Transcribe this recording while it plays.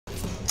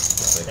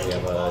Like we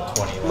have a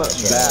 20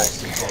 back.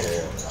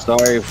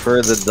 Sorry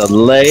for the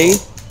delay.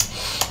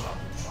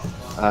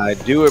 I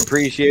do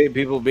appreciate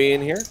people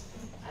being here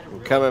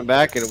and coming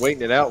back and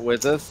waiting it out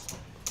with us.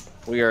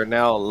 We are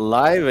now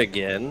live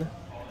again.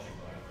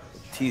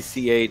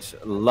 TCH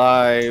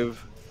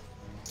live.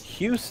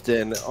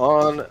 Houston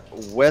on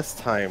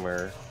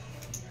Westheimer.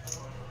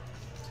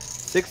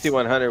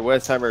 6100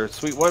 Westheimer,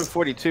 Suite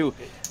 142.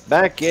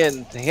 Back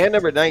in hand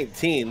number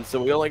 19,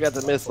 so we only got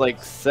to miss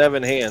like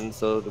 7 hands,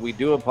 so we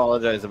do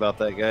apologize about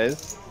that,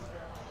 guys.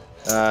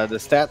 The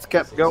stats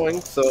kept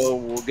going, so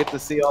we'll get to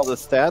see all the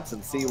stats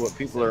and see what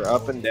people are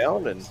up and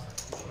down and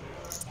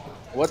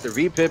what the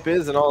VPIP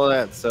is and all of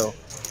that. So,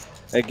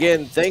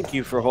 again, thank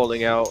you for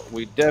holding out.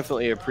 We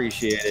definitely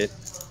appreciate it.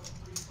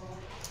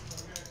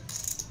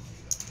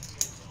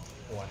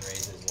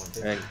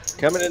 And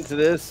coming into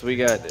this, we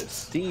got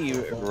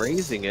Steve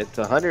raising it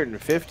to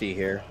 150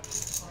 here.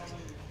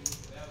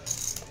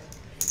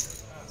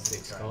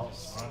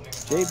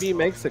 JB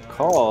makes a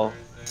call.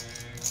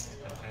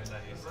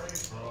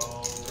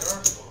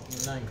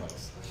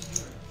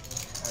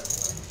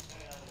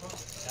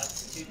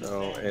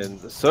 Oh, and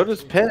so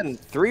does Penn.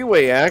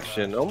 3-way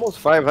action. Almost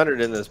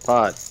 500 in this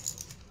pot.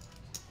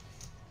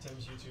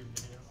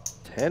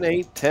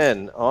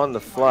 10-8-10 on the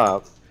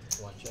flop.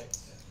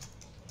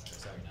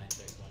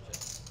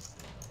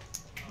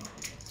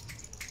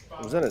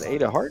 Was that an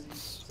 8 of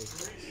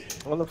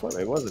hearts? On the flop,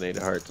 it was an 8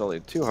 of hearts. Only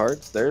 2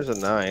 hearts. There's a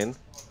 9.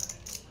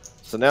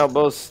 So now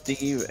both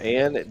Steve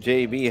and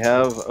JB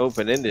have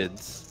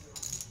open-endeds.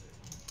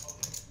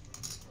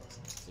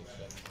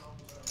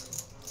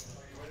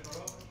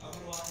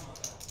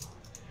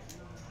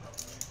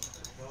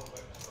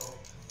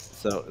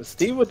 So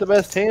Steve with the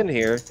best hand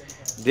here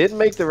did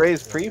make the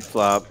raise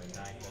pre-flop.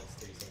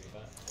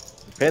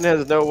 Penn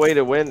has no way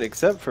to win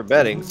except for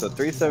betting, so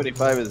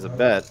 375 is a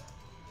bet.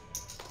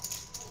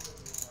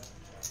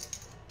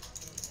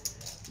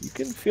 You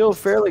can feel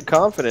fairly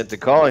confident to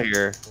call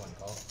here.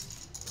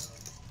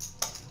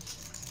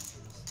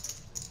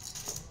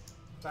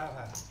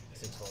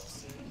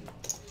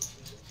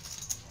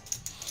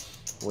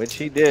 Which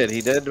he did.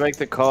 He did make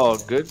the call.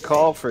 Good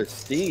call for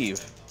Steve.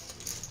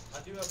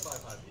 I do have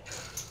 5-5.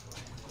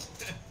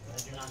 I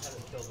do not have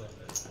a kill button.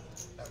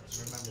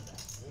 Remember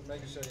that.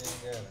 Making sure you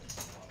ain't got it.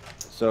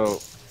 So,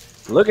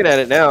 looking at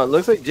it now, it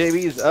looks like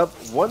JB's up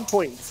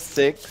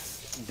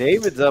 1.6.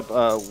 David's up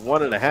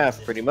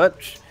 1.5 pretty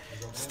much.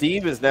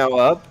 Steve is now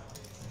up.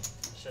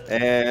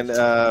 And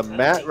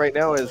Matt right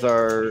now is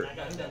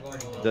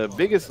the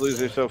biggest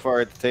loser so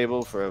far at the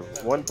table for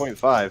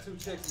 1.5.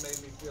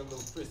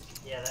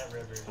 Yeah, that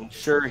river. I'm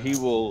sure he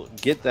will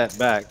get that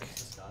back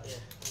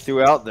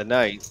throughout the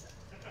night.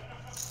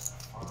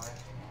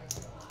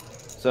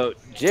 So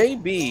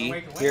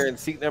JB here in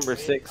seat number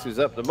 6, who's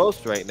up the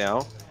most right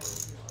now,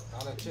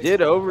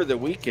 did over the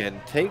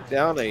weekend take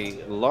down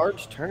a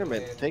large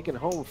tournament, taking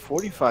home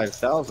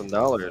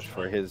 $45,000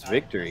 for his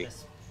victory.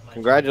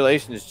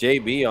 Congratulations,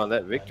 JB, on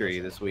that victory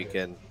this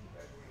weekend.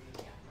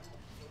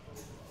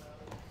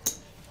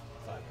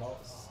 5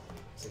 calls,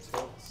 6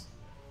 folds.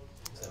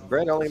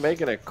 Brett only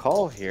making a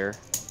call here.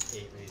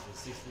 8 raises,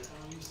 60.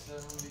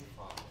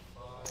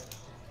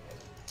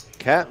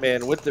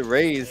 Catman with the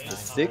raise to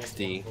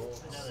 60. No,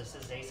 this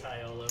is ace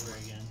high all over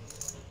again.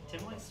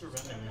 Tim likes to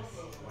reminisce.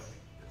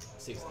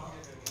 60.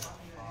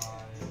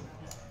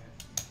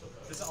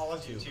 This is all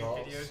of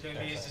YouTube videos going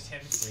to be is just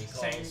him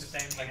saying the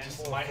same thing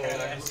as my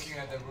head. Looking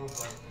at the roof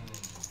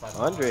like,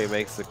 Andre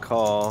makes the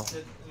call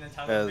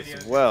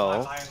as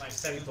well.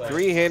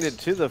 3-handed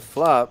to the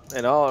flop,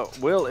 and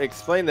we'll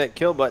explain that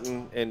kill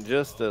button in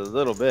just a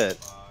little bit.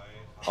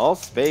 All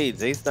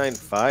spades, ace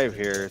 9-5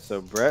 here.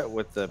 So Brett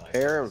with the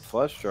pair and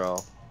flush draw.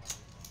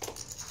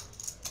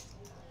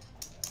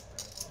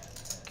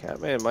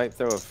 Catman might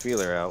throw a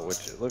feeler out,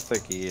 which it looks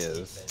like he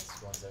is.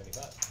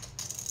 175.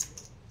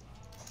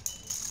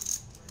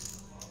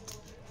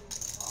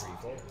 3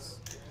 folds.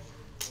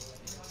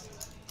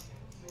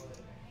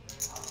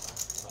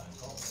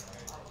 5 calls.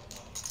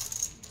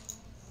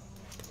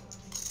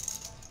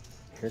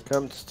 Here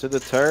comes to the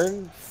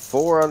turn.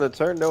 4 on the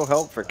turn, no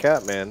help for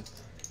Catman.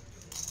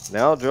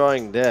 Now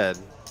drawing dead.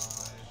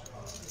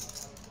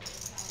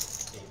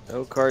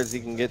 No cards he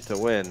can get to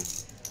win.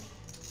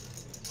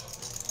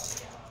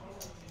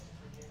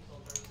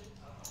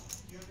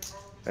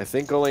 I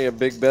think only a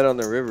big bet on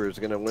the river is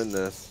going to win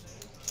this,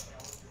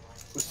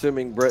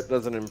 assuming Brett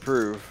doesn't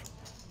improve.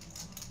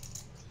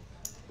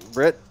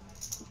 Brett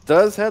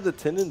does have the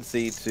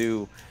tendency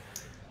to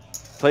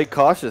play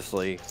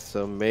cautiously,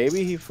 so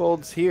maybe he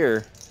folds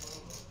here.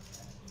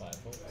 5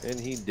 folds. And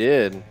he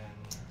did.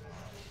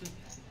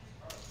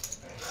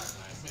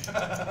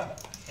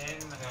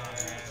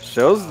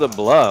 Shows the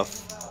bluff.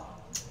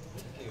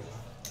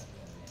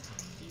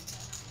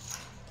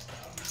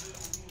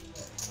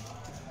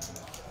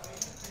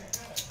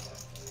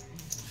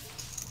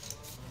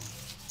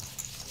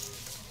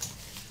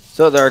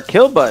 So our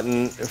kill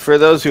button, for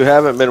those who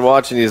haven't been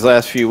watching these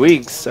last few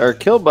weeks, our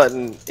kill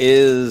button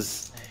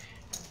is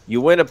you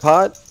win a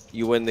pot,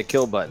 you win the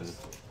kill button.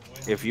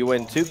 If you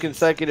win 2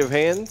 consecutive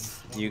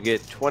hands, you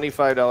get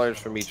 $25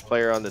 from each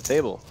player on the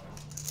table,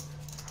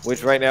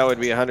 which right now would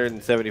be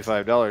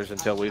 $175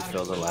 until we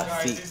fill the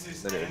last seat.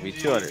 Then it would be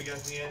 200.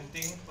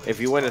 If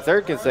you win a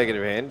 3rd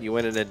consecutive hand, you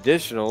win an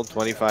additional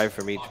 25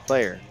 from each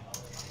player.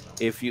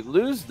 If you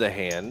lose the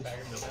hand,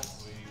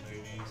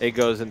 it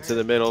goes into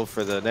the middle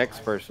for the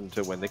next person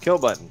to win the kill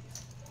button.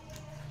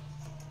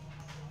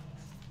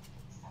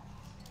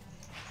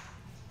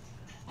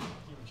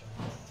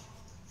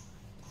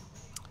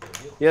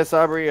 Yes,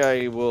 Aubrey,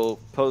 I will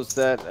post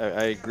that.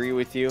 I agree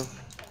with you.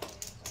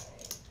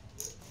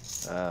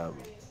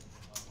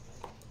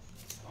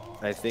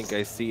 I think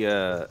I see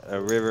a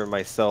river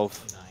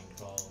myself. 9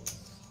 calls.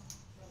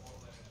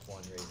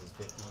 1 raises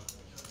 50.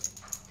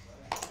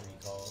 3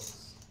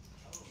 calls.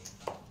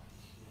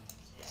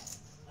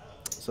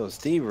 So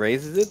Steve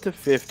raises it to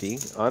 50.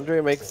 Andre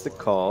makes the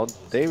call.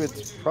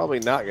 David's probably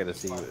not going to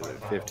see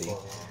 50.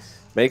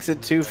 Makes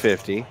it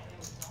 250.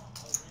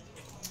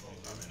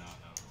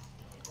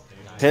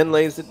 Penn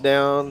lays it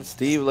down.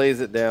 Steve lays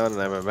it down,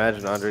 and I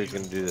imagine Andre's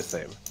going to do the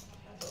same.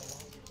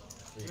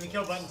 Give me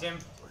kill button, Tim.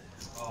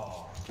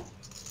 Oh.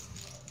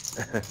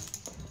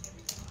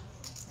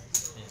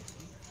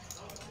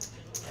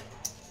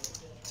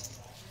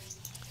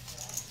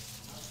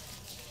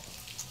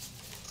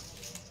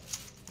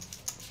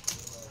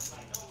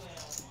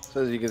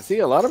 So as you can see,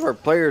 a lot of our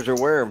players are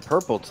wearing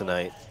purple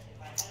tonight.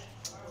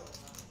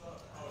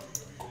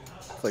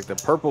 It's like the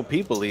purple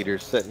people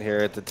eaters sitting here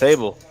at the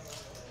table.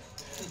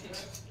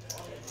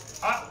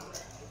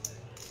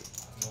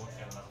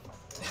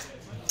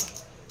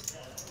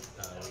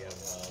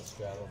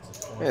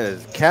 And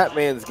it's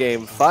Catman's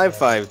game,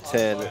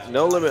 5-5-10,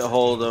 no limit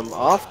hold'em,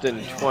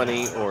 often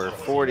 20 or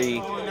 40,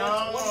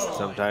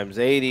 sometimes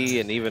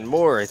 80, and even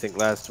more. I think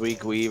last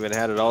week we even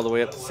had it all the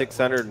way up to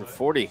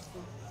 640,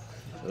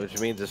 which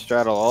means a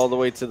straddle all the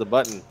way to the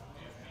button.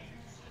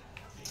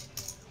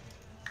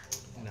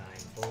 9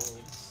 folds.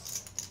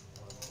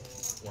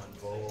 1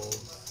 fold.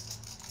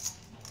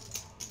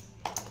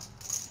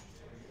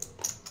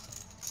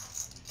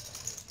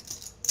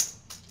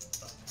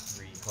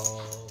 3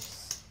 calls.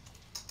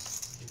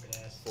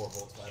 4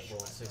 folds, 5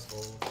 folds, 6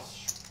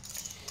 folds,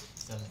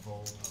 7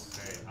 folds.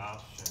 Okay,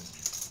 option.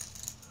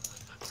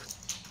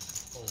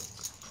 Folds.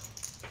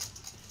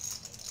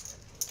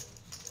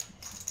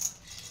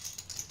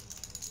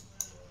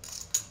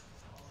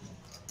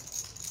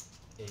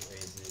 Eight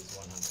raises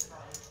 100.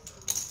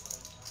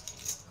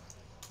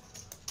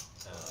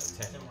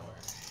 10 more.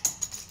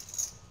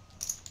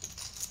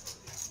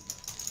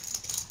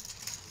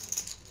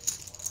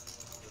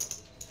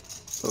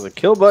 So the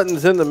kill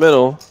button's in the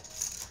middle.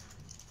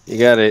 You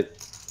got it.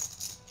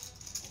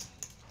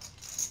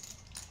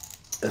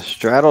 A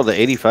straddle to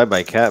 85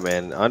 by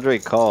Catman. Andre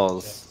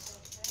calls.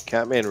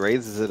 Catman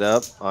raises it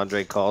up.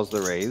 Andre calls the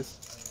raise.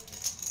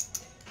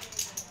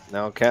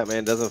 Now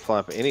Catman doesn't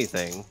flop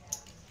anything.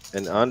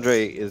 And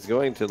Andre is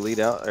going to lead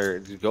out, or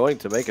is going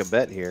to make a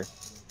bet here.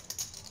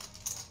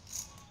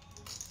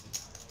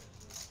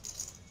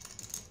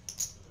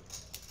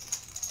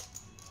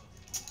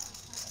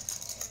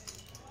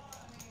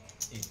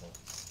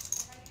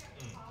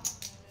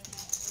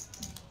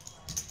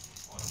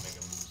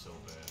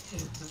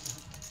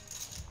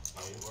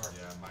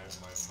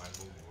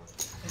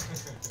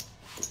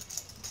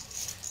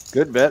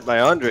 Good bet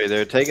by Andre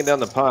there, taking down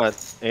the pot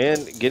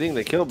and getting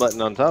the kill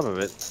button on top of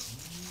it.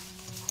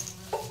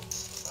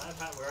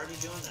 5-5, we're already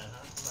doing that,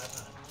 huh?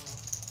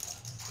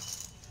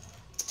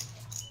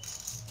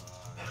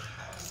 5-5.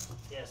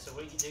 Yeah, so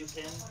what you do,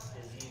 Pin,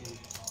 is you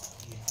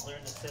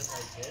learn to sit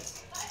like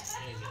this.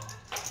 There you go.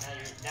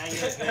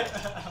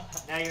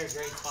 Now you're a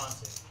great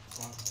sponsor.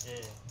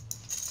 Yeah.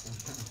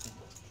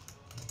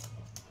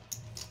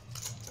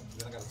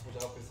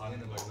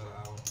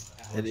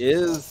 It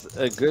is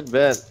a good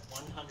bet.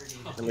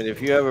 I mean,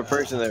 if you have a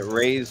person that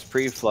raised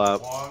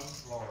pre-flop,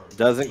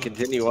 doesn't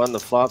continue on the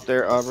flop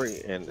there,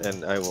 Aubrey,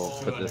 and I will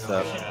put this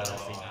up.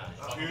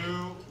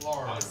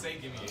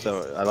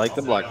 So I like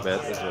the block bet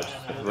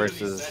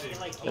versus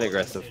an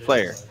aggressive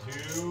player.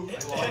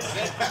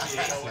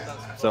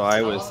 So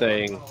I was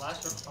saying,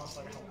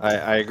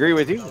 I agree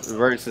with you,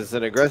 versus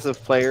an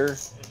aggressive player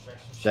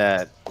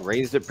that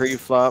raised it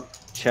pre-flop,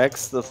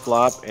 checks the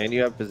flop, and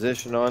you have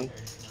position on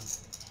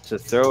to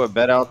throw a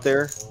bet out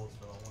there.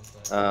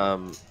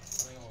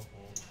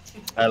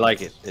 I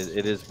like it.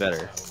 It is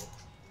better.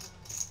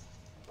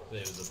 It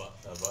was a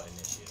button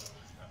issue.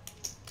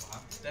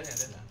 That hand,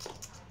 didn't it?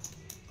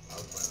 I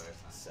was playing there.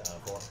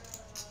 4.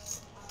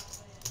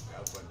 Yeah, I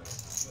was playing there.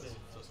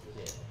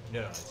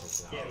 Yeah. No, it's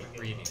just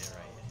reading it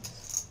right.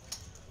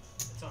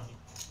 It's on you.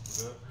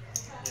 Good?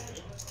 Yeah.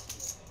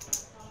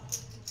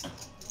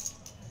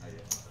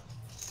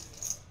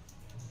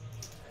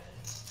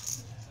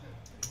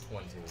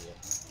 1, 2, yeah.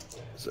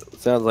 So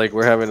it sounds like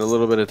we're having a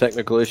little bit of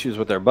technical issues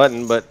with our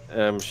button, but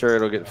I'm sure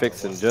it'll get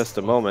fixed in just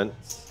a moment.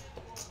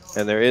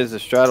 And there is a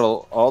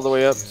straddle all the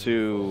way up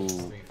to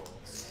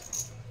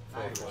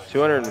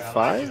 205.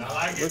 I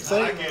like it. Looks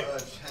I like. like it.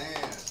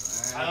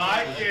 I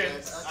like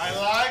it. I I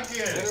like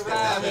it. Let it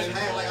ride, baby.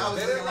 Like, I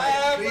was looking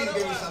like, please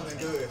give me something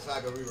good so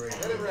I can re-rate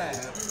it. Let it ride.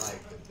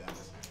 Like the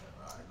dumbest hand.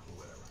 Alright,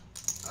 cool, whatever.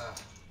 I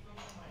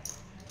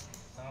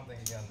don't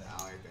think you got that.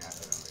 I don't even think I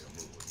could have made a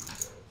move with you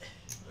guys.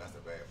 That's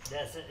the bad part.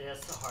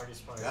 That's the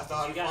hardest part. That's the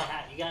hardest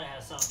part. You gotta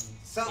have something.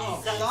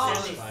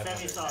 Semi-solid.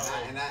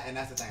 And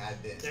that's the thing, I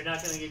didn't. They're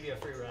not gonna give you a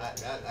free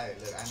ride. Look, I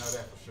know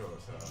that for sure.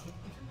 So,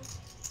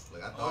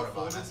 look, I thought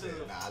about it. And I said,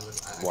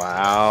 nah,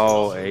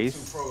 wow,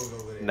 ace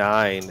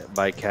 9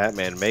 by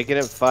Catman, making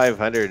it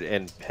 500,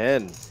 and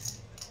Penn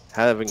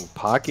having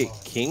pocket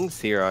kings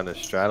here on a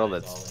straddle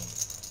and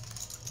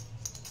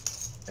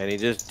he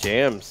just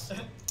jams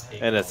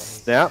and a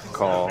snap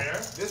call.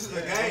 This is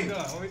a game.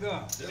 What we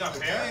doing? This is a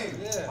game.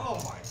 Yeah. Oh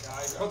my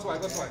god. Go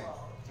twice.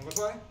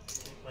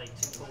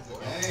 Like 2 full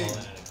Game.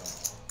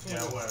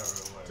 Yeah, whatever.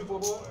 2 full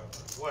board?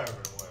 Whatever.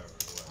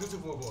 Do 2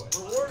 full board. 2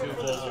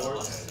 full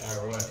boards.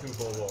 Alright, we're going 2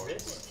 full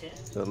boards.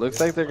 So it looks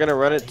like they're gonna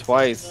run it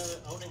twice.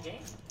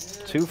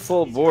 2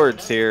 full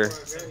boards here.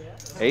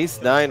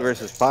 Ace 9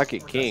 versus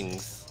pocket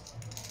kings.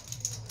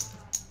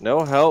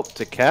 No help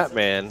to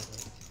Catman.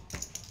 It's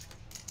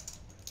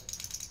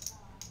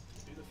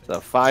a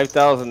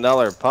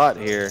 $5,000 pot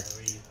here.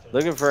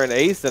 Looking for an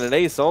ace and an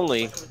ace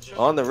only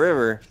on the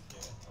river.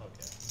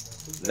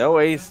 No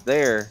ace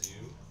there.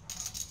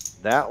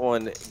 That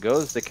one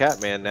goes to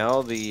Catman.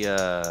 Now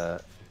the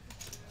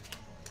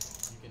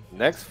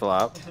next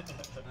flop.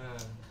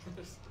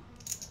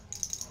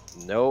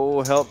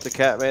 No help to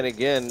Catman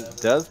again.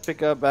 Does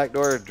pick up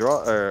backdoor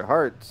draw or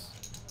hearts.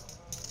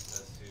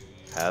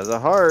 Has a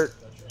heart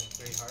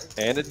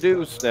and a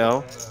deuce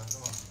now,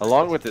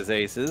 along with his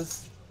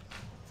aces,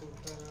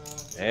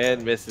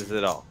 and misses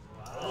it all.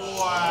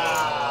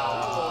 Wow.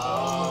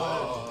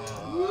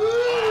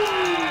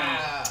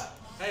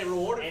 Hey,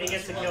 rewarded. And he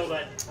gets the kill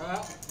button.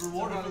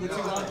 Rewarded for the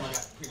 200.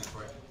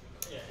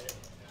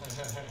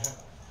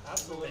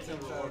 Absolutely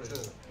rewarded.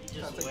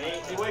 Just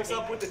wait. He wakes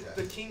up with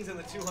the kings and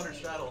the 200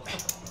 straddle.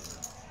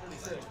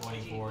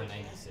 24.96.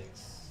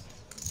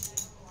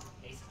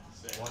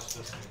 Watch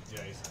this one.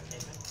 Yeah, he's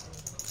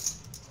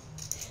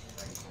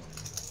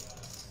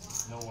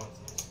no one.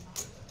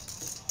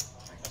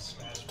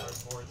 Smash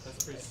board.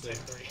 That's pretty sick.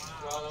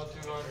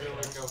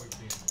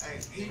 Hey,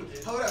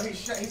 hold up. He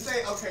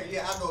say, okay,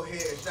 yeah, I'll go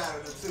ahead and shadow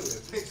them too.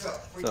 It picks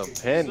up. So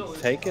Penn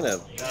taking a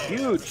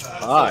huge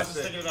pot,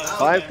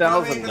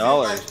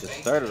 $5,000 to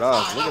start it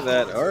off. Look at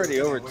that, already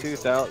over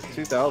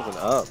 2,000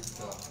 up.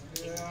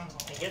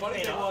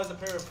 Funny thing was a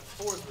pair of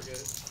 4s were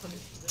good.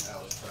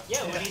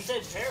 Yeah, when he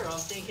said pair, I'm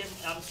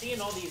seeing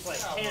all these like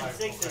 10,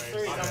 6s,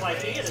 3s. I'm like,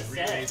 he get a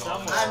set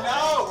somewhere. I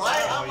know,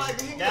 right? I'm like,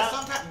 did he get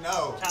some kind?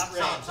 No. Top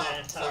range,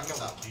 man.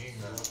 Top King,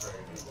 that's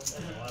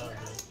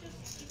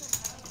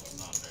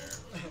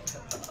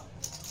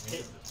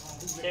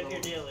Tip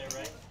your dealer,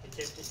 right? You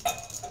tipped it.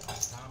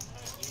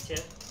 You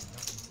tip.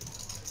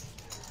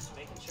 Just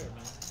making sure,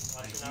 man.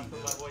 Watching out for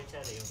my boy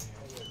Teddy over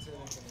here.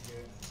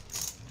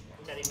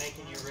 Teddy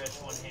making you rich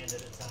one hand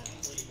at a time.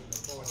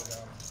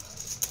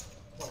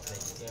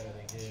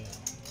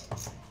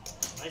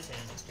 Nice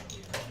hand.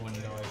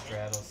 $20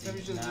 straddle,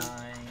 seat 9.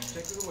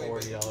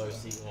 $40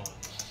 seat 1.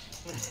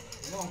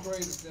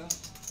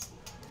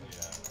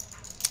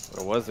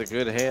 It was a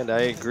good hand,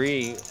 I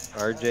agree.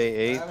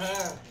 RJ8,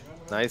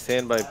 nice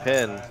hand by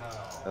Penn,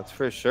 that's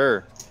for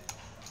sure.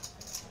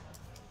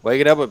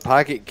 Waking up with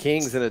pocket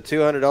kings and a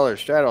 $200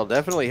 straddle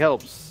definitely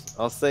helps,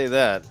 I'll say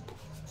that.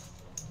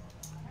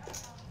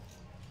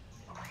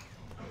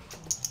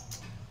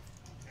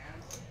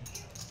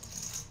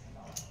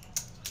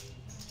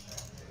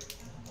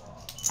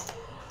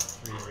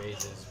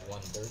 Raises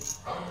 130.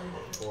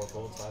 4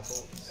 folds, 5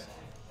 folds.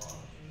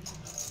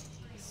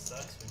 It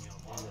sucks when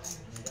y'all do this.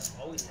 You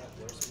always have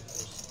worse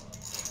positions.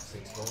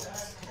 6 folds.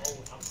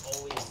 I'm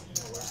always in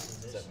the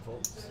worst position. 7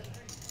 folds.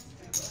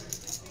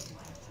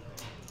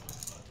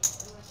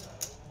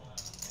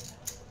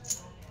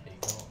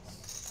 8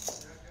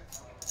 calls.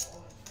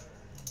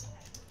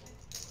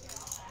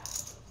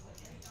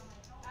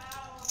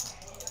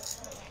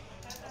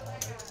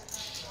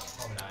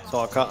 So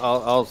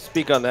I'll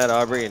speak on that,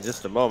 Aubrey, in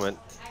just a moment.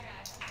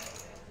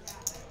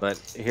 But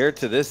here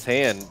to this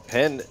hand,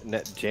 Penn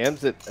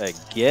jams it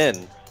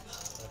again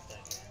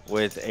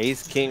with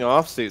ace-king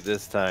offsuit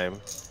this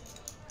time.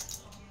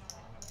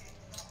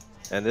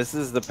 And this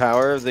is the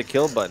power of the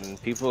kill button.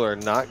 People are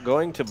not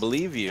going to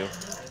believe you.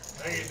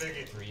 Thank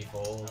you. 3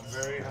 folds.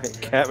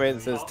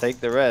 Catman says take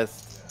the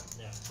rest.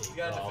 You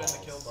gotta defend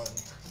the kill button.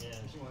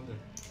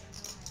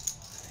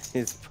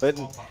 He's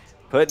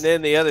putting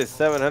in the other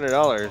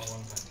 $700.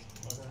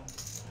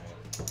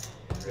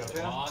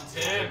 Come on,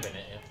 Tim.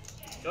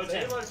 Go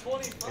Tim.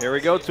 Here we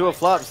go to a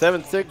flop,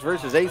 7-6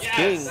 versus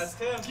ace-king. That's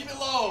Tim. Keep it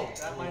low.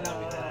 That might not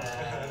be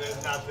that.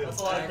 That's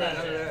a lot of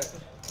that.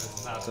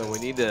 So we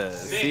need to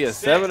see a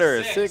 7 or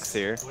a 6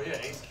 here. Well, yeah,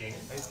 ace king.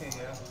 Ace king,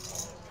 yeah.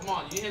 Come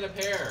on, you hit a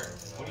pair.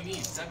 What do you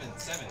need? 7.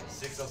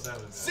 6 or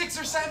 7. 6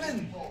 or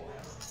 7.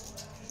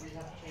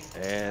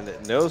 And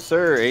no,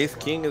 sir,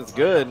 ace-king is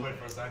good. I'm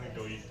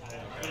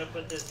gonna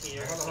put this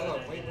here. Hold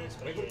on. Wait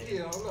for the key.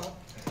 Hold on.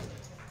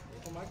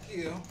 My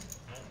kill.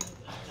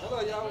 Hold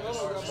on, y'all.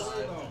 Hold on,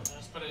 y'all.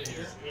 Just put it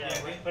here. Yeah,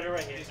 put it right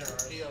here. These are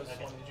ours. Did you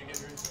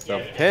get yours?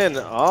 So Penn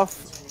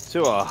off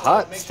to a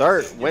hot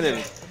start,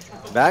 winning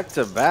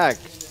back-to-back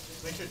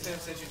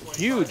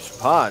huge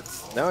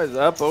pots. Now he's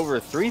up over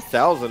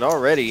 3,000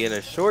 already in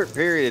a short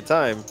period of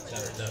time.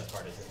 This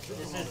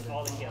is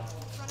all the kill.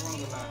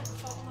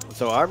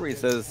 So Aubrey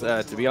says,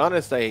 to be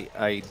honest,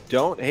 I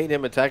don't hate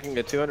him attacking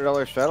a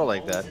 $200 straddle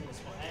like that.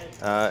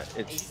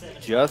 It's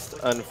just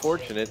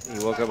unfortunate he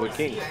woke up with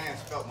king.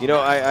 You know,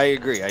 I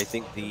agree. I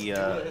think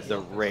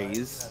the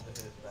raise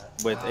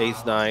with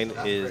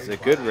ace-9 is a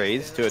good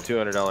raise to a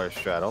 $200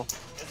 straddle.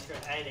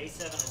 I had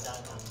a7 and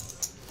diamonds.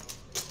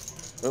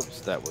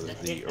 Oops, that was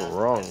the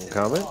wrong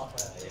comment.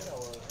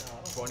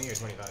 20 or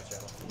 25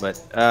 straddle. But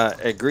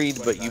agreed.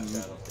 But you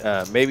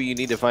maybe you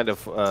need to find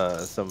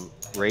some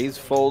raise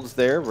folds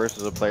there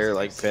versus a player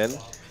like Penn,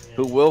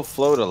 who will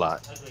float a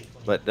lot,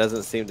 but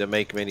doesn't seem to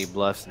make many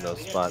bluffs in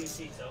those spots.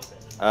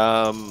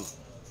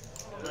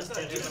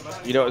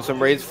 You know,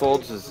 some raise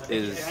folds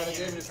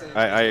is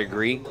I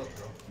agree,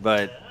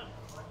 but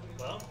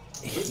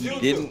he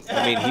didn't.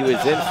 I mean, he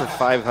was in for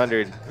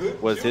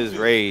 500 was his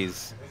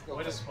raise,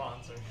 What a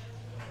sponsor.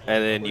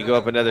 and then you go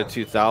up another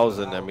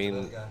 2,000. I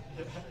mean,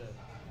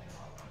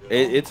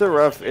 it's a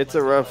rough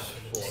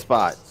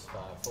spot,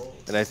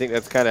 and I think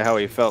that's kind of how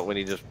he felt when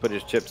he just put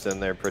his chips in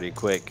there pretty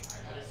quick.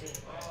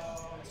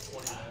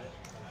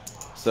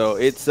 So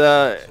it's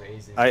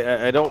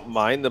I don't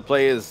mind the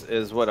play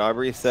is what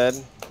Aubrey said.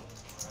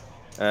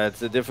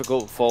 It's a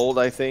difficult fold,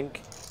 I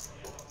think,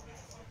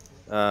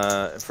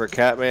 for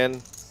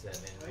Catman,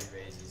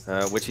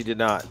 which he did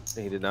not.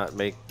 He did not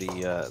make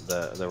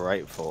the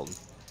right fold.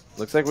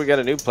 Looks like we got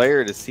a new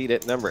player to seat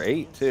at number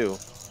 8 too,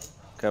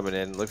 coming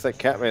in. Looks like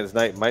Catman's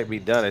night might be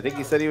done. I think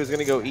he said he was going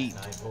to go eat.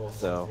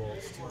 So,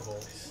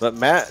 but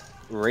Matt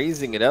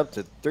raising it up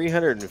to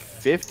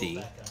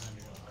 350.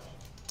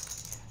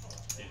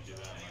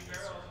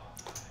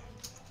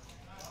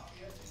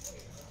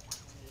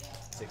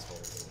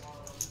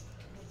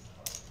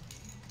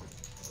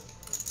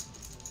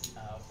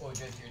 What would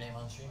you like your name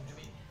on stream to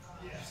be?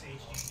 Yes,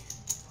 HG.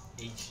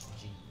 HG.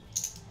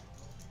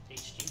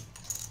 HG.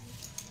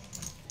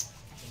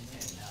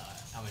 And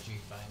how much are you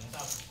buying it?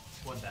 About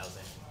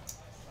 1,000.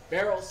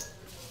 Barrels.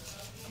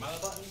 Am I the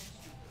button?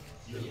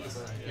 Yes.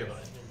 Your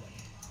button.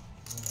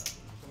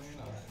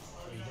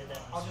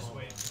 I'll just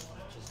wait.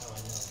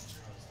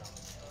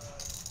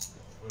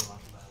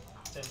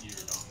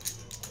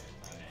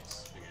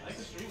 I think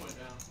the stream went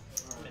down.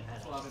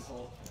 That's what I've been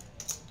told.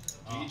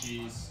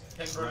 GG's.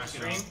 Rack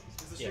stream?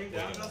 Is the stream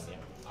down, Justin?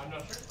 I'm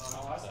not sure.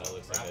 So it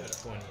looks like a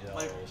 $20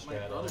 My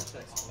straddle. brother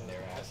texted And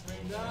they're asking.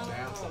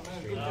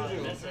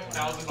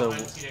 So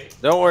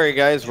don't worry,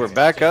 guys. We're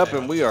back up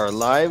and we are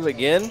live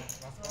again.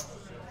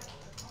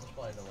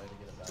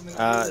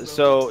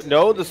 So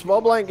no, the small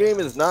blind game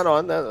is not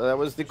on. That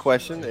was the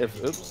question.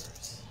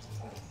 Oops.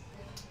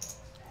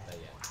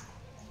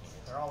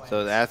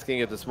 So asking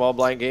if the small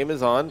blind game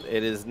is on.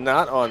 It is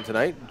not on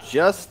tonight.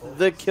 Just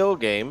the kill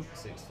game.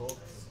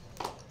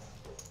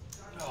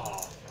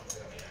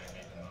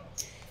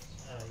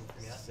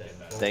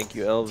 Thank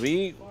you,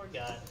 LV.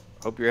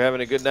 Hope you're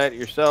having a good night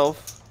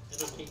yourself.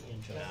 It'll keep you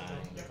in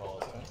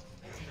trouble.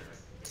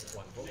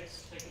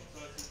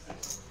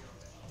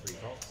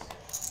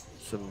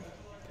 Some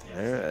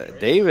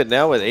David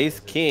now with ace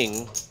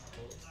king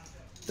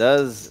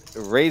does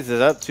raise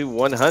it up to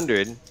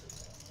 100.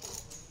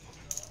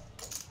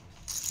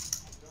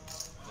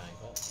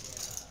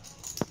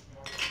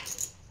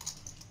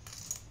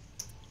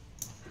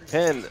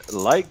 Penn,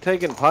 like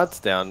taking pots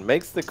down,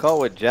 makes the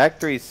call with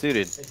jack 3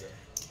 suited.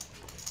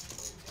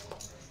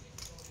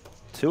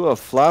 To a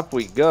flop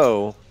we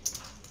go,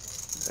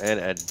 and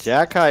a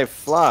jack high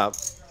flop.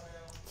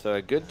 So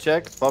a good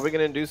check. It's probably going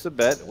to induce a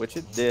bet, which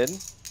it did.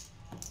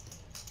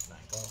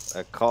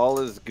 A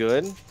call is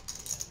good.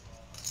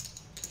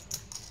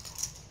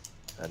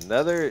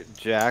 Another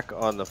jack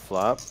on the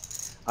flop.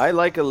 I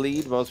like a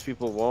lead. Most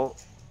people won't.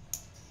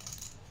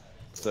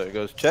 So it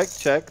goes check,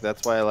 check.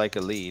 That's why I like a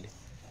lead.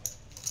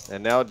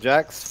 And now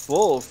jack's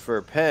full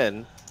for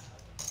Penn.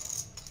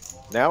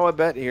 Now a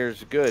bet here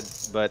is good,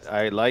 but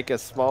I like a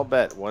small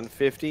bet,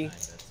 150.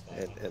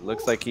 It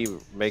looks like he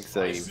makes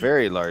a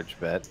very large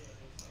bet.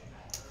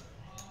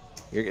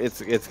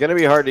 It's going to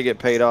be hard to get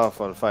paid off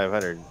on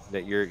 500.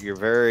 That you're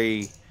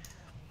very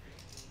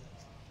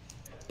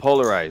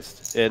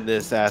polarized in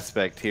this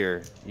aspect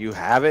here. You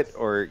have it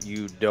or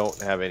you don't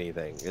have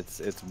anything.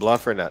 It's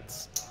bluff or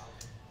nuts.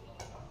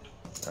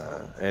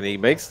 And he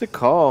makes the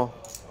call.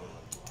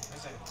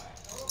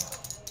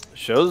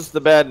 Shows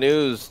the bad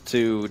news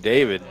to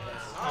David.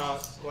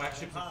 Black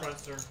chips and front,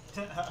 sir.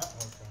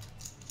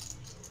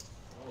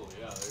 Oh,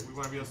 yeah. We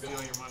want to be able to steal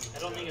your money. I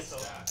don't think it's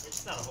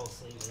not a whole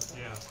sleeve. Is it?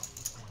 Yeah.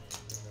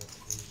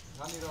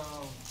 I need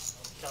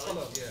Color? hold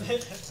up,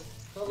 yeah.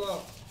 Hold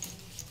up.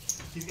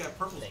 He's got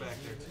purples back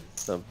there, too.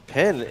 So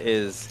Penn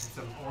is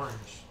Some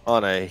orange.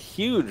 on a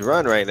huge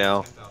run right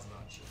now.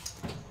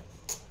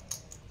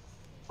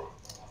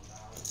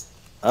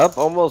 Up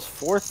almost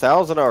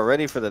 4,000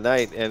 already for the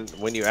night, and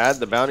when you add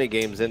the bounty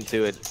games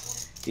into it,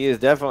 he is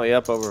definitely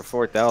up over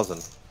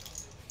 4,000.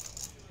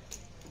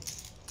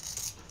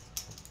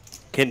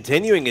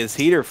 Continuing his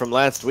heater from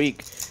last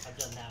week. I've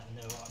done that when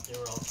they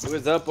were all. He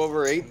was up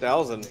over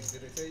 8,000. Did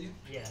they tell you?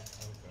 Yeah.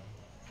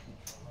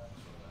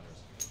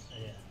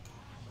 Yeah.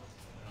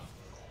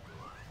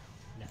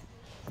 No.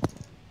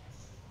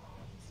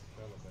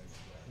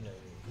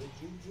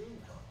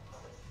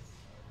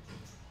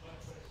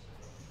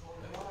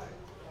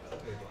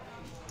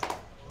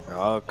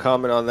 I'll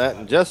comment on that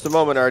in just a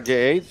moment,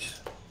 RJH.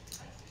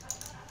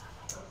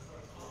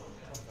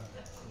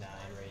 9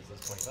 raises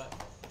 25.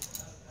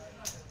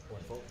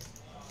 1 fold.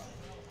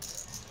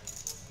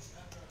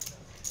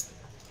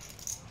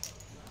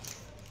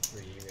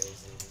 3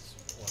 raises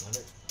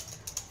 100.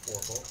 4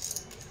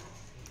 folds.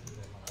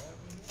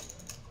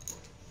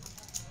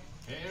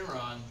 Hey,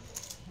 Ron.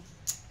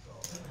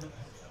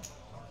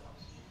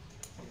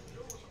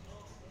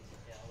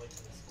 Yeah, I'll wait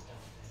for this.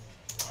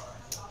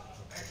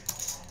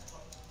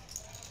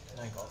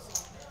 9 calls.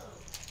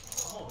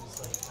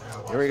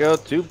 Here we go.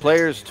 2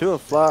 players to a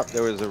flop.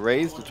 There was a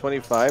raise to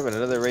 25 and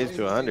another raise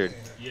to 100.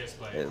 Yes,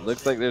 player. It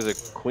looks like there's a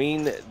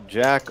queen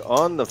jack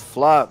on the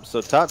flop.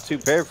 So top 2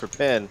 pair for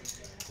Penn.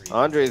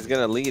 Andre is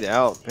going to lead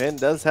out. Penn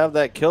does have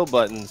that kill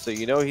button, so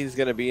you know he's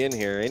going to be in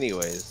here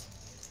anyways.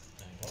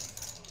 9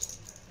 calls.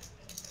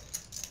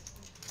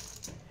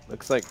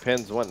 Looks like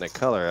Penn's wanting to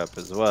color up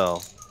as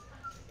well.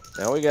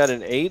 Now we got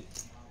an 8.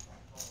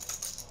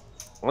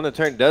 On the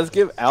turn does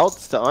give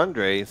outs to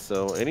Andre,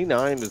 so any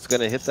 9 is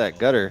going to hit that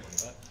gutter.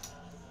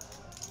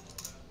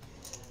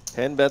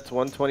 Penn bets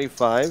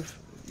 125.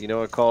 You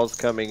know a call's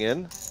coming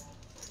in.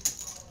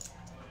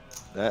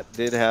 That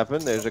did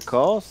happen. There's a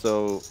call.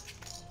 So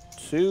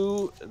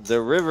to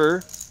the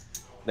river.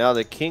 Now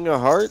the King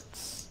of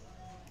Hearts.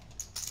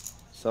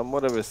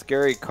 Somewhat of a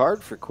scary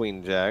card for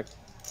Queen Jack.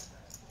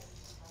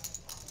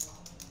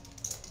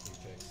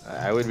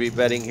 I would be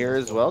betting here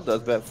as well.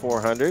 Does bet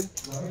 400.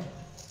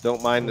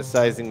 Don't mind the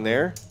sizing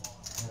there.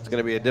 It's going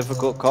to be a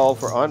difficult call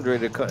for Andre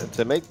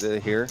to make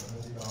here.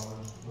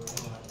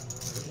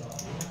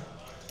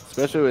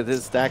 Especially with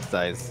his stack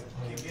size.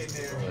 Keep getting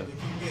there.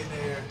 Keep getting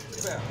there.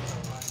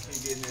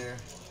 Keep getting there.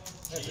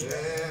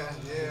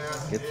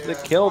 Yeah. It's the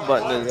kill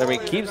button. I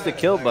mean, keeps the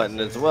kill button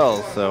as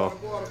well. So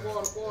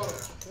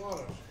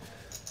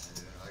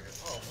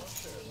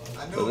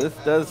this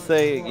does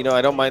say, you know,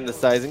 I don't mind the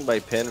sizing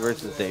by Penn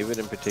versus David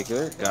in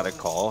particular. Got a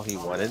call. He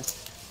wanted.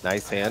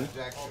 Nice hand.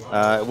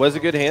 It was a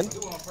good hand.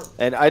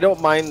 And I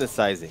don't mind the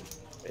sizing.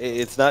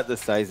 It's not the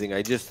sizing.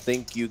 I just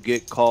think you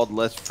get called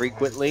less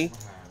frequently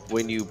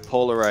when you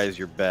polarize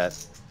your bet.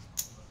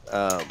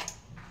 Thank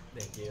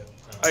you.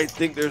 I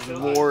think there's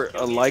more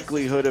a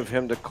likelihood of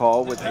him to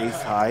call with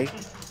ace high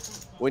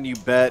when you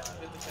bet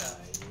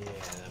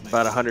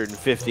about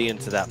 150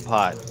 into that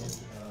pot.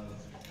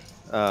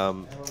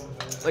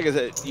 Like I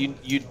said,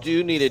 you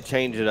do need to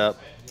change it up.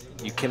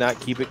 You cannot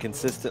keep it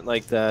consistent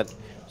like that.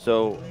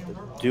 So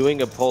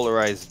doing a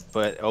polarized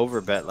but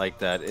over bet like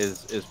that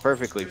is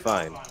perfectly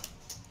fine.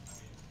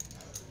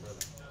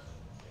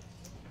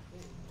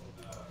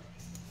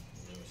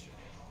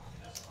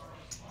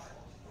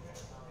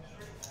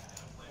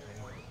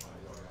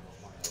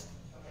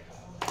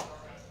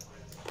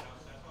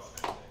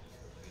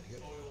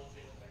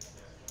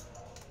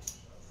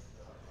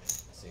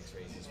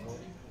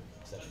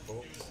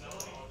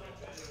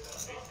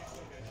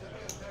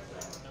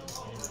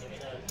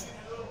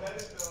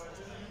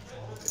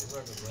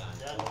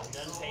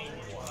 Done paying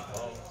you.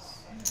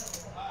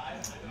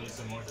 Need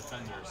some more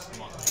defenders.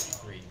 Come on.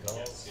 3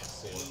 calls.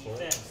 Yes. 4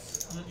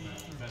 folds.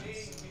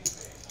 Defense.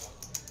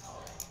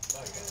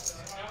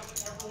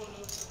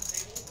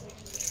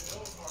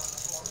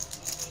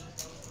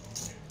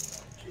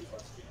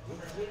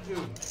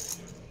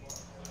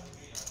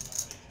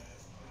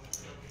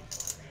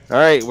 All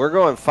right, we're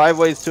going 5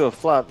 ways to a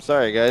flop.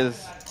 Sorry,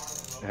 guys.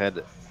 I had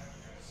a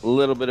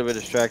little bit of a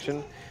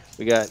distraction.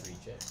 We got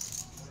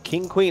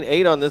King, Queen,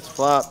 8 on this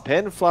flop.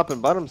 Penn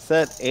flopping bottom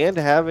set and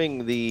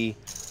having the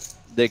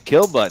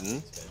kill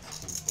button.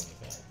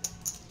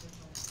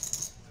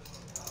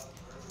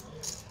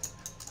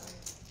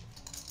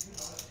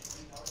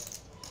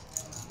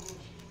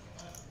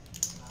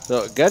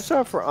 So a gut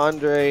shot for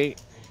Andre,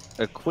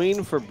 a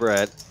queen for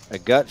Brett, a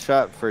gut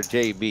shot for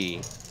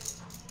JB.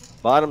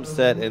 Bottom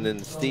set, and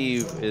then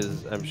Steve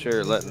is, I'm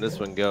sure, letting this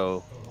one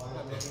go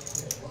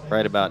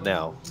right about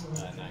now.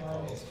 9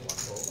 calls.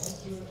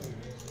 1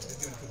 fold.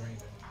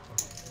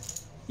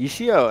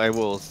 Ishio,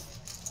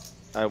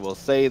 I will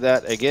say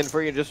that again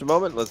for you in just a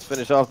moment. Let's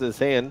finish off this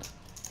hand. 3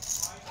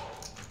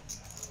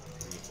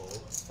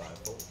 folds. 5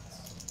 folds.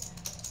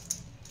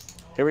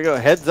 Here we go.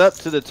 Heads up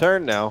to the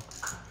turn now.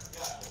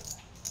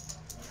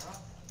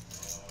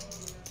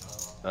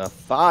 A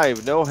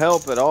 5, no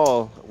help at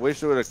all.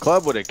 Wish a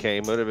club would have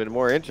came. Would have been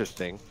more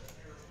interesting.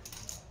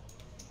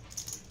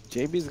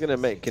 JB's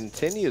gonna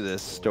continue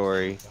this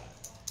story.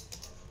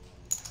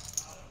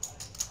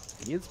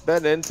 He's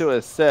bet into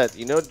a set.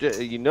 You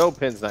know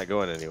Penn's not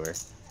going anywhere.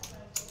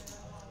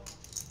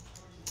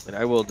 And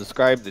I will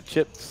describe the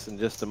chips in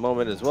just a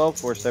moment as well.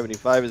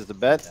 475 is the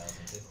bet.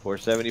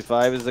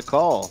 475 is the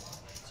call.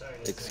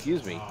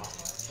 Excuse me.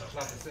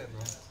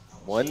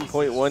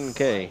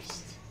 1.1K.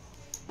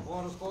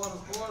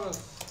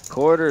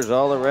 Quarters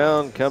all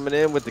around coming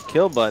in with the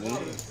kill button.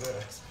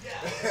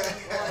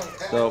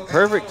 So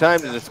perfect time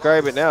to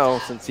describe it now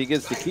since he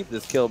gets to keep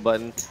this kill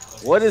button.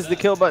 What does the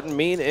kill button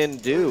mean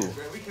and do?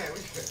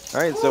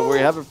 All right, so we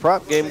have a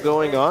prop game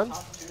going on.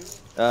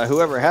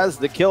 Whoever has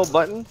the kill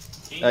button,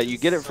 you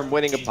get it from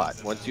winning a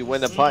pot. Once you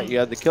win a pot, you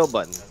have the kill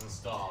button.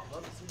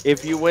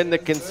 If you win the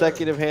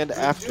consecutive hand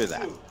after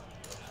that,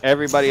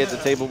 everybody at the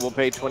table will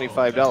pay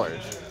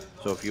 $25.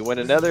 So if you win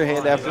another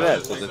hand after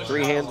that, so the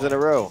 3 hands in a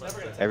row,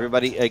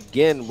 everybody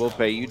again will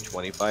pay you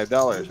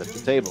 $25 at the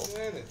table.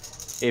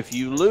 If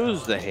you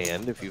lose the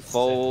hand, if you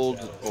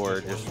fold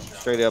or just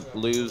straight up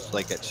lose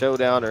like at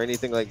showdown or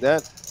anything like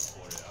that,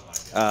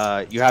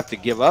 you have to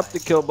give up the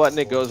kill button.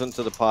 It goes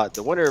into the pot.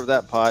 The winner of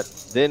that pot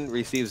then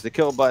receives the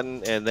kill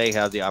button, and they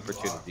have the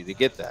opportunity to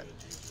get that.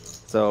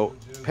 So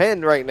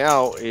Penn right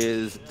now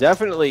is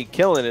definitely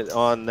killing it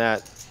on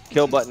that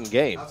kill button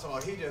game. I'm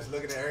talking, he just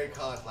looking at every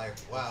card like,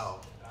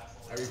 wow.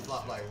 Every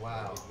flop like,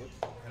 wow.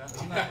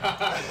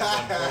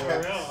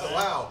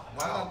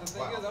 Wow. The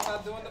thing is, I'm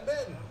not doing the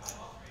betting.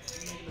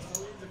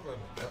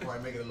 That's why I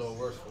make it a little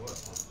worse for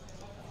us.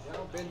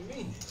 Y'all betting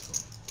me. I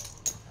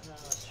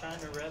was trying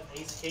to rep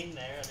ace king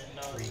there. I didn't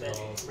know I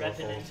was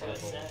repping into a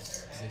set.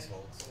 6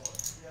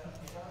 folds.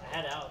 I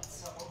had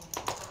outs.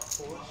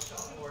 4 outs.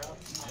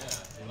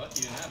 Yeah, you're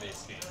lucky you didn't have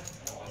ace king.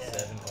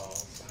 7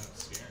 calls.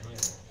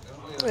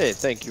 Hey,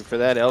 thank you for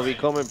that, LV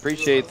Coleman.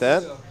 Appreciate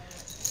that.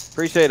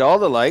 Appreciate all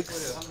the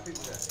likes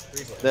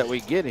that we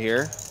get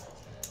here.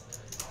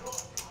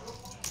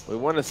 We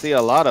want to see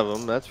a lot of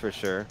them, that's for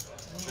sure.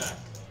 7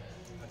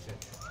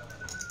 checks,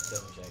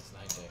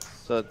 9 checks.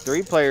 So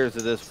 3 players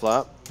of this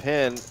flop.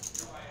 Penn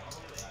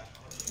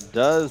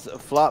does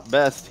flop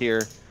best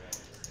here. 7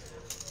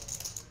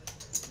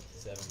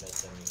 bet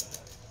 75.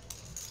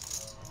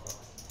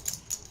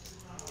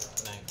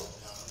 9 calls.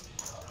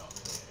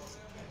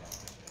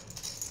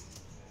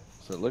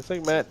 So it looks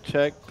like Matt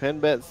checked. Penn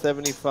bet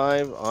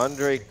 75.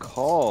 Andre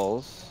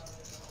calls.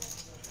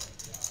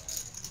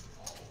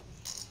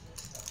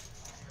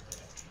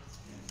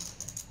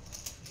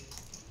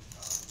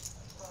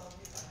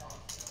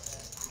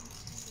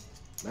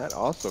 Matt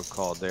also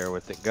called there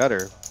with the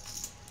gutter.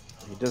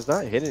 He does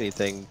not hit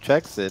anything.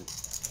 Checks it.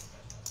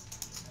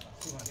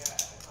 9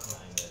 bets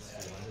 200.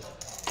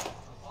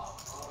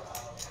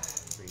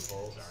 3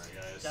 folds. Sorry,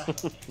 guys. 7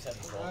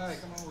 folds. All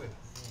right, come on with it.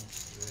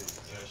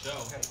 Show.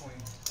 Got queen.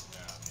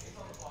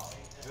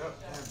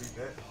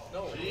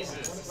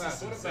 Jesus.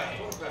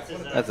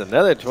 That's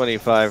another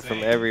 25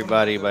 from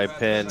everybody by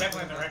Penn.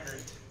 Definitely the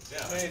record.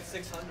 Yeah. Made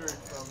 600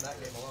 from that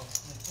game alone.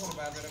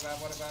 25.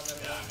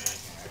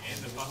 And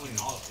the fucking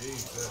all.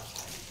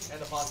 And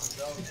the pots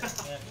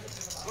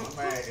themselves.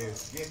 My man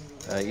is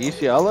getting.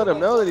 Ishi, I'll let him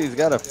know that he's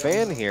got a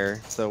fan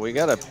here. So we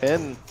got a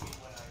Penn.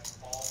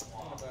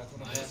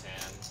 Nice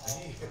hand.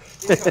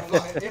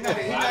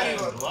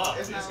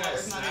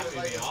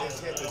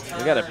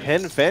 We got a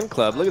Penn fan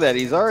club. Look at that.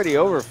 He's already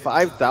over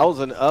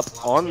 5,000 up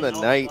on the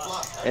night.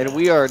 And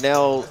we are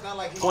now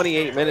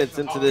 28 minutes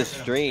into this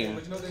stream.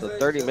 So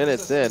 30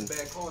 minutes in.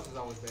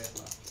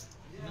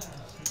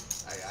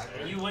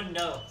 You wouldn't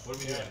know. What are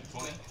we doing?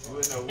 20? You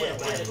wouldn't know what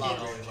the flop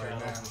is right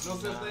now. No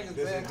such thing as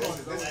bad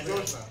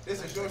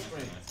This is your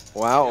screen.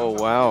 Wow, oh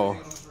wow.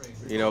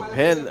 You know,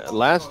 Penn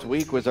last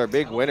week was our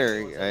big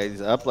winner.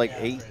 He's up like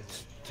 $8,000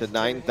 to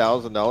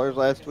 $9,000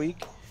 last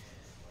week.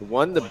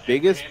 Won the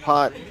biggest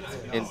pot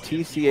in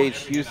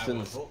TCH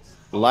Houston's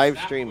live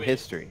stream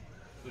history.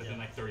 Within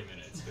like 30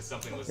 minutes. Because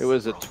something was. It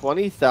was a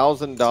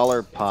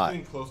 $20,000 pot,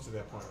 close to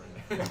that point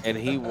right now. and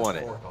he won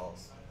it. 4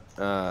 calls.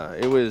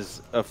 It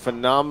was a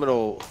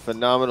phenomenal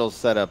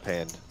setup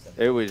hand.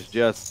 It was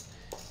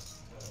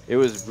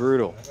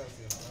brutal.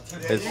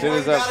 As soon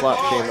as that flop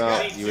came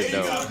out, you would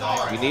know.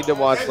 You need to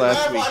watch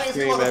last week's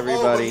stream,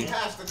 everybody.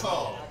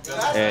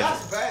 And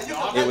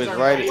it was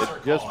right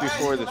just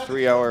before the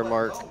 3-hour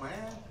mark,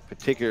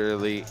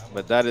 particularly.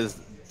 But that is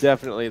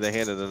definitely the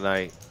hand of the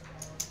night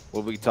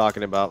we'll be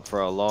talking about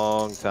for a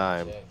long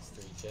time. Checks,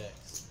 3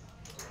 checks.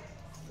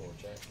 4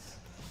 checks.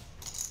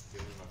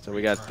 So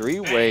we got 3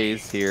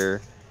 ways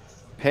here.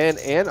 Penn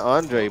and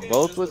Andre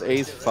both with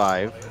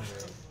ace-5.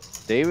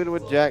 David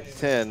with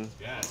jack-10.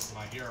 Yes,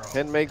 my hero.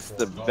 Penn makes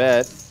the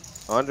bet.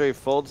 Andre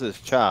folds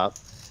his chop.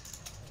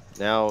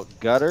 Now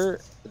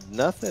gutter,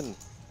 nothing.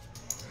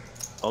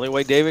 Only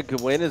way David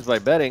could win is by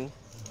betting.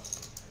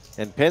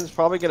 And Penn's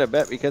probably going to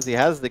bet because he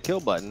has the kill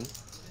button. 9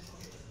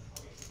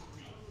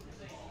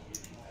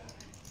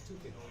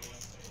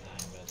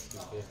 bets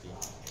 250.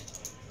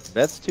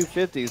 Bet's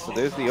 250, so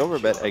there's the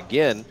overbet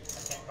again.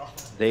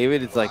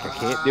 David, it's like, I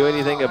can't do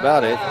anything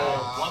about it.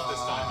 Bluff this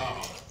time, maybe.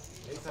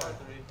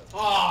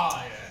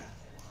 Oh, yeah.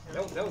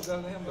 That was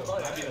better than him, though.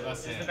 That'd be the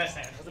best hand.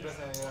 That's the best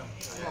hand, yeah.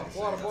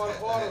 Come on, quarter,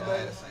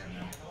 baby.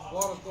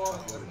 Quarters.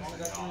 Only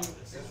got 3,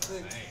 6.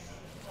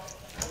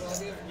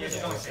 Yeah, it's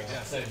going six.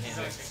 Yeah, 7 six.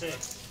 hands.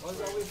 Six. Oh,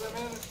 it's always 7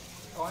 handed?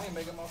 Oh, I ain't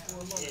making my full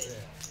load Yeah.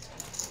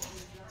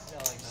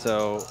 there.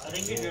 So I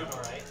think you're doing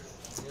all right.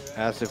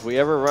 asked if we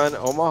ever run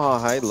Omaha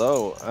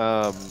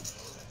high-low.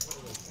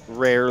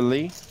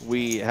 Rarely.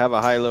 We have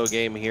a high-low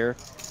game here.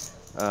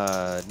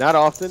 Not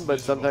often, but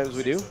sometimes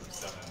we do.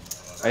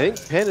 I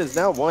think Penn has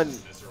now won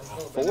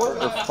 4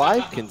 or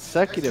 5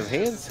 consecutive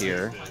hands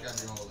here.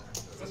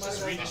 Let's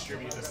just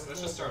redistribute this.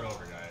 Let's just start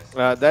over,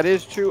 guys. That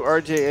is true,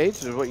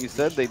 RJH, is what you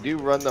said. They do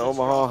run the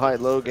Omaha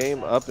high-low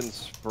game up in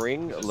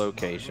Spring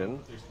location.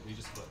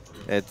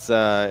 It's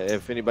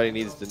if anybody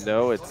needs to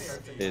know,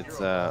 it's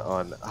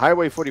on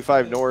Highway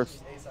 45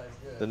 North,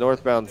 the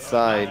northbound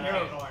side.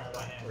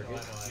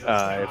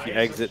 If you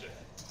exit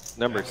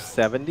number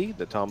 70,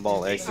 the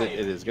Tomball exit,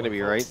 it is going to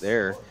be right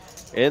there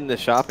in the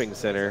shopping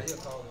center.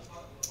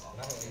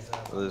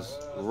 It is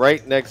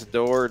right next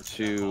door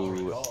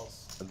to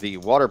the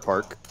water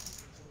park.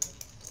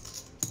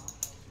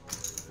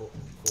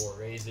 4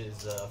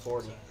 raises,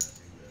 40.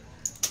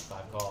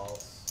 5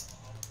 calls.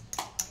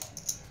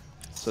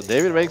 So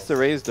David makes the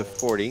raise to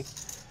 40.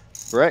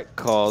 Brett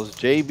calls.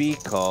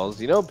 JB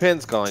calls. You know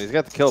Penn's calling. He's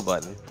got the kill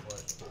button. 9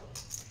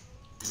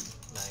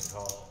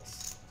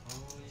 calls.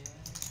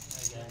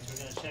 Okay, we're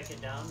gonna check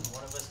it down.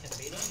 One of us can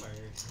beat him, or are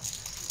we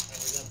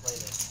gonna play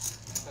this?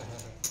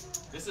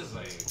 This is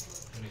like,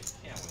 I mean, you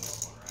can't win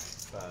this one, right?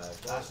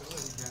 5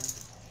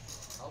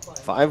 calls.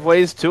 5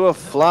 ways to a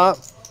flop.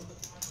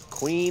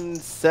 Queen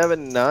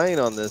 7-9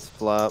 on this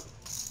flop.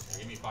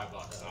 Give me $5.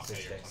 I'll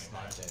pay your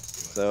 25.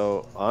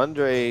 So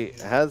Andre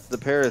has the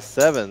pair of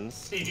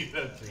 7s. You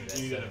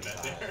need a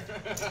bet there.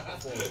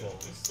 4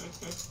 calls.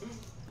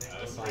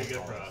 That's pretty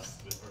good for us.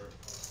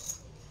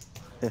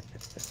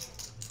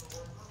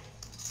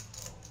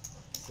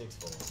 6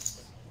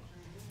 calls.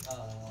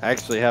 I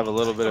actually have a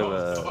little bit of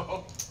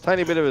a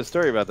tiny bit of a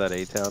story about that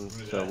A-Town,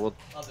 so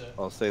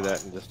I'll say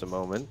that in just a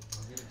moment.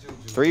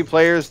 3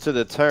 players to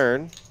the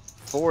turn,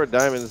 4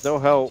 diamonds, no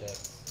help.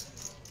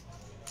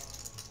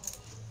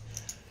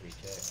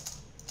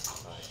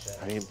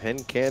 I mean, Penn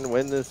can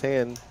win this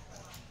hand.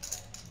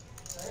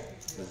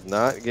 Does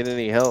not get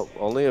any help.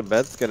 Only a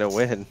bet's gonna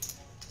win.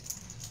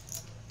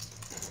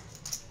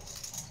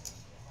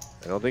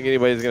 I don't think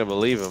anybody's gonna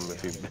believe him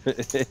if he.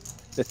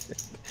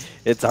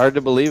 It's hard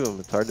to believe him.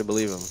 It's hard to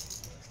believe him,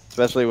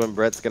 especially when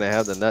Brett's gonna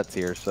have the nuts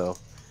here. So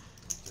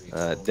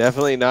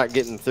definitely not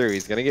getting through.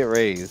 He's gonna get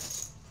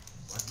raised.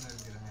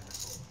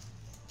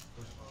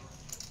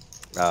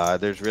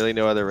 There's really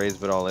no other raise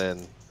but all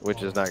in,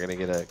 which is not gonna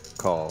get a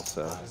call.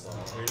 So.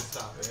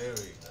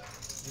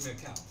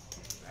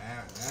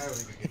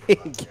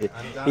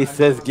 He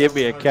says, "Give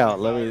me a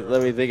count.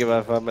 Let me think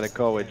about if I'm going to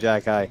call with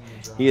Jack High."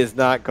 He is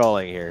not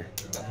calling here.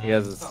 He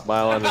has a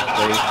smile on his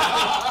face.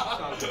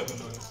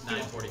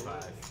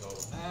 9:45.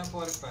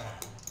 9:45.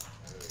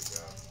 There we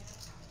go.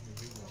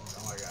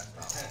 Somebody got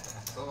to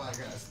stop. Somebody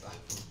got to stop.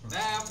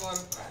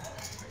 9:45.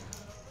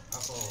 I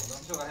fold.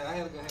 I'm sure I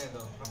had a good hand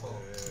though. I fold.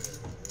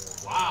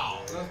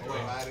 Wow.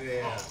 Out of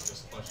there.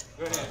 Just flush.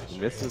 Good hand.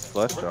 Misses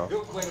flush draw.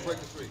 Good way to break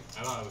the streak. I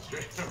thought it was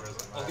straight numbers.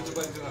 Oh, get your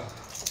button to her.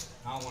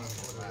 I don't want to.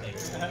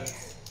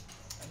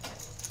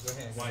 Good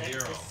hand.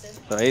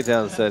 1-0. So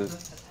A-Town said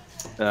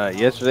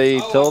yesterday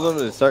he told him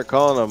to start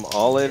calling him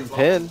all in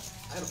Penn.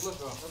 I had a flip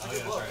draw. Oh, yeah,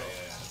 that's right.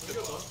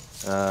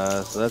 Yeah, yeah.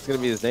 Good So that's going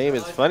to be his name.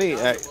 It's funny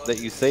that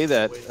you say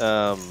that.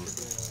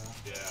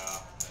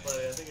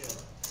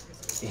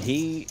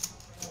 He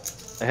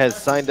has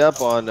signed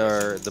up on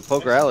the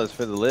Poker Atlas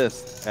for the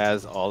list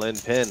as all in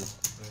Penn.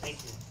 Thank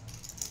you.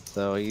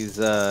 So he's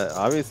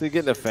obviously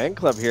getting a fan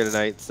club here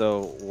tonight.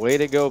 So way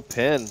to go,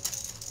 Penn.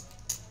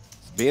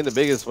 Being the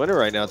biggest winner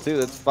right now too.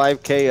 That's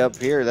 5K up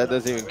here. That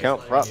doesn't even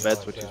count prop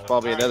bets, which is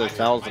probably another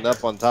 1,000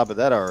 up on top of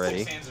that already.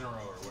 6 hands in a row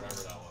or whatever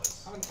that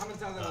was. How many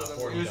times that was? It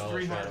was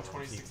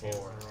 326 hands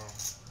in a row.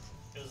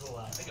 It was a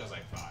lot. I think it was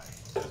like 5.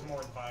 It was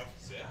more than 5.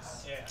 6?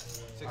 Yeah.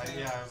 6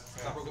 Yeah, hands.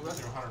 I was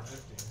through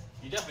 150.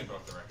 You definitely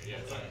broke the record.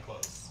 Yeah, it's not even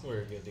close.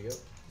 We're good to go.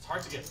 It's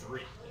hard to get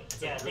 3. It's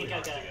Yeah, I like think really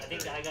I hard to got. get I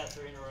think 3. I got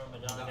 3 in a row.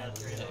 Madonna got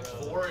 3 in a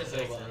row. 4 is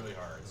like really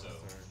hard. So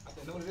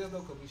I know what it is though,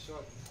 because we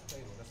short the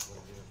table. That's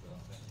what it is though.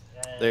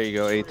 There you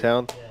go,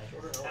 A-Town. Yeah.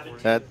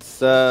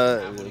 That's,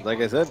 like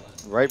I said,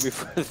 right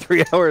before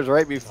 3 hours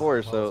right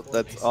before. So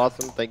that's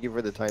awesome. Thank you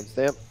for the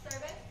timestamp.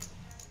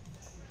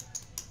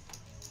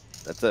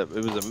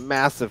 It was a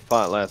massive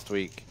pot last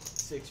week.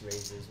 6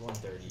 raises,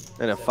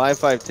 130. And a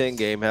 5-5-10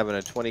 game having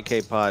a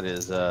 20K pot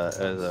is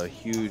a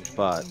huge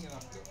pot.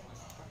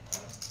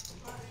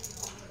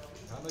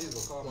 I know you go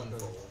call my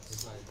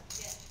it's like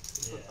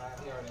he put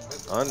 5 here and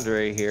invested.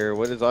 Andre here.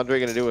 What is Andre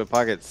going to do with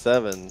pocket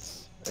 7s?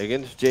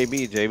 Against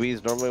JB. JB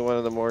is normally one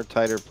of the more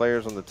tighter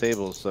players on the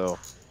table, so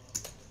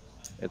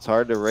it's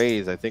hard to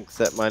raise. I think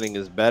set mining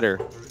is better.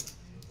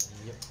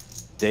 Yep.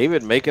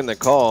 David making the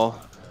call.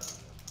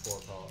 4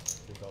 calls.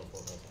 3 calls,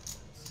 4 calls.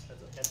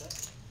 Heads up.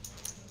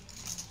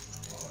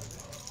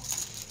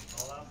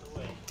 All out the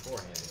way. 4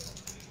 hands.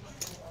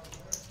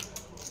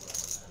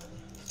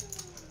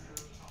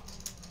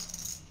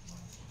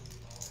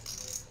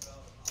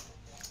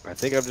 I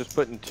think I'm just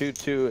putting two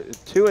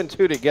and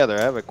two together.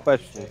 I have a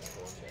question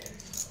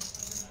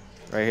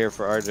right here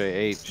for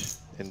RJH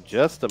in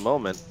just a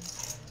moment.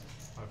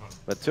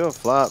 But to a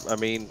flop, I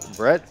mean,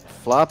 Brett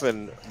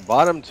flopping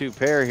bottom two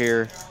pair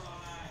here.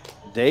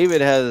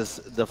 David has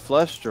the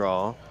flush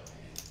draw.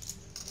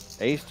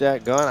 Ace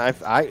Jack gone.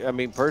 I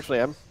mean,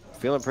 personally, I'm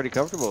feeling pretty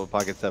comfortable with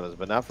pocket sevens,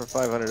 but not for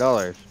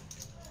 $500.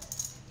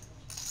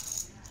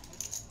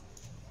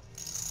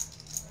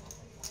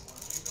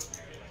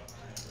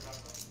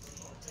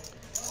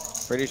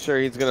 Pretty sure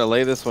he's going to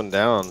lay this one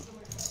down.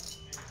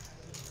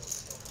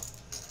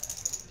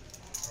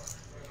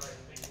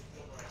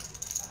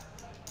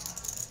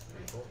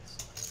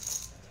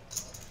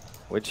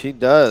 Which he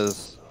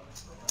does.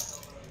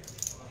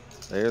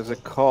 There's a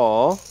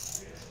call.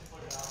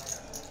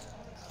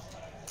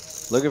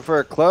 Looking for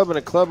a club and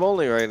a club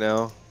only right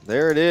now.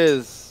 There it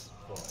is.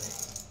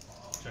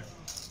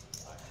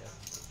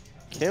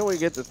 Can we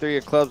get the three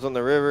of clubs on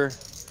the river?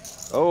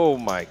 Oh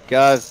my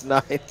gosh,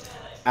 nine.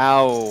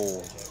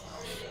 Ow.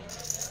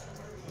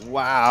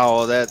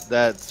 Wow,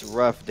 that's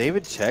rough.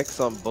 David checks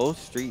on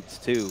both streets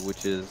too,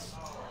 which is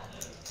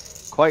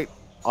quite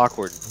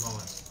awkward.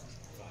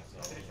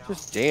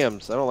 Just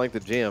jams. I don't like the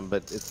jam,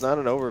 but it's not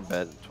an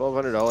overbet.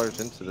 $1,200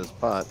 into this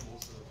pot.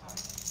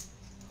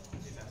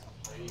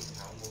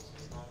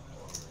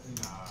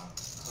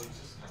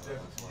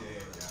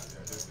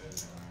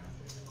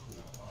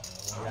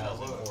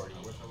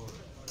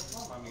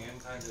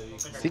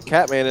 See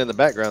Catman in the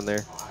background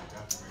there.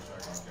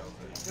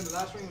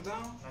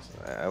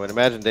 I would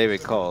imagine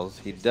David calls.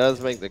 He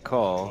does make the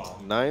call.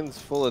 Nine's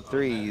full of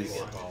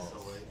threes.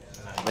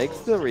 Makes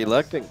the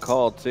reluctant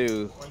call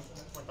too.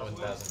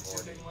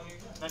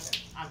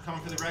 I'm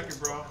coming for the record,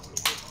 bro.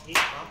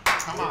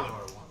 Come on.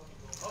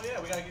 Oh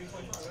yeah, we gotta give you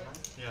 25.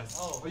 Yes.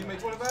 Oh, you made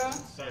 25?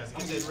 Yes. I'm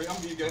gonna give you red.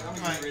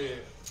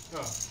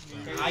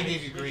 I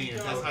gave you green.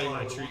 If that's how you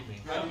want to treat me.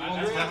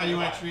 That's how you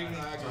want to treat me.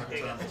 Did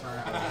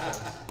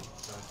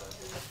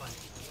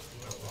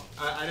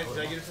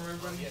I get it from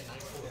everybody?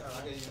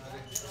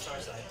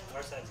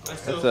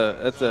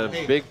 That's a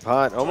big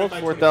pot. Almost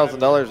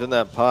 $4,000 in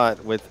that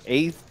pot with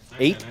eight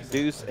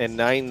deuce and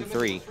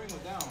 9-3.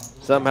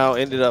 Somehow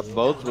ended up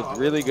both with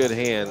really good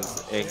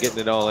hands and getting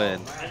it all in.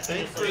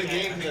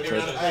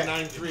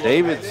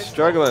 David's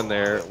struggling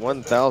there at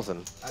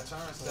 1,000.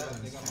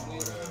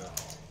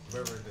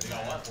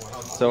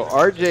 So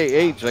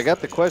RJH, I got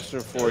the question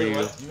for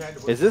you.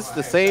 Is this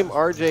the same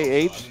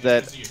RJH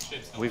that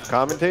we've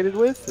commentated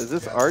with? Is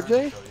this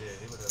RJ?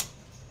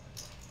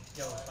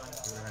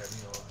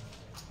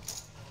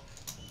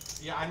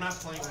 Yeah, I'm not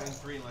playing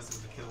 9-3 unless it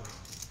was a kill game.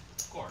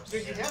 Of course.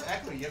 Dude, you have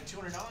equity. You have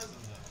 $200 in that.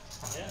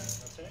 Yeah,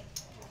 that's right.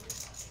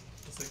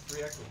 It's like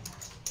 3 equity.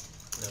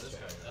 No, this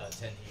guy,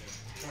 10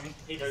 here.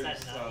 He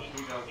decided not.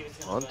 He was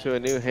gonna On to a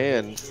new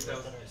hand.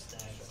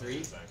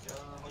 3?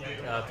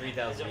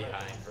 3,000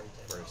 behind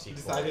for a You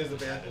decided it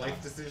was a bad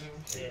life decision?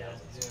 Yeah.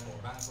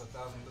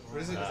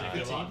 What is it? Is it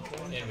 15?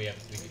 And we have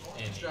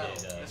and he did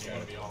it's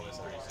gonna be all this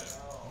 36.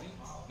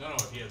 No,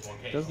 if he has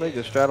 1K. Does make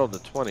the straddle to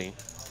 20.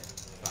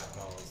 5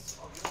 calls,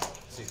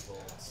 6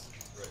 folds,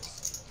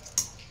 risk.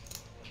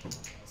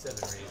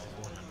 7 raises,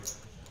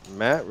 100.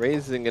 Matt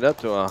raising it up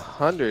to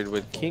 100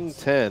 with King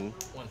 10.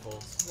 1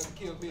 folds.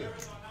 3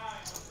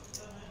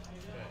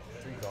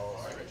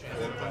 calls.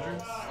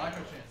 700?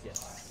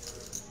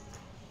 Yes.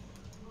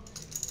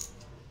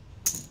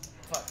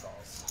 5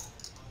 calls.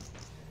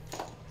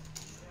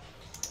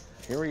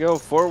 Here we go.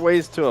 4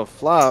 ways to a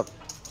flop.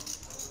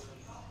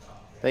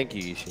 Thank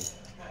you, Ishii.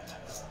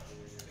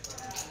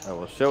 I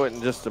will show it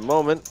in just a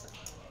moment.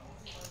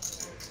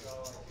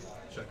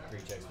 Check 3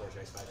 checks, 4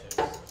 checks, 5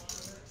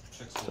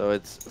 checks. So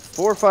it's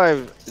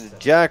 4-5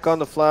 jack on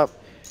the flop.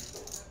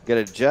 Got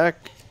a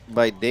jack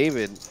by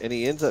David, and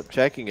he ends up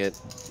checking it,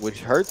 which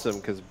hurts him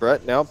because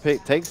Brett now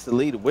takes the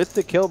lead with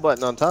the kill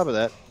button on top of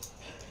that. 5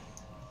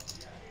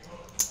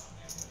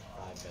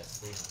 bets,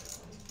 3.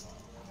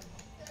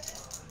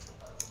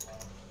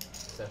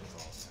 7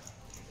 calls.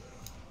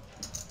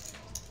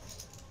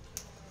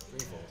 3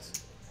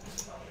 folds.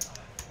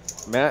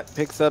 Matt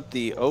picks up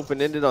the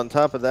open-ended on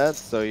top of that,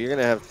 so you're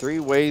gonna have 3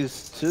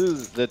 ways to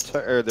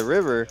the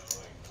river,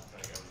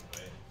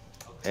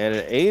 and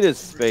an 8 of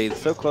spades,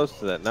 so close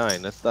to that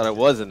 9. I thought it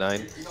was a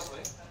 9.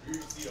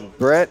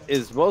 Brett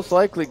is most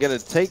likely gonna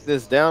take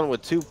this down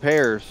with 2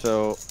 pairs,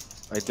 so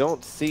I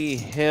don't see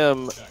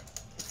him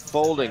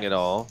folding at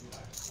all.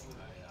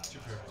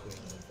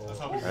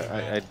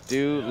 I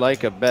do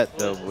like a bet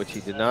though, which he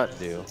did not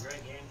do.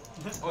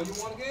 Oh, you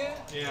want again?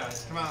 Yeah,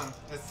 come on.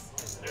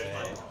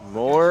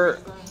 More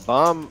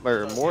bomb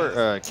or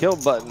more kill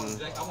button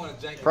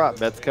prop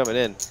bets coming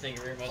in.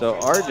 So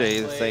RJ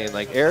is saying,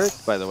 like, Eric,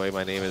 by the way,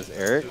 my name is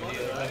Eric.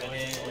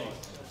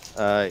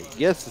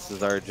 Yes, this is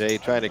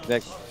RJ trying to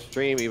connect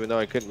stream, even though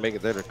I couldn't make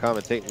it there to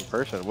commentate in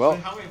person. Well,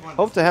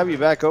 hope to have you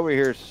back over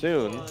here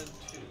soon.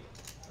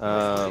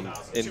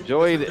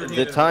 Enjoyed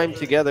the time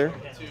together.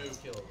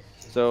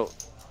 So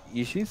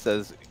Yishi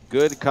says,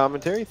 good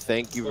commentary.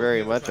 Thank you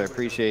very much. I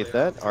appreciate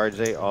that.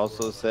 RJ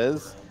also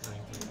says,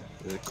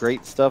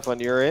 Great stuff on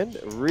your end.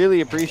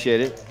 Really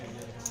appreciate it.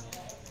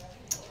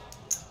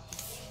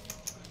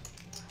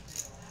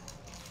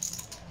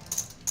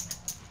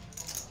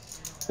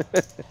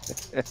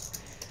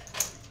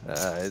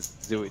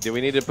 Do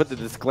we need to put the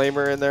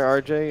disclaimer in there,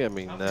 RJ? I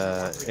mean,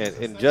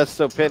 and just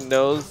so Penn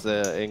knows,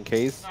 in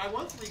case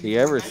he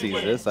ever sees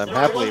this, I'm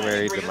happily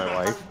married to my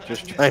wife.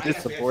 Just trying to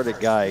support a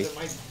guy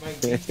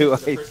who I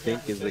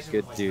think is a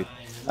good dude.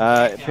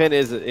 Penn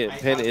is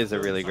a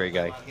really great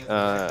guy.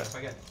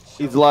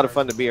 He's a lot of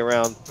fun to be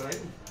around.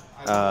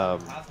 He's a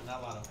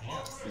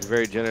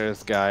very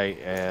generous guy,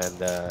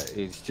 and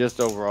he's just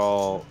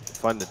overall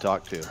fun to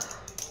talk to.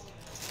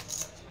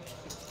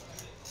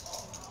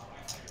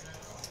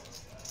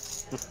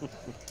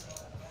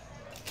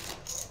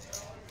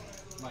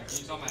 Mike, can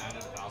you tell my ad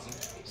at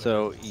 1,000?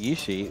 So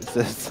Yishi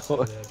says,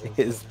 so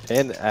is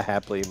Penn a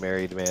happily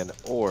married man,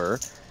 or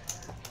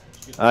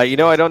you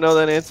know, I don't know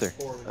that answer,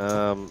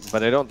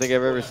 but I don't think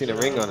I've ever seen a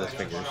ring on his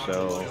finger,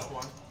 so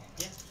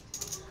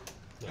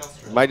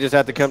might just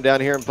have to come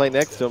down here and play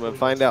next to him and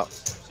find out.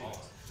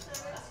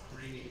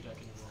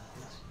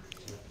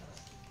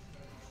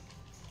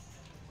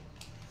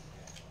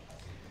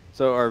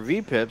 So our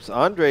V-Pips,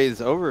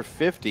 Andre's over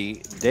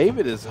 50.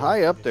 David is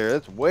high up there.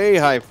 That's way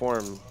high for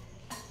him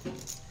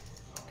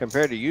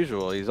compared to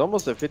usual. He's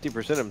almost at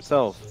 50%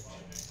 himself.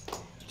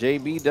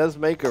 JB does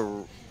make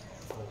a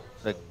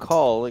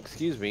call,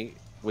 excuse me,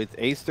 with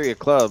ace-3 of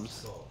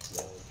clubs.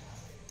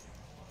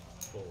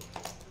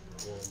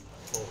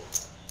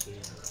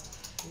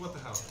 What the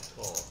hell?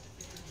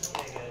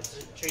 Okay,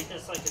 guys, treat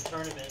this like a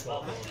tournament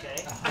bubble, okay?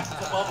 It's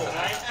a bubble,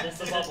 right?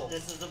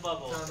 This is a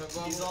bubble.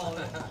 He's all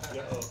in.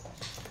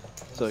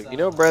 So you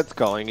know Brett's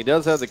calling. He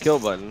does have the kill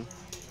button.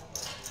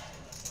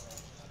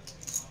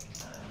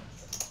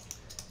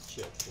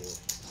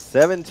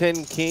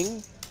 7-10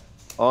 king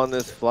on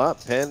this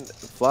flop. Penn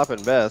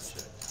flopping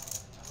best.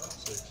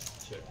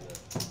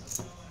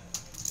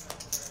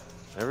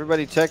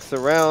 Everybody checks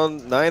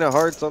around. 9 of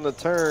hearts on the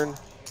turn.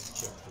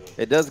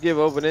 It does give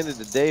open-ended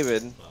to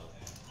David.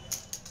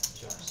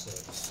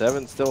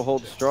 7 still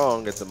holds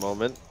strong at the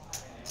moment.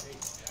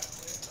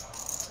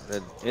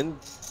 The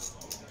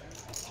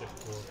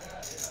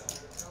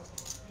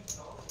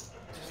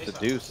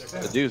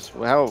deuce.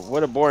 Wow,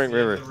 what a boring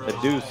river. A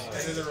deuce.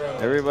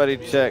 Everybody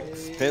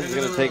checks. Penn's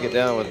going to take it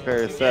down with a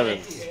pair of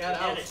 7s.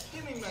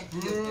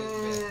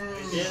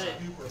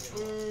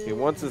 He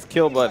wants his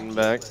kill button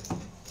back.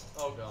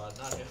 Oh, God.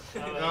 Not good.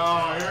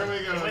 Oh, here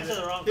we go. Went to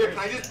the wrong Here, person.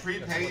 can I just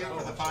prepay you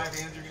for the 5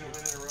 hands you're going to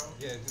win in a row?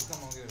 Yeah, just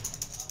come on, get it.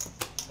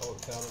 Oh,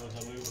 count on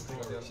how move the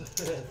cards.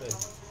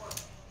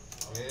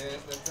 Yeah,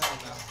 it's that time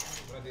now.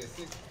 When I did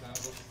 6, now go to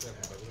 7.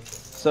 But what's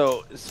up?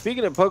 So,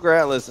 speaking of Poker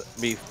Atlas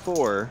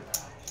before,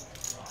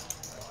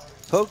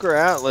 Poker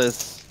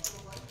Atlas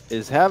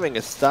is having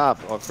a stop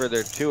for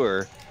their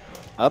tour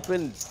up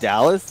in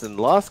Dallas and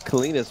Las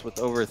Colinas with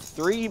over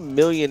 $3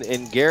 million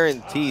in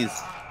guarantees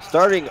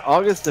starting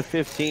August the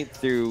 15th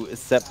through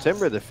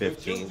September the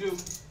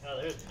 15th.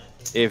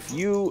 If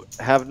you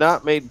have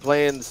not made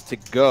plans to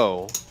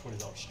go,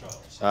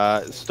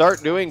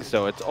 start doing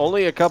so. It's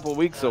only a couple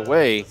weeks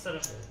away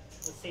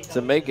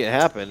to make it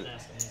happen.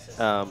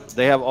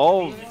 They have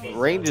all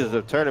ranges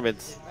of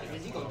tournaments.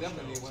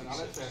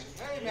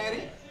 Hey,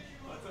 Maddie.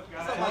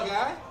 What's up, my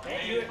guy?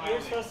 Hey, you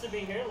were supposed to be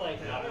here like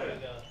an hour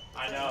ago.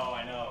 I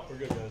know. We're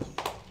good, guys.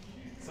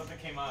 Something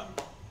came up.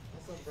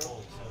 What's up,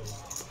 bro?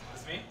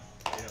 Is me?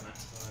 Yeah, man.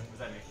 Is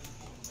that me?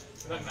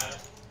 Doesn't matter.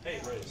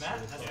 Hey, Matt?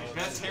 That's me.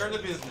 Best hair in the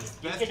business.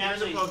 You Best can hair in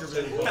the actually- poker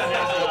business. you can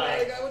actually,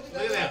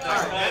 Look at that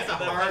card. That's a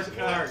hard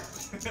card.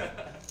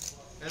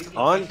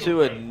 On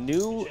to a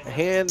new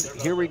hand.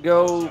 Here we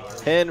go.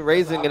 Penn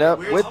raising it up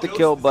with the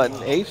kill button.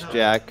 Ace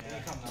Jack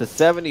to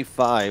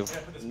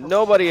 75.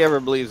 Nobody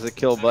ever believes the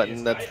kill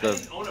button. That's the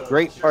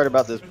great part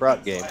about this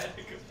prop game.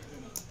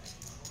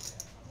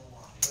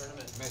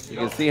 You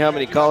can see how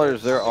many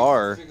callers there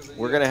are.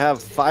 We're going to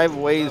have 5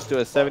 ways to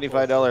a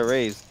 $75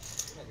 raise.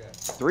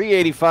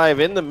 385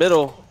 in the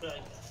middle.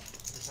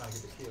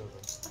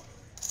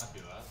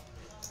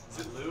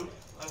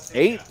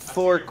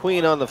 8-4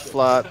 queen on the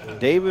flop.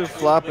 David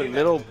flopping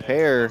middle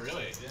pair.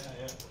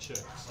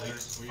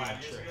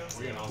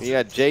 You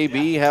got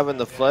JB having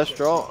the flush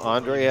draw.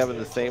 Andre having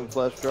the same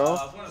flush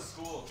draw.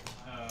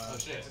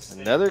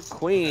 Another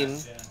queen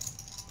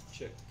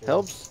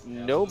helps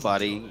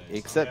nobody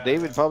except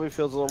David. Probably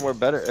feels a little more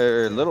better,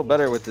 or a little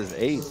better with his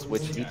ace,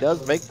 which he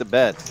does make the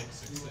bet.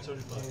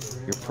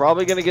 You're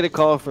probably going to get a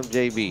call from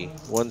JB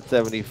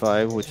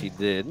 175, which he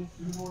did.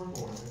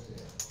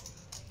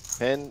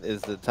 Penn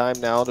is the time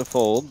now to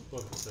fold.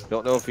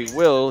 Don't know if he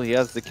will. He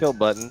has the kill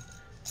button.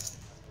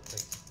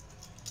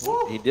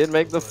 He did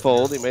make the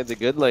fold. He made the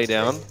good lay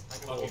down.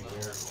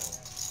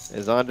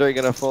 Is Andre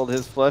going to fold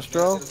his flush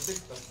draw?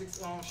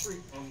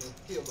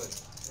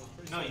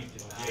 No, you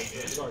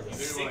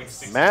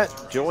didn't. Matt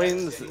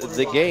joins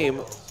the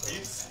game.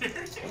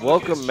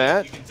 Welcome,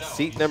 Matt.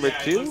 Seat number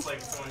 2.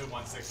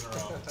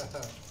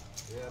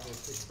 Yeah,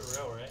 it's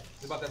For real, right?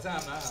 about that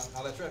time now.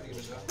 I'll let traffic get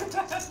it.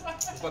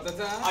 It's about that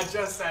time. I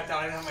just sat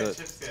down. I didn't have my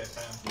chips yet,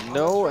 fam.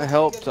 No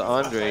help to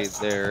Andre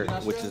there,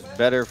 which is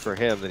better for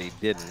him that he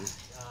didn't.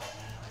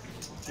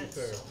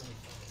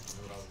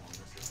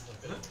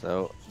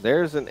 So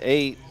there's an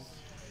 8,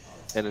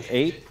 and an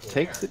 8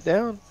 takes it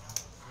down.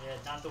 Yeah,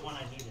 not the one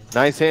I needed.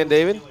 Nice hand,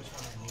 David.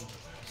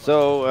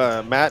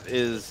 So Matt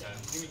is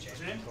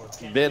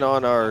been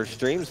on our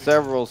stream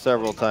several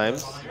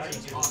times.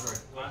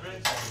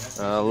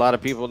 A lot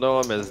of people know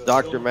him as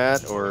Dr.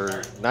 Matt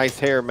or Nice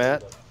Hair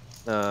Matt.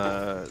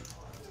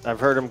 I've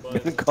heard him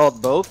been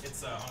called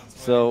both.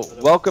 So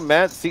welcome,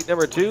 Matt. Seat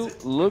number 2.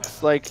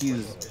 Looks like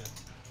he's.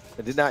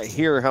 I did not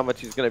hear how much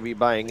he's going to be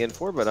buying in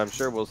for, but I'm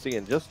sure we'll see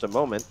in just a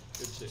moment.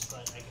 Looks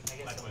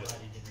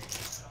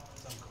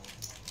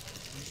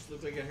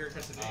like a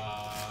haircut today.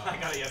 I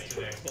got it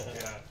yesterday.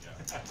 Yeah.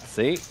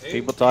 See,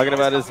 people talking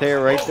about his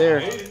hair right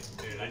there. Dude,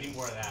 I need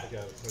more of that. I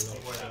need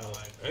more of that in my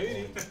life.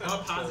 I'm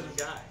a positive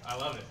guy. I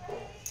love it.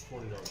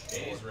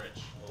 80's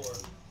rich.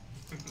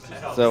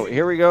 So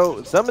here we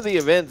go. Some of the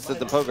events at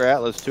the Poker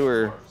Atlas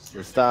Tour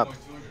to stop.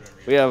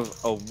 We have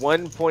a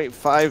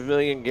 1.5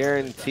 million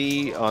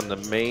guarantee on the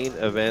main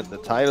event, the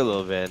title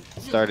event,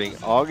 starting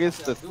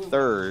August the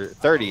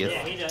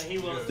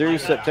 30th through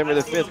September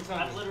the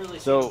 5th.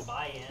 So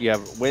you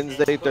have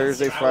Wednesday,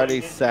 Thursday,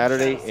 Friday,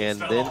 Saturday, and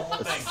then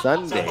a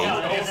Sunday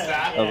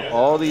of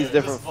all these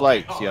different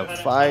flights. You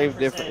have 10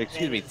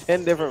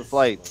 different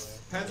flights.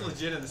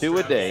 2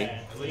 a day,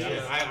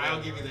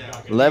 I'll give you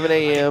that. 11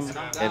 a.m.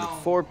 and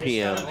 4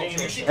 p.m.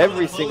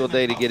 every single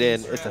day to get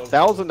in. It's a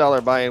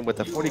 $1,000 buy-in with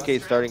a 40K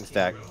starting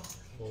stack.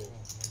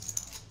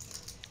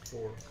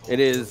 It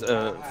is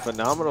a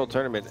phenomenal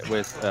tournament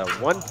with a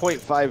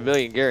 1.5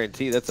 million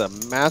guarantee. That's a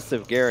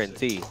massive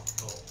guarantee.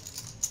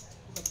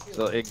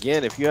 So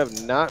again, if you have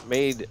not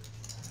made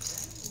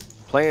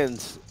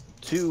plans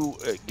to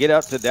get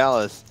out to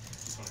Dallas,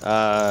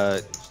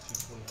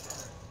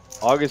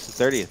 August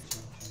the 30th.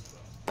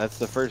 That's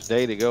the first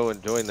day to go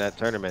and join that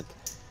tournament.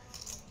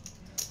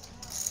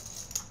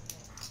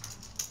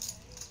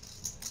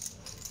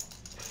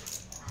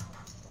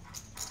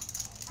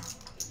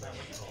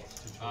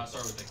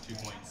 Start with like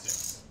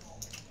 2.6.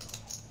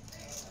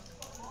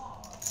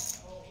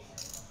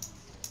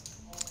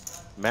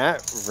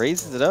 Matt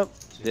raises it up.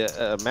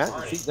 Matt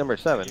in seat number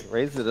 7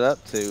 raises it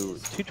up to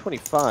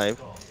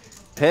 225.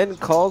 Penn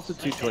calls to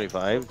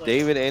 225.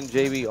 David and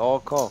JB all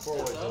call.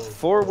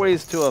 4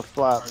 ways to a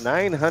flop.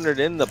 900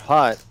 in the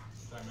pot.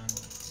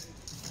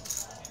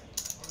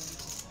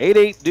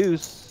 8-8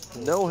 deuce.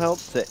 No help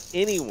to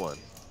anyone.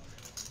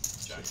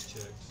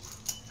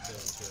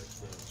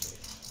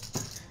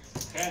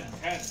 10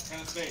 of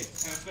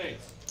spades.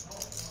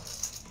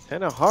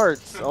 10 of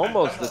hearts.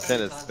 Almost the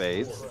 10 of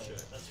spades.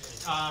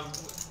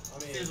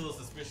 Seems a little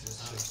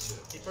suspicious.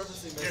 He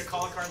purposely missed. Here,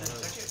 call a card and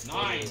then check it.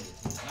 9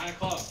 of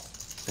clubs.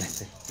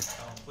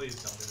 Please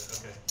don't do that.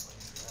 Okay.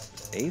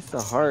 Ace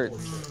of hearts.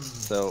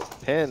 So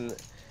Penn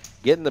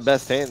getting the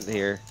best hand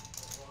here.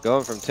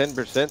 Going from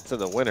 10% to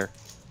the winner.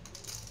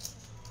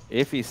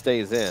 If he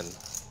stays in.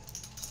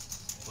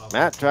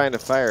 Matt trying to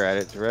fire at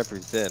it to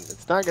represent.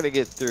 It's not going to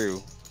get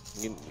through.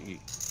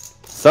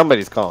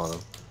 Somebody's calling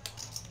him.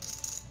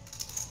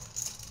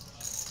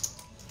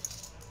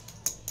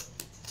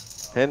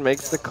 Penn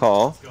makes the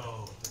call.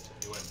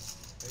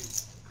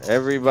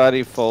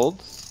 Everybody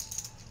folds.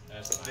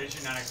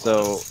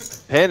 So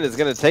Penn is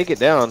going to take it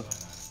down.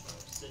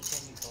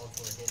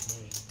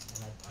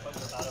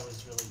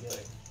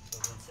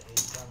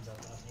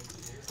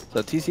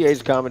 So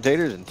TCH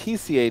commentators and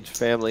TCH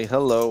family,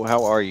 hello,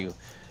 how are you?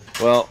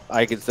 Well,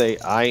 I can say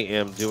I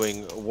am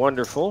doing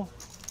wonderful.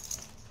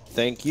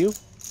 Thank you.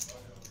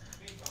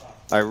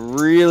 I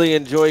really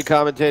enjoy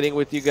commentating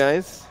with you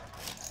guys.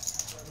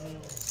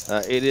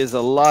 It is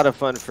a lot of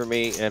fun for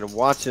me, and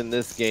watching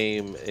this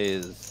game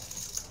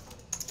is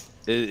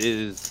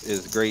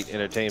great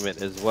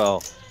entertainment as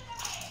well.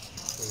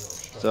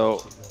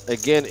 So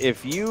again,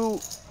 if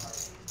you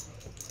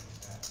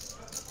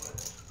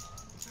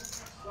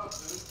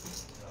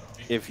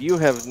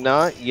have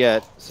not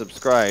yet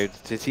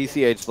subscribed to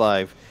TCH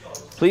Live,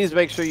 please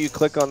make sure you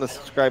click on the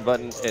subscribe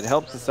button. It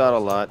helps us out a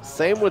lot.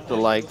 Same with the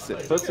likes.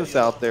 It puts us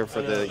out there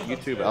for the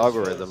YouTube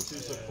algorithm.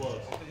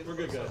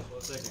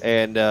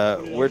 And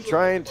we're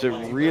trying to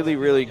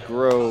really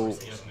grow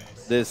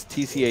this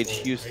TCH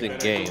Houston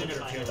game,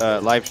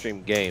 live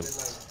stream game.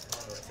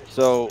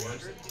 So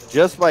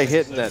just by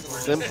hitting that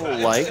simple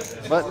like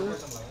button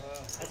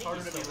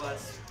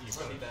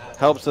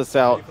helps us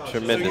out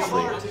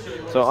tremendously.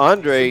 So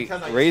Andre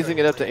raising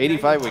it up to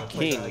 85 with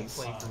kings.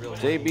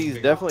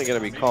 JB's definitely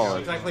going to be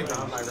calling,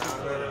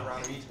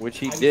 which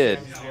he did.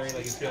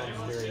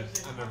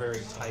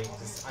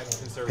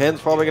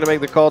 Penn's probably going to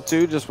make the call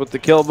too, just with the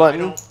kill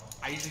button.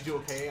 I usually do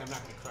okay. I'm not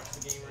going to crush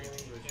the game or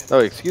anything. Oh,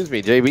 excuse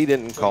me. JB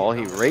didn't call.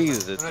 He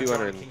raised it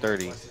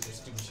 230. And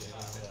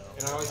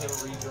I always have a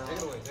redraw.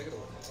 Take it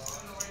away.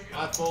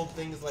 I fold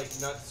things like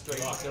nuts straight,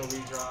 no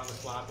redraw on the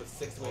flop with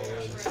 6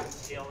 ways.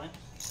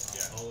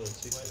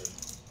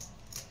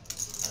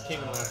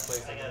 king in last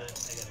place. I got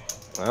it.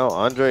 Well,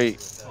 Andre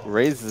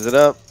raises it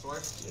up.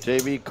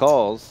 JB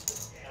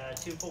calls.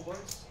 2 full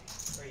boards?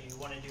 Or you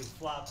want to do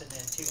flop and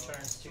then 2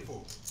 turns, 2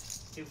 full?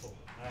 2 full.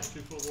 All right.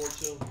 2 full board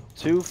still.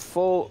 2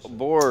 full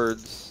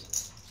boards.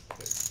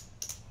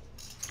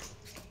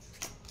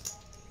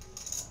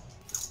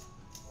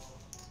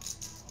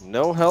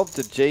 No help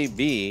to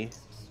JB.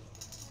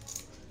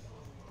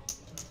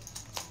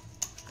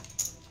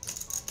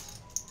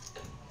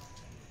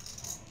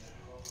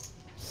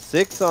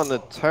 Six on the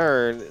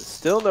turn.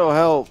 Still no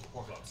help.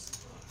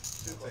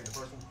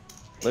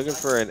 Looking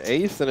for an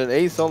ace and an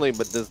ace only,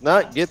 but does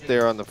not get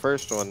there on the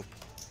first one.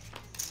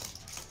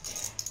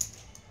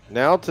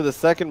 Now to the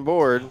second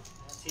board.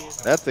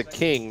 That's a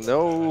king.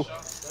 No,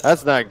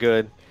 that's not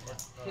good.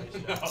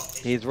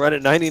 He's run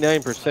at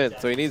 99%,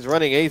 so he needs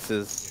running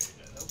aces.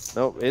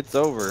 Nope, it's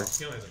over.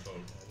 He only has a vote.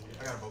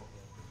 I got a vote.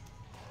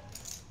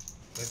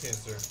 Nice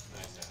answer.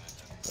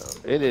 So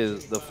it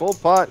is the full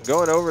pot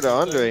going over to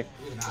Andre.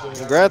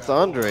 Congrats,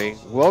 Andre.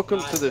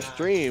 Welcome to the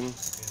stream.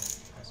 It's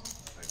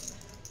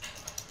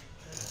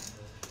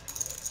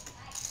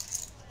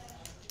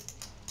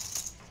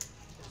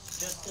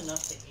just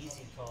enough to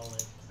easy call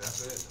it.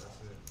 That's it.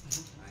 That's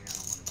it. I ain't got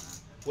no money, man.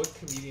 What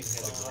comedian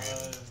has a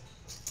Grammy?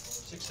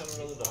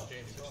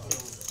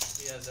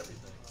 $600. He has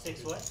everything.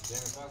 6 what?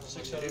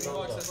 $600.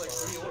 Fox has like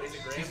 3 awards. He's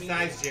a Grammy.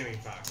 Besides Jamie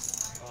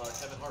Foxx.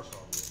 Kevin Hart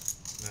probably.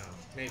 No,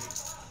 maybe.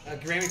 A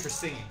Grammy for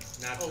singing,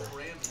 not for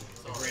Grammy.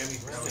 a Grammy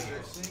for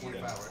singing.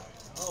 25, right?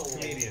 Oh,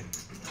 Comedian.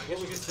 I guess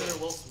we consider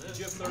Will Smith. Did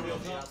you have 30 on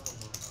top? I don't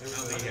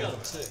think he has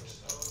it.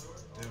 6.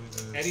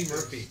 Eddie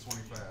Murphy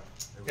 25.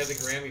 has a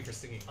Grammy for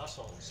singing. I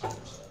saw him. Yeah,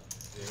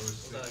 it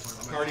was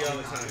 6. Party all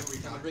the time.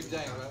 Rick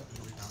James, right?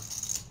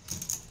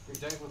 Rick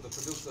James was the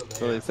producer of that.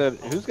 So they said,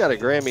 who's got a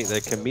Grammy?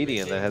 The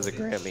comedian that has a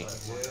Grammy.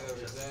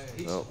 Yeah, Rick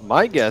James. Well,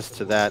 my guess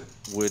to that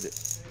would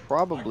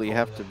probably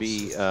have to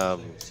be, I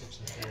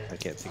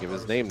can't think of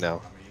his name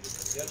now.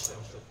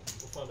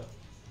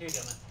 Here you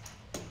go, man.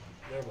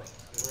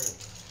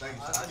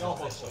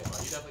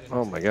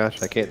 Oh my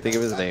gosh, I can't think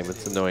of his name.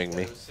 It's annoying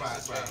me.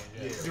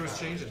 There was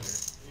change in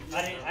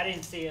there. I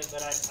didn't see it,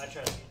 but I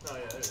trust you.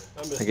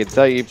 I can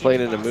tell you he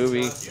played in a movie.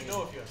 You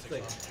know if you have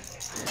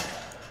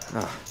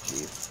 600. Oh,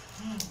 jeez.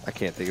 I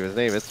can't think of his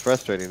name. It's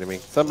frustrating to me.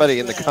 Somebody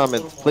in the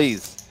comments,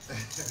 please.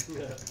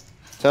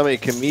 Tell me a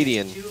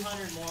comedian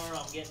 200 more,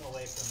 I'm getting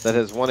away from that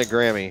has won a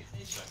Grammy.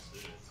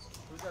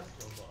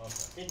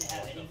 Didn't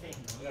have anything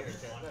weird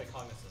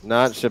on it.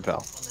 Not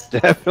Chappelle.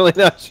 Definitely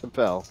not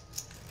Chappelle.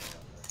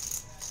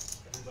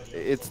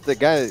 It's the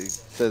guy that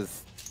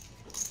says,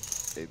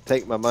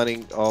 take my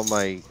money, all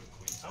my...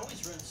 I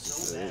always run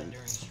so bad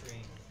during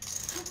stream.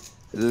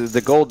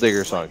 The Gold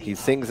Digger song. He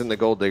sings in the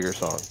Gold Digger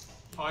song.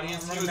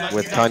 Audience,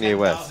 With Kanye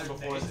West.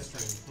 before the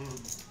stream.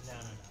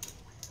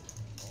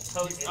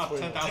 No. He's up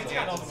 10,000.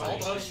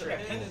 Post stream,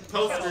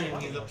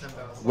 he's up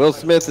 10,000. Will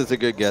Smith is a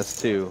good guess,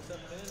 too.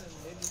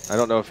 I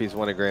don't know if he's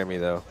won a Grammy,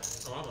 though.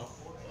 Oh, I don't know.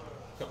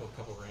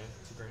 Couple grand,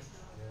 2 grand.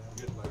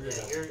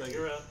 Yeah,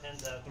 you're up,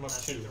 hands up. I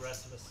think the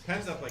rest of us.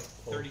 Pen's up like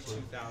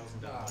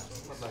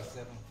 $32,000. Like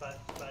 7.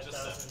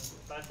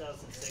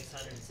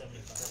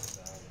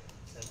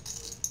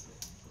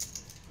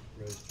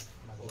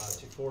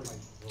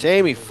 5,675.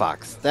 Jamie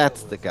Foxx.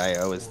 That's the guy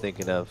I was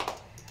thinking of. Gotta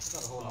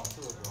hold on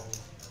to it, bro. I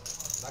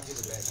give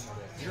it back. You know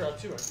that. You're up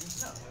too, aren't you?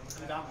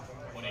 I'm down.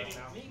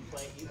 180.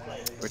 You play.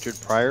 Richard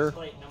Pryor.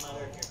 Play no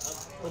matter if you're up.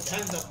 Well,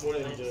 Pen's up more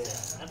than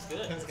That's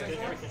good. Pen's got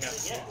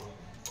Yeah.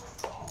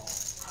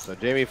 So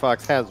Jamie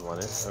Foxx has won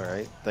it. All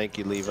right. Thank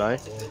you, Levi.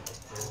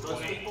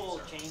 Most people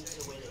change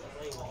the way they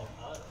play when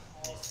they're up.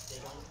 They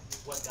don't,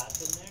 what got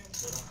them there,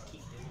 they don't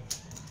keep doing it.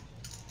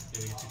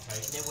 Did it get too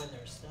tight? And then when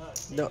they're stuck,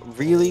 No,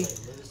 really?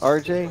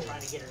 RJ?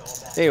 trying to get it all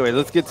back. Anyway,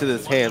 let's get to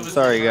this hand.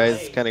 Sorry,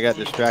 guys. Kind of got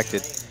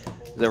distracted.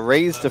 The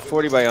raise to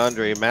 40 by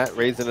Andre. Matt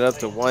raising it up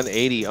to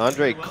 180.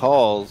 Andre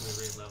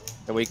calls,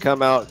 and we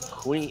come out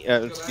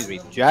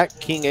Jack,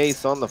 King,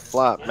 Ace on the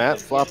flop. Matt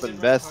flopping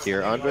best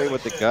here. Andre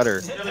with the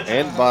gutter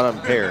and bottom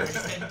pair. He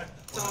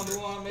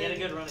had a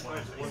good run of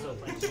cards, but he's still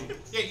playing.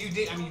 Yeah, you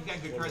did. I mean, you've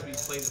got good cards, but you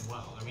played them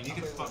well. I mean, you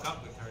can fuck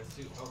up good cards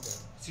too. Okay.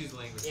 Excuse the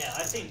language. Yeah,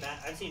 I've seen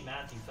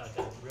Matthew fuck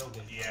up real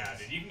good. Yeah,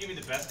 dude, you can give me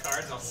the best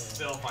cards, I'll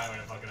still find a way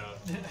to fuck it up.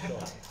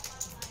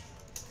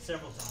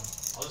 Several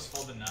times. I'll just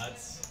fold the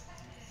nuts,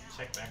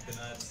 check back the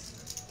nuts.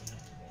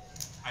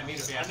 I made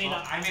a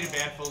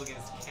bad fold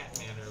against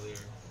Catman earlier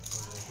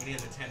when he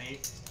had the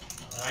 10-8.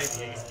 I had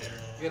the ace there.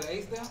 You got an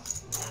ace down?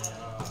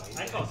 I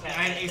call I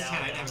had ace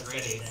 10. I didn't have a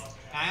great ace.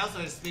 And I also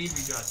had a spade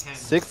redraw 10.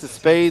 6 of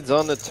spades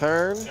on the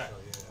turn. I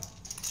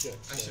should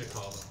have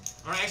called him.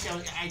 Or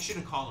actually, I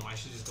shouldn't have called him. I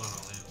should have just gone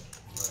all in.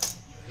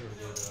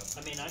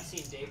 I mean, I've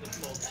seen David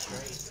fold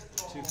straight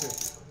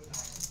 250.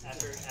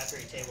 after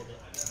he tabled it.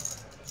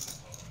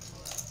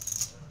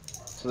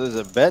 So there's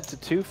a bet to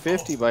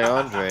 250 by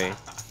Andre.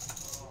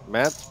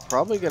 Matt's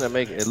probably going to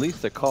make at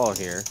least a call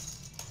here.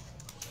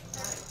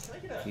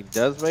 He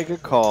does make a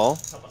call.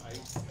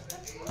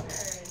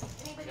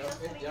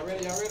 Y'all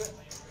ready? Y'all ready?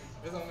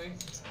 It's on me.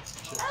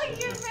 Oh,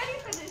 you're ready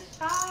for this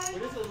shot.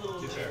 It is a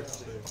little bit.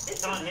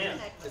 It's on him.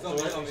 It's on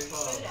me.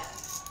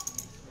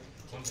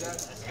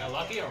 Got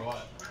lucky or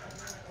what?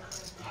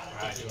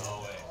 Alright, do the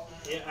whole way.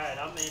 Yeah, alright,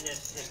 I'm in.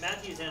 If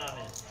Matthew's in, I'm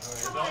in.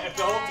 If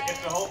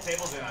the whole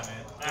table's in, I'm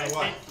in.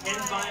 Alright,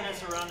 10's buying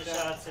us a round of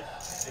shots.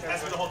 It has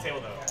to be the whole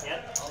table though.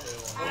 Yep.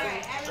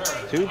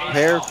 Sure. 2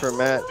 pair for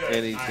Matt,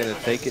 and he's going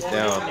to take it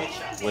down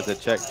with a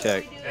check.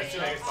 That's two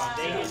Vegas bombs.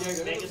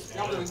 Vegas.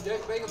 Y'all do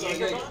Vegas or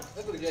Jaeger?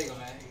 Let's do the Jaeger,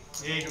 man.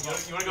 You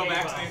want to go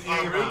back to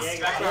our roots?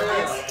 Back to our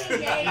roots?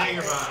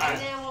 Jaeger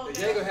bomb. The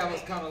Jaeger have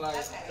us kind of like,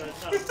 do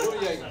the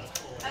Jaeger.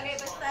 Okay,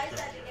 besides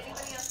that, did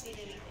anybody else need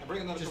anything? And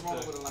bring another Corona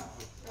with a line.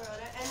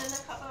 Corona, and then a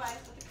cup of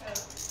ice with the Coke.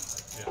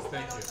 Yes,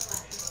 thank you.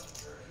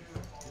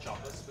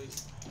 Chocolates, please.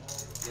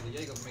 Yeah, the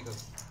Jaeger make us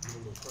a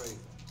little crazy.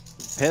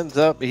 Pens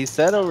up. He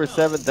said over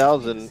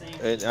 7,000,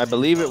 and I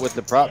believe it with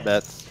the prop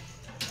bets.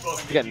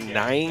 He got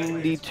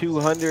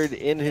 9,200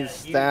 in his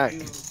stack.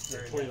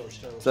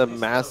 It's a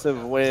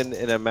massive win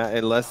in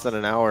less than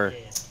an hour.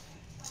 Yeah,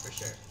 for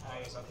sure.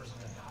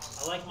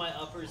 I like my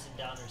uppers and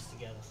downers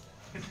together.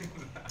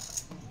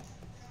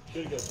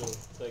 Should go to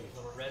take it.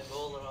 Little Red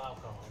Bull, little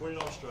alcohol.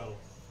 $20 straddle.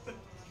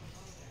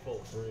 Full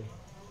 3.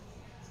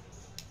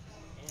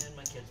 And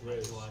my kids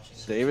might be watching.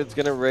 David's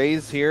going to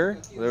raise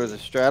here. There was a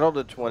straddle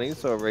to 20,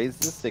 so a raise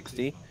to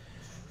 60.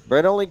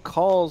 Brett only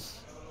calls.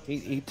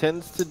 He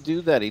tends to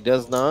do that. He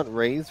does not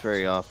raise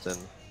very often.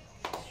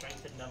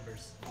 Strength in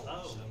numbers.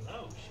 Oh,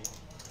 shoot.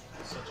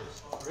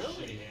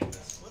 Really?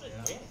 What a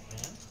dick,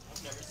 man.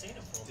 I've never seen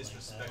him fold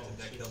Disrespected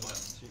that kill button.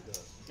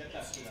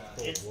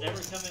 It's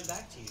never coming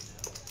back to you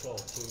now.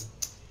 12,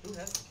 2. Who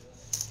has it?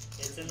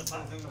 It's in the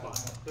pot.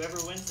 Whoever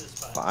wins this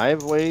pot.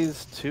 5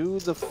 ways to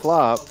the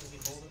flop.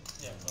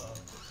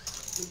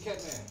 Good cat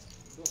man.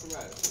 Go for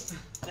right.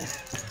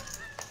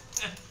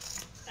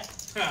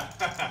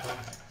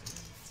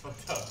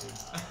 Fucked up, dude.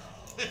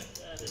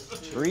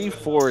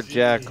 3-4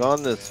 jack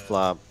on this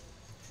flop.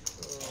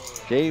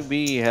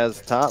 JB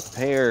has top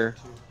pair.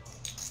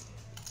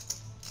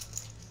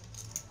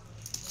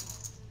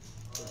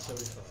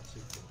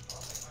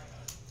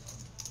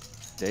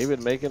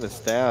 David making a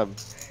stab.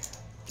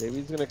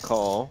 JB's going to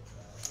call.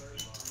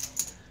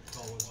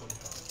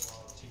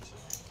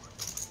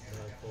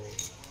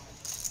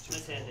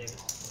 Nice hand, David.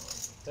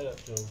 Head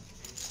up, Joe.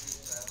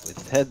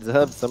 With heads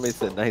up, somebody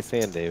said nice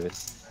hand, David.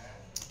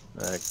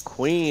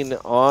 Queen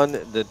on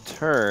the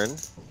turn.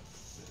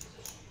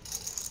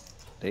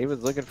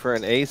 David's looking for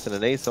an ace and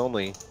an ace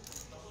only.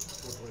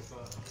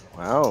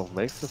 Wow,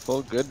 makes the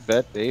full good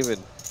bet, David.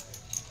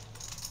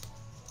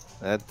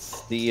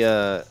 That's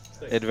the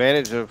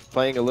advantage of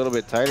playing a little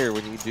bit tighter.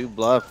 When you do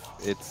bluff,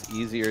 it's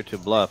easier to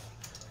bluff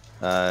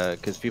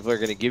because people are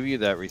going to give you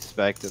that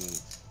respect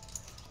and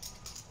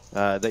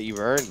that you've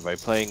earned by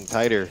playing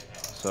tighter.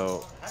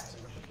 So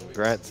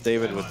congrats,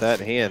 David, with that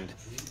hand.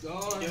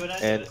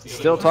 And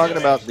still talking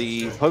about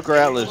the Poker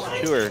Atlas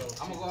Tour,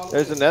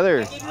 there's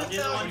another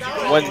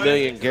 1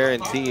 million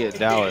guarantee at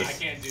Dallas.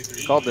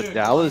 It's called the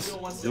Dallas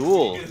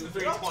Duel,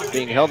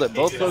 being held at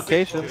both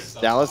locations,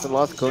 Dallas and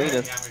Las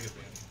Colinas.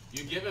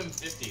 You give him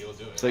 50, he'll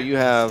do it. So you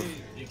have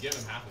You give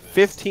him half of it.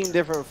 15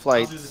 different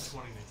flights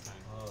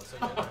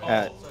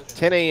at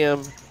 10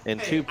 a.m.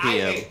 and 2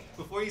 p.m.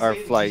 are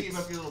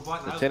flights.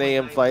 The 10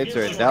 a.m. flights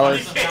are in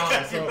Dallas.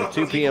 The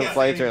 2 p.m.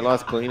 flights are in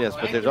Las Colinas.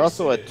 But there's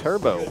also a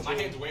turbo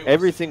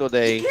every single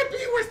day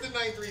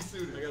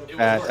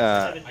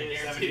at,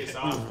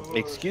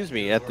 excuse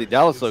me, at the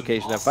Dallas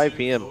location at 5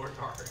 p.m.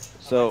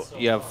 So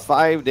you have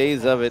 5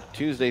 days of it,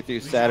 Tuesday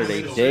through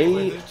Saturday.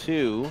 Day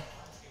 2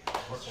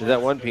 is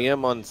at 1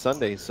 p.m. on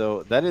Sunday.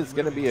 So that is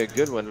going to be a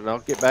good one. And I'll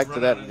get back to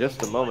that in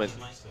just a moment.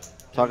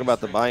 Talk about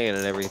the buy-in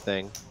and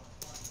everything.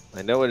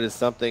 I know it is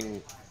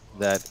something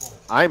that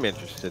I'm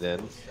interested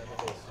in.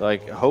 So I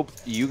hope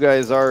you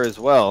guys are as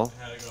well.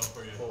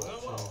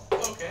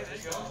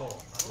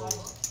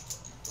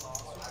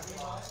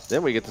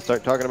 Then we get to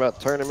start talking about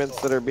tournaments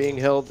that are being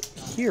held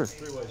here.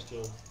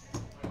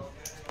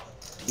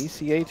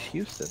 TCH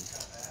Houston.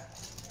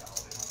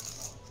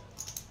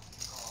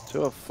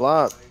 To a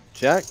flop.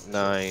 Jack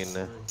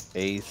 9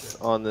 ace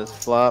on this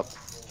flop.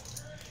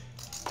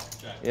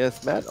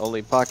 Yes, Matt,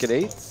 only pocket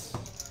 8s.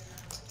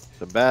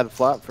 It's a bad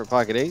flop for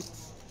pocket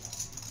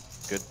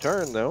 8s. Good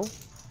turn, though.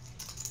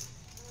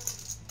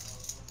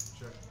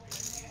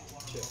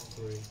 Check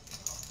 3.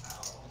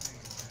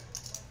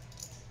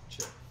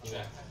 Check 4.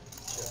 Check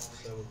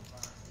 7.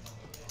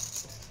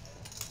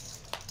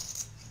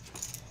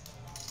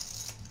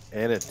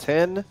 And a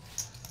 10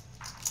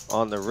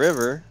 on the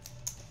river.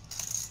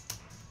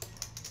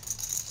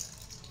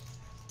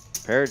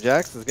 Pair of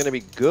jacks is going to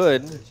be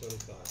good.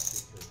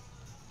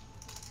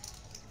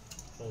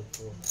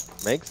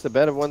 Makes the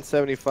bet of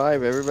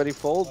 175. Everybody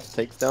folds,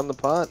 takes down the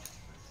pot.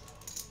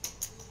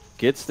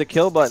 Gets the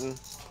kill button.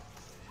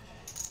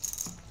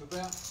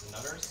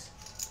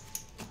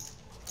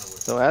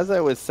 So as I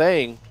was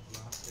saying,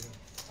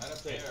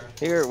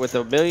 here with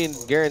a million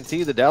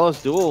guarantee, the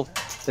Dallas Duel,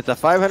 it's a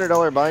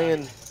 $500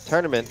 buy-in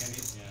tournament.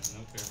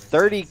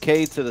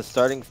 $30K to the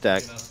starting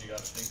stack.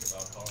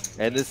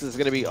 And this is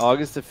going to be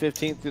August the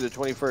 15th through the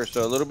 21st.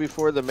 So a little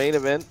before the main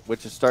event, which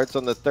starts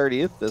on the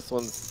 30th. This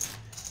one's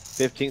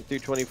 15th through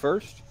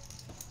 21st.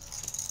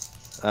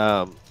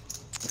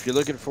 If you're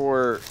looking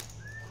for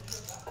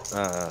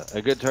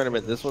a good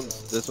tournament, this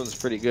one's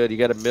pretty good. You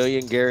got $1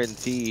 million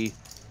guarantee.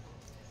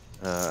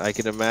 I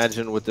can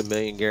imagine with the $1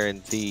 million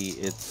guarantee,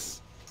 it's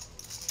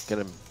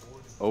gonna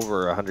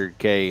over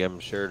 100K.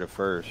 I'm sure to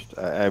first.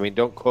 I mean,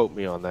 don't quote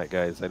me on that,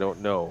 guys. I don't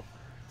know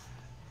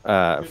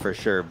for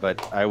sure,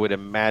 but I would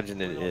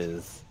imagine it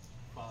is.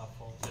 5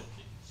 fault 50,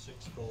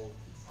 6 gold,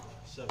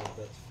 7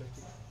 bets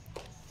 50.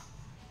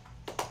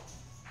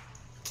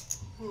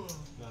 9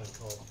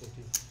 calls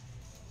 50.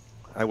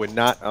 I would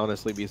not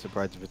honestly be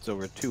surprised if it's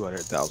over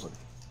 200,000.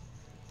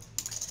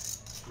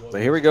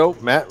 But here we go.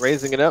 Matt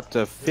raising it up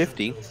to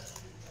 50.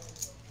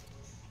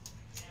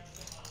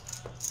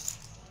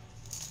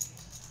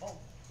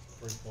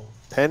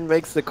 Penn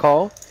makes the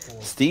call.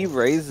 Steve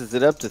raises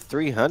it up to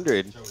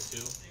 300.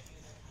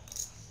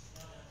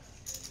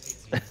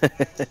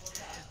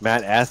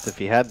 Matt asked if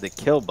he had the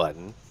kill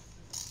button.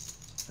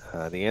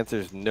 The answer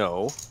is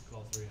no.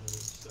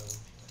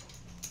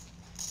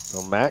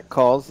 So Matt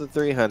calls the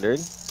 300.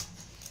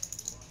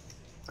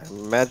 I'm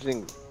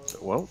imagining,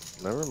 well,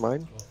 never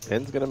mind.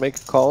 Penn's going to make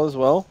a call as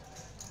well.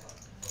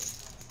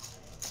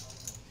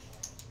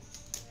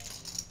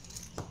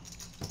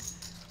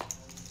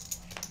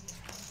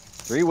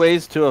 Three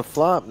ways to a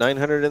flop.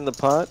 900 in the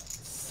pot.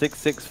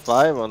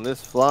 665 on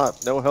this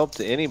flop. No help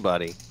to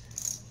anybody.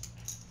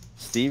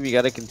 Steve, you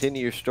got to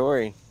continue your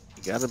story.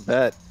 You got to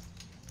bet.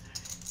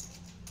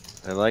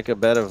 I like a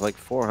bet of like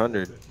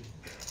 400.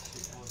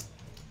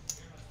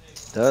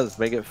 Does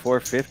make it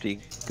 450.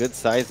 Good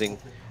sizing.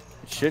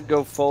 It should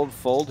go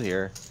fold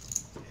here.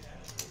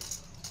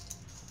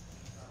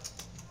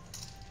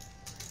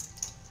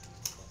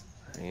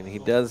 I mean, he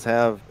does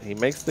have, he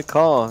makes the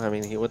call. I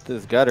mean, he with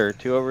this gutter,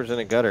 2 overs and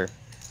a gutter.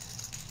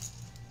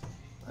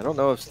 I don't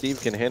know if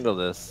Steve can handle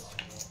this.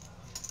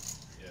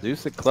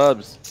 Deuce of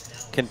clubs.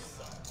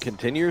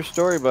 Continue your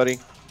story, buddy.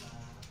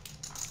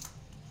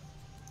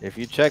 If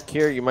you check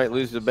here, you might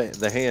lose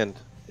the hand.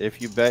 If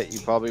you bet,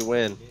 you probably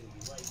win.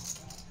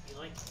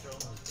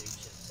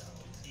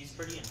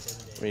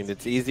 I mean,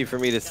 it's easy for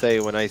me to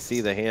say when I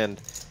see the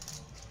hand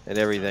and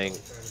everything,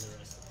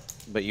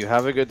 but you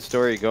have a good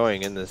story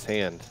going in this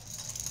hand.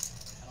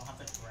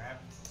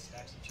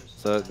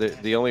 So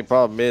the only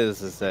problem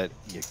is that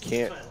you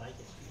can't.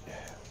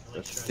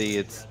 Let's see,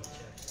 it's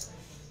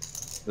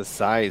the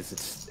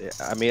size.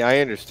 I mean, I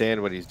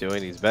understand what he's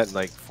doing. He's betting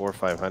like 400 or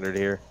 500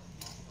 here.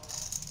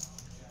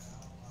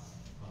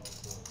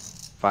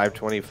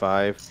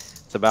 525.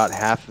 It's about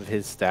half of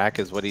his stack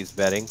is what he's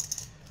betting.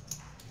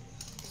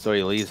 So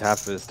he leaves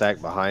half of his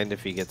stack behind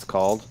if he gets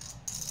called.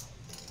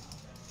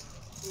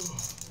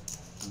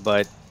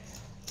 But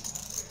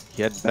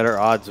he had better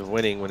odds of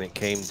winning when it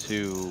came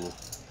to.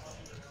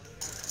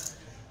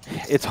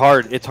 It's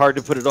hard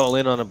to put it all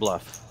in on a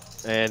bluff.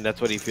 And that's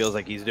what he feels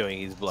like he's doing.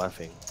 He's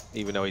bluffing,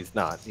 even though he's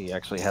not. He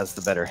actually has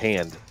the better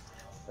hand,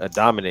 a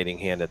dominating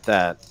hand at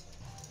that.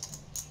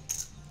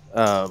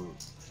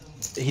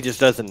 He just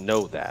doesn't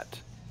know that.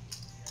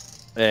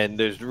 And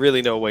there's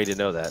really no way to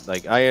know that.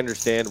 Like, I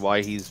understand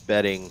why he's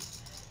betting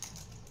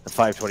a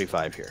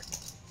 525 here.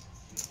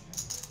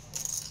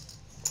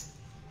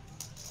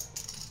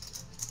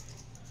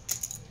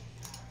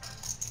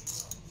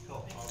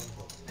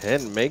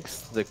 Penn makes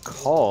the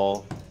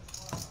call,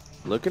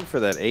 looking for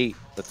that 8.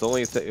 That's the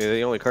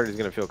only card he's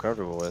going to feel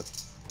comfortable with.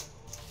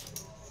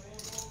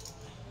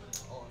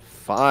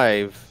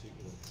 5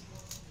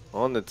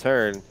 on the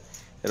turn.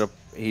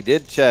 He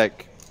did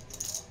check.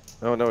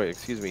 Oh no,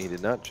 excuse me, he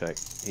did not check.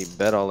 He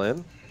bet all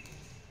in.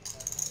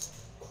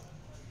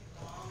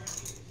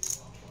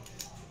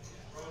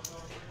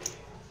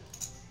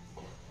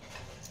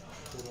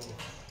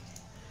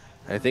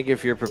 I think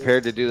if you're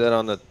prepared to do that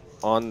on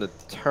the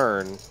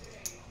turn,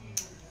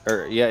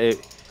 or yeah,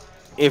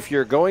 if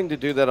you're going to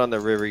do that on the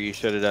river, you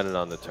should have done it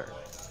on the turn.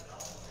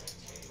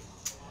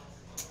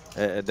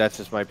 That's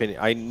just my opinion.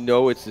 I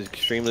know it's an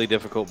extremely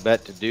difficult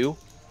bet to do,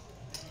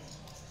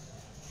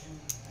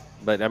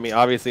 but I mean,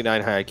 obviously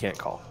 9 high I can't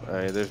call.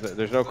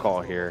 There's no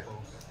call here.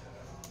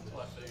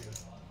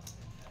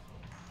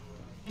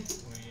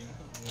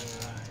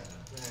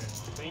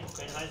 Queen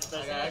high's the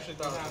best. I actually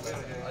thought it was the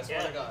best hand. I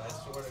swear to God. I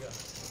swear to God.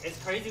 It's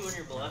crazy when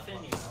you're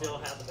bluffing, you still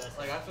have the best.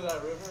 Like after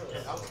that river,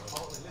 I was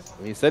calling.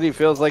 He said he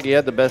feels like he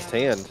had the best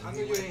hand. I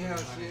knew you ain't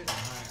have shit,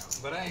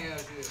 but I ain't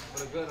have shit.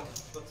 But a good one.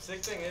 But the sick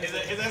thing is,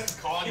 His ass is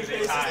calling his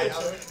And high. I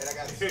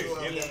got 2 of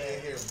them in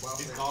here.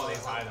 He's calling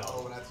his high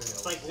though.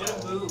 It's like, what a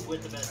move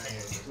with the best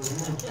hand.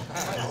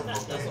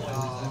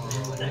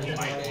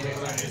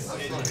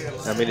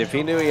 I mean, if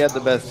he knew he had the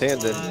best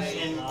hand, then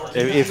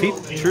if he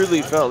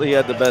truly felt he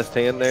had the best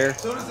hand there,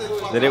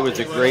 then it was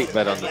a great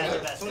bet on the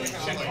turn.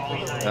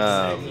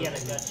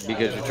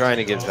 Because you're trying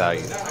to get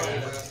value.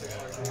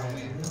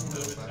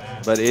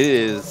 But it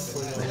is,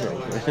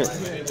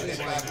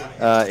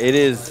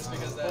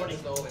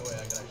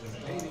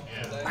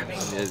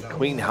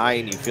 queen high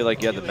and you feel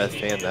like you have the best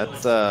hand,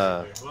 that's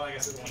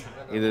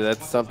either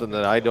that's something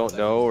that I don't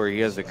know or he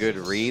has a good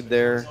read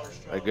there,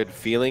 a good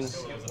feeling.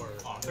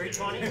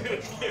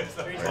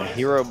 320.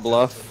 Hero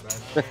bluff.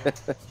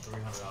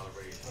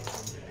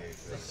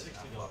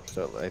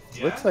 So it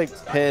looks like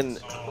Penn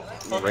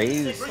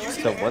raised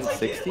to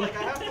 160.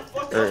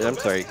 Or I'm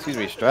sorry, excuse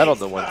me, straddled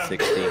to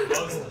 160.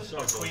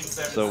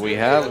 So we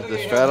have the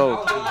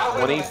straddle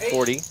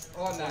 2040.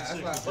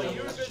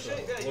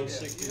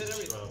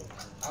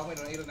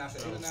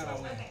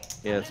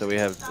 Yeah, so we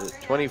have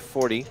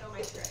 2040,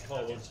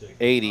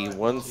 80,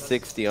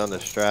 160 on the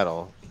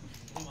straddle.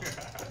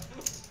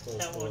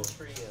 That one's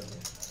for you.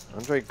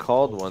 Andre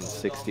called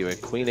 160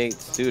 with queen 8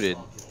 suited.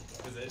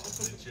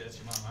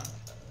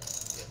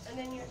 And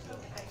then you're so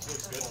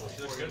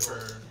She looks good for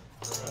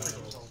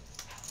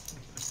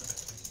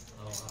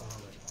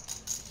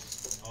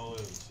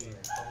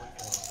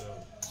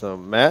So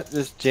Matt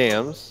just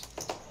jams.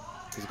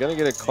 He's gonna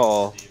get a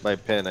call by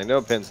Penn. I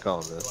know Penn's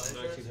calling this.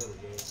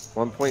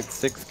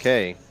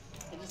 1.6K.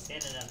 Just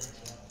stand it up.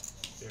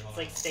 It's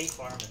like State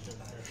Farm.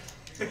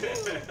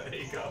 There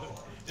you go.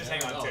 Just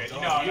hang on to it.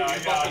 No, you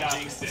fucking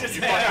jinxed it.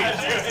 You fucking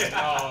jinxed it.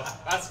 No,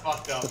 that's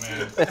fucked up,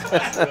 man.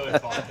 That's really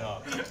fucked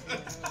up.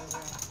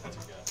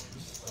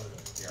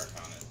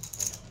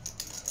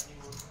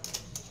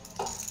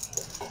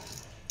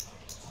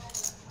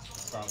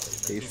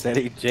 He said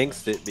he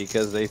jinxed it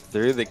because they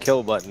threw the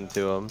kill button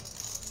to him.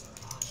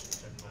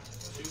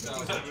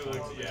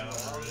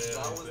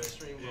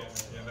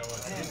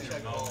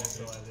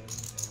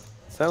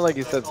 Sounded like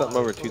he said something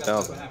over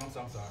 2,000.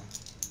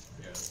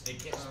 It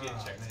can't just be a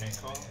check.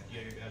 You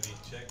gotta be a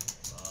check.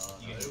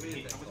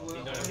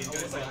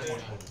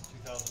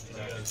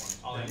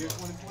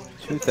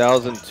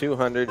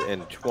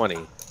 2,220.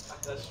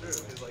 That's true.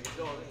 Because like you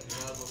don't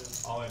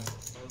All in.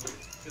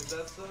 Because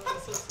that's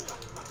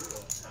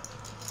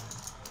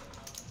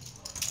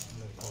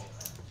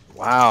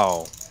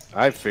Wow.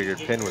 I figured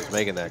Penn was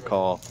making that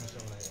call.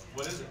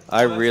 What is it?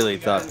 I really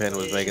thought Penn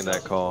was making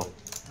that call.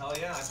 Hell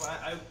yeah. That's why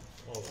I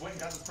went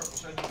and got this purple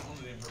shirt. I didn't own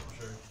the damn purple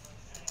shirt.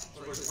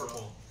 Where's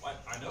purple?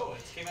 I know.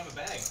 It came out of a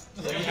bag.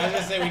 I was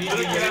gonna say we need to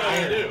get it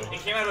ironed.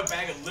 It came out of a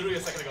bag literally a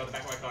second ago in the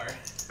back of my car.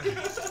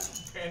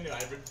 Brand new. I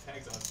ripped the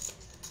tags on.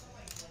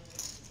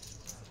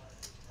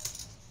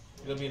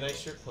 It'll be a nice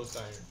shirt post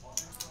iron.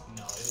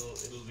 No,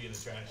 it'll be in the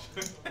trash.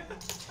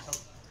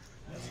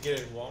 Did you get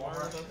it at Walmart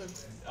or something?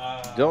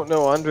 Don't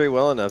know Andre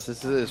well enough.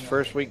 This is his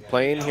first week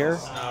playing here.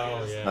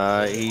 Oh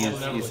yeah.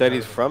 He said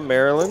he's from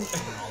Maryland.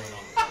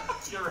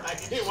 You're right.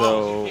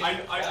 So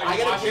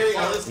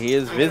he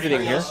is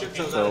visiting here.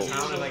 So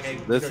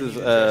this is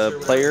a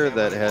player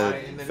that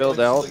had filled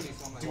out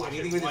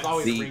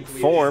the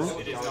form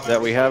that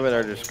we have in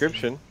our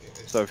description.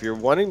 So if you're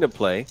wanting to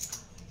play,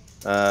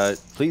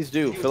 please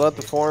do fill out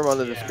the form on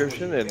the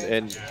description,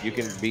 and you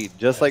can be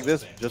just like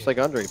this, just like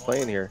Andre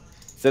playing here.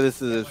 So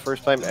this is his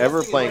first time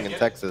ever playing in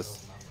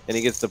Texas, and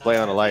he gets to play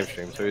on a live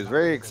stream. So he's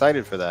very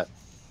excited for that.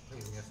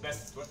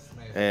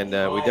 And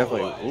we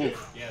definitely,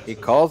 oof. He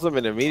calls him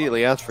and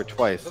immediately asks for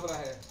twice. Two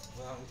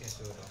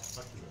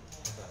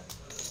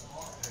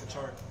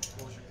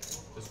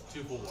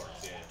full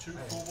boards. Yeah. Two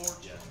full boards.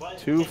 Yeah.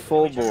 Two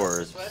full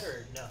boards.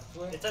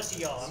 No, it's up to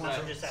y'all.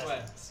 I'm just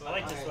asking. I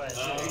like the sweat.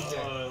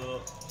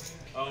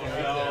 Oh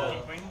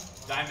no.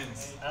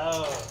 Diamonds.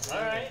 Oh,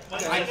 alright.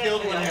 I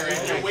killed one here.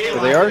 So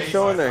they are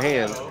showing their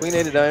hands. Queen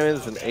 8 of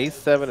diamonds and ace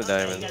 7 of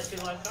diamonds.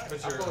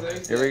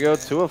 Here we go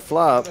to a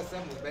flop.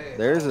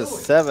 There's a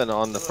 7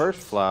 on the first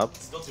flop.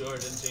 Still 2 or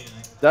didn't change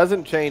anything.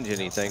 Doesn't change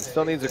anything.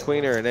 Still needs a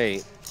queen or an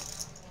 8.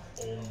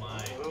 Oh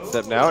my.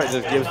 Except now it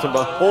just gives him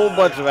a whole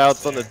bunch of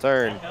outs on the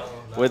turn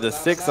with a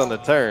 6 on the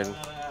turn.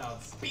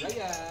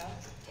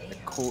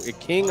 A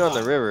king on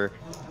the river.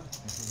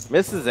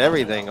 Misses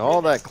everything.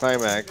 All that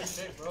climax.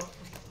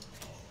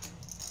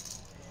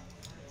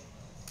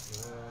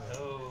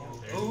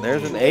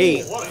 There's an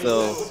 8,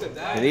 so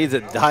he needs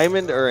a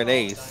diamond or an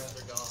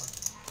ace.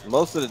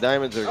 Most of the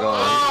diamonds are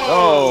gone.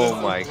 Oh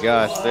my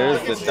gosh, there's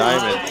the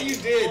diamond.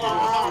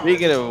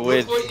 Speaking of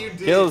which,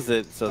 kills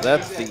it, so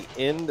that's the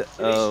end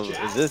of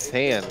this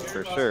hand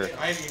for sure.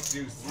 Ace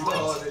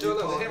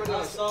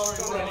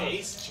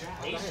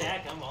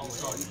jack, I'm all in.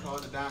 You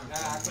called the diamond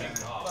for me.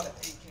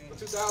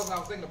 2,000, I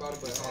was thinking about it,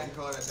 but You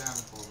called that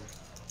diamond for me.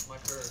 my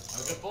curve. I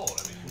was a good fold.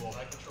 I mean, cool.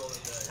 I control it.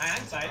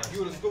 Hindsight. You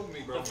would have scooped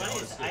me, bro. The funny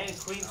is, I had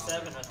queen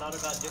 7. I thought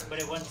about it, but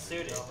it wasn't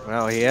suited.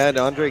 Wow, he had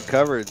Andre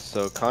covered,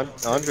 so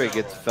Andre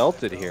gets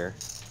felted here.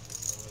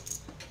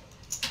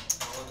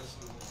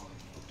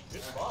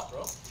 Good spot,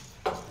 bro.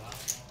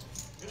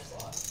 Good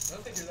spot. I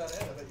don't think you're that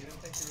ahead. I bet you didn't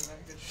think you were in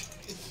that good shape.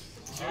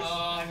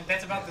 I mean,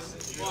 that's about the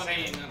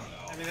same.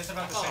 I mean, that's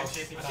about the same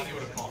shape. I think it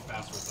would have called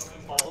faster or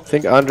something. I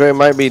think Andre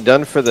might be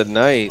done for the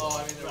night.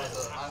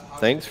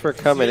 Thanks for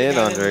coming in,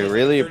 Andre.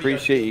 Really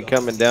appreciate you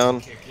coming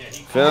down,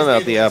 filling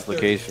out the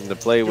application to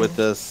play with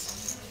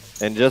us.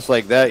 And just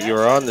like that, you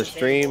were on the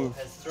stream.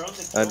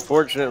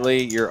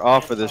 Unfortunately, you're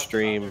off of the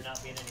stream.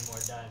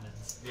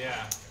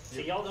 Yeah.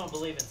 See, y'all don't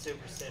believe in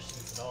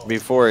superstitions at all.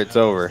 Before it's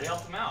over. We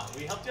helped him out.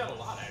 We helped you out a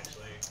lot,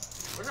 actually.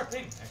 Where's our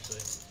ping, actually?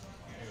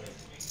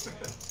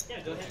 Yeah,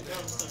 go ahead and throw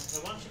us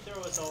some. Why don't you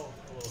throw us all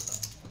a little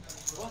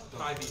something? What?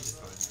 5 each is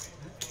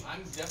fine.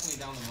 I'm definitely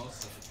down the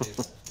most at the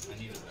table. I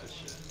needed that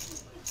shit.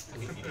 I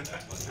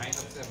ain't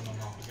up 7 no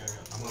more.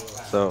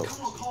 So,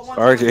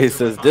 RJ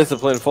says,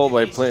 discipline fold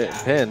by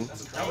pin.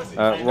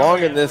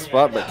 Wrong in this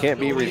spot, but can't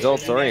be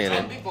results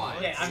oriented.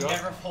 Yeah, I'm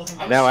never folding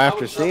that. Now,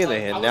 after seeing the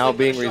hand, now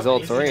being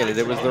results oriented,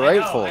 it was the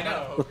right fold. I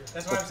know.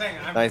 That's what I'm saying.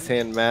 Nice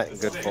hand, Matt.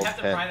 Good You fold, have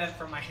to pry Pen. that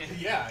from my hand.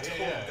 Yeah. It's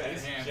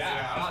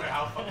yeah. I don't know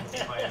how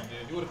fucking my hand,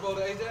 dude. You would have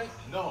folded AJ?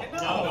 No.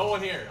 No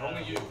one here.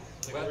 Only you.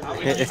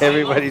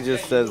 Everybody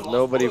just says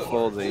nobody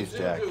folds ace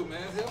jack.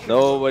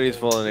 Nobody's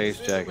folding ace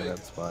jack in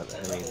that spot.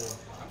 I mean,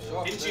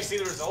 Didn't you see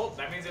the result?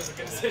 That means it was a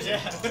good decision.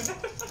 For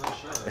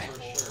sure.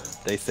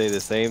 they say the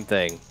same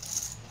thing.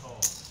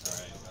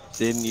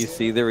 Didn't you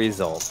see the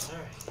result? Oh,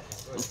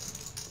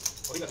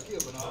 he got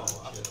killed, but no.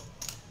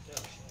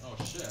 Oh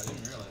shit, I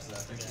didn't realize that.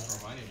 Thank you for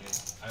reminding me.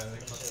 I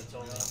think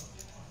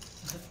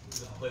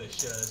just play the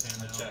shit out of his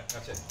hand now.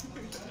 Check.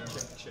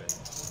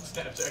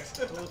 Snap checks.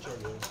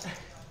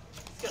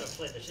 Gotta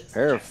play the shit.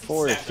 Pair of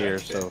fours here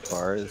so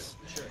far is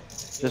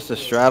just a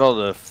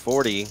straddle to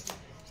 40.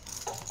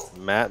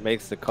 Matt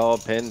makes the call,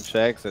 Pen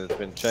checks, and it's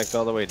been checked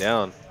all the way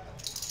down.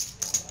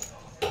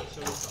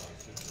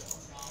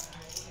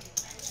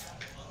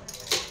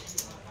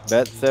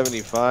 Bet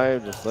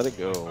 75, just let it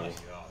go.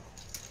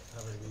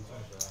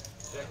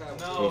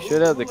 He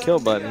should have the kill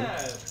button.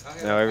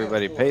 Now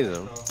everybody pays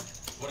him.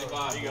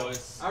 25,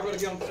 boys. I'm going to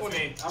give him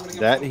 20.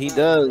 That he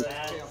does.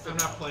 I'm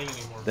not playing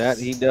anymore. That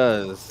he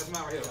does. That's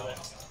mine right here.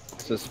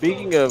 So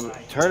speaking of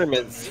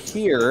tournaments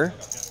here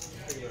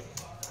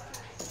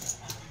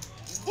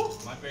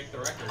Might break the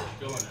record.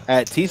 Doing it.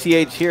 at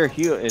TCH here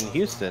in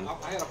Houston,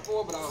 I had a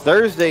 4, but I was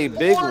Thursday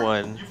big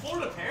one You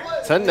folded a pair?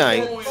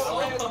 tonight.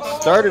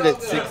 Started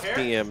at 6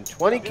 p.m.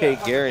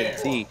 20K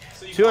guarantee,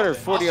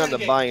 240 on the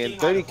buy-in,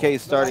 30K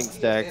starting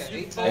stacks,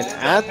 and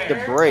at the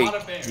break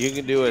you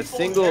can do a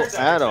single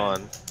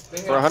add-on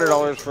for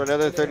 $100 for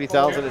another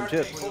 30,000 in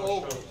chips.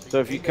 So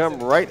if you come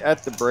right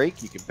at the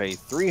break, you can pay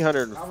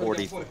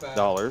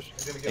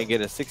 $340 and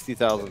get a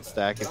 60,000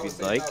 stack if you'd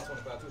like.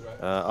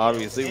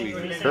 Obviously, we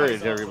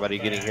encourage everybody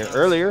getting here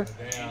earlier.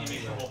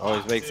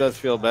 Always makes us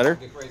feel better.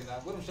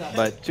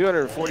 But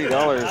 $240 I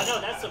know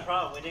that's the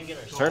problem. We didn't get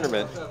our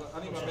tournament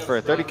for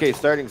a 30K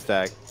starting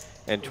stack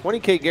and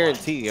 20K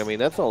guarantee. I mean,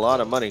 that's a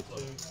lot of money.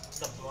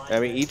 I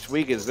mean, each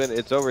week it's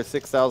over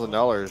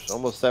 $6,000,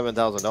 almost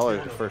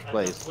 $7,000 to first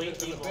place. No,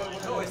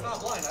 it's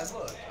not blind. I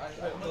look.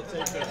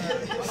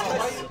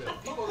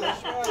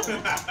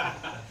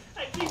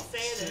 I keep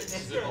saying it.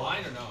 Is it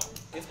blind or no?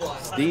 It's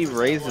blind. Steve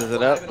raises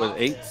it up with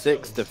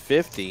 8-6 to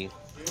 50.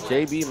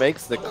 JB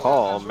makes the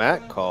call.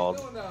 Matt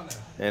called,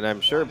 and I'm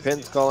sure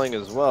Pen's calling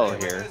as well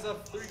here. He's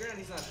up 3 grand.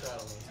 He's not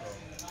straddling.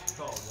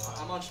 So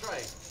I'm on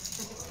strike.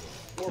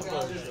 4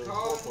 pounds to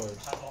call.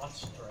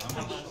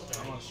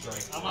 I'm on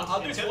strike.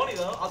 I'll do 20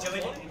 though. I'll do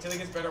 20 until he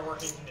gets better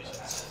working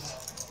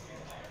conditions.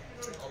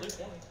 I'll do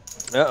 20.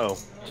 Uh-oh.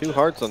 2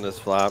 hearts on this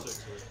flop.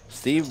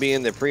 Steve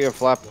being the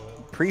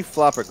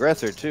pre-flop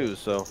aggressor too,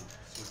 so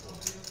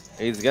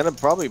he's gonna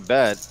probably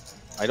bet.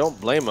 I don't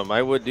blame him.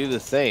 I would do the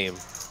same.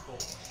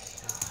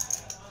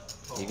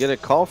 You get a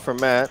call from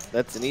Matt.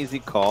 That's an easy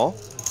call.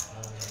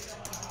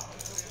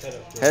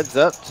 Heads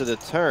up to the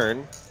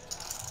turn.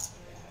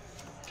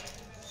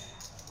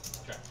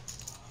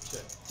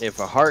 If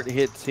a heart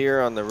hits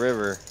here on the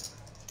river,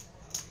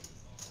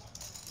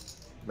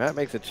 Matt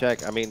makes a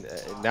check. I mean,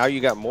 now you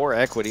got more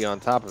equity on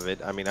top of it.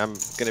 I mean, I'm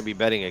going to be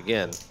betting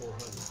again.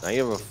 Now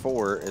you have a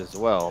 4 as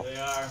well. They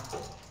are.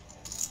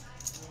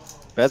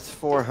 Bets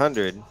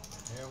 400. Here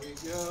we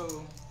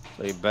go.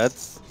 So he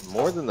bets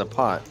more than the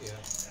pot.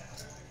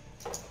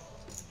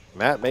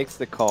 Matt makes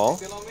the call.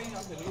 Still on me?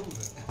 I've been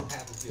losing.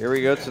 Here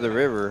we go to the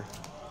river.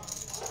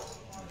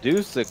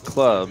 Deuce of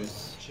clubs.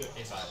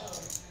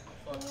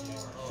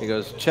 He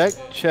goes check,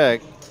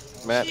 check.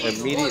 Matt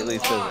immediately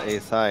says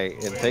ace high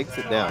and takes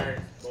it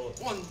down.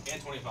 1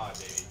 and 25,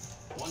 baby.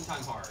 1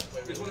 time hard.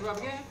 Wait, 25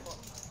 again?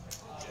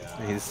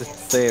 He's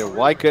saying,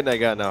 why couldn't I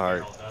gotten a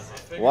heart?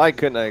 Why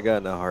couldn't I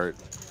gotten a heart?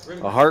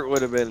 A heart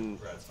would have been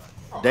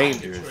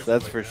dangerous,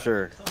 that's for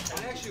sure. I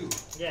asked you.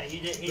 Yeah,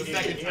 he did. He did.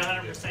 He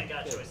 100%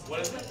 got choice.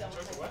 What is it?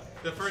 What?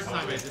 The first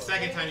time is. The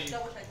second time you.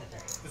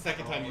 The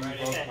second time you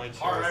revoked my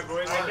choice. Alright,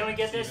 boys. Alright, can we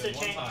get this to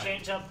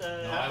change up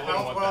the? No, I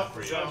wouldn't want that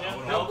for you. I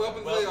wouldn't Help want up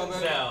and Zell,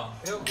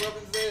 baby. Help up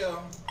and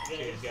Zell.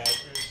 Cheers,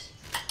 guys.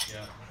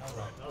 Yeah.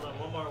 Hold on,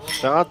 one more.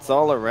 Shots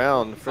all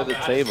around for the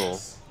table.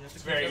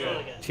 It's very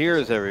good.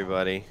 Cheers,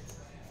 everybody.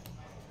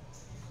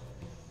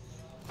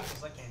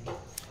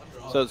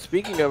 So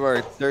speaking of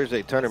our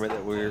Thursday tournament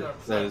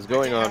that is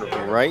going on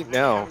right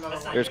now,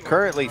 there's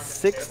currently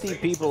 60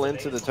 people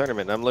into the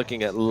tournament. I'm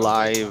looking at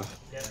live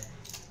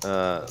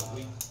Send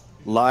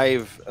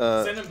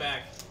him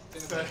back.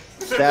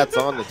 stats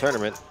on the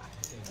tournament.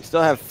 You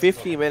still have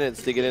 50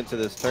 minutes to get into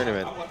this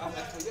tournament.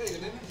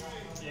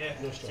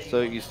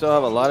 So you still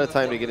have a lot of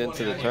time to get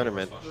into the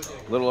tournament.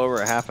 A little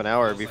over a half an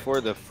hour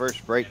before the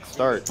first break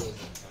starts.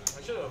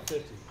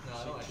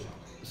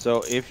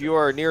 So if you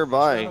are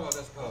nearby,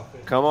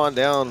 come on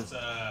down.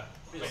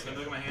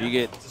 You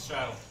get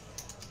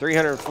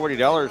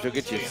 $340. You'll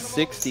get you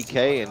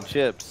 60K in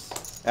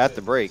chips at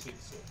the break.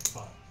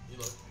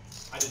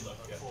 I did look.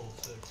 Yeah.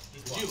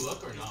 Did you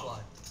look or no?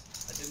 I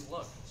didn't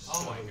look.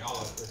 Oh my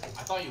god.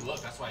 I thought you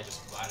looked. That's why I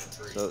just flatted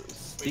 3. So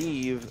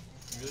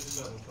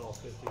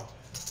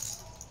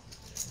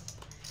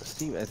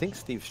I think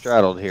Steve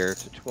straddled here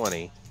to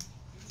 20.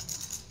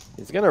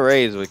 He's going to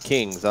raise with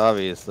kings,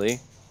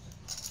 obviously.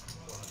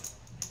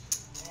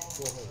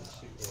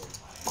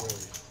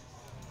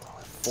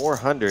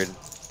 400. I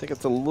think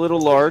it's a little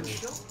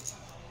large.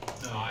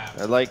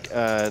 I'd like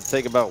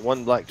take about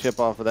 1 black chip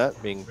off of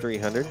that, being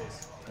 300. I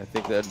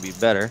think that'd be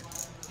better.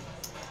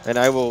 And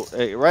I will,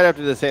 right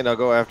after this hand, I'll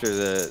go after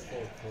the,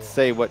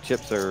 say what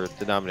chips are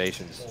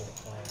denominations.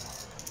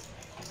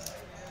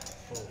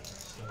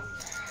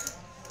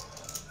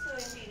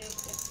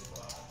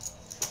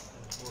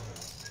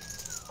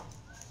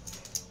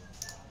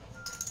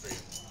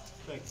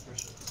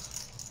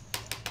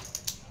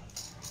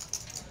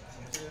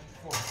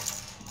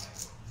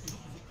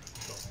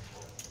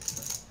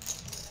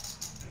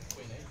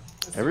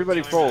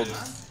 Everybody folds.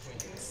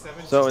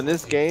 So in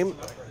this game,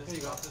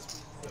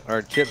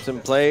 our chips in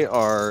play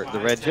are the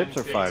red chips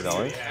are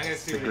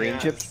 $5, the green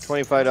chips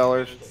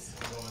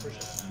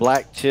 $25,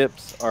 black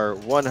chips are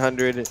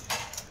 100,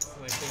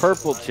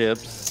 purple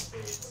chips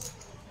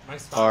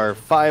are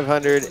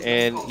 500,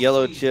 and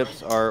yellow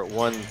chips are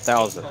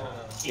 1,000.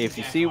 If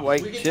you see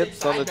white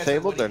chips on the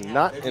table, they're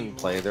not in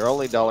play. They're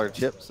only dollar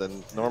chips,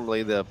 and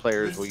normally the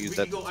players will use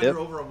that to tip.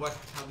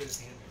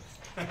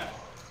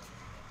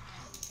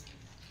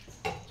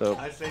 So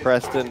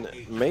Preston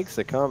makes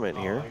a comment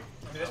here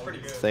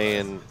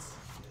saying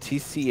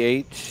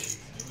TCH,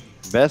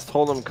 best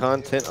Hold'em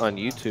content on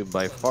YouTube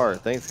by far.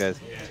 Thanks, guys.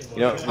 You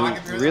know, we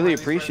really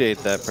appreciate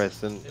that,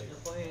 Preston.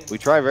 We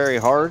try very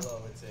hard,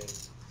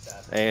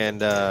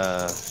 and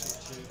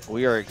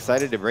we are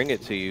excited to bring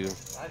it to you.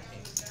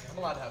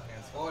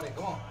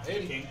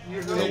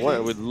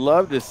 So we'd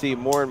love to see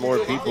more and more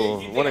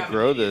people want to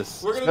grow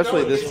this,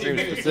 especially this stream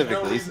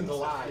specifically, since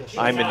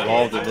I'm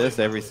involved in this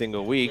every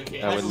single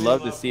week. I would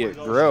love to see it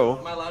grow.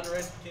 Am I allowed to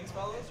raise the kings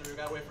fellas, or we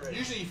gotta wait for it?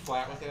 Usually you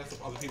flat with it so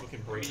other people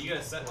can break. You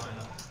gotta set mine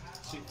up.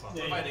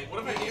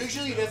 What if I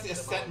usually that's a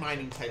set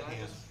mining type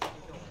hand.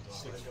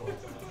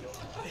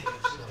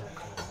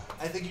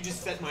 I think you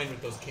just set mine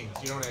with those kings.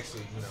 You don't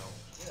actually, you know.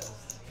 Yeah,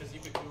 because you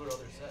could do it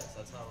other sets.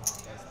 That's how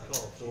it's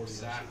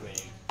exactly.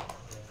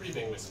 Pretty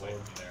big misplay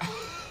from there.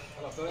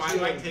 Why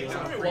do I take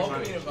that free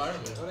money? Yeah,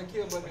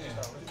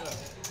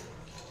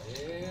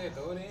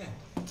 throw it in.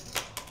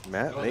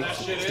 Matt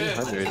makes it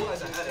 200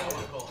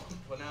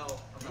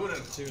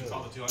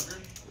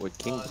 with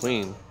king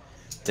queen.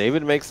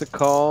 David makes the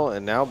call,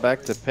 and now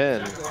back to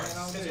pen.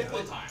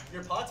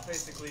 Your pot's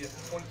basically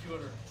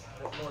 $2,200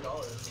 more.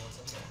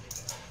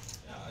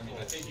 I mean,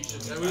 I think you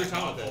should. We were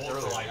talking about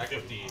that like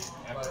 50.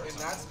 But in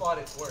that spot,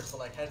 it's worse. So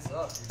like heads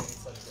up, you're getting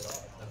such good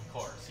odds. Of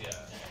course, yeah.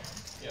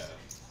 Yeah.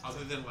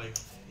 Other than like,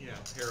 yeah,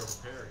 pair over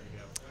pair, you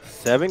have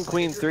 7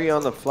 queen 3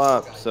 on the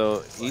flop,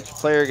 so each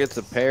player gets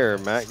a pair.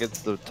 Matt gets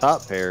the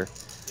top pair,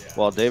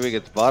 while David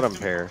gets bottom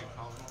pair.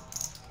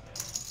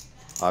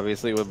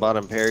 Obviously, with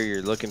bottom pair,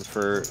 you're looking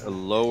for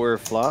lower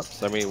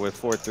flops. I mean, with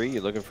 4-3,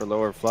 you're looking for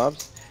lower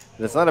flops.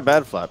 And it's not a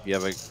bad flop. You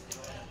have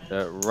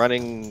a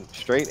running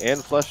straight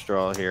and flush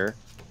draw here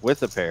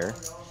with a pair.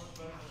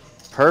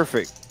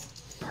 Perfect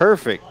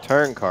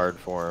turn card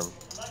for him.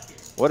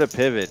 What a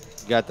pivot.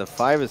 You got the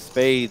 5 of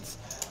spades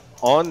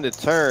on the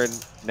turn.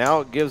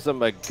 Now it gives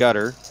them a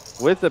gutter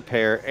with a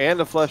pair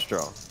and a flush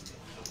draw.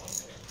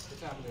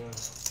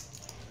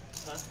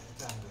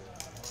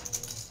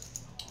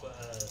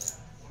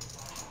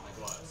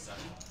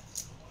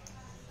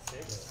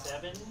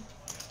 Seven,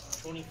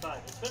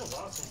 25. It's been a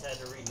while since I had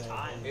to read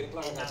time. 8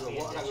 o'clock, I gotta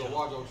do a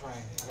wardrobe train.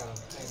 I gotta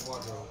change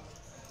wardrobe.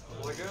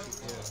 Yeah.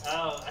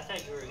 Oh, I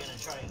thought you were gonna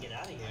try and get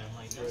out of here. I'm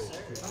like, no,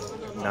 sir.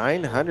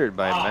 900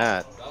 by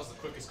Matt. That was the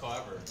quickest call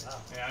ever. Oh.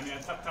 Yeah, I mean, I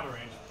top of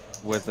range.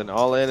 With an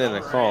all-in and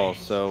a call,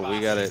 so we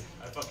got it.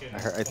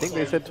 I think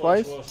they said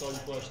twice.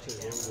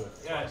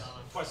 Yeah,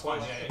 twice.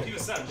 Yeah. He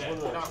was 7 dead.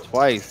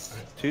 Twice,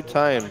 2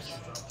 times.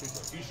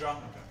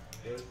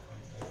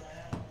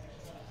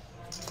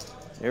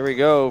 Here we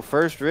go.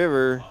 First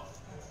river,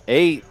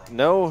 8.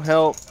 No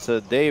help to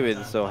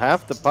David, so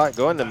half the pot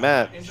going to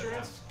Matt.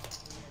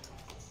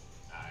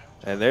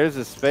 And there's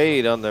a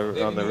spade on the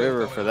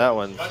river for that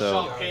one.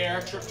 So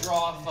pair, trip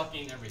draw,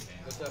 fucking everything.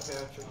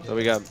 So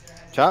we got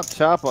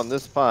chop on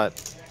this pot.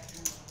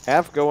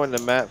 Half going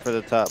to Matt for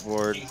the top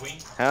board.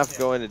 Half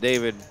going to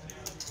David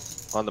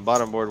on the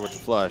bottom board with the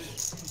flush.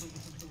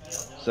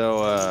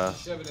 So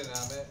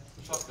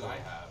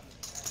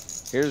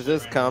here's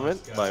this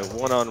comment by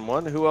One on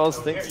One. Who else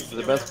thinks it's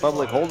the best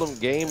public Hold'em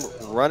game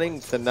running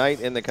tonight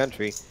in the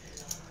country?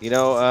 You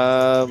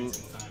know,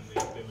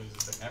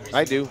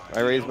 I do. I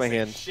raise my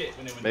hand.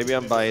 Maybe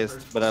I'm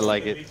biased, but I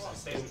like it.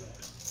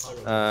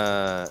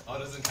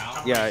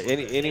 Yeah,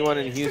 anyone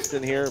in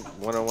Houston here,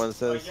 101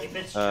 says,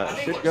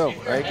 should go.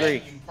 I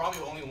agree.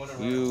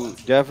 You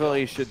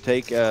definitely should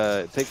take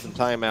some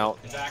time out.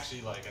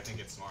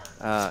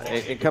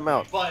 And come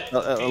out.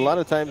 A lot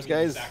of times,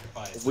 guys,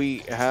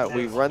 we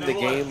run the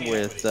game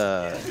with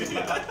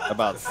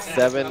about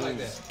 7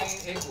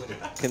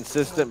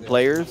 consistent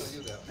players,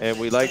 and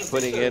we like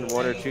putting in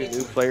 1 or 2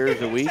 new players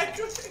a week.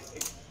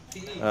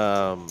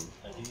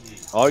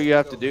 All you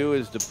have to do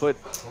is to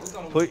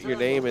put your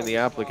name in the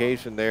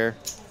application there.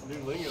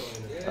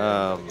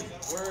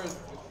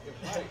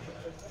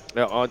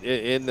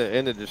 In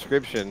the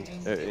description,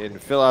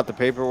 and fill out the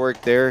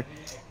paperwork there,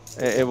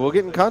 and we'll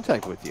get in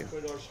contact with you.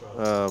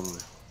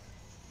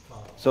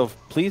 So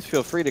please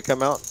feel free to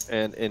come out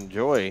and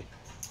enjoy.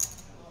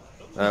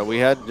 We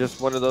had just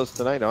one of those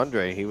tonight,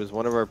 Andre. He was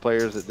one of our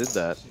players that did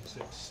that.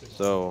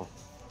 So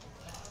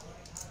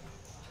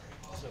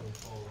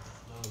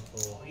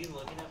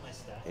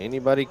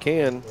anybody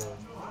can.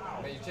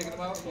 Hey, you checking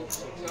them out?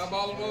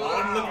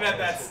 I'm looking at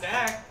that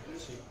stack.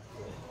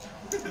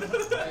 He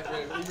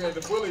ready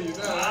to bully you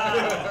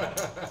now.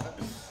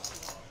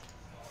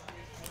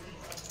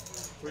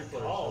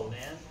 Oh,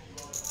 man.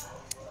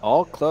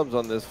 All clubs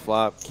on this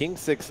flop. King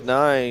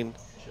 6-9.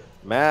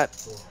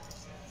 Matt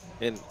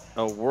in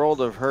a world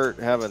of hurt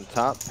having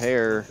top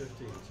pair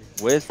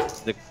with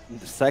the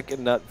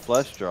second nut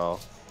flush draw.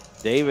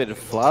 David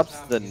flops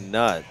the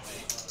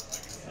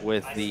nuts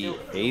with the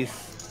ace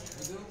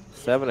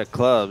 7 of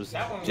clubs.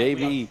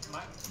 JB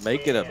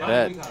making a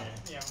bet.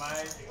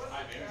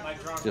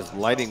 Just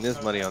lighting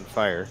this money on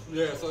fire.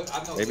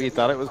 Maybe he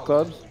thought it was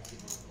clubs.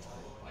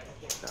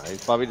 No,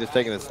 he's probably just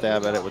taking a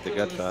stab at it with the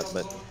gut shot,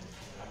 but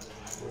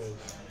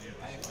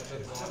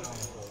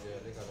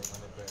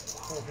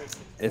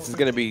this is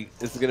gonna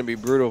be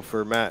brutal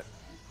for Matt.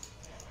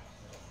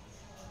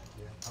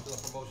 I'm doing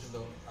promotion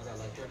though. I got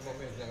like 30 more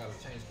minutes. I gotta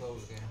change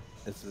clothes again.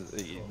 This is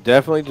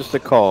definitely just a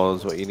call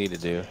is what you need to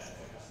do.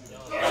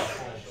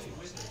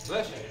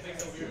 Bless you.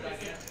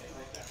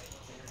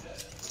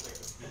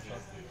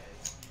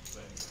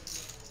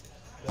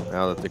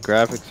 Now that the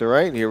graphics are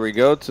right, here we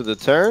go to the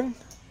turn.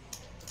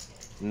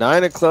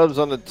 9 of clubs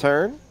on the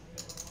turn.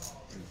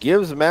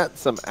 Gives Matt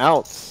some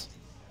outs.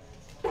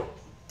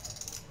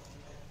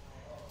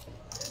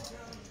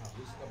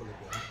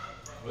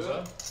 What's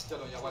up?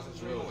 Y'all watching the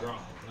stream? No,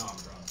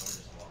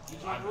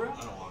 I'm drunk.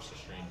 I don't watch the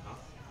stream, huh?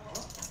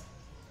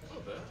 A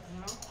little bit, you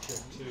know?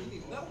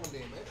 Another one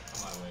then, man.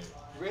 On my way.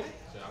 Ready?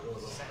 So I'll go a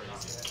little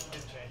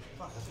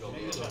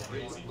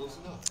crazy.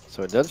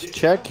 So it does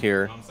check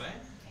here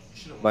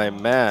by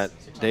Matt.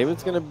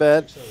 David's going to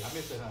bet.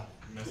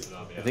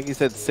 I think he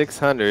said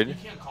 600. You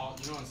can't call,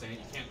 you know what I'm saying? You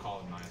can't call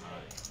him 9 high.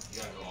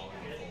 You gotta go all in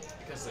full.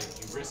 Because like,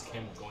 you risk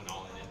him going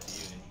all in into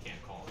you, and you can't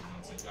call him. You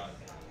know what I'm saying?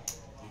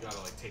 You gotta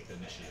like take the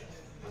initiative.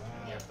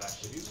 You have to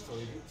actually. So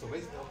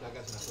basically, I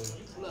got you. So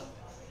you bluff.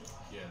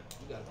 Yeah.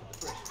 You gotta put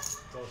the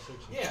pressure.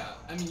 Yeah,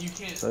 I mean you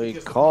can't. So he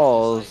because the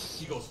calls. problem is,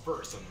 like, he goes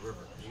first on the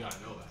river. You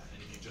gotta know that. And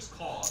if you just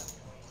call, To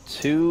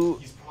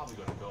he's probably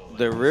gonna go. Like,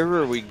 the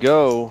river we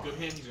go. good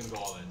hand, he's gonna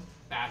go all in.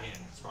 Bad hand,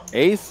 he's probably.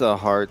 Ace of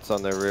hearts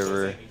on the So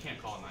river. it's like, you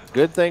can't call 9 high.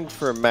 Good thing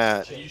for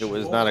Matt, it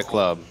was not a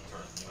club. You know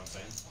what I'm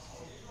saying?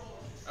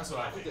 That's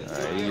what I think. All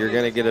right, you're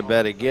going to get a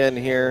bet again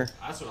here.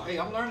 That's what Hey,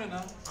 I'm learning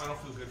now. I don't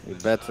feel good. He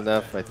bets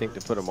enough, I think,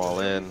 to put them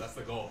all in. That's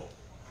the goal.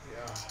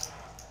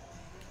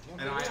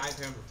 And I've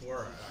him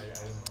before. I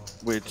don't know.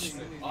 Which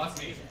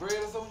Awesome.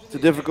 it's a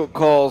difficult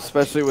call,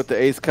 especially with the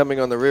ace coming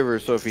on the river.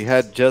 So if he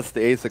had just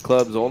the ace of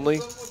clubs only,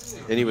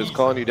 and he was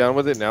calling you down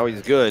with it, now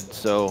he's good.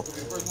 So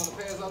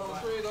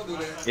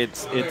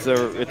it's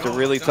a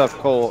really tough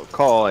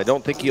call. I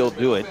don't think he'll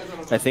do it.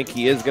 I think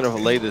he is going to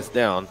lay this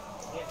down.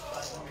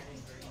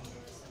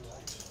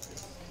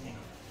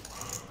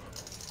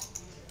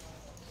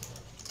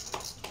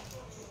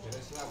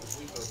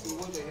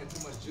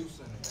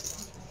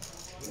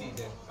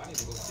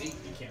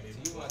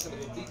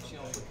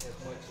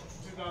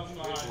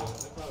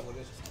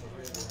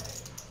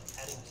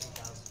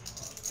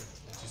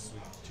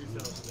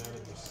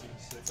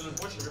 It's an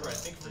unfortunate river, I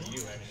think, for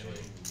you,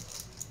 actually.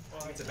 I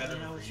think it's a better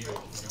river for you.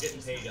 You're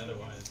getting paid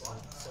otherwise.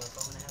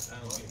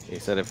 He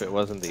said if it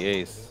wasn't the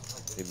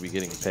ace, he'd be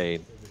getting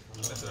paid.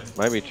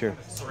 Might be true.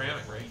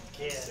 Ceramic, right?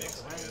 Yeah,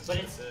 but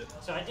it's,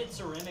 so I did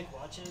ceramic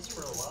watches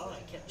for a while, and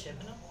I kept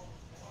chipping them.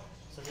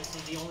 So this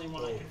is the only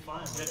one I could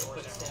find. I had to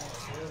put stainless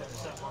steel and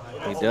something on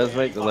it. He does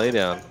make the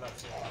laydown.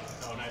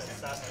 Oh,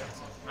 nice.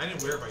 I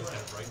didn't wear my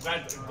stuff,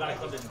 right? I'm glad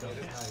I didn't go.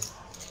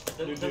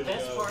 The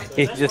best part,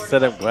 He just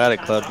said I'm glad a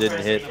club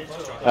didn't hit.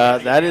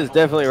 That is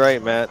definitely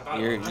right, Matt.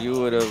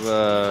 You would have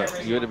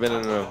been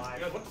in a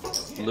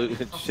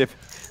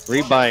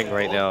rebuying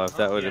right now if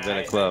that would have been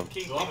a club.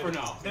 Bluff or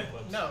no?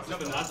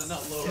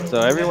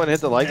 So everyone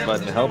hit the like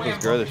button to help us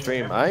grow the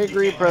stream. I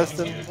agree,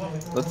 Preston.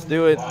 Let's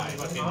do it.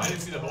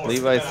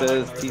 Levi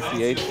says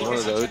TCH is one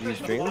of the OG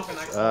streams.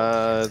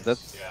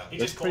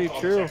 That's pretty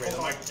true.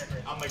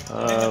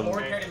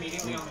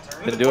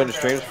 Been doing the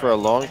streams for a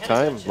long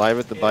time. Live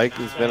at the Bike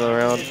has been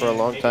around for a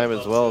long time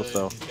as well.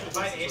 So,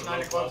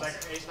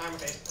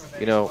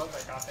 you know,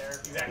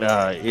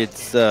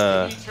 it's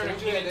just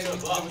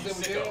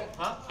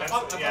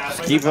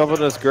keep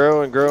helping us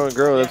grow and grow and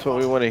grow. That's what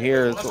we want to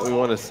hear. That's what we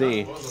want to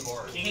see.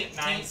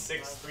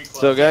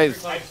 So,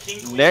 guys,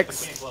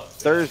 next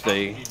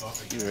Thursday,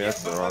 excuse me,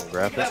 that's the wrong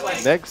graphic.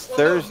 Next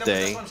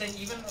Thursday,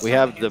 we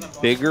have the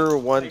bigger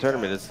one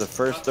tournament. It's the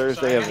first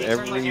Thursday of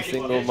every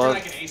single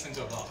month.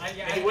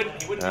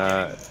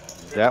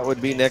 That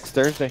would be next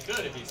Thursday.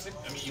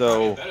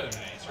 So,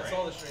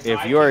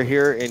 if you are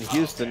here in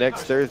Houston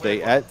next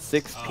Thursday at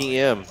 6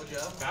 p.m.,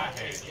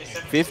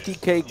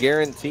 50K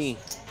guarantee,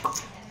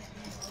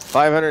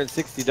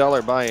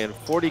 $560 buy-in,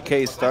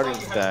 40K starting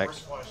stack,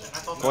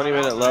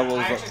 20-minute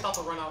levels,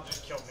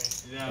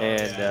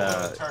 and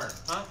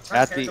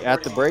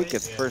at the break,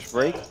 at the first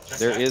break,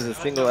 there is a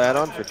single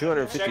add-on for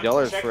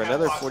 $250 for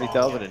another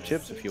 40,000 in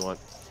chips if you want.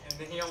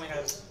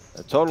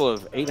 A total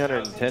of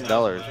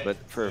 $810, but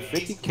for a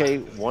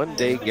 50K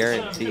one-day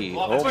guarantee,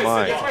 oh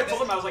my,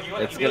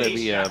 it's going to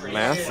be a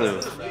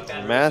massive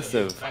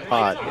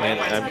pot, and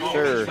I'm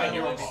sure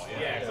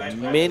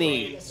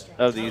many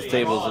of these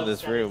tables in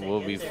this room will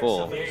be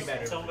full.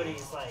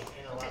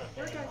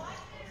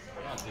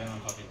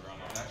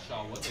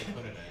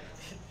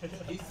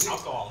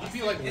 Alcohol. You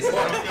feel like yeah,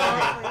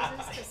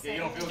 you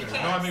don't feel good. No,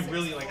 I mean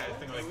really like I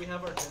think like and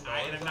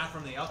I'm not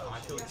from the alcohol.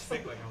 I feel like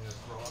sick like I'm gonna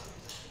throw up.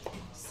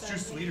 It's too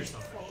sweet or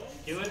something.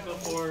 Do it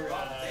before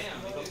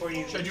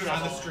you. Should I do it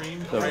on the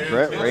stream? So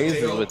Brett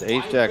raises with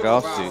ace-jack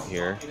offsuit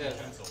here.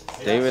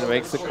 David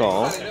makes a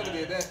call.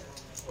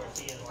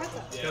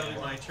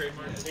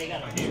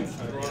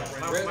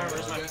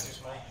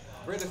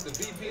 Brett is the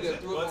VP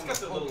that threw it on the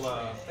little you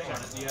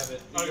have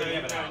it. Oh, you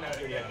have it out.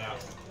 You have it out.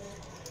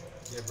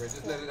 Yeah, Brett,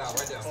 just let it out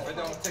right down. Right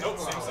down. Take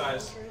same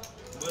size. A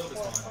little bit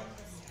smaller.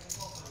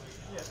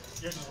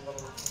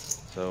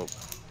 So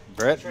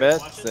Brett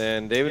bets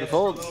and David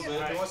folds.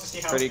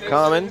 Pretty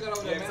common. He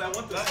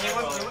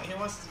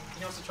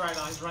wants to try it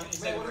on. He's running.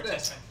 He's ready for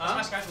testing.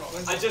 I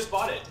just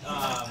bought it.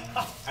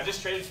 I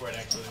just traded for it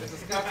actually.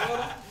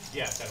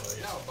 Yeah,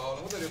 totally.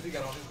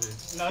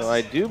 So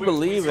I do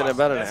believe in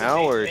about an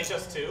hour,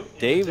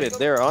 David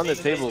there on the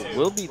table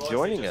will be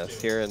joining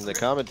us here in the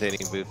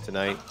commentating booth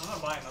tonight.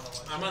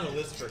 I'm on the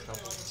list for a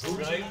couple.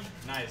 Really?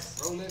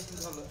 Nice.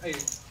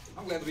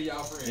 I'm glad to be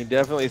y'all friend. He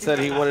definitely said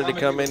he wanted to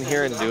come in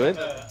here and do it.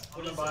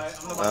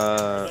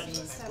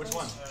 Which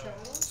one?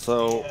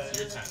 So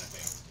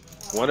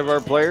one of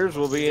our players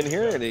will be in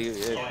here, and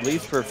at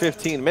least for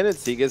 15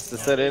 minutes, he gets to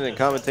sit in and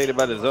commentate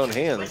about his own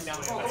hands.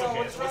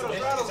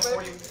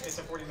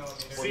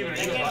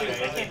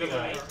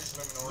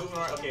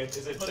 Okay,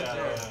 is it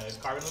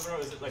carbon luminor?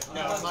 Is it like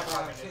no? It's not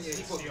carbon.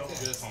 It's steel.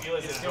 Steel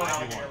is still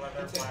out here.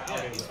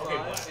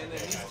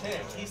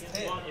 He's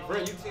 10.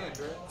 Brett, you 10,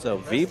 Brett. So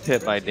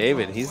V-pip by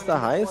David. He's the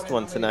highest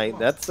one tonight.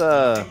 That's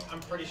I'm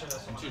pretty sure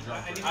that's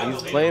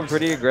he's playing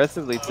pretty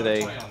aggressively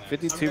today.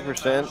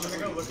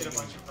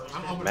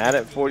 52%. Matt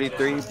at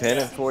 43, Penn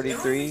at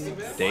 43,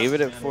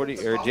 David at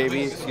 40, or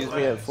JB, excuse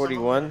me, at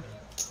 41.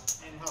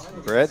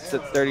 Brett's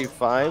at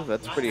 35.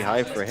 That's pretty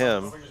high for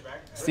him.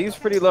 Steve's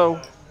pretty low.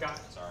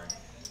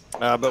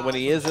 But when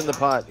he is in the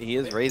pot, he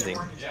is raising.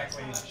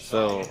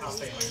 So I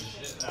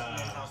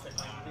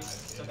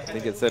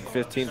think it said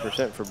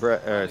 15% for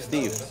Brett,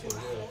 Steve.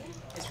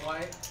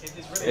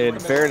 In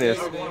fairness,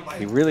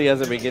 he really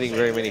hasn't been getting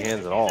very many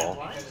hands at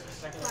all.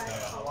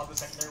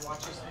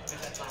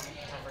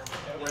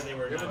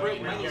 Is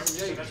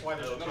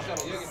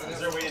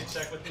there a way to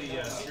check with the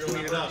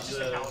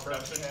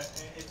production?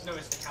 No,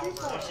 it's the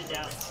caliber.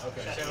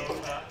 Okay. So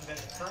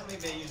currently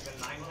they use the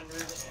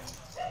 900 and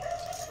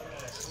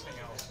something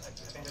else. I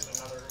think there's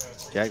another.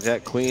 Jack,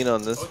 Jack, Queen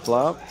on this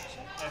flop.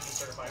 That's the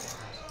certified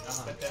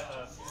one. But the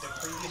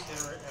previous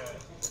version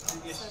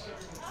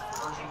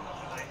of the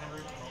 900,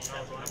 I don't know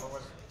what the number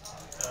was.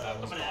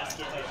 I'm gonna ask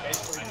you.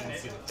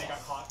 Basically, they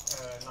got caught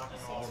knocking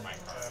off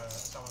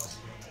someone else's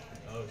unit.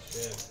 Oh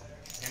shit.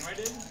 Handwrite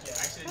did? Yeah, I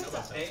actually didn't know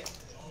about that.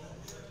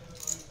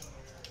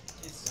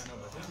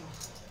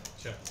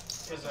 Check.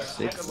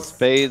 Six of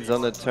spades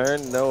on the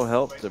turn, no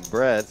help to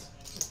Brett.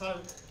 It's not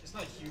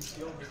a huge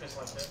deal because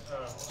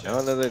like Now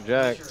another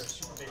jack.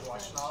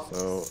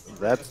 So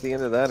that's the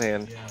end of that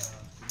hand.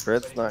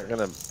 Brett's not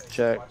gonna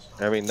check.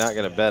 I mean, not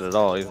gonna bet at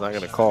all. He's not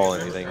gonna call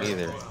anything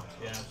either.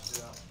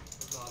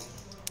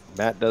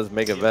 Matt does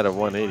make a bet of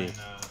 180,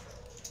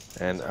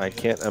 and I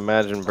can't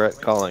imagine Brett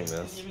calling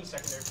this. Even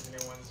secondary for the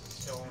new ones is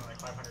still only like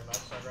 500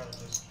 left, so I'd rather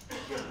just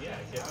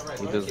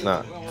He does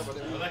not.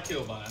 not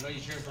kill button. I know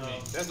you're cheering for me.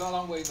 That's all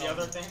I'm waiting The on.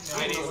 other thing,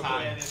 I need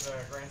time. is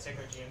a Grand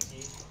Seeker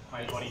GMT.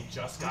 My buddy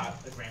just got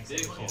a Grand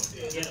Seeker GMT.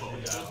 Is it the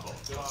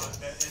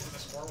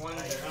sport one?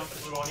 The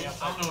blue one? I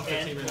don't know if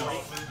it's even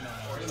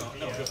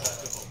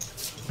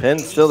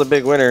Penn's still the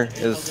big winner.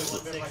 Is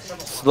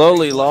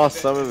slowly lost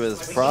some of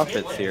his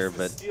profits here,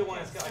 but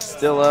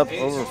still up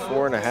over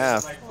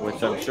 4.5,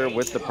 which I'm sure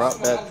with the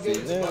prop bets, he's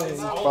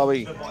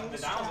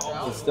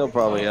still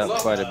probably up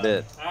quite a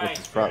bit with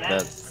his prop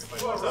bets.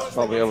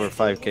 Probably over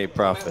 5K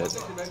profit. It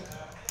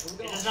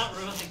does not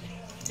ruin the game.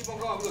 Keep on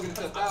going, we're looking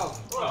at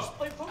 1,000.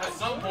 At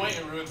some point,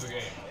 it ruins the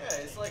game. Yeah,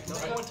 it's like no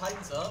one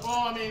tightens up. Well,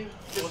 I mean,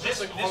 it's just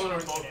like all in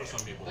our vote for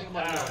some people. Like,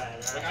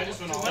 I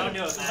just went all in.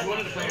 I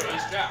wanted to play your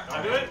ace jack.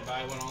 I did, but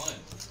I went all in.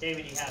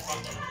 David, you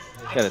have to.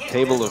 Got a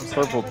table of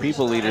purple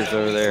people leaders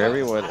over there.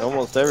 Everyone,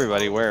 almost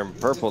everybody wearing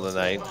purple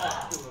tonight.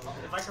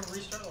 If I can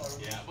restart,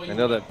 I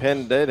know that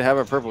Penn did have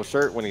a purple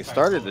shirt when he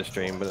started the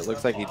stream, but it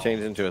looks like he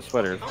changed into a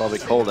sweater. It's probably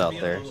cold out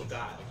there.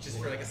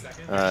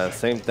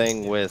 Same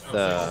thing with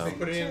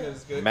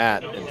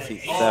Matt in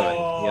seat 7.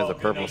 He has a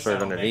purple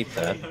shirt underneath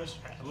that.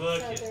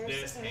 Look at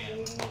this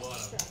hand.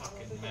 What a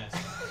fucking mess.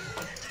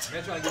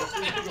 Man trying to get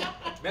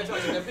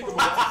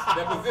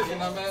that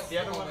position, I'm at. the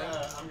other one,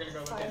 I'm gonna go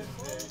look at is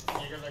the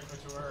Jaeger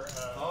Couture.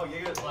 Oh,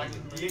 Jaeger I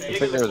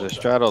think there was a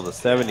straddle to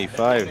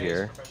 75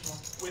 here.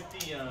 With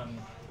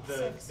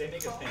they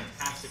make a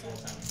fantastic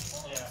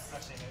goaltender. Yeah,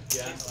 I've seen it.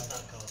 Yeah.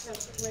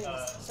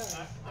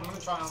 I'm gonna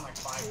try on like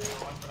 5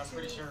 different ones, but I'm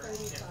pretty sure if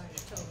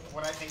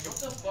what I think of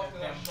them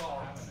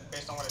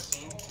based on what I've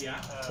seen.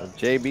 Yeah. So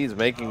JB's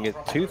making it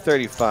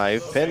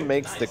 235. Penn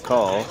makes the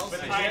call.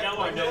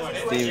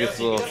 Steve gets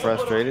a little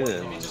frustrated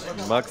and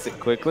mucks it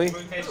quickly.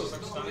 He is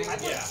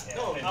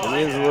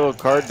a little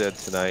card dead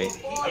tonight.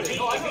 All those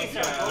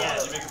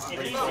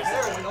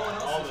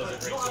are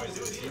great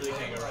choices. You really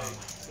can't go wrong.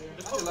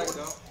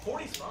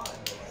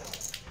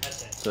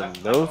 So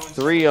no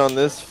 3 on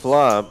this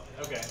flop.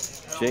 Okay.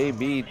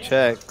 JB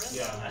checks.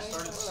 I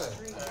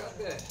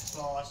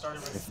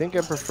think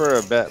I prefer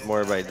a bet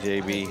more by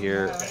JB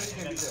here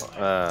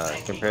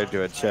compared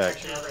to a check.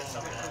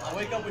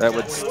 That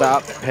would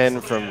stop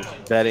Penn from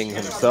betting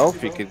himself.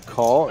 He could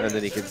call and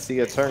then he could see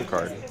a turn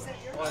card.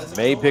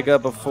 May pick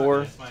up a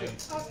 4.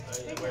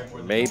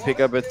 You may pick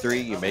up a 3.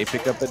 You may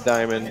pick up a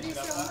diamond.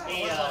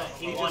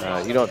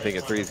 You don't think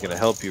a 3 is going to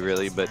help you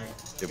really, but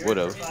it would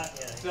have.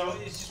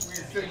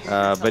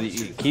 But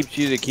it keeps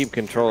you to keep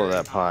control of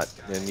that pot,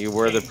 and you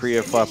were the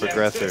pre-flop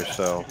aggressor,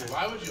 so.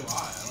 Why would you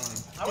lie?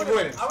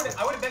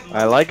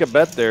 I like a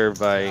bet there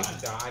by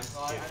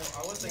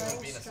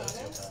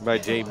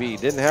JB.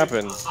 Didn't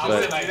happen,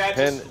 but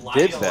Penn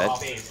did bet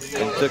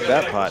and took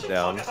that pot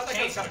down. I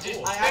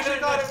actually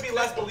thought it would be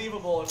less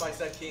believable if I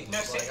said king. No,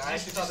 I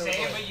actually thought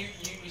it was you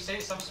say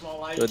some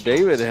small lie. So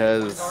David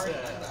has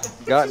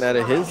gotten out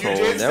of his hole.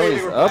 Now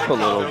he's up a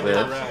little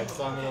bit.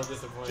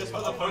 Just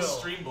for the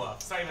post-stream bluff.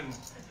 It's not even...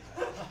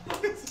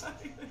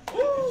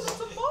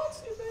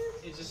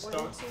 It's just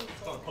stone. It's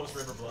called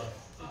post-river bluff.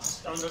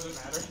 Stone doesn't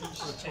matter. You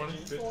just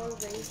change it.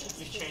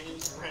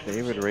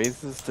 David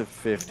raises to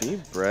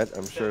 50. Brett,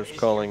 I'm sure, is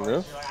calling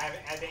this. I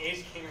have the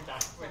ace king or die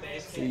with the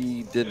ace king.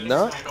 He did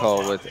not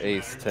call with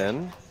ace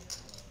 10.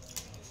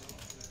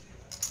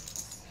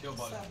 Kill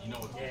button. You know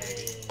what to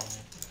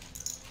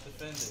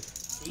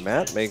do.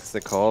 Matt makes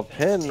the call.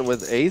 Penn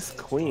with ace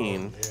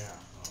queen.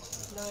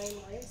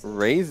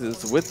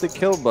 Raises with the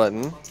kill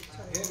button.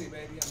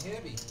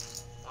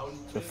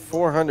 To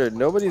 400.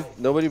 Nobody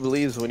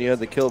believes when you have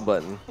the kill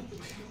button.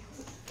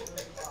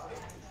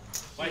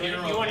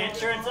 You want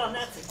insurance on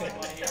that?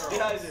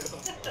 Yeah, I do.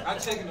 I'm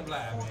taking the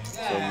blind, man.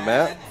 So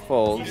Matt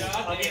folds.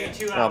 I'll give you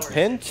 2 Now hours.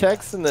 Penn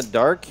checks in the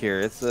dark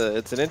here. It's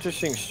an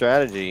interesting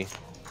strategy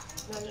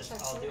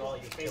I'll do all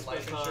your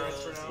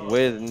Facebook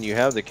when you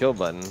have the kill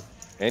button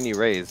and you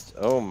raised.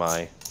 Oh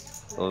my!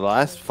 The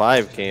last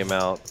 5 came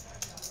out.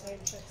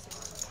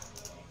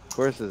 Of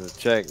course, it's a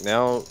check.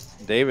 Now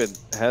David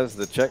has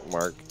the check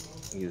mark.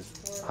 He's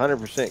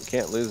 100%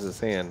 can't lose his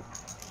hand.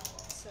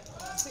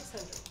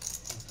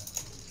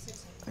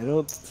 I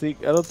don't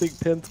think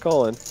Penn's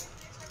calling.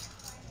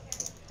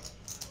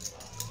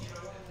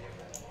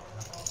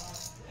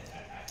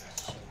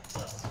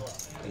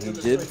 He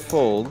did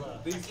fold.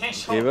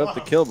 Gave up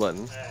the kill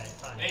button.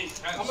 Hey,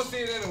 I'm gonna see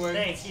it anyway.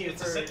 Thank you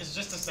for It's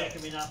just a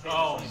second. making me not pay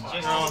Oh attention. my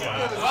Just God. a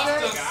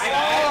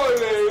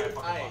second.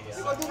 You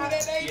gonna do me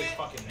that, David?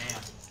 Fucking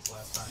nasty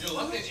last time. You're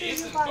lucky ace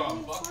didn't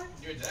come. Fuck,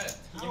 you're dead.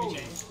 Give me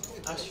change.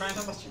 I was trying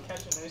to let you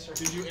catch an ace or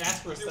Did you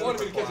ask for a You wanted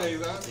me to catch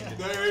A's, huh?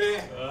 There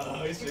it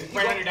is.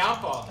 right on your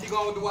downfall. He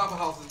going with the Waffle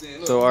Houses then.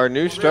 Look. So our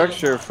new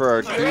structure for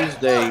our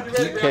Tuesday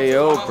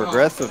TKO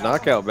progressive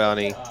knockout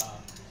bounty.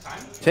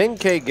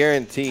 10K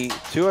guarantee,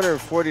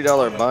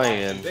 $240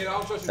 buy-in.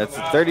 That's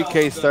a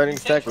 30K starting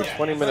stack with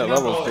 20-minute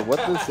levels. So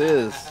what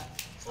this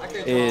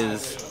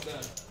is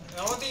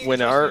when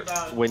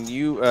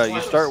you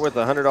start with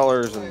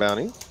 $100 in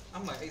bounty.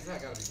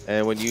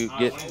 And when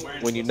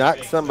you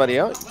knock somebody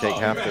out, you take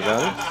half their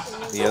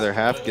bounty. The other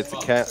half gets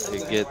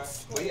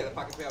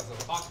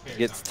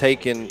gets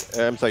taken.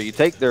 I'm sorry, you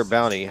take their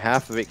bounty.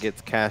 Half of it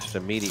gets cashed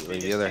immediately.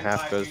 The other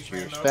half goes to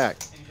your stack.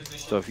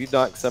 So if you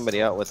knock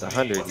somebody out with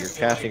 100, you're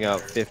cashing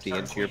out 50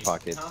 into your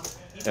pocket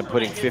and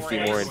putting 50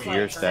 more into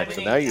your stack.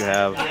 So now you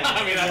have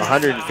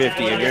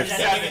 150 in your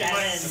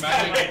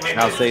stack.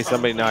 Now say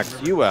somebody knocks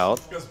you out,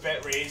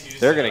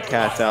 they're going to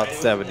cash out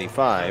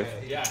 75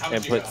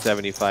 and put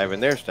 75 in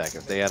their stack.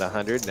 If they had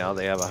 100, now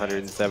they have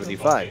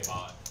 175.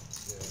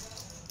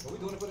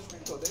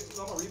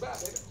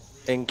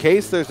 In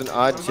case there's an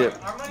odd chip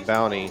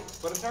bounty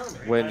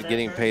when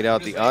getting paid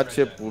out, the odd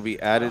chip will be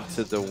added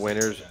to the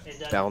winner's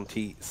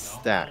bounty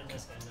stack.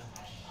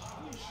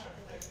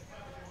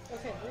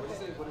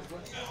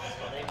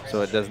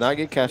 So it does not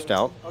get cashed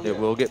out. It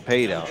will get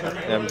paid out.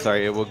 I'm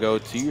sorry, it will go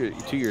to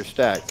your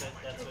stack.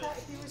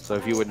 So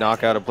if you would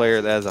knock out a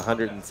player that has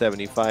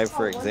 175,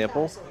 for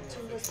example,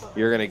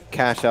 you're going to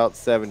cash out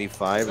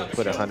 75 and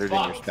put 100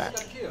 in your stack.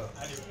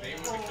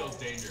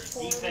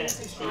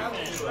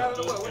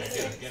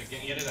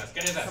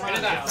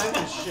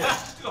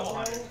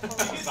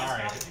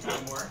 Sorry.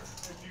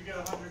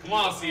 Come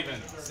on,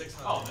 Steven.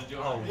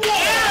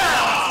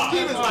 Yeah!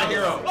 Steven's my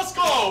hero. Let's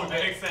go.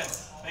 That makes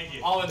sense. Thank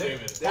you. All in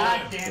David.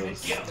 God damn it.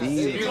 This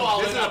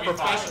is a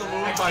professional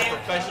move by a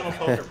professional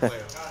poker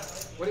player.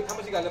 How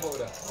much you got left over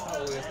there? How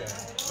old is that?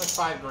 That's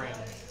 $5 grand.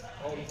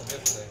 Oh, from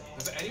yesterday.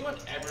 Has anyone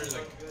ever,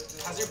 like,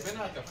 has there been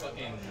like a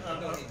fucking...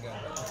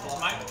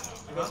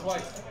 That's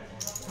white.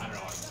 I don't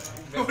know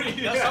what I'm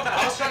saying. I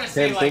was trying to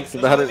say, Ken thinks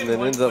about it and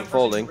then ends up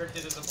folding. I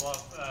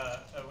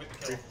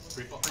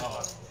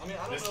mean,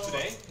 I don't know.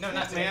 Today? No,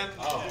 not today.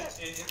 Oh.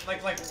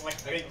 Like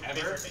big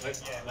ever?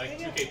 Like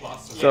 2K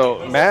plus.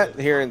 So Matt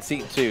here in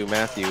seat 2,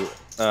 Matthew,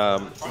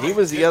 he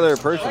was the other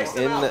person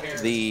in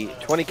the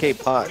 20K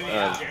pot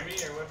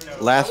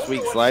last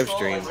week's live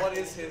stream.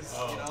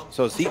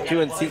 So seat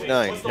 2 and seat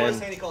 9,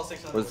 Ken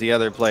was the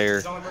other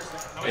player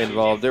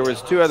involved. There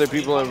was 2 other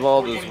people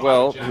involved as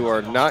well who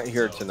are not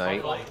here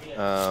tonight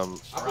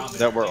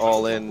that were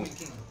all in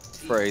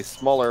for a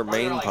smaller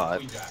main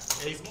pot.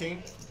 Ace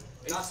King?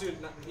 Not suited,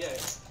 yeah.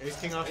 Ace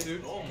King off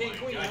suit? King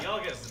Queen.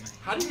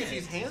 How do you get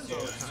these hands all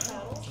the time?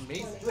 It's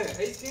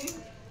amazing. Ace King?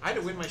 I had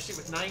to win my shit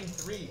with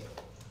 9-3.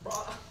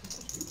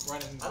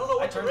 I don't know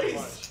what to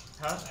raise.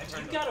 Huh?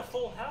 You got a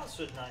full house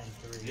with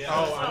 9-3. Yeah.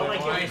 Oh,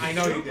 I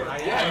know you did.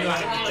 I knew I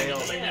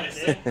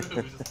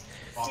did.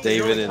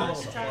 David and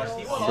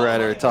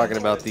Brad are talking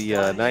about the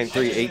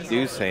 9-3 8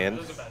 deuce hand.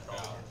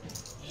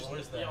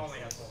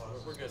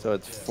 So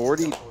it's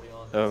 40.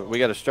 We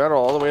got to straddle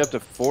all the way up to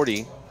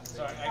 40.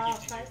 Sorry, I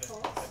give you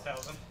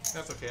 1,000.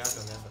 That's okay. I've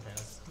done that in the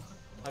past.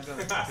 I've done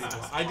that with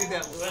people. I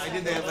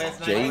did that last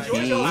night.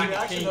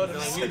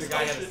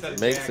 JB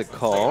makes a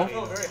call.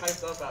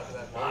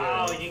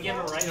 Wow, you give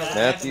it right now.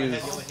 Matthews.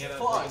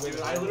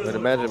 I'd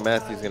imagine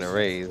Matthews going to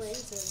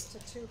raise.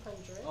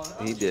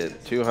 He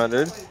did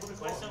 200.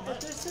 But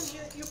this is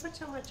your, you put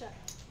so much up.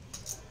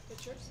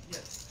 It's yours?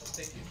 Yes,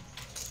 thank you.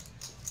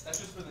 That's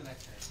just for the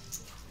next turn.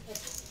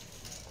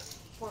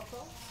 4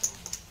 calls?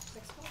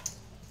 6 calls?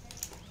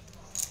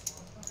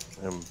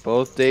 And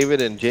both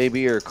David and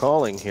JB are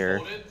calling here.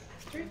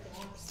 3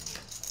 calls.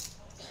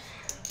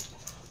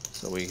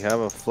 So we have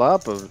a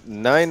flop of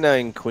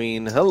 9-9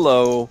 queen.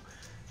 Hello.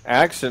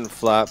 Action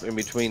flop in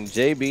between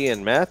JB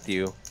and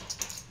Matthew.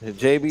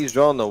 JB's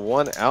drawing the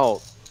 1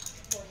 out.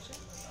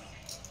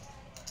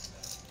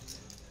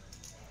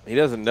 He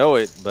doesn't know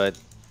it, but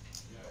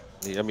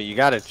I mean, you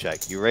got to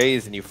check. You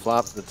raise and you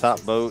flop the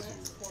top boat.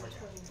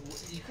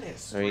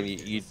 I mean,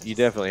 you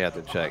definitely have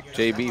to check.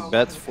 JB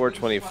bets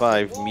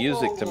 425.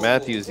 Music to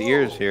Matthew's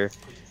ears here.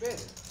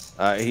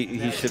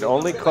 He should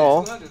only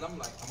call.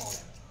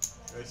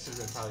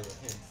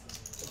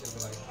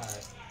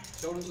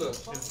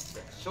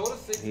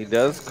 He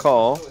does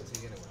call.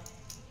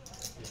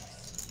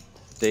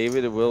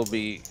 David will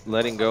be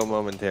letting go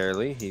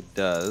momentarily. He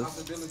does.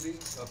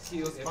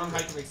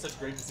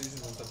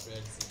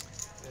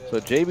 So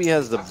JB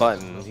has the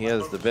button. He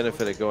has the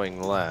benefit of going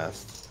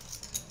last.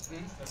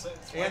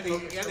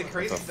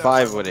 If a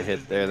 5 would have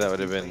hit there, that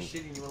would have been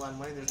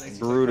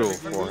brutal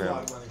for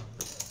him.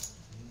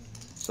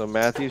 So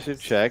Matthew should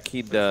check.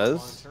 He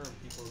does.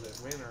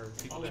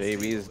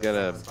 JB is going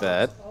to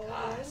bet.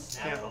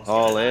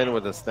 All in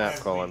with a snap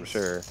call, I'm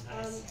sure.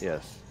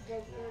 Yes.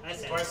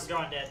 Twice is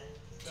going dead.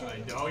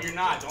 No, you're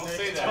not. Don't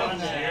say that.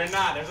 You're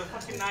not. There's a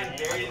fucking 9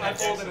 buried in that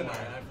deck somewhere.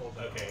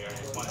 Okay,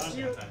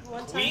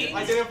 alright.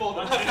 I didn't fold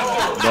it.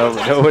 No,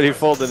 nobody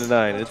folded a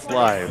 9. It's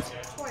live.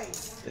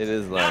 It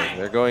is live.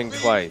 They're going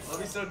twice.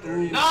 9!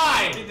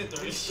 I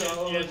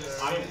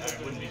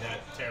wouldn't be that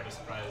terribly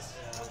surprised.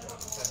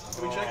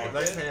 So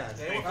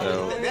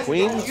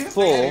Queen's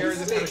full.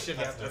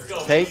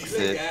 Takes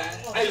it.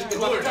 I just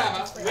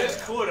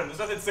coolered him. There's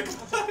nothing sick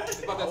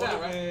about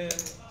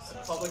that.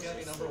 Public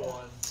enemy number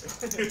 1.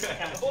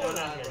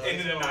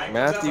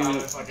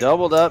 Matthew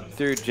doubled up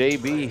through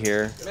JB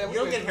here. Man, you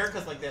don't get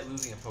haircuts like that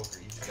losing at poker.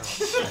 You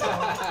just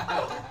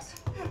don't.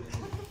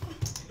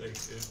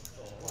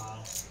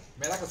 Wow.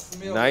 Man, I can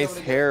smell Nice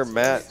hair,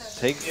 Matt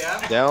takes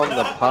Yeah. down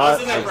the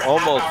pot of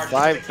almost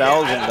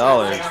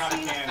 $5,000.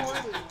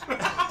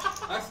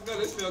 I smell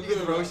this feel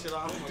good. Bro.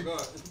 Oh my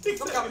god.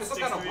 Some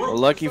kind of Well,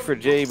 lucky for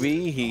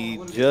JB, he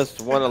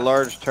just won a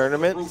large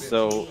tournament,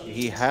 so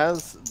he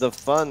has the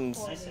funds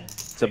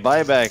to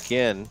buy back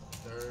in.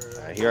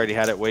 He already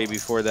had it way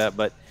before that,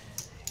 but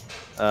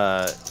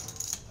a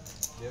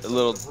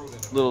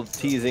little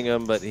teasing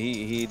him, but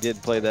he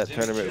did play that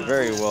tournament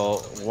very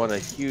well, won a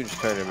huge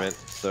tournament.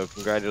 So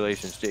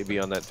congratulations, JB,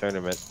 on that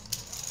tournament.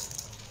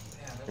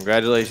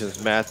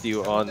 Congratulations,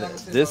 Matthew, on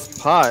this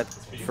pot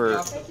for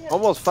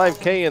almost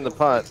 5K in the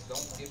pot.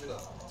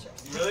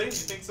 Really? You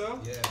think so?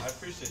 Yeah. I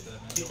appreciate that,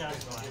 man. 2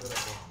 times more.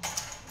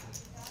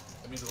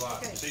 That means a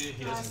lot. So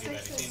he doesn't give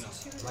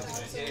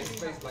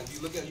anything. Like you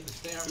look at, you can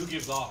stare. Who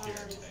gives off here?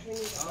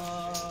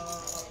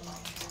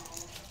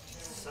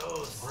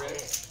 So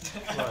sick.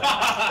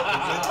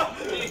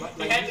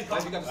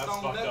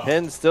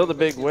 Penn's still the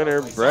big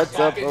winner. Brett's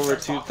up over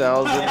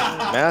 2,000.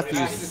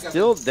 Matthew's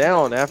still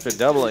down after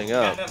doubling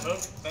up.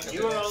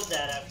 You were owed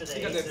that after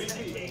the aces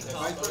and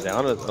kings.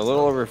 Down a little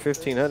over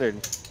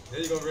 1,500. There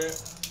you go, Red.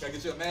 Gotta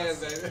get your man,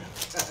 baby.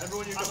 Remember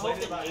when you I'm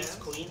complained hoping about ace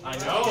him? queen. I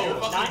know.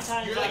 9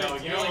 times You're like,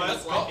 out. you're like,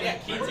 let's go. Yeah,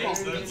 keep it. I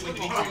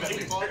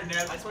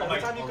swear,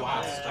 every time you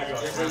complain,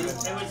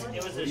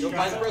 It was a Your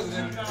vice straddle.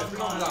 president just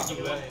comes out. It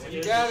You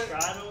was got a it.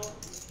 straddle.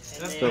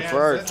 And So then-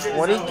 for our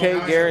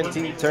 20K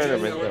guaranteed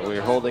tournament that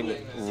we're holding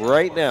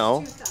right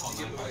now,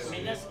 I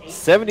mean, that's ace.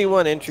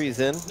 71 entries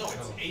in No,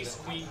 it's ace,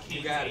 queen,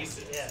 king,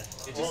 aces. Yeah.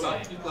 It's just Well,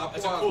 like,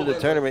 to the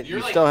tournament.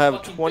 You still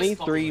have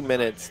 23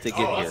 minutes to get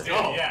let's here.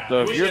 go.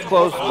 So if you're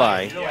close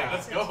by, You're like,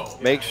 let's go.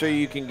 make sure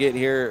you can get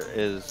here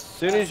as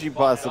soon as you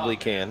possibly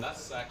can.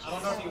 That's actually. I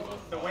don't know if you,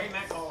 the way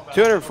Matt called about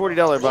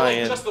 $240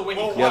 buy-in. Just the way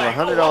he You have a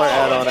 $100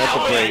 add-on at the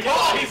break.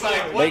 He's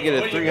like, Make it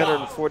a what do you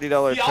got? $340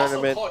 He also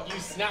tournament, called you,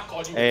 snap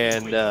called you.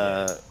 and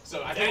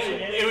So I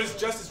think it was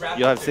just as rapid.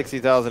 you'll have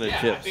 60,000 in Yeah,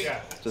 I chips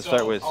think- to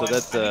start with. So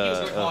that's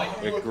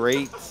a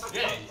great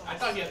Yeah, I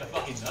thought he had the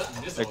fucking nut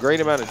in this a great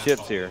amount of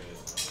chips here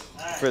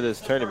for this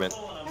tournament.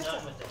 I'm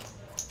done with it.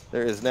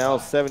 There is now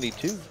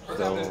 72.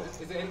 So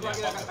Is there anything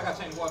I got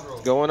to change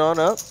wardrobe? going on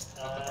up.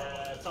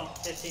 It's on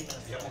 15 minutes.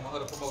 Yeah, on my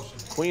other promotion.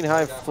 Queen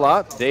high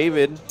flop.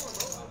 David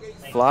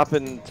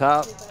flopping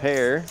top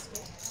pair.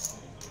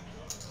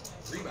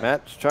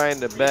 Matt's trying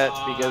to bet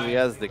because he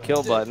has the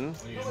kill button.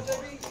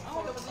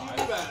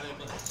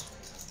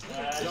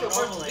 I don't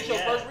normally, It's your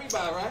yeah. first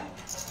rebound, right?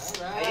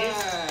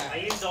 I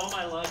used all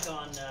my luck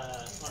on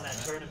that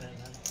tournament, man.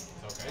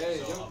 Hey,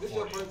 this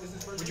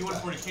is first. But you won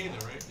 40K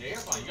though, right? Yeah, you're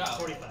fine. You got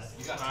 45.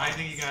 You got. I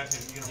think you got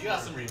You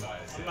got some rebuys.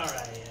 I'm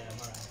alright, yeah, I'm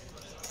alright.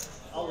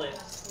 I'll live.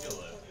 You'll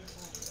live.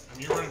 I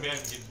mean, you're running bad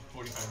to get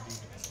 45 deep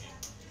in this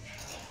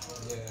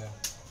game. Yeah.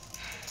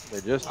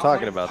 They're just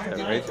talking about that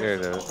right there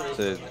to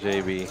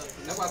JB.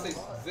 That's why I say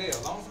Zell.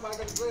 As long as somebody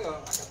got the Zell, I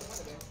got the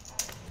money there.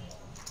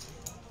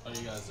 Oh,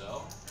 you got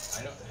Zell?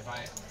 I don't. If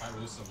I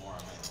lose some more, I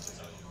might have to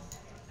tell you.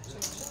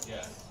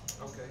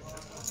 Yeah. Okay.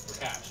 For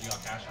cash. You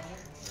got cash on you?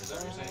 Or is that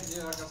what you're saying?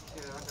 Yeah, I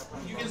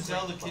got. You can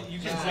sell the kid. You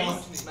can Yeah, sell.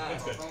 that's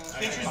good.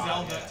 Can't you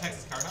sell the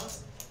Texas Card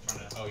House?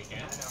 Oh, you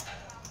can?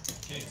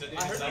 Can you sell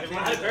I heard it?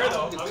 that. Fair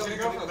though. I was gonna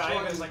go for value,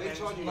 but it's like, man,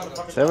 you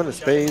motherfuckers. Seven of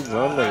spades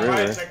on the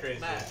river. Check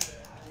raise.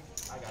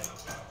 I got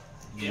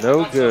you. Yeah, No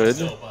I'm not good.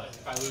 Still, but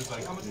if I lose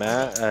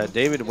like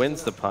David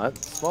wins the pot,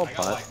 small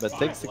pot, but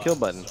takes the kill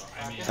button.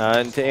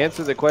 And to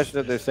answer the question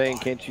that they're saying,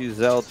 can't you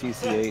Zell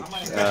TCH?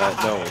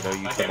 No,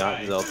 you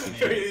cannot Zell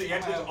TCH. You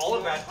have to do all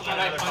of that. Can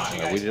I punch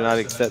you guys We do not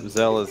accept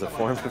Zell as a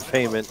form of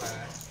payment,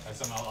 I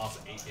somehow lost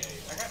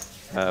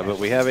 8K. but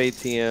we have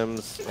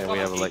ATMs and we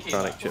have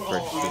electronic chip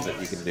purchases that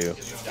you can do.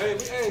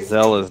 Hey,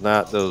 Zell is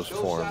not those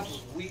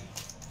forms.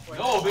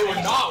 No, they were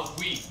not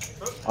weak.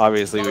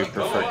 Obviously, we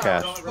prefer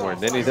cash more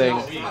than anything.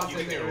 You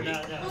think they were weak? No.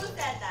 Who said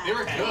that? They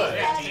were good.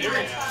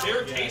 They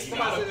were tasty,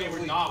 but they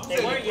were not They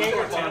weak. weren't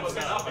Jaeger bombs,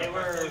 though. They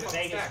were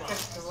Vegas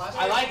bombs.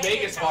 I like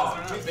Vegas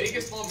bombs.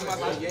 Vegas bombs are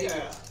like good.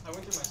 Jaeger. I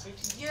went through my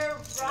 60s. You're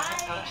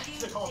right. You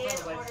did order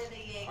the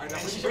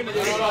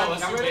Jaeger. No,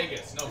 let's do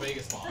Vegas. No,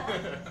 Vegas bomb.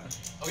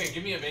 Okay,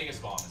 give me a Vegas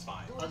bomb. It's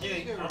fine. I'll do a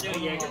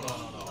Jaeger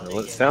bomb. Well,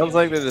 it sounds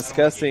like they're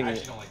discussing I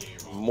actually don't like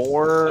Jaeger bombs.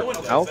 more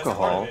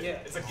alcohol. Yeah,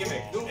 it's a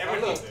gimmick.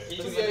 Everyone look. Two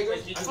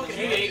Jaegers. I fucking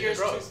hate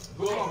Jaegers.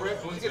 Who on Red?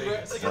 Who's getting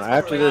Red? Now,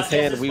 after this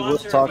hand, we will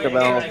talk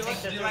about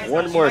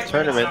one more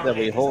tournament that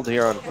we hold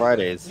here on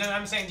Fridays. No,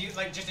 I'm saying, do you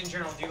like just in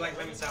general? Do you like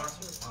lemon sour?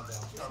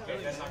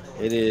 Okay, that's not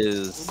good. It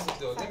is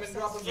Still, lemon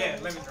drop or Yeah,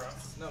 something? lemon drop.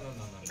 No.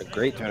 a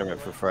great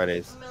tournament for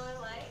Fridays. Miller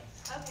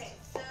Lite. Okay,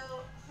 so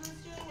who's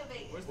doing a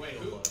Vegas? Wait,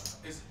 who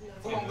is?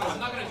 I'm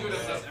not gonna do it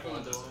as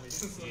everyone does.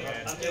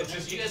 It's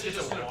just you guys are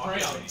just gonna walk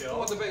out. Who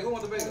wants the Vegas? Who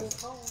wants the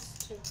Vegas?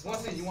 One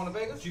seat. You want the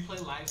Vegas? Did you play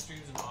live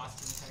streams in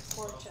Austin, Texas?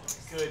 4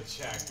 checks. Good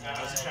check.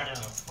 I was checking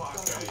the fuck out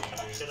of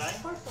you, dude. Should I?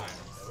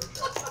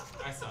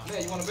 I saw.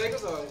 Man, you want the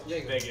Vegas or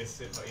Jaeger? Vegas,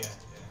 yeah.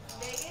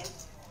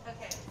 Vegas?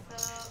 Okay,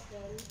 so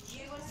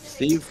you want to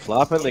Steve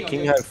flopping the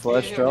king high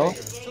flush draw.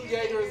 Two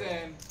Jaegers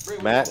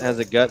and Matt has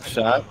a gut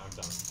shot.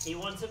 He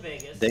wants a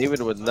Vegas.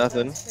 David with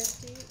nothing.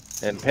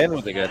 And Penn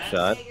with a good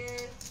shot.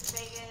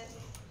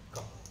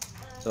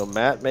 So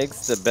Matt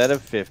makes the bet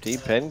of 50.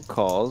 Penn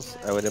calls.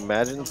 I would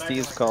imagine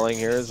Steve's calling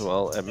here as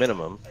well, at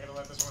minimum.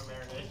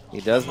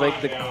 He does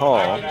make the call.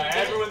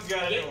 Everyone's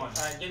got a new one.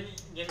 Alright,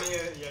 give me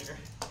a Jaeger.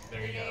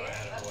 There you go.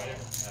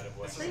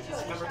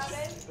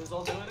 Who's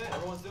all doing it?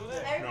 Everyone's doing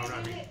it? No,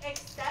 not me.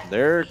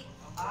 There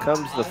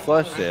comes the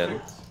flush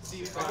in.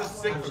 Steve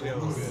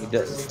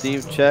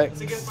checks.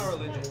 Against my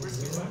religion. That's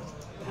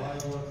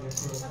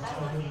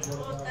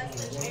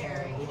the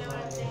chair, you know what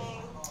I'm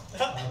saying?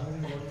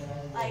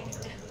 Like, we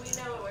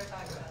know what we're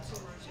talking about.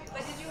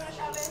 But did you want to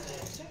shop in?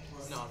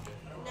 No, I'm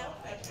good. No?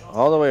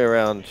 All the way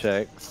around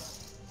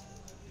checks.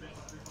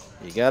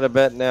 You got to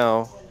bet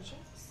now.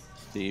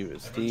 Steve,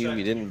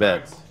 you didn't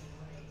bet.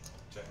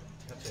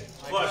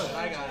 Flush.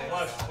 I got it.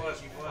 Flush.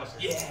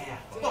 Yeah.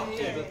 Fuck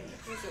yeah.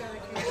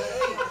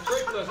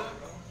 Straight flush,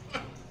 huh?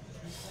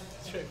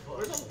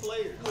 Where's all the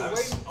players?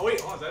 Oh wait,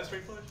 is that a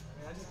straight flush?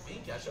 I just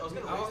beat you. I was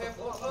gonna I don't raise have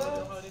the ball.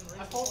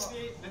 I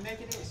folded the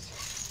naked ace.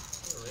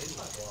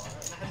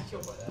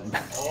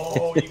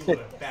 Oh, you would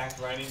have backed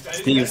right into.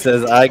 Steve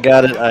says, I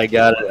got it,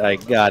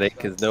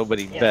 because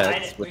nobody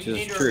bets, which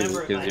is true,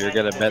 because you're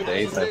going to bet the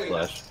ace-high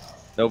flush.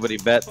 Nobody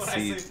bets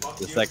the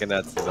second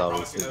nuts is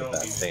obviously the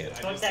best hand.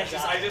 Fuck that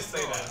guy. I just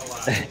say that a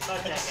lot.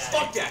 Fuck that guy.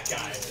 Fuck that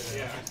guy.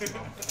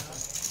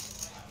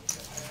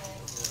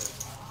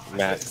 Yeah.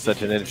 Matt,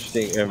 such an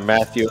interesting,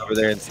 Matthew over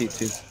there in seat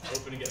 2.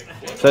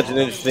 Such an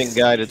interesting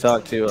guy to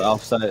talk to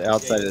outside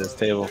of this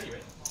table.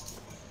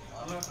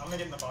 I'm gonna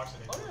get in the box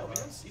today.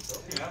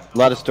 A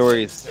lot of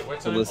stories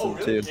to listen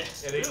to. At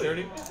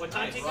 8:30? What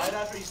time do you Right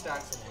after he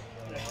stacks them.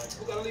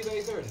 Who gotta leave at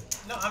 8:30?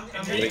 No, I'm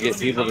We get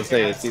people to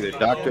say it's either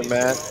Dr.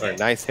 Matt or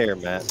Nice Hair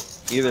Matt.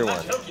 Either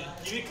one.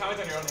 You need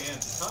comments on your own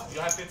hands.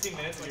 You'll have 15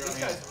 minutes in your own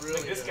hands.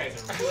 This guy's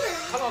really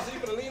Come on, so you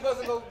gonna leave us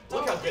and go?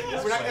 Look how good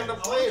this We're not player gonna have is.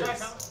 enough players.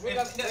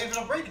 If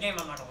it'll break the game,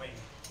 I'm not gonna leave.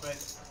 But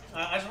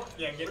I just want,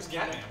 get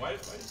Catman. Why?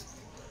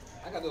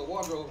 I got the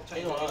wardrobe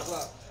change He at 8 lost.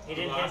 o'clock. He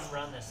didn't hit and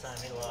run this time.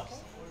 He lost.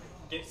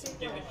 Get the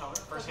comment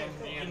first hand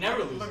from the He end.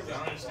 never loses. I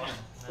don't understand.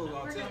 Who, Tim?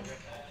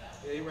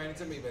 Yeah, he ran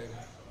into me, baby.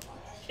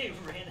 He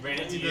Ran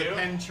into The you?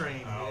 Penn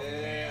train. Oh, Yeah.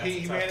 man.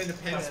 He ran into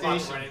Penn That's fun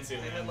to Station. run into, They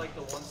had man. like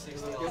the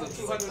 160 It on was a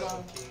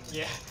 $200.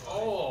 Yeah.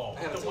 Oh, I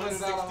had a the $200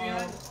 160 on.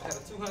 on? I had a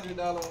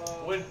 $200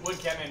 on. Would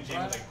Catman Jim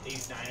like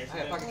ace 9 or I had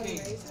something? pocket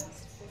kings.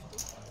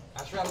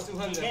 I traveled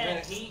 200 and Yeah, ran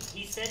it.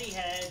 he said he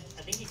had.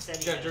 I think he said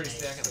he You got a had. dirty an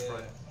stack in ace. the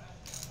front.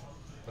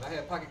 But I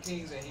had pocket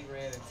kings and he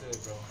ran into it,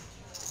 bro.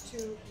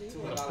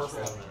 $200 Purple.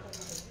 travel.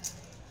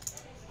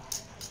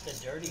 The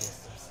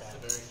dirtiest of stacks.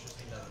 Very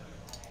interesting.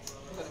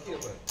 Who's got the kill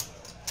button?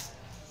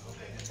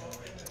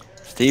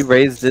 Steve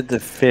raised it to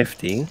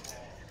 50.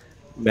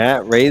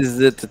 Matt raises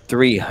it to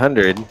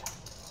 300. Missing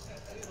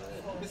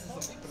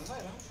some people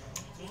tonight,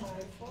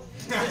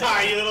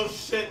 huh? You little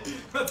shit.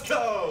 Let's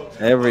go.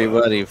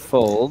 Everybody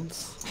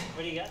folds.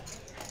 What do you got?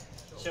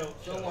 Show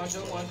one.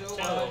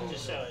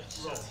 Just show it.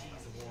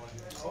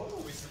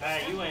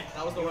 Alright, you win.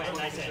 That was the You worst win.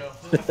 one Nice to hand.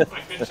 show. I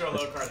couldn't show a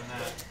lower card than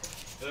that.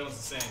 The other one's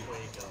the same.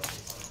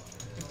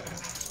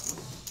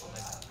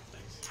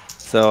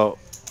 So,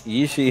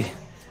 Yishi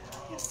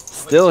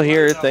still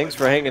here. Thanks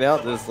for hanging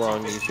out this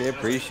long, Yishi.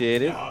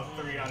 Appreciate it. Oh,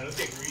 300. Let's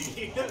get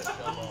greedy. Just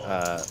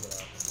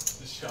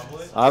shovel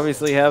it.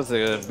 Obviously has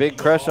a big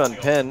crush on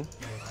Penn.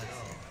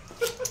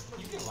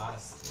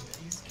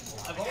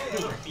 I've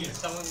only beat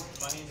someone's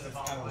money into the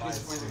bottom. On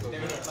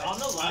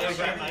the live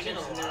stream, I get a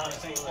lot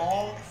of people.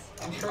 All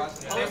my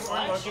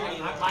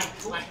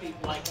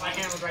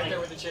hand was right there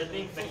with the chip.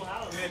 Big full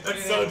house.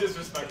 That's so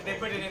disrespectful. They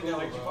put it in there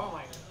like, oh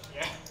my.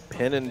 Yeah.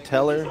 Penn and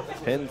Teller,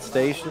 Penn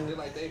Station,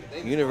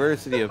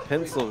 University of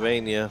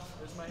Pennsylvania,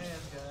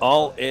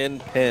 all in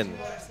Penn.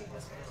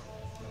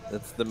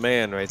 That's the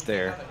man right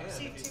there.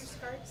 See 2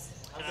 cards?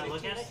 Can I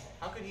look at it?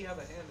 How could he have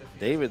a hand if he...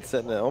 David's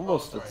sitting at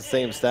almost at the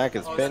same stack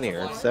as Penn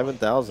here,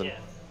 7,000. Yeah.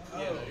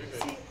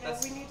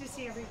 See, we need to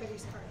see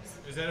everybody's cards.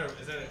 Is that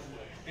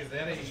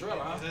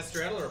a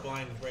straddle or a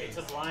blind raise? It's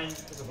a blind.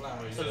 It's a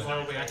blind raise. So there's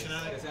no reaction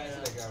on it? It's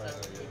actually that guy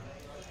right there.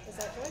 Is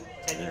that good?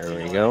 There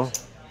we go. Okay.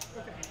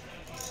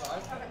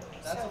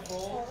 That's a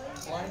full.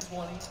 Blind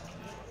 20.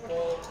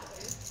 Full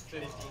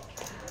 50.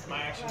 My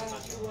action is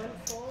not One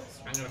folds,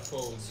 I'm gonna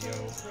fold, yo.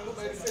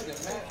 Nobody said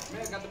that.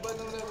 Man got the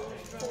button on there.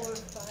 4,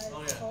 5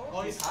 Oh, yeah. folds.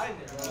 Oh, he's hiding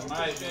it, bro.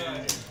 My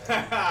man.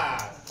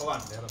 Hold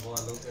on. Yeah, the boy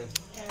Lucas.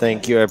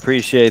 Thank you, I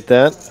appreciate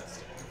that.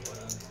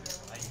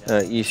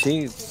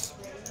 Yishi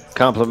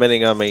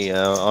complimenting on me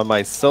on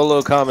my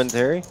solo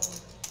commentary.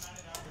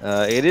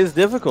 It is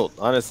difficult,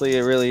 honestly,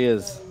 it really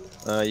is.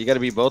 You got to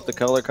be both the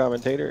color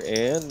commentator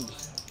and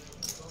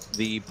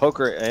the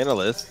poker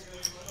analyst.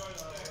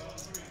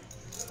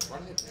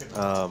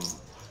 I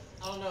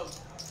don't know.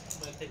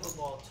 My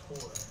pickleball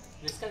tour.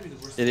 It's gotta be the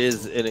worst. It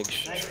is an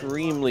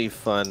extremely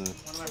fun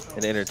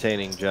and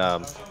entertaining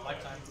job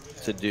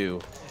to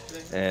do.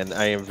 And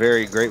I am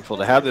very grateful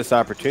to have this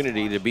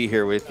opportunity to be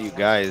here with you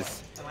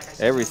guys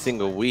every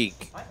single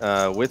week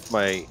with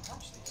my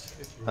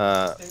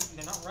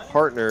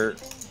partner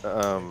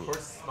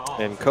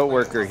and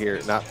co-worker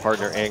here, not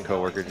partner and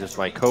co-worker, just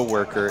my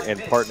co-worker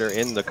and partner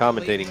in the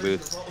commentating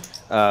booth,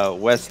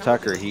 Wes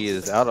Tucker. He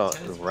is out on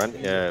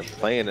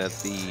playing at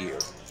the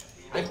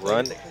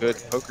Run Good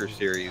Poker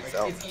Series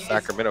out in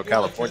Sacramento,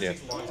 California. It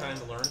takes a long time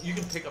to learn. You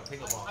can pick up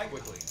ball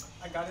quickly.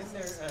 I got in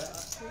there, he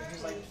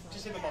was like,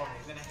 just hit the ball.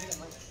 Then I hit it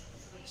like,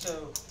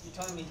 so you're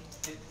telling me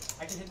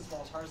I can hit this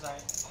ball as hard as I,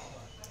 and it's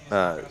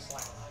not gonna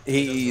slide.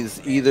 He's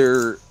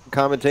either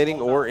commentating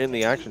or in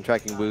the action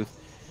tracking booth.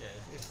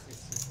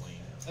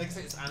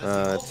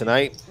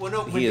 Tonight,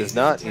 he is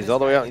not. He's all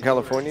the way out in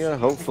California,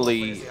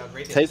 hopefully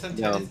taking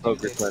down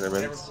poker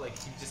tournaments.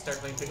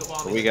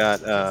 We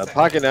got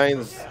pocket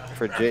nines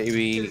for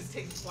JB,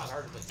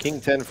 king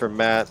 10 for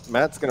Matt.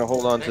 Matt's going to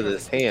hold on to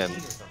this hand.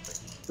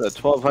 It's a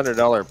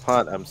 $1,200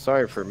 pot. I'm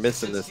sorry for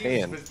missing this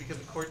hand.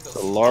 It's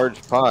a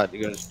large pot. He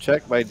goes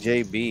check by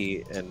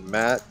JB, and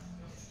Matt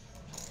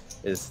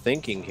is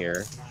thinking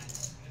here.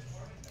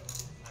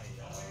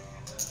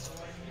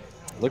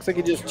 Looks like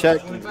he just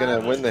checked and he's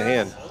going to win the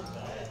hand.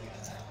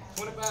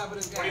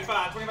 25.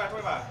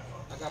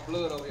 I got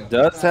blood over here.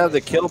 Does have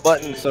the kill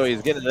button, so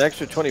he's getting an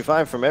extra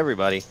 25 from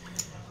everybody.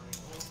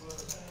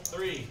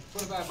 3.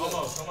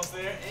 Almost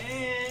there.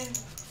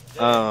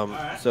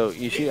 And so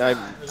you see,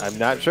 I'm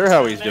not sure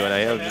how he's doing. I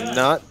have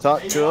not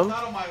talked to him.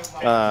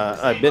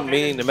 I've been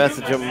meaning to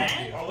message him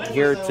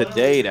here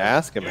today to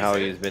ask him how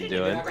he's been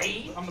doing.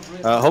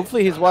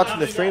 Hopefully he's watching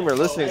the stream or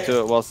listening to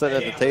it while sitting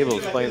at the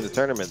tables playing the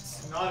tournaments.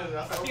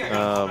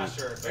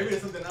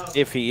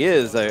 If he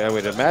is, I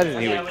would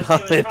imagine he would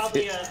comment,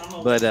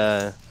 but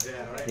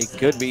he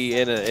could be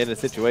in a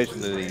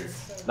situation that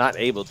he's not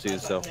able to.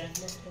 So,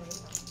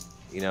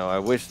 you know, I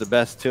wish the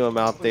best to him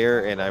out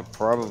there, and I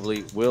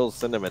probably will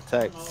send him a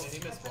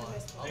text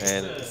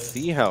and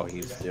see how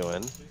he's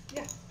doing.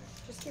 Yeah,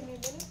 just give me a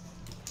minute.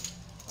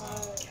 One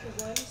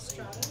strategize for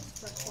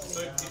 20.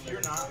 So if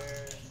you're not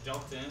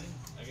dealt in,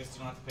 I guess you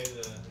don't have to pay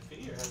the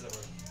fee, or how does that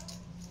work?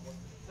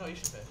 No, you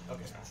should pay.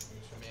 Okay.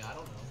 I mean, I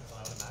don't know. I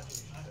would imagine you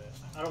should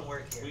pay. I don't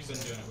work here. We've been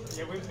doing it.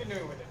 Yeah, we've been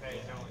doing it with the pay,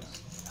 don't we?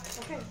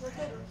 Okay, we're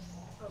good.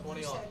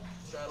 20 on.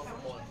 Straddle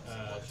for 1.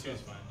 2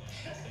 is fine.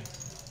 Yeah. Thanks.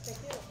 Thank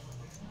you.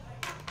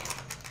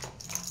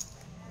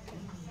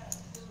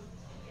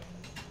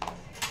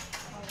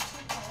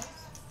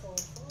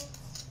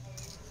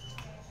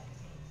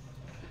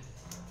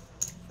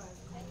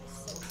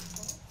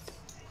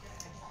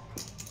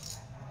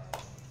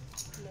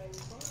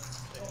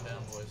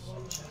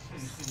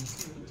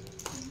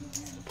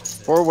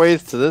 Four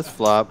ways to this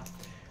flop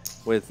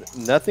with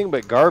nothing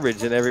but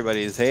garbage in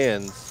everybody's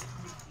hands.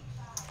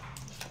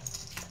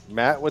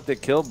 Matt with the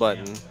kill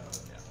button.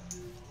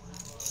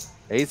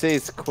 Ace,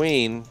 ace,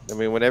 queen. I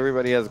mean, when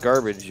everybody has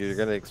garbage, you're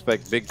going to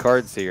expect big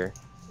cards here.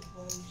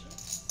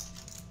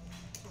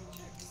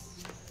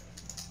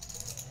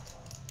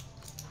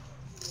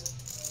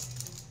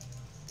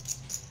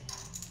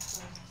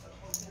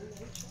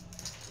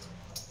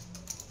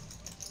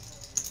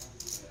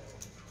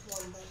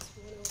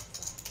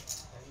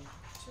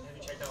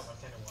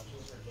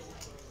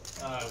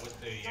 With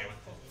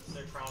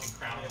the crown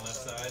on the left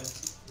side.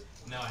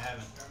 No, I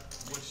haven't.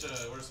 What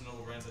are some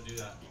noble brands that do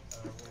that?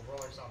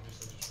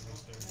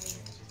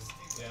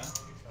 Yeah.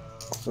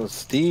 So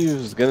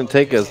Steve's going to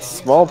take a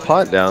small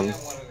pot down.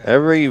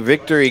 Every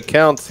victory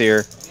counts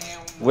here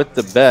with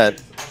the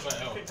bet.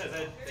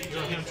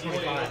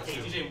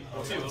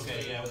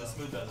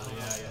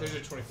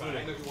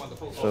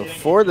 So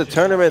for the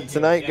tournament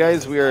tonight,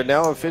 guys, we are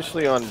now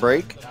officially on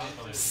break.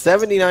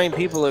 79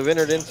 people have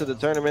entered into the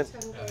tournament.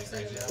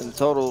 In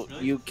total,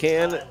 you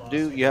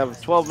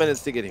have 12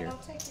 minutes to get here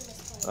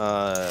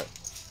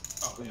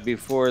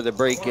before the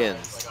break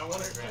ends.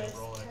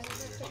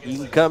 You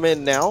can come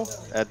in now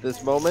at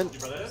this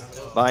moment,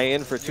 buy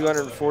in for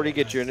 $240,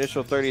 get your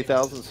initial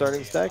 30,000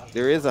 starting stack.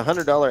 There is a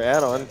 $100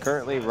 add-on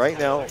currently right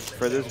now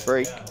for this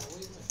break,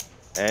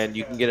 and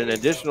you can get an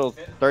additional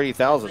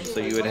 30,000. So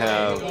you would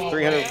have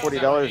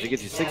 $340 to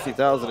get you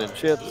 60,000 in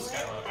chips.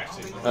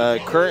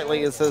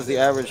 Currently, it says the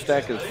average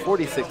stack is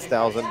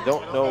 46,000.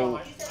 Don't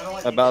know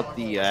about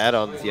the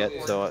add-ons yet,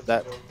 so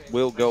that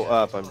will go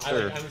up, I'm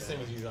sure.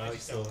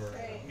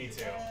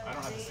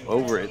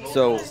 Over it.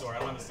 So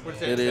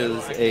it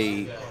is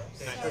a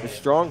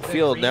strong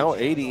field now,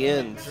 80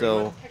 in.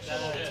 So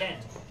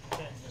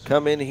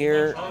come in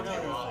here,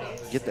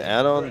 get the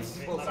add-ons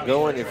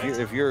going.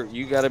 If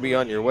you got to be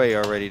on your way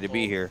already to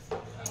be here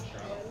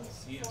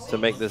to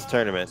make this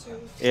tournament.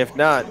 If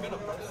not,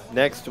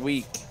 next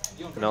week.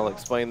 And I'll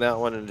explain that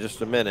one in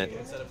just a minute.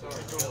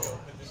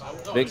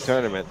 Big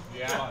tournament.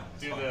 Yeah,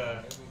 do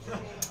the,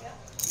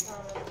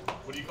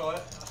 what do you call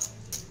it?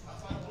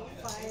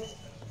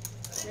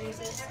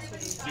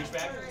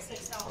 Douchebag?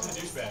 Who's the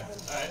douchebag?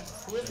 All right.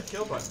 Who has the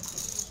kill button?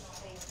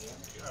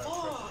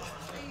 Oh,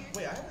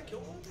 wait, I have the kill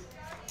button?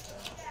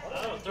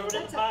 Oh, throw it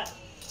in the pot.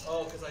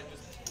 Oh, because I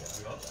just...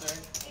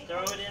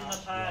 Throw it in the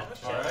pot.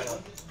 All right.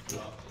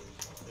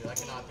 dude. I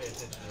cannot pay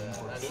attention to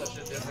that. That's such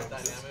a different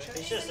dynamic.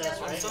 It's just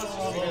us, right? So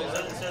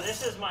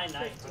this is my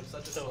night. I'm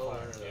such a so slow far.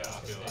 learner. Yeah, I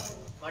feel that.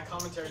 My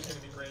commentary is going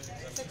to be great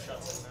because I'm 2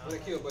 shots in now. Who got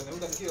the kill button? Who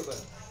got the kill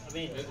button? I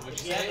mean, What'd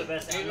if you you have say, the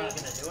best, I'm not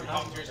going to do Your it.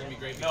 commentary's gonna be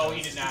great. No,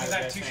 he did not. Because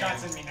I have 2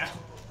 shots in me now.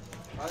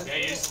 Yeah,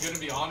 you're just gonna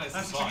be honest.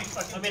 It's fun.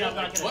 I mean, I'm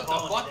not going to What the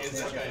call fuck him. is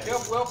this guy?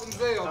 Help, wealth, and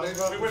zeal, baby.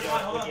 We're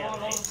fine. Hold on.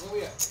 Where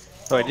we at?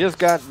 So I just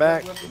got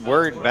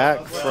word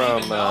back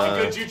from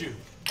Good juju.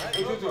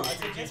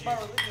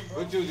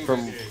 What you do?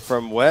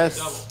 from Wes,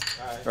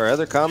 our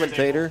other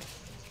commentator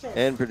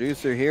and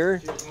producer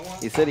here.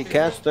 He said he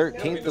cashed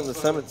 13th in the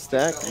Summit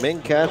stack,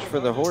 min cash for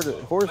the horse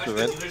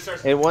event,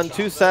 and won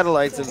 2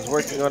 satellites and is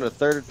working on a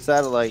 3rd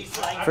satellite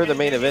for the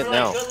main event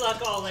now. Good luck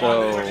all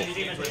So in.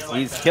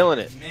 he's killing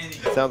it.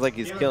 Sounds like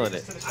he's killing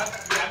it.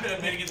 I've been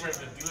admitting it where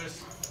the dealer's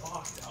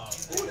fucked up.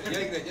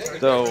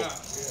 So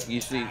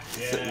you see,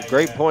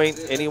 great point.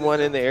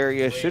 Anyone in the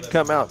area should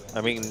come out.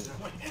 I mean,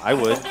 I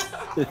would.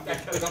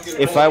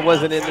 If I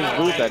wasn't in this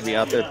booth, I'd be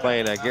out there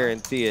playing. I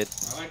guarantee it.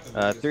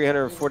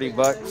 340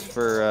 bucks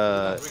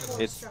for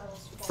it's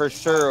for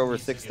sure over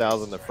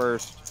 6,000 the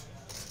first.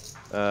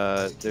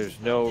 There's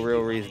no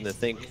real reason to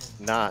think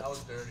not.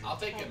 I'll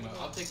take him.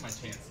 I'll take my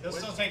chances. He'll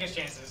still take his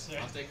chances.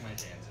 Yeah. I'll take my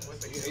chances.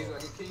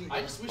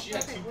 I just wish you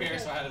had 2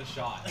 pairs so I had a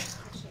shot.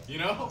 You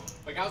know?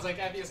 Like I was like,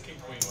 Abby has king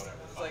queen, whatever.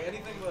 It's like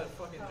anything but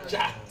fucking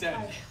Jack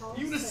 10.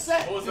 Even a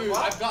set. What was the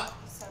I've got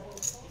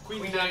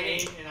Queen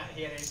 9-8, and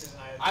he had aces,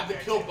 and I have the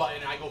kill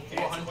button and I go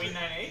 400. Queen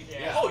 9-8?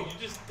 Yeah. Oh, you're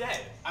just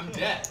dead. I'm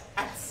dead.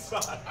 I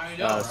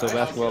know. So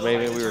basketball,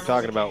 maybe we were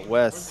talking about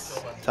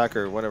Wes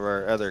Tucker, one of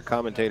our other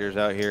commentators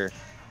out here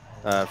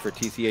for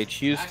TCH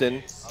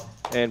Houston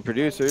and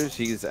producers.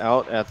 He's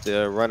out at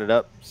the Run It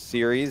Up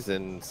series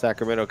in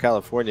Sacramento,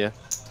 California.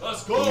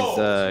 Let's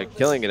go. He's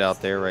killing it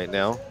out there right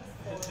now.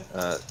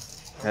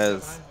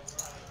 Has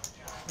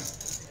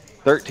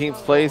 13th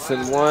place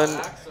in one.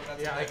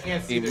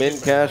 He min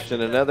cashed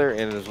in another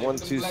and has won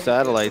 2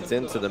 satellites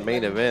into the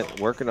main event.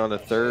 Working on a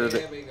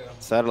 3rd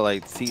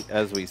satellite seat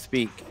as we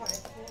speak.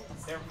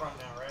 They're in front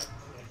now, right?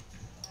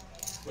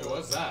 Wait,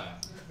 what's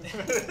that? He's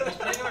putting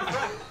him in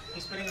front.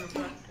 He's putting him in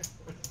front.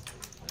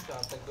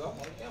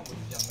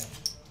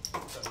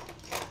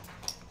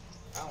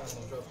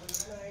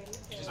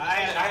 I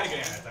had a good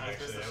hand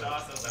actually.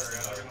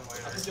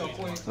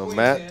 So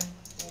Matt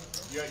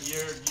You're in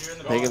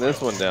the taking this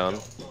one down.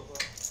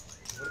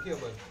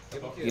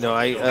 You know,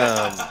 I've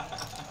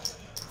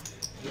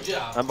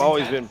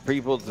always been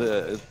people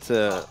to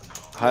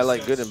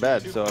highlight good and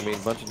bad. So I mean, a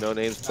bunch of no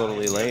names,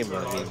 totally lame.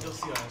 I mean,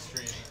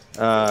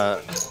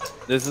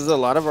 this is a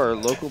lot of our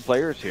local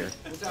players here,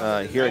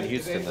 here in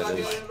Houston, that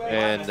is,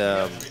 and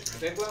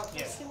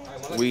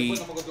we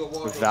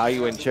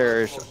value and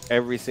cherish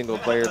every single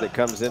player that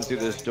comes in through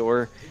this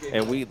door,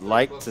 and we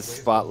like to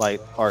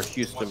spotlight our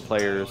Houston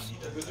players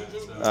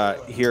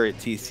here at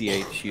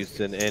TCH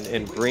Houston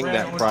and bring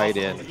that pride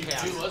in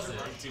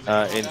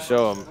and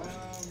show them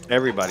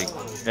everybody.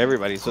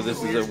 So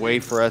this is a way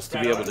for us to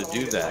be able to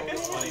do that.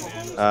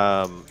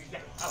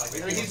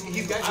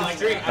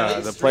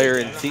 The player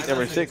in seat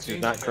number 6 who's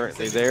not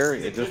currently there,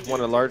 it just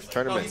won a large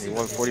tournament. He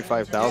won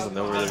 $45,000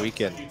 over the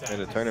weekend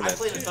in a tournament.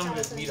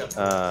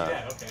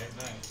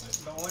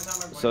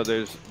 So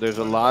there's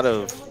a lot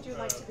of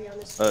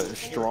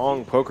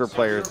strong poker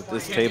players at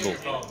this table.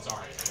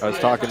 I was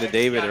talking to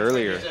David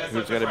earlier,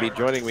 who's going to be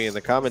joining me in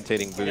the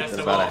commentating booth in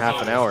about a half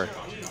an hour.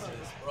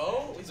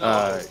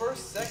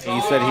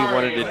 He said he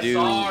wanted to do.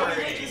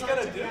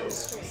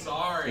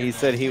 He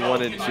said he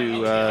wanted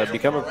to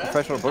become a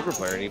professional poker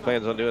player, and he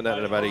plans on doing that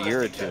in about a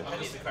year or 2.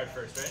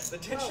 The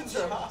tensions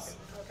are high.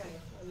 Okay,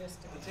 I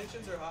missed it. The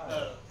tensions are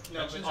high.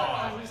 No, but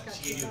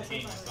She gave you a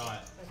king. I saw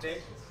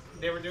it.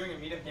 they were doing a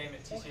meetup game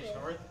at TCH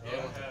North.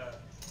 Yeah.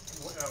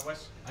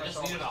 West I just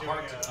needed a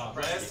heart to come.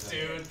 West,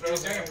 dude. He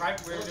was doing a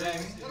private. We were doing.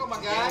 Look at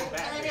my guy.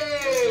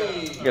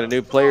 Hey! Got a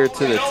new player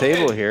to the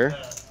table here.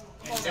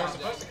 And they were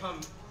supposed to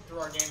come through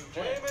our game and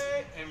play,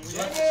 and we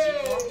left the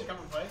seat for them to come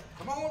and play.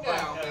 Come on But,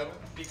 down, baby.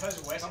 because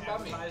West Come by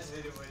me. advertised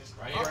that it was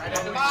Right. Brad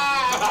Come and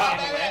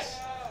by, West,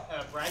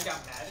 Brad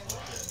got mad. I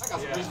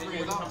got some good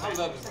friends. I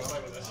love this, bro.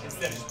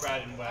 Instead of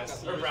Brad and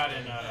West, or Brad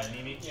and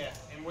Nimi. Yeah,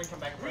 and we'd come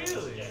back. and play.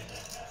 Really? Yeah.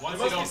 Once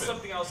There they must be open.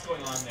 something else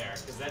going on there,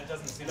 because that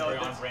doesn't seem very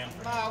on brand for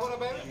him. Hi, what up,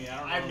 baby? I mean, I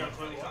don't know. I have no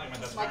clue. Like my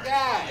best My friend.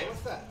 guy.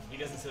 What's that? He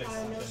doesn't say like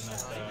something that.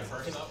 Yeah, because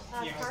Cards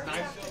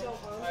have to go on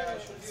there.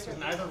 because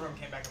neither room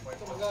came back and played.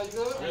 Oh my God, you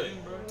good? Really?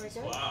 We're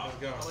good? Wow.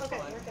 Okay, we're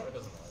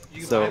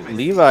good. So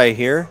Levi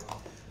here.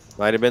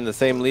 Might have been the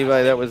same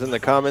Levi that was in the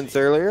comments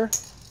earlier.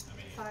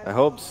 I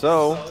hope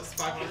so. It's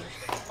 500.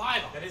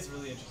 That is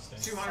really interesting.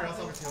 200, I'll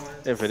sell for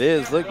 200. If it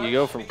is, look, you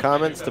go from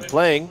comments to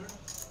playing.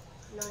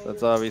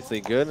 That's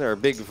obviously good. Our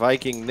big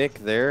Viking Nick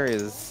there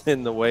is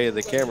in the way of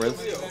the cameras.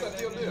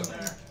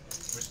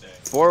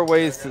 4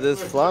 ways to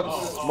this flop.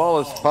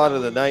 Smallest pot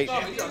of the night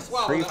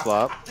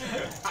pre-flop.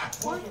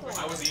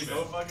 I was even.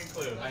 No fucking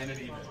clue. I ended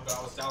even. But I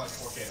was down like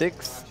 4K.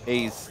 6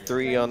 ace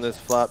 3 on this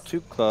flop.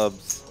 2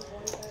 clubs.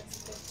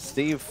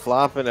 Steve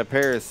flopping a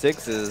pair of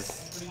 6s.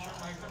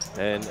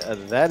 And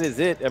that is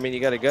it. I mean, you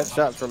got a gut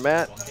shot from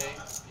Matt. Yeah. I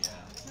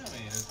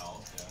mean, it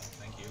helps. Yeah.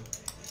 Thank you.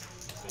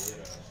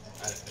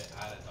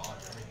 Add a dollar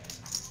for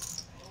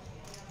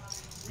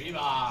everything.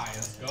 Rebuy.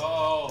 Let's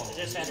go. I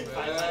just added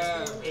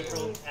 500.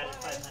 April added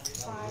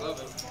 500.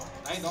 Love it.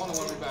 I ain't the only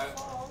one we buy.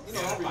 You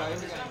know, we buy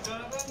every game.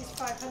 He's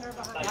 500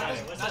 behind.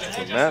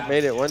 So Matt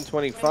made it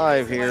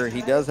 125 here.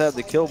 He does have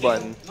the kill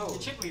button. The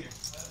chip leader.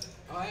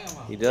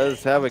 He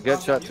does have a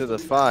gut shot to the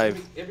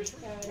 5.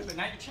 But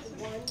now your chip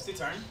leader. It's your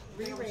turn.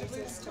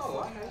 Re-raises to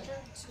 400, 2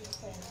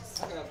 points.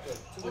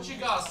 What you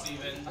got,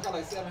 Steven? I got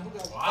like 7. Who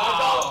got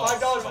Wow.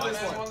 $5 for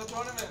this one. won the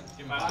tournament?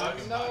 Give me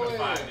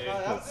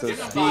 $5, So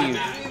Steve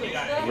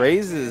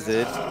raises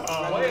it.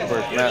 Of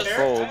course, Matt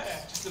folds.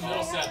 Just the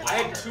middle set. I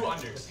had 2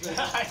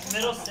 unders.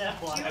 Middle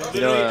step one.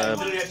 You know,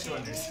 Literally had 2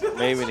 unders.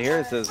 Maven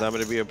here says, I'm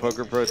going to be a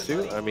poker pro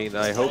too. I mean,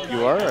 I hope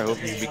you are. I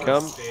hope you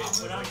become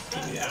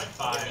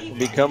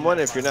one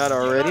if you're not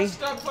already.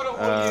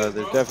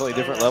 There's definitely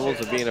different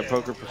levels of being a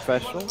poker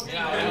professional.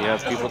 And you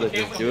have people that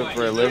just do it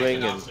for a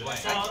living, and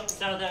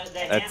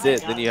that's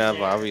it. Then you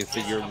have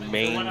obviously your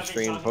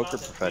mainstream poker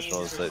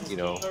professionals that, you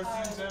know,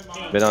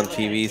 been on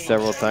TV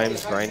several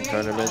times, grind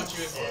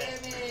tournaments.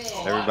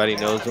 Everybody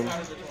knows them.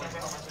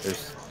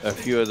 There's a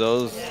few of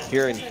those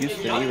here in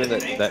Houston even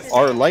that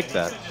are like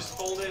that.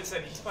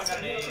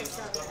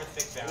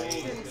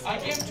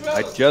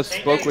 I just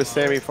spoke with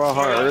Sammy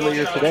Farhar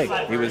earlier today.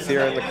 He was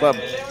here in the club.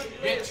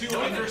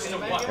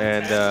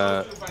 And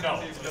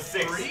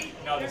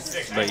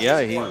but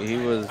yeah, he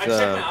was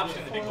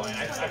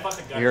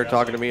here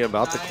talking to me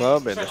about the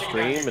club and the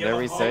stream and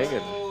everything,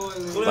 and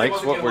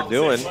likes what we're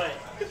doing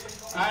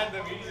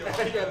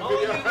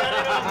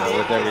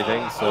with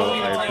everything. So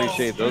I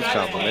appreciate those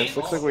compliments.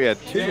 Looks like we had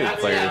 2 new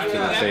players to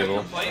the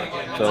table.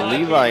 So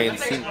Levi in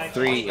seat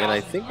 3, and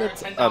I think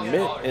that's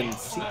Amit in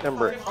seat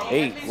number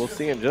 8. We'll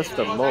see in just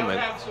a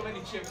moment.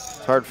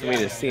 It's hard for me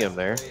to see him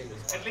there.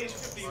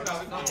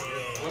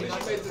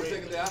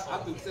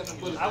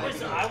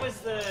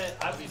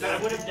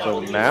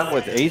 So Matt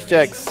with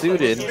ace-jack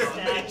suited.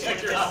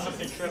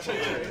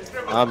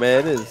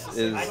 Ahmed is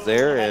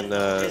there in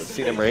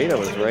seat number 8. I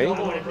was right.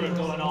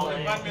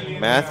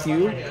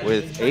 Matthew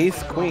with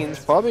ace-queens,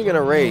 probably going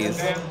to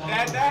raise.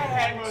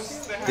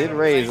 Did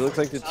raise. It looks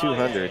like the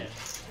 200.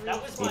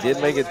 He did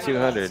make it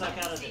 200.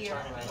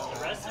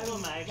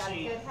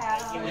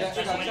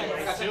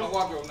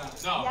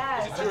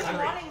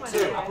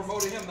 I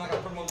promoted him, and I got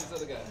to promote this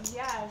other guy.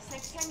 Yeah,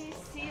 next time you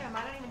see him,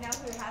 I don't even know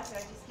who has it. I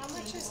just How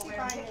much is he pick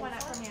buying? one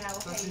up from me and I will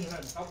pay you.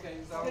 Okay,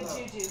 Good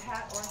juju,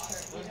 hat or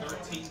shirt.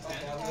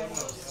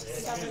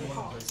 7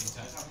 calls.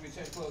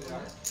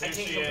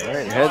 All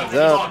right, heads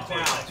up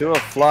to a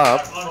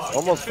flop.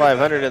 Almost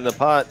 500 in the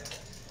pot.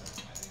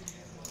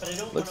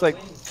 Looks like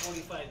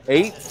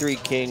 8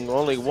 3-king,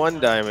 only 1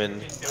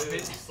 diamond.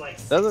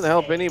 Doesn't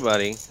help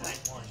anybody. So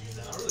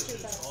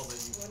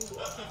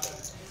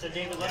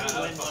David, let me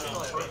win one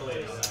on purple.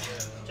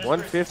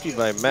 150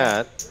 by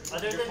Matt.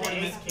 Other than the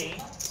ace king,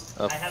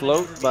 A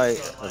float by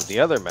the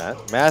other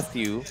Matt.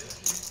 Matthew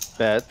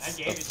bets.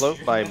 A float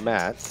by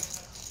Matt.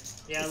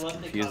 yeah, I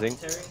love the Confusing.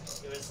 commentary.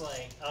 It was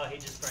like, oh, he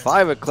just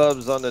 5 of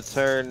clubs on the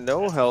turn.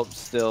 No help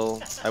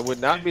still. I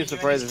would not be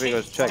surprised if he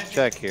goes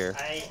check here.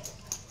 I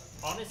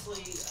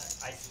honestly,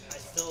 I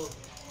still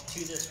to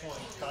this point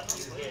thought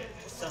you hit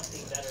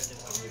something better than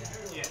what you had.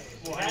 Yeah.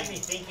 You had me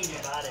thinking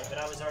about it, but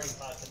I was already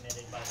thought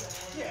committed by the.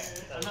 Yeah.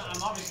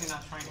 I'm obviously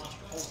not trying to eat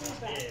your whole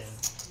thing.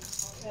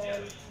 Yeah.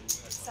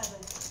 7.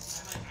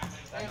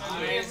 So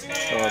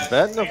a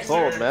bet and a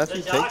fold.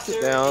 Matthew takes it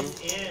down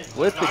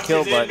with the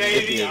kill button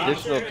with the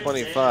additional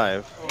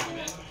 25.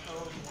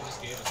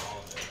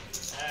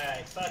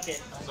 Alright, fuck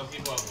it. Some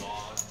people have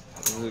lost.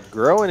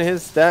 Growing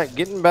his stack,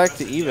 getting back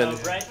to even.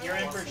 Brett, you're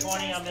in for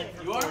 20, I'm in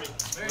for 40.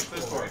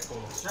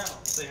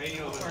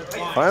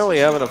 Finally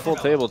having a full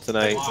table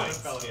tonight.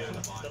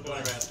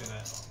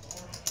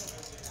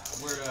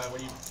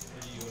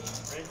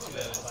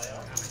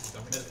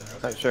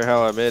 Not sure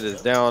how Ahmed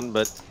is down,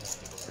 but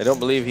I don't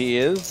believe he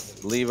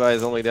is. Levi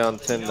is only down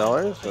 $10.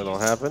 That'll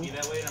happen.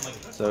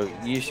 So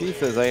Yishi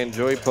says, I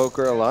enjoy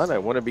poker a lot. I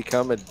want to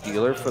become a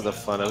dealer for the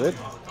fun of it.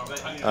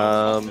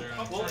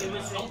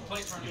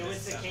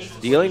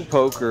 Dealing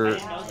poker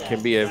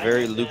can be a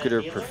very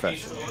lucrative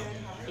profession.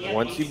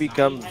 Once you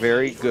become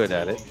very good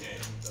at it,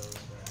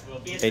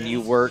 and you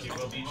work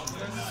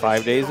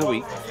 5 days a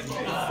week,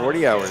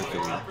 40 hours a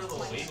week,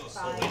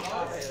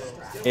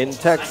 in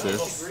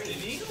Texas,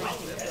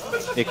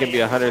 it can be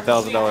a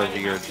 $100,000 a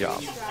year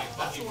job.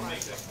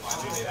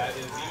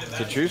 It's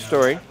a true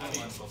story.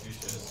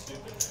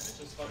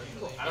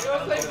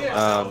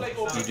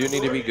 You do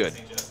need to be good.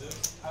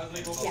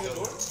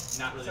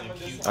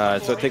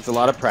 So it takes a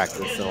lot of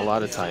practice and a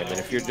lot of time. And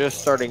if you're just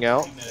starting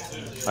out,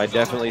 I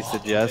definitely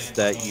suggest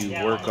that you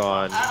work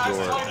on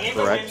your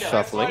correct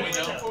shuffling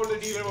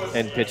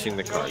and pitching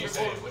the cards.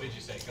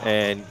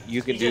 And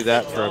you can do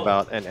that for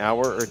about an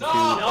hour or 2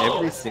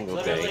 every single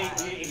day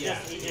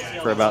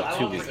for about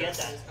 2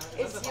 weeks.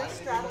 Is your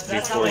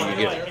strategy? before you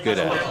get good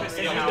at it.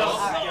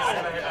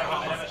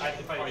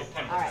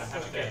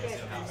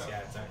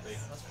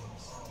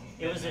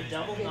 It was a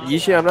double knockout.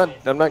 Yishi,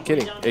 I'm not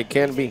kidding. It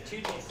can be.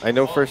 I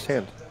know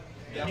firsthand.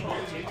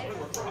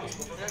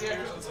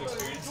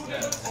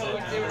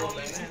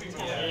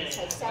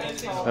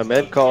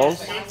 Ahmed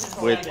calls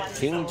with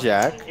King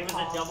Jack. It was a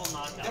double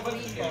knockout. And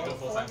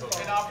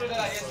after that,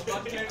 I guess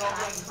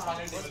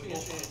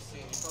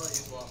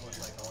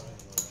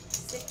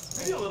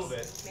maybe a little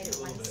bit. Made it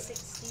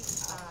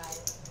 165.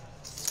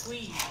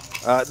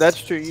 Squeeze.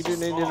 That's true. You do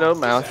need to know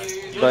math,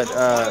 but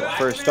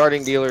for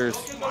starting dealers,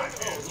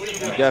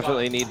 you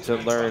definitely need to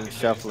learn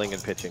shuffling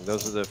and pitching.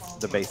 Those are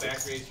the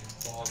basics.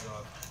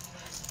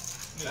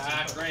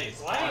 Great.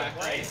 Why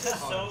is it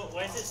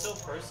so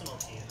personal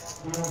to you?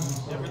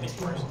 Everything's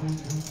personal.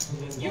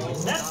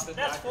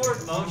 That's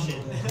forward motion.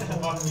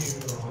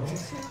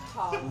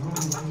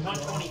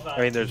 125.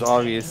 I mean, there's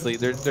obviously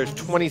there's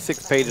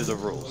 26 pages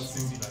of rules.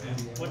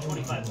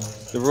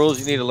 125. The rules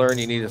you need to learn,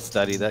 you need to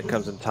study. That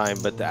comes in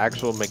time, but the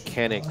actual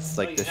mechanics,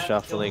 like the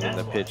shuffling and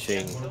the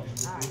pitching,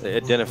 the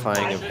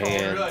identifying of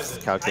hands,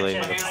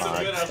 calculating the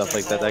pot, stuff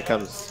like that, that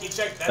comes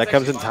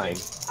in time.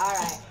 All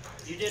right.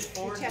 You did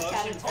forward checked motion.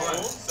 out a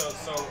turn.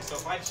 So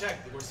if I check,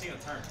 we're seeing a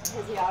turn.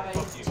 Because he already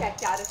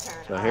checked out a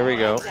turn. So here we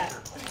go.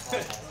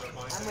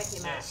 I'm with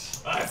you, Matt.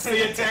 I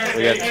see a turn.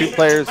 We got 2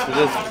 players to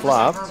this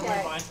flop.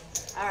 Check.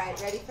 All right,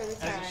 ready for the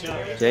turn.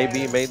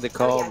 JB made the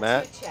call,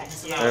 Matt.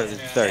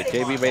 Sorry,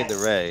 JB made the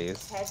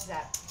raise. Heads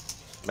up.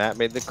 Matt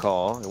made the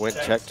call. It went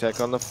check,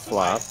 check on the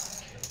flop.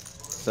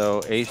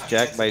 So ace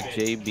jack by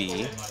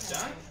JB.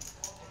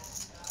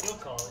 You'll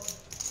call it.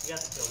 You got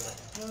to kill that.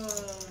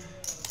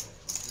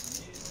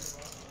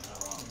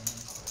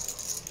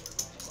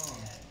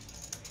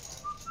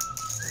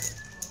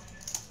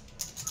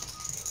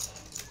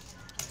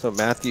 So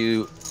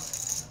Matthew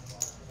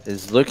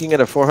is looking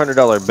at a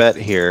 $400 bet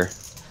here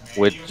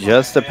with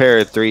just a pair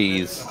of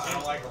threes.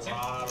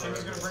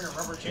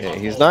 Yeah,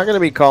 he's not going to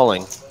be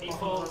calling. He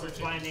folds,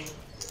 it's binding.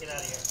 Get out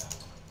of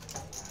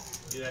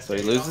here. So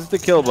he loses the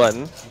kill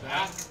button.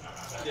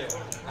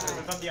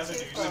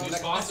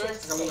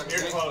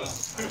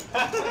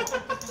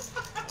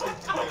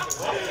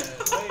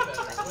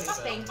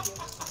 Thank you.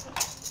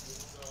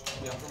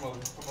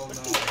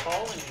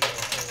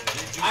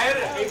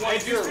 I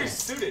do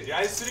suited. I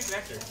had a suited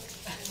connector.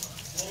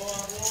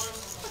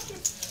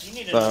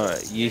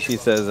 Yishi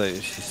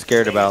says she's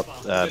scared about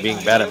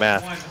being bad at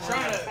math.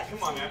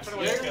 Come on, man. Put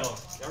away the kill.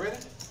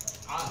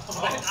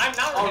 I'm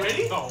not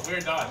already? No, we're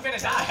done. I'm gonna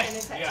die.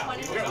 Yeah,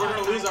 we're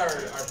gonna lose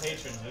our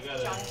patron. We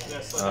gotta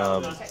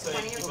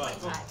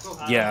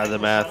yeah, the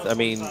math. I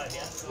mean,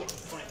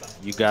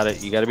 you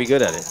gotta be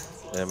good at it.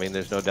 I mean,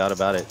 there's no doubt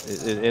about it.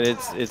 And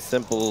it's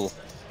simple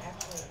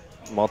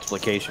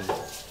multiplication,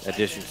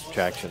 addition,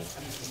 subtraction.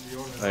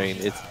 I mean,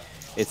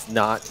 it's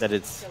not that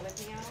it's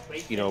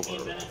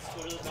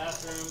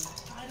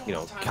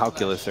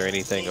calculus or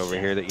anything over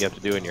here that you have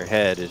to do in your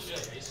head.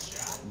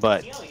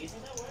 But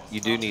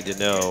you do need to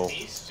know.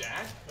 Ace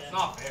Jack?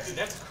 Not fair. Dude,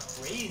 that's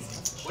crazy.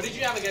 What did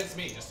you have against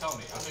me? Just tell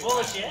me.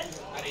 Bullshit.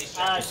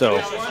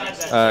 So,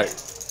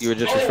 you were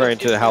just referring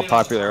to how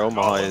popular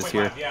Omaha is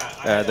here.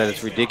 That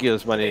it's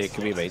ridiculous money it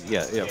can be made.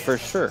 Yeah, for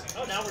sure.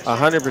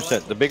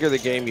 100%. The bigger the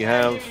game you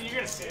have,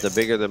 the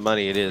bigger the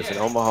money it is. And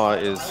Omaha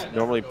is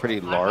normally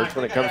pretty large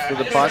when it comes to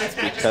the pots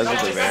because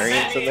of the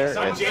variance in there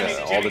and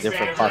all the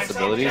different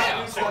possibilities.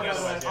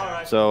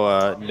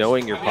 So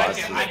knowing your pots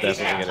is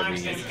definitely going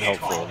to be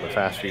helpful. The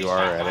faster you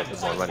are at it, the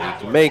more money you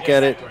can make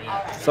at it,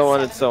 so on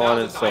and so on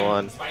and so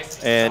on.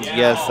 And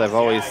yes, I've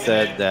always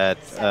said that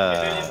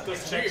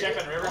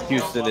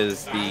Houston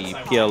is the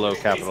PLO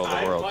capital of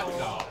the world.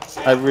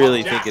 I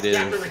really think it is.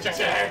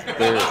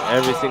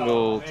 Every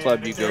single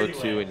club you go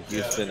to in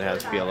Houston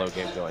has PLO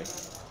game going.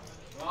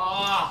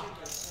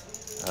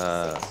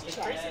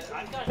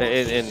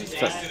 In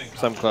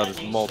some clubs,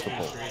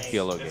 multiple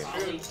PLO games.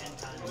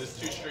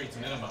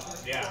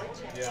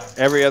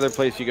 Every other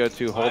place you go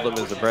to, Hold'em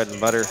is the bread and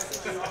butter.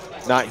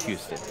 Not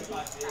Houston.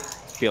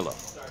 PLO.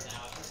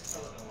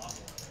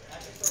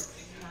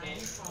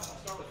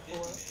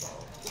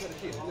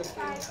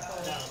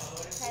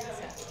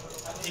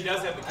 He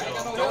does have the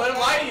kill. Don't let him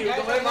lie to you.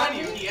 Don't let him lie to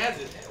you. He has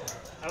it.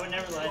 I would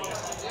never lie to you.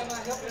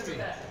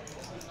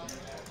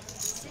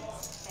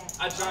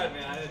 I tried,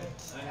 man. I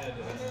had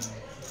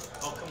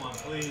oh, come on,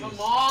 please. Come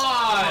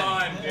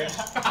on, dude.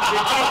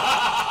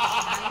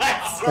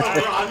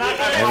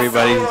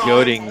 Everybody's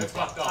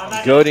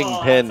goading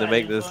Penn to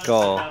make this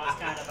call.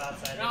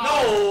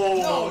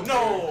 No.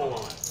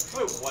 It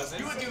wasn't.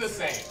 You would do the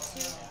same.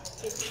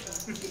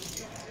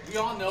 We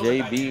all know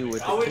JB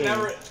with the I would king.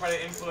 never try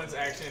to influence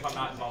action if I'm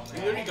not involved. We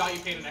literally got you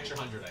paid an extra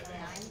 100, I think.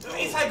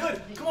 Ace high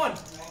good. Come on.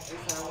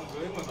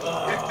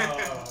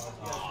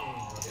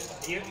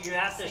 You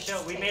have to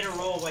show. We made a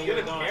rule when you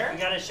were going. You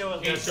got to show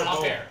us Ace the not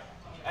goal. fair.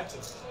 That's a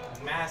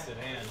massive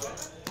hand.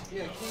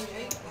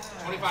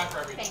 25 for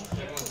everything.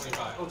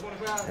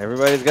 25.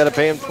 Everybody's got to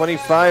pay him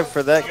 25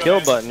 for that kill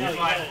button. No, you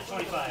got it.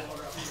 25.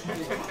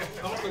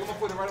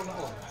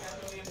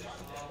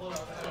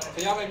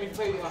 So y'all make me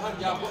pay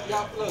 100.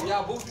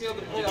 Y'all boost me up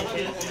to pay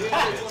 100 and then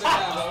pay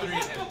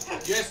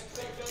 25. Yes,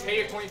 pay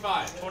your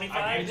 25.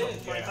 25?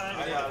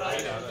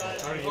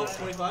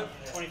 25?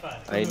 25.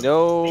 I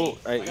know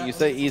you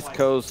say East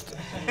Coast.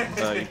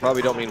 You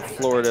probably don't mean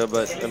Florida,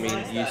 but I mean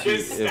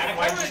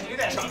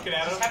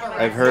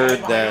I've heard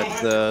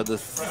that the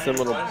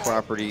Seminole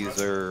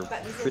properties are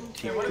pretty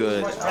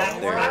good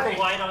out there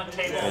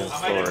in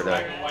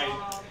Florida.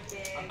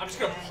 I'm just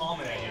gonna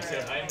palm it at you. So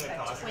I'm gonna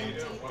toss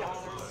it.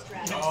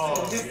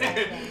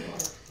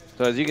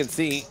 So as you can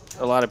see,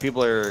 a lot of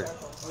people are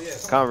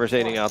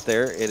conversating out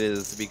there. It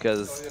is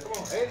because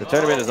the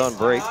tournament is on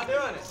break.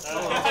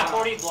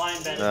 40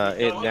 blind bet.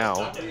 It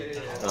now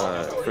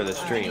for the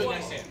stream.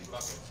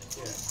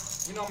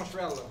 You know I'm a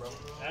straddler, bro.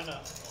 I know.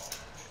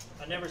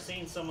 I've never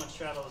seen someone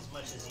straddle as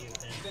much as you,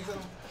 man. Think so?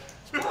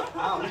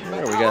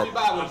 There we got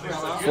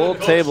full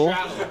table.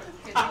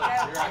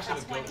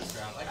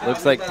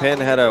 Looks like Penn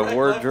had a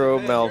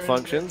wardrobe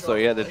malfunction, so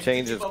he had to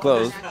change his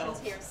clothes.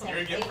 You're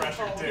gonna get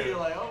pressured too.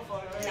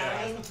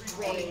 9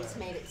 raise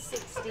made it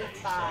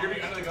 65. You're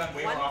gonna be under the gun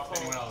way more often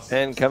than anyone else.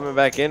 Penn coming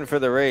back in for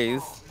the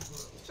raise.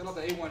 Shout out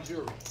to A1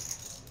 Jewelry.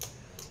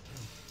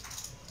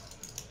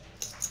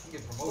 You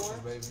get promotions,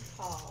 baby.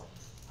 Call.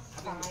 I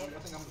think I'm gonna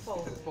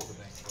stick to the poker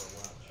bank for a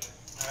while.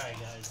 All right,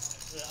 guys.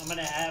 I'm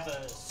gonna have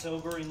a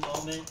sobering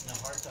moment and a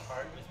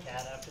heart-to-heart with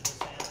Kat after this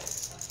hand.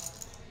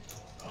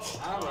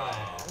 All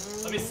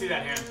right. Let me see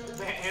that hand.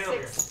 Hand over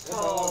here.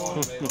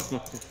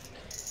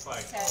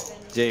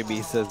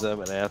 JB says I'm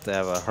gonna have to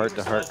have a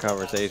heart-to-heart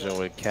conversation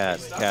with Kat.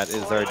 Kat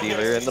is our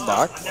dealer in the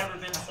box. I've never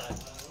been inside.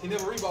 He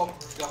never rebought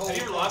the whole. Have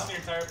you ever lost in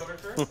your entire poker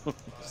career? This is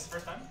the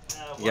first time?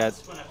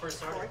 Once when I first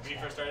started. When you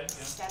first started?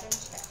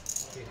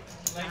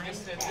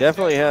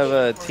 Definitely have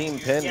a Team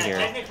Penn here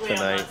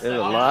tonight. There's a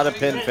lot of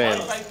Penn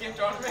fans.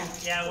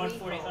 Yeah,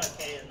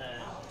 145K in the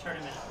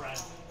tournament run.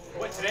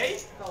 What, today?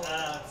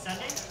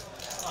 Sunday?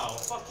 Oh,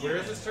 fuck you. Where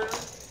is this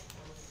tournament?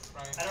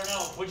 I don't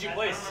know. What'd you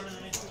place?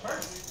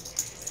 First.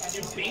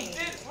 You beat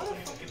it? What a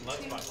fucking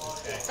luck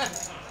box this guy.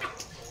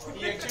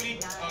 He actually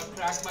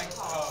cracked my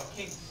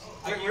king.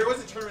 Where was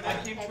the tournament? I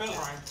came 12.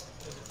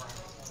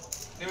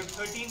 There were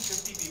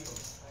 1350 people.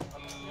 A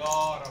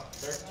lot of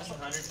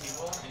 1,300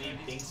 people, and he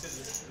binks it.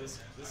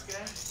 This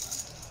guy.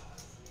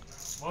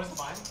 What was the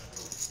fine?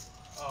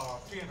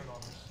 $300,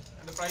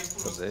 and the prize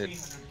pool was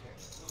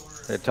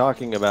 300K. They're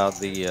talking about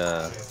the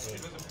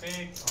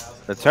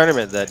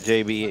tournament that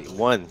JB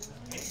won.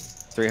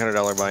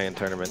 $300 buy-in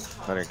tournament,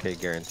 100K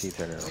guarantee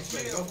tournament.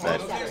 That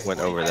went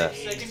over that.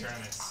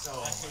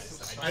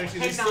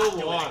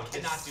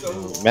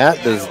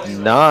 Matt does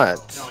not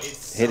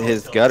hit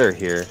his gutter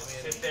here.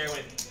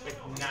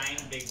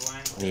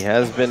 He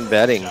has been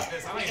betting,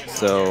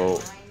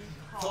 so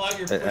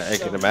I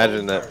can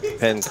imagine that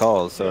Penn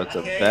calls. So it's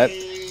a bet,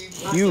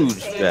 huge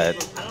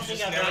bet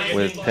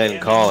with Penn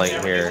calling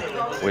here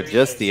with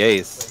just the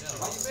ace.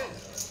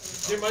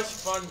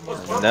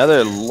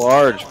 Another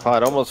large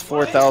pot, almost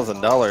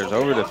 $4,000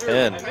 over to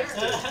Penn. It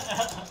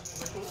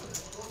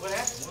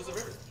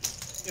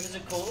was a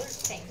cooler?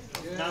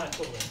 Not a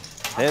cooler.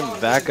 Penn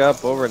back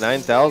up over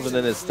 9,000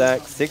 in his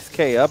stack,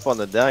 6K up on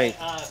the dice.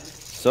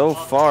 So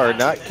far,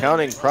 not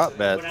counting prop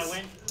bets. When I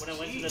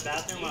went to the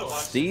bathroom, I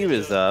watched Steve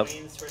is up.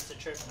 And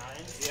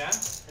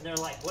they're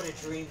like, what a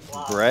dream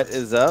flop. Brett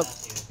is up.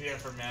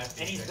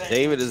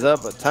 David is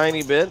up a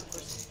tiny bit.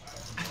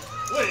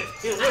 What an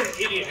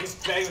idiot. This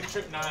bag of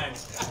trip 9s.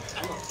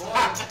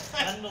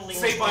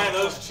 Say bye to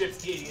those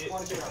chips, idiot.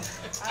 Alright,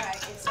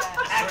 it's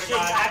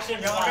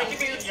Action. Y'all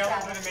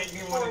are gonna make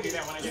me want to do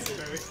that when I get to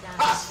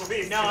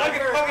it. No, I've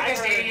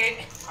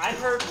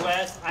heard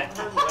Wes.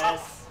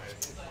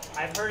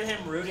 I've heard him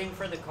rooting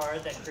for the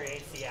card that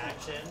creates the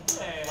action.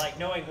 Like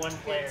knowing one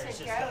player is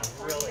just gonna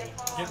really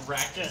get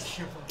wrecked, just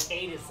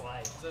hate his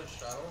life.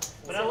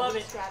 But I love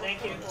it.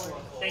 Thank you.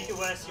 Thank you,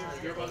 Wes.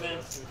 You're my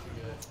man.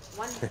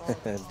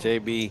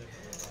 JB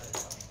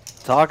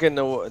talking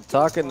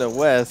to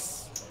Wes.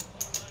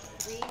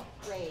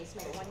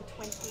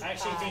 I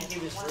actually think he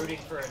was rooting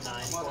for a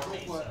 9 for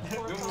me.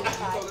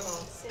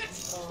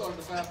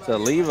 So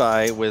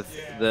Levi with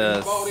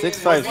the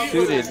 6-5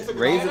 suited,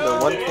 raising to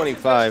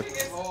 125.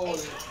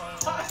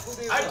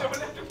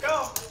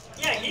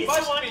 Yeah, he's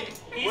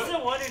the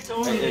one who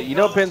told me. You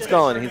know Penn's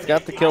calling. He's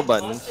got the kill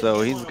button,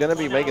 so he's going to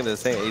be making the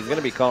same. He's going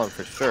to be calling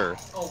for sure.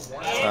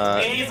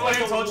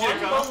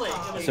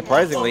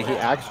 Surprisingly, he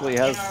actually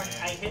has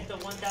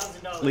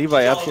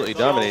Levi absolutely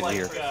dominated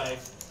here.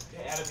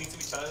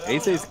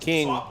 Ace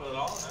King.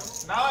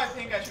 Now I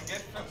think I should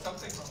get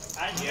something from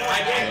him.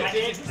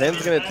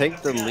 Penn's going to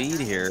take the lead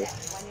here.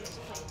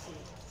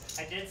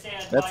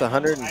 That's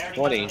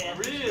 120. Really?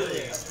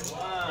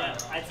 Yeah,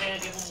 I'd say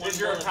I'd give him one. Is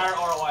your entire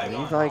ROI?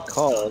 Levi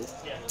called.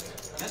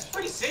 That's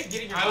pretty sick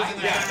getting your mind.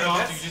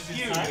 That's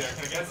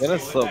huge. Gonna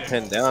slow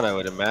Penn down, I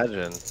would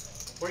imagine.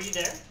 Were you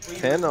there?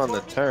 10 on the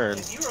turn.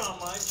 If you were on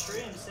my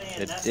stream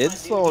saying It that's did my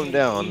slow him dude,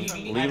 down.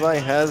 Levi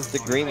has the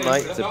green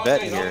light to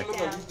bet here.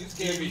 You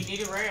scared me. You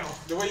need a round.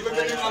 The way you look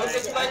at me, I look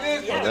at you like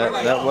this.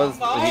 That was,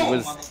 he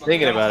was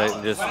thinking about it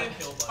and just,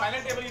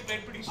 Final table, you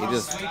played pretty he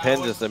just,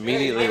 Penn just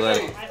immediately let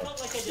it. I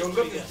felt like I Yo, did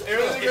look, pretty good.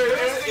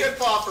 Everything good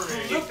flop for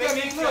me. look at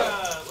me,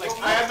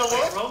 look. I have the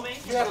look. Romaine,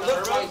 You had a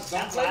look like, don't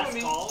that play with last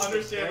me. call was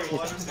Understandable.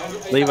 very-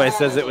 Understandable. Levi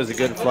says it was a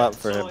good flop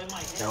for So him. in my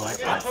head, No, I I'm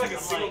got like, I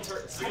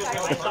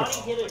thought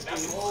he hit a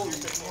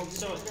dude,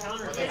 so it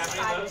countered it, and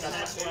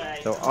that's why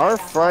I... So our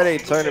Friday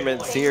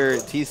tournaments here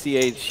at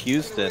TCH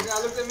Houston,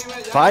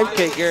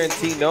 5K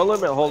guarantee, no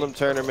limit hold'em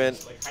tournament,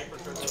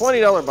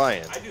 $20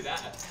 buy-in.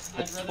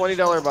 A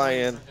 $20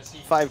 buy-in,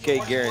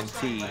 5K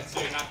guarantee,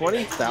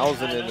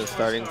 20,000 in the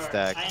starting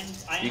stack.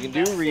 You can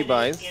do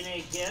rebuys, in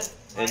a gift,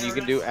 and you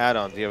can do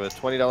add-ons. You have a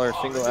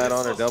 $20 single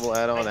add-on or double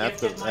add-on at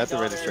the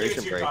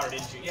registration break.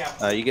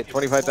 You get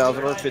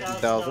 25,000 or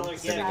 50,000,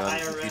 depending on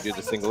if you do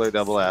the single or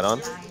double add-on.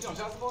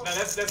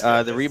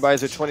 The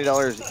rebuys are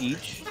 $20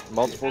 each,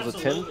 multiples of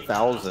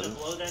 10,000.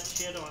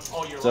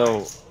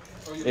 So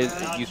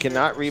you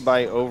cannot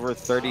rebuy over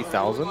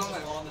 30,000,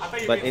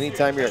 but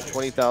anytime you're at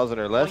 20,000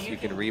 or less, you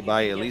can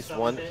rebuy at least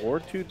 1 or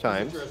 2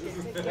 times.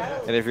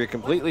 And if you're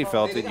completely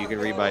felted, you can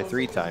rebuy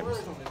 3 times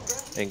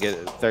and get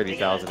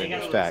 30,000 in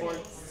your stack.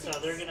 So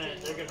they're gonna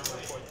report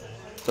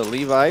that. So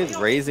Levi is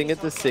raising it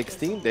to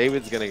 60.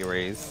 David's gonna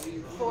raise.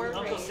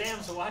 Uncle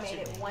Sam's watching.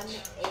 Made it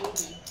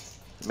 180.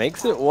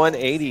 Makes it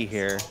 180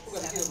 here.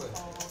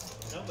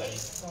 Nobody.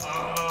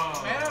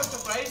 Man, I was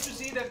surprised to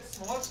see that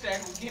small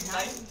stack who came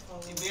 9.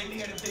 He barely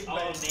had a big Oh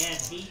bet.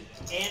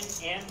 man,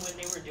 and when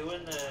they were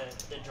doing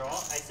the draw,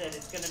 I said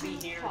it's gonna be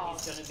here.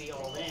 He's gonna be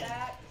all in.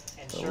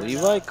 And So sure Levi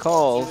enough, he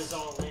calls. was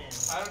all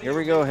in. Here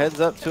we go. Heads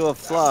up to a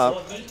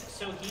flop.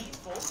 So he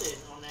folded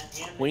on that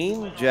hand.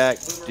 Queen, Jack,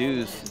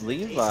 Deuce.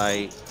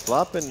 Levi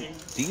flopping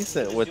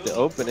decent with the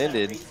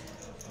open-ended.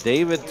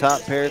 David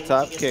top pair,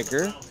 top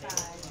kicker.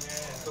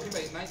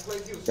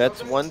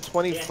 That's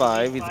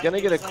 125. He's gonna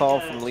get a call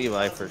from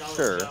Levi for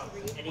sure.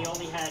 And he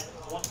only had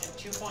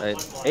 2.1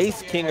 bluff.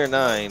 Ace, king, or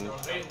 9.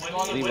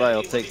 Levi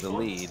will take the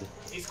lead.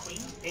 Ace queen?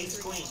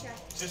 Ace queen.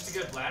 Just to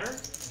get a ladder?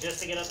 Just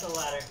to get up the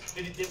ladder.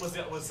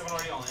 Was someone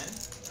already all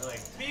in? Or like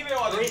three-way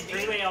all in?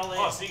 Three-way all in.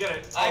 Oh, so you got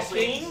All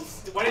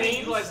queens? Why didn't you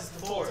utilize this the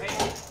full 4.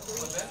 table?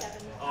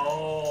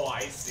 Oh,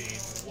 I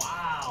see.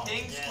 Wow.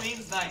 Kings,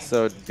 queens, 9.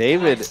 So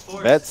David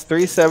bets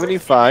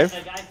 375.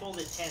 The guy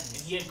folded 10s.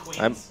 And he had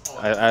queens.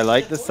 I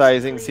like the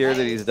sizings here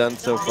that he's done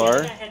so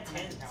far. The guy had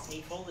 10s.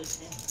 He folded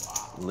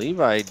 10s.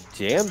 Levi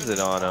jams it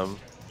on him.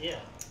 Yeah.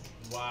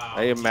 Wow.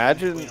 I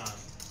imagine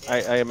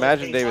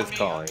David's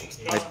calling.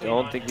 I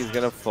don't think he's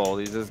gonna fold.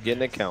 He's just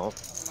getting a count.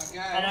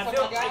 And I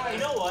feel, you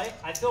know what?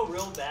 I feel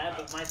real bad,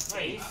 but my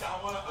face.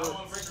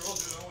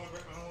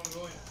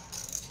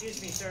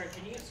 Excuse me, sir.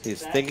 Can you?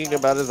 He's thinking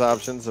about his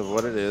options of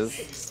what it is.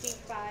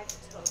 65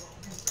 total.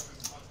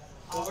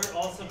 Well, we're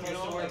all supposed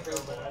to work, bro,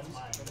 but that's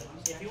fine.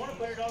 If you want to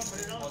put it on, put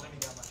it on.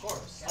 Of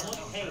course.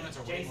 Hey,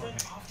 Jason.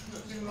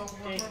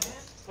 Jason,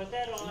 put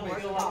that on. We're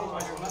going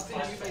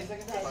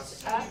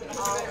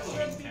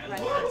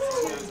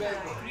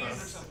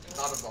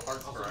Out of the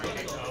heart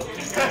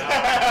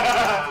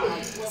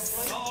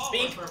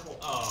Speak.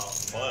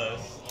 Oh,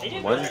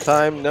 One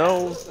time,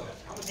 no.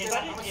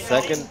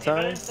 Second If I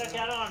time. didn't suck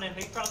out on him,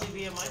 he'd probably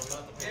be in my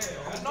spot.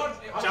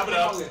 Chop it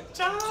up.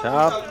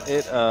 Chop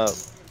it up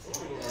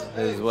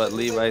is what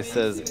Levi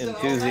says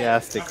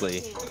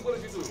enthusiastically.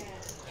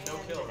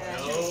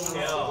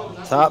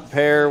 Top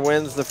pair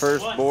wins the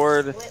first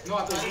board.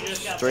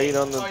 Straight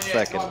on the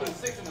second. I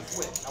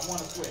want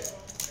to switch.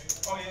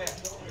 Oh, yeah.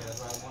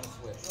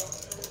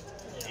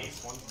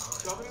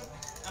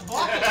 I'm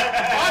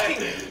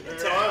blocking it.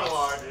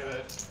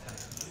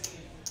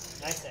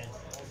 Nice then.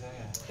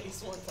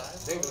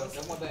 David,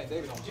 that's one thing.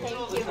 David don't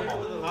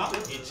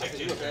check. He checked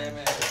you. Bad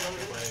man.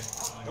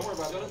 Don't worry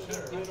about it.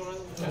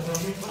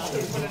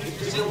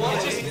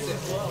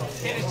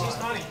 It's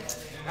just money.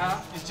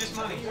 It's just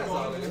money.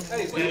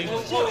 Hey,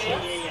 Oh,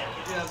 yeah.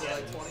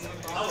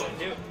 Oh,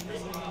 dude.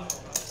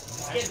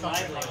 It's getting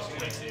lively.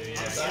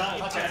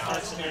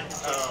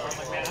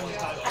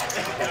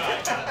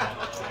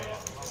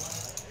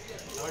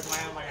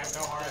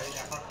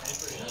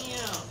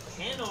 Damn,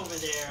 pen over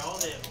there, all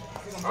them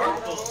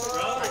purples,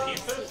 bro.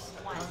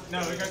 No,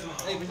 we got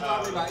hey, but you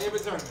know about every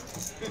tournament.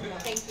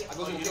 Thank you. I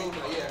go to the game,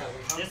 like, yeah.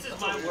 This is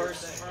my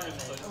worst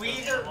tournament. We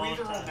either roll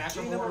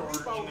natural board or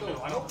in the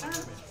middle. I don't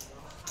tournament.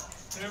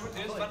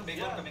 There's one big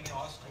one coming in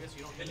Austin. I guess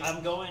you don't.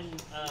 I'm going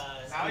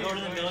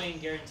to the million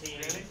guarantee.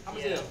 Really? How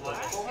much Yeah, is it?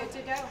 Good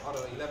to go. Out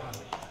of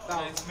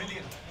 1100. It's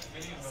million.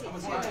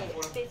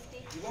 50,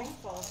 3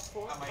 fold,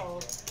 4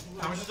 fold.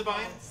 How much is the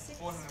buy-in? 6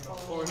 400.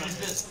 fold. When is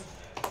this?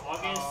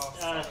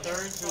 August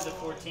 3rd through the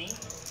 14th.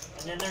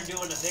 And then they're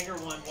doing a bigger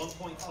one,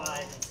 1.5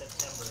 in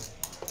September.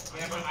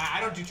 Yeah, but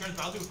I don't do turns,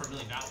 but I'll do it for $1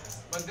 million.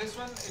 But this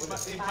one,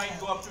 it might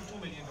go up to $2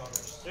 million.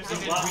 There's Is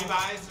a it lot.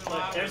 revised a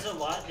lot? There's a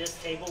lot this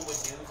table would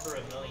do for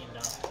 $1 million.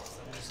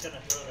 just gonna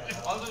throw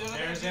that out.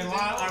 There's a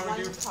lot I would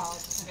do.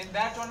 In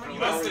that tournament, you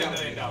Less would than $1 do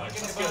million.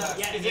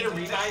 Yeah, Is it a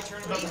rebuy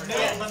tournament?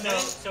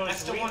 so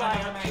it's rebuy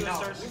up to a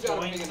certain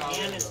point,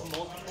 and it's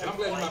multiple. I'm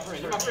glad you're my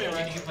friend. You're my friend,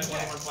 right? You can play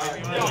one more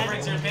player. Yo,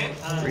 friends are thin.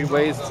 3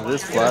 ways to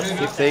this flop.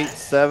 6, 8,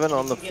 7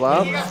 on the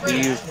flop.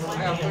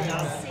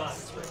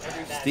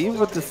 Steve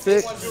with the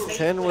 6,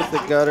 10 with the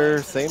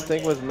gutter. Same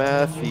thing with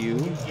Matthew,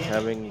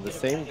 having the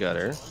same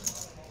gutter.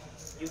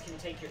 You can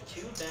take your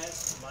 2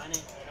 bets, combine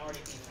it, and already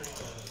be free at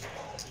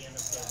the end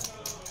of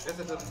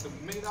the. That's the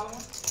 $1 million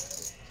one?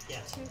 Yeah.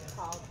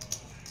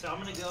 So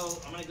I'm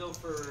gonna go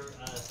for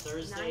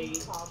Thursday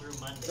through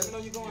Monday. Let me know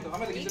you're going though. I'm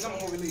gonna get your number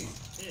before we leave.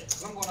 Yeah.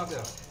 'Cause I'm going out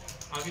there.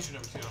 I'll get your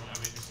number too. I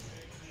mean,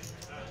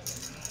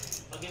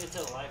 I'll give it to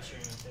the live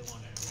stream if they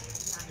want it.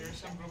 There's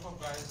some group of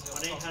guys.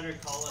 1-800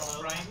 call it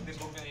up. Brian, they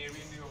booked an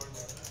Airbnb over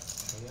there.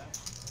 Oh, yeah?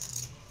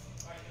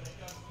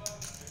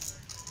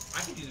 I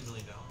could use $1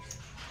 million.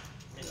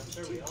 And I'm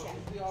sure we all do.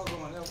 We all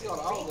going there. We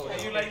all go there.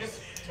 You like this?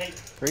 Take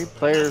 3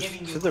 players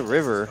to the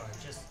river.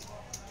 just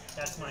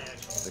that's my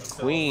actual. The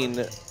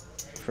queen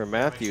for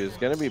Matthew is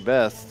going to be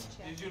best.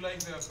 Did you like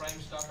the prime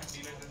stock and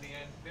dealers at the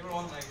end? They were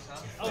all nice,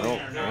 huh? I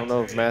don't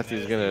know if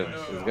Matthew's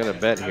gonna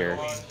bet here.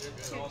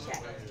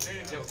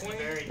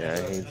 Yeah,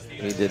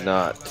 he did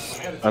not.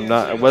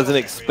 I wasn't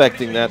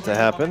expecting that to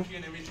happen.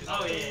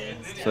 Oh yeah.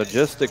 So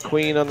just the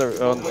queen on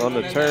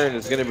the turn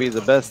is going to be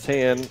the best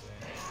hand.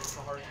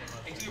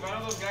 Actually, one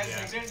of those guys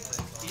like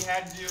that, he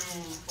had you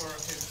for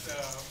his.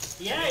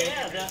 Yeah. I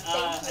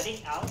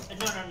think Alex. No,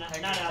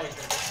 not Alex.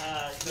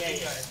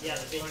 Yeah.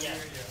 The big yeah.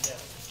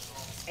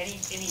 And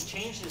he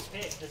changed his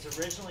pick because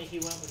originally he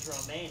went with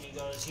Romain and he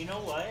goes, you know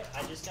what?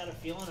 I just got a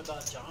feeling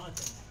about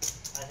Jonathan.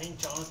 I think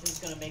Jonathan's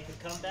gonna make a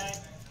comeback.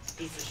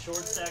 He's a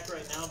short stack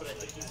right now, but I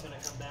think he's gonna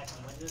come back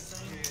and win this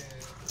thing.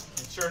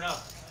 And sure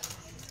enough.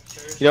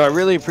 You know, I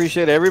really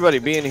appreciate everybody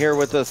being here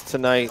with us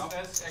tonight.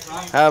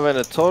 Having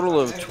a total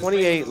of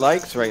 28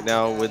 likes right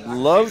now. Would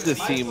love to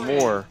see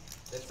more.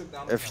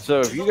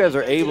 If you guys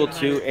are able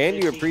to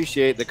and you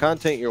appreciate the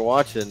content you're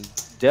watching,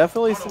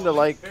 definitely send a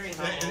like.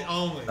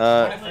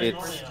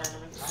 It's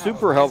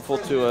super helpful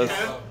to us,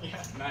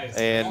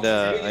 and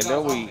I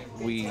know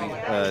we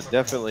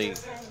definitely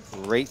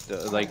rate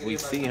we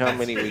see how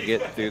many we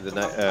get through the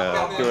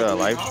through our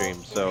live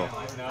stream. So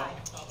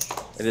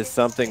it is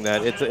something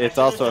that it's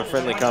also a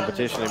friendly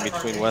competition in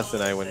between Wes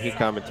and I when he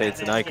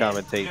commentates and I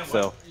commentate.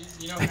 So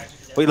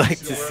we like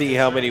to see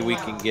how many we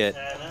can get.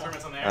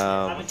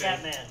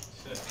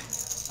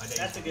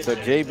 So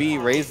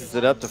JB raises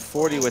it up to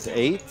 40 with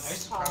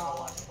 8s.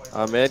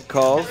 Ahmed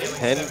calls,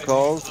 Penn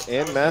calls,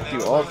 and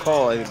Matthew all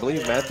call. I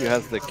believe Matthew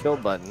has the kill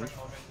button.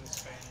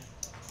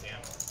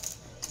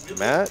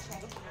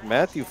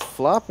 Matthew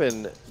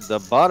flopping the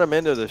bottom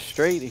end of the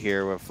straight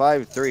here with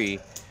 5-3.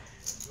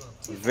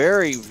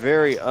 Very,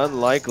 very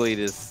unlikely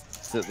to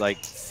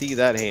see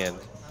that hand.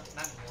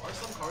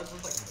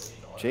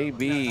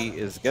 JB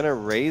is gonna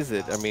raise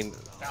it. I mean,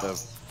 a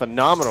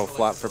phenomenal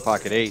flop for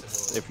pocket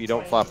 8s if you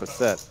don't flop a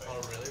set.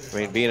 I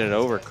mean, being an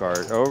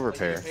overpair.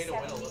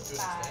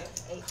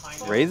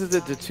 Raises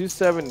it to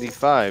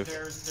 275.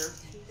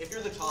 If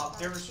you're the top,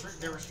 They're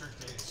restricted.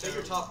 say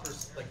your top,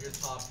 your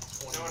top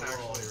 20. No one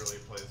actually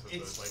really plays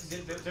with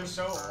those. They're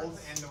so old,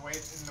 and the way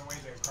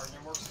the card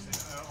game works is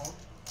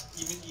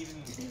even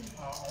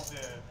all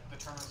the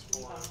tournaments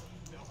for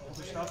the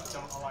older stuff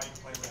don't allow you to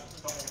play with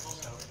the older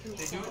stuff.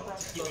 They do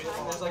keep it.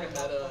 There's like a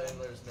meta and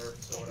there's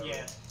nerfs or whatever.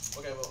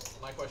 Yeah. Okay, well,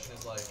 my question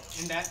is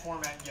in that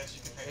format, yes,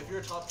 you can pay. If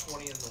you're top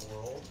 20 in the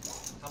world,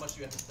 how much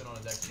do you have to spend on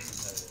a deck to be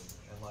competitive?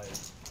 And I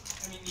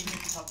mean, even if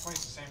your top 20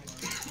 is the same,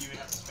 you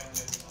would have to spend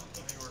it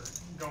if you were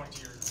going to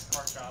your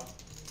card shop.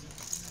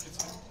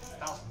 It's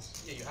thousands.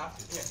 Yeah, you have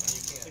to. Yeah, and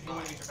you can't. If you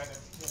want to be competitive.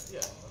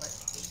 Yeah.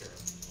 Just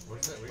curious.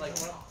 What is that?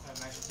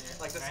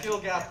 Like the skill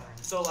gap.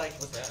 So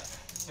what's that?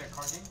 Yeah,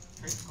 card game.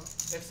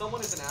 If someone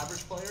is an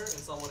average player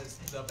and someone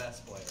is the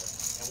best player,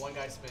 and one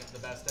guy spent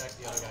the best deck,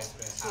 the other guy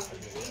spent half a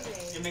good deck.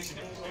 It makes a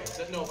difference.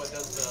 No, but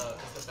does the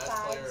best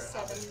player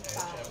have an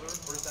edge ever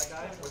versus that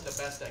guy? With the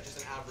best deck,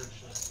 just an average?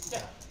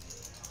 Yeah.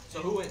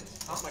 So who wins?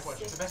 That's my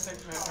question. The best deck,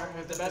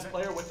 the best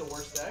player with the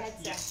worst deck?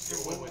 Yes.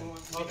 Who would win?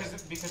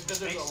 Because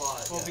there's a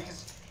lot. Well,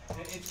 because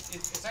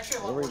it's actually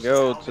a lot Here we worse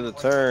go now to the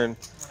than turn.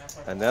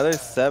 Another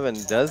 7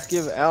 does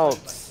give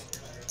outs.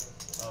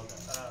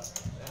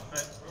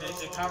 But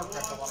it counter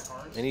prepped a lot of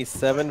cards. Any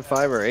 7,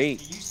 5, or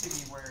 8. It used to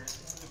be where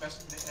the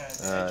best.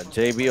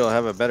 JB will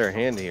have a better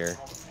hand here.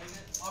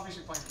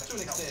 Obviously playing the best To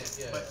an extent,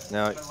 yeah. but,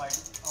 Now, but like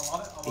a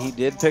lot he of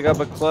did people- pick up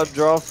a club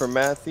draw for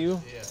Matthew. Yeah.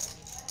 If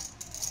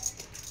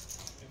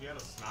you had a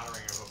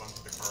smattering of a bunch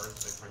of the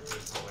cards they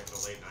printed from the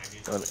late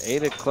 90s. An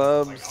 8 of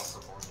clubs.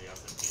 Outperformed the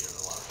S&P in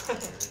a lot of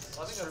years.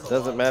 I think that's a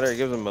Doesn't lot matter, it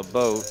gives him a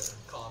boat.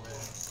 common.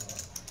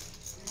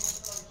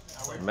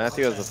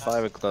 Matthew has a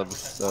 5 of clubs,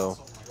 so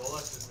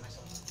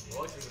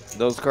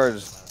those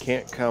cards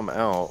can't come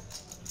out.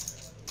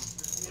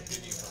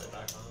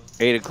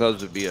 8 of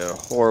clubs would be a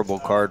horrible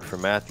card for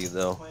Matthew,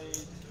 though. I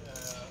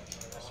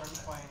started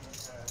playing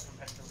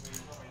competitively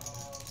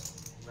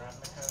when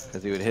Ravnica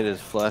Because he would hit his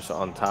flush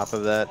on top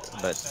of that,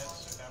 but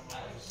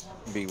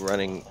be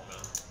running,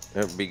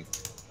 be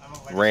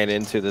ran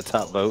into the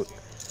top boat.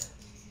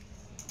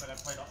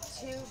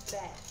 Too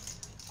bad.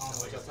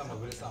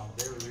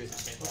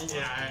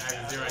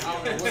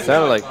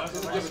 Sounded like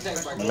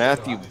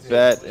Matthew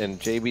bet and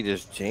JB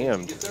just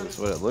jammed. That's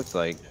what it looked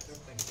like.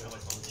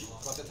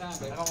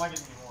 I don't like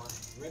it anymore.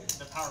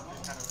 The power is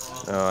kind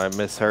of wrong. Oh, I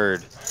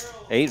misheard.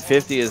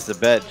 850 is the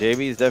bet.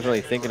 JB's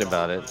definitely thinking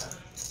about it.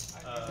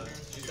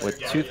 With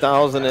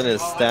 2,000 in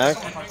his stack.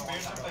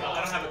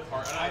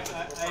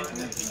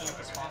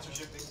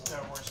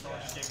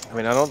 I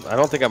mean, I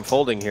don't think I'm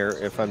folding here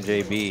if I'm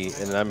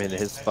JB and I'm in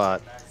his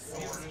spot.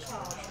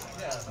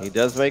 He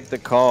does make the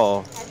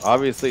call,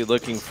 obviously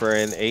looking for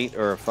an 8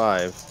 or a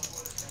 5.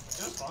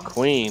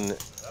 Queen.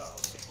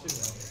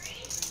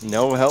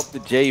 No help to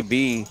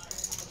JB.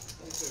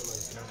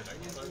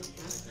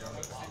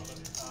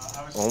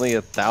 Only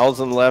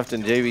 1,000 left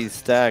in JB's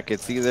stack.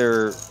 It's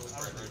either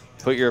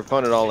put your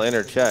opponent all in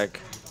or check.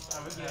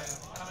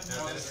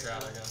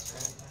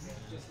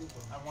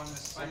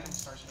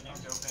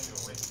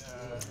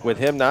 With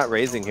him not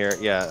raising here,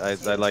 yeah,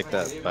 I like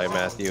that by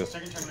Matthew.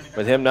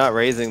 With him not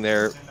raising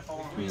there,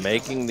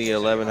 making the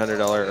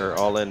 $1,100 or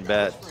all-in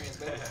bet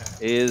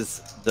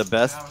is the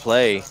best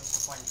play.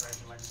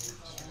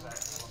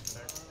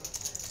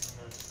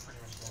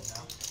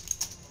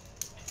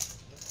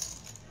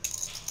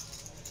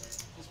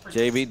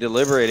 JB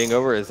deliberating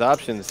over his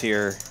options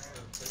here,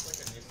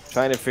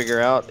 trying to figure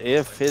out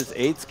if his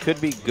 8s could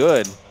be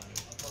good.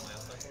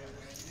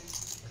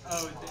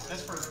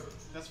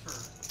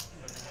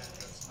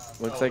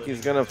 Looks like he's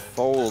gonna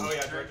fold.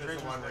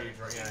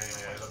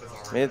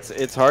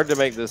 It's hard to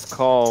make this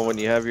call when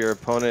you have your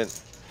opponent,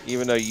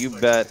 even though you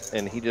bet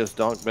and he just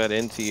donk bet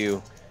into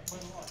you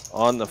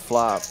on the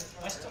flop.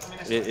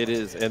 It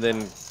is, and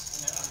then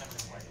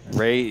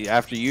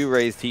after you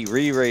raised, he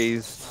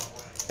re-raised,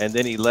 and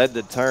then he led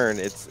the turn.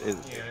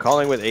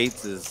 Calling with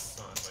 8s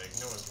is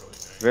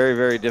very,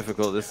 very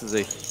difficult. This is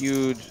a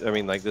huge, I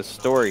mean, like this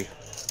story.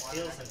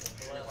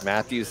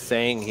 Matthew's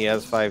saying he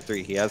has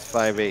 5-3, he has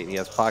 5-8, he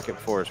has pocket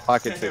 4s,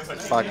 pocket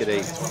 6s, pocket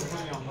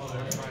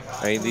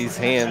 8s. I mean, these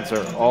hands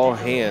are all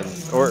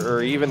hands,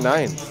 or even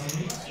 9s.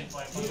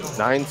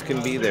 9s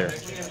can be there,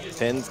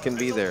 10s can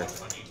be there.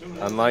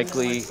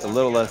 Unlikely, a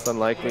little less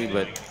unlikely,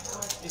 but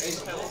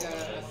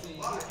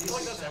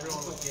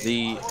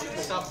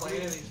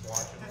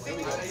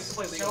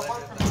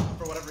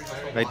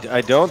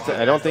I don't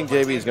think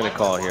JB is going to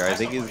call here. I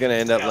think he's going to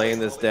end up laying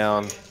this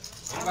down,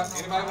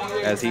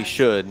 as he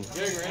should.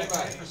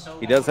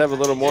 He does have a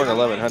little more than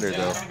 1,100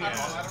 though.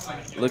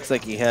 Looks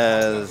like he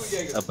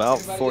has about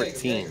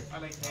 14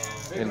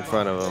 in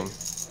front of him.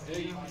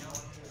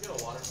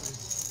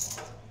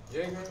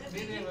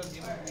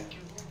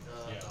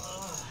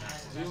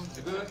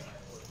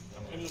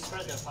 Can you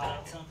spread the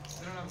pot some?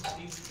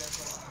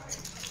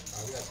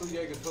 We got 2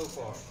 Jaegers so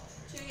far.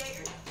 2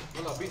 Jaegers?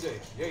 No, BJ,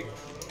 Jaeger.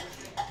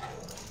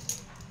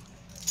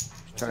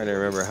 Trying to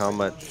remember how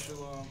much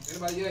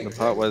the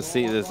pot was.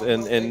 See this,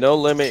 and no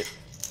limit.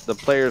 The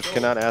players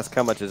cannot ask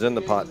how much is in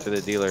the pot to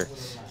the dealer.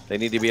 They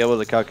need to be able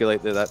to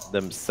calculate that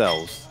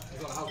themselves.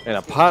 In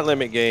a pot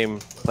limit game,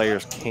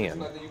 players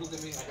can. I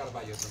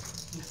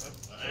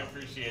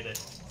appreciate it.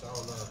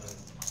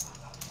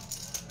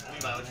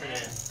 Levi, what's your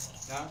name?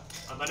 Huh?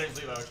 My name's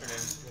Levi, what's your name?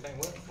 Your name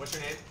what? What's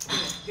your name?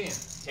 Ken.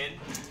 Ken?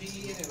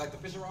 P-E-N, like the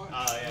fishing rod?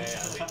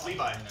 Yeah.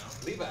 Levi.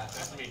 Levi.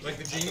 Nice to meet you. Like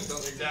the jeans?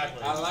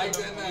 Exactly. I like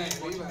that name,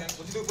 Levi.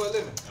 What you do for a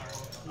living?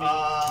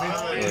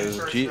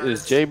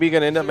 Is JB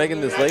going to end up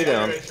making this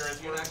laydown?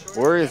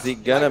 Or is he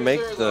going to make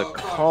the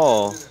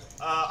call?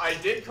 I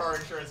did car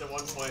insurance at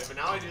one point, but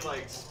now I do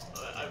like...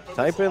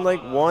 Type in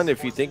like 1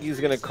 if you think he's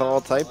going to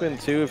call. Type in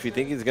 2 if you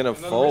think he's going to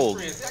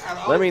fold.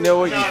 Let me know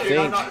what you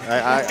think.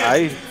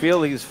 I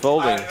feel he's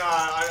folding.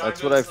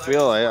 That's what I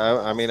feel.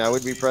 I mean, I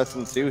would be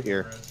pressing 2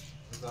 here.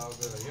 It's all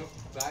good.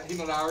 You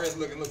know the IRS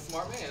looking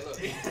smart man. Look.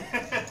 The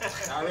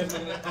IRS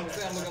looking at I'm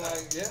looking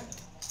like, yeah.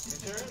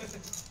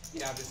 Insurance?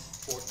 Yeah,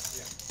 just sports.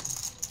 Yeah.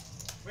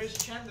 Where's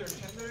Chandler?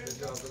 Chandler?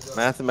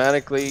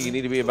 Mathematically, you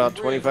need to be about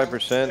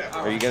 25%.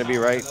 Are you going to be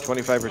right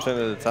 25%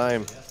 of the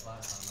time?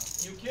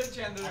 You killed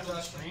Chandler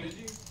last stream, did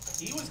you?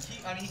 He was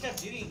I mean, he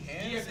kept getting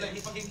hands.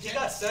 He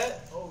got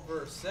set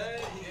over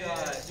set.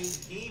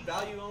 He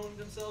value owned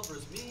himself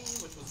versus me,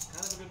 which was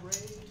kind of a good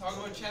raise. Talk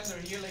about Chandler.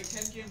 He had like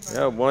 10 games.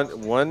 Yeah,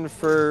 one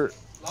for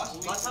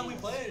Last time we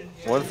played.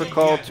 1 for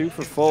call, 2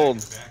 for fold.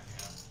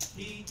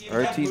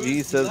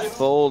 RTG says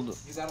fold.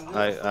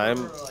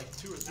 I'm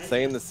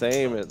saying the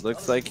same. It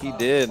looks like he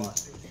did.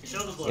 He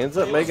ends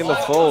up making the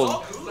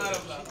fold.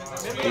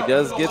 He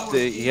does get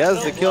he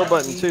has the kill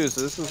button too,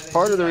 so this is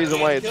part of the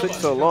reason why it took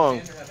so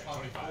long.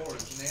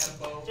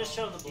 Just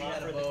show the bluff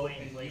for the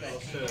queen, please.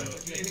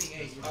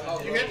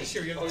 You had to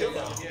show your kill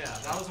button. Yeah,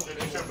 that was a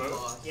good show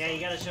both. Yeah, you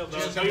gotta show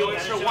both. No, you only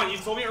show 1. You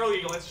told me earlier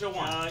you only show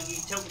 1. You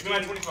told me. You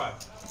had 25.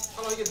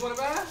 How long you get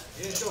 25?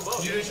 You didn't show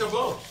both. You didn't show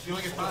both. You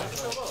only get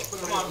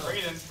 5. Come on, bring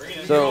it in. Bring it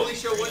in. So, you only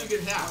show one, you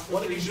get half.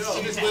 What did he show?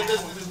 You just split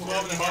this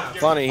 12 and a half.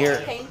 Funny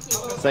here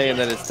saying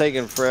that it's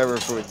taken forever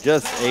for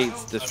just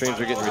 8s. The streams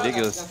are getting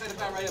ridiculous.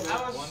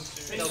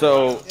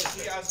 So,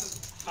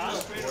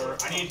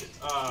 I need.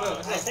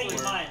 I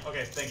think mine.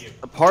 Okay, thank you.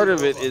 a part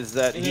of it is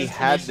that he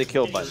had the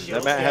kill button.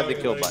 That Matt had the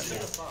kill button.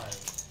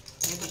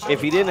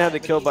 If he didn't have the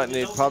kill button,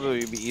 it'd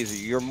probably be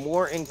easier. You're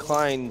more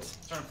inclined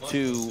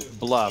to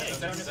bluff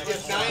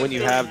when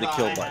you have the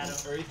kill button.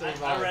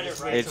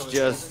 It's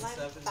just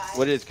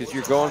what it is, because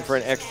you're going for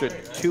an extra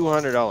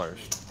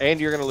 $200, and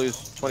you're going to lose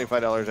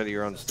 $25 out of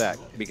your own stack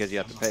because you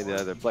have to pay the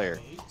other player.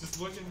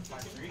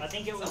 I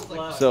think it was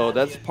bluff. So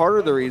that's part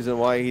of the reason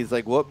why he's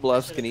like, what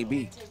bluffs can he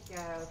beat?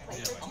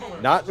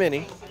 Not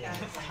many.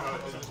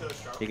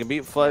 He can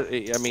beat flood.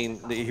 I mean,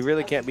 he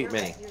really can't beat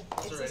many.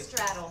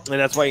 And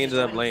that's why he ended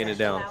up laying it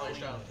down.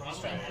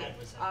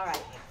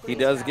 He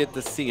does get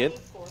to see it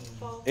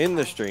in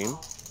the stream.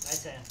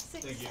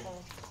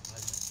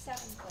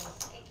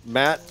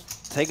 Matt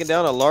taking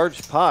down a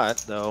large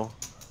pot, though.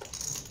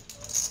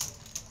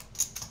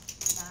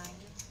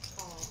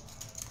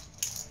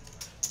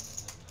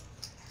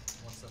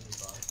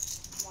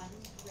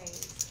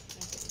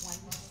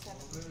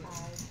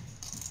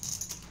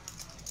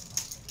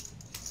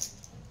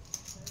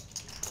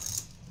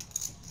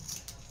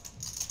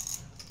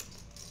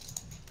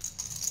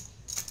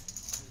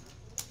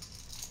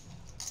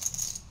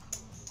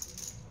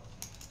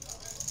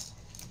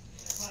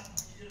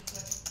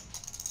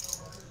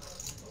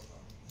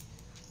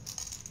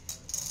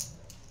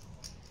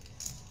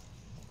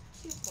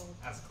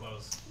 That's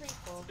close.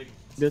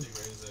 Good.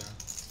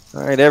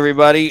 All right,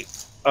 everybody.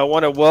 I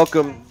want to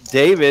welcome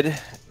David.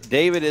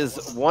 David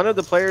is one of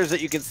the players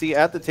that you can see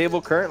at the table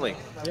currently.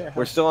 Yeah.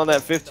 We're still on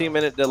that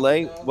 15-minute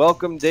delay.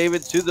 Welcome,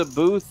 David, to the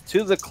booth,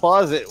 to the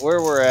closet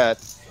where we're at.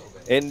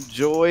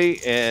 Enjoy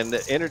and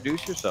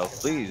introduce yourself,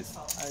 please.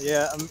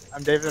 Yeah,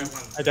 I'm David.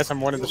 I guess I'm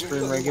one of the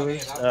stream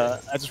regulars. I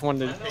just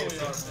wanted to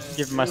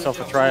give myself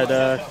a try at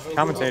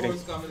commentating.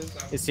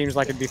 It seems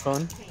like it'd be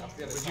fun.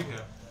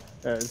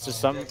 It's just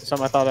something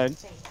I thought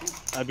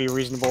I'd be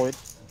reasonable at,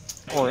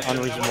 or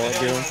unreasonable at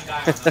doing.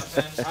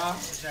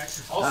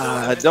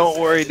 Don't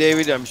worry,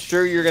 David. I'm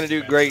sure you're going to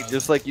do great,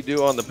 just like you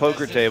do on the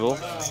poker table.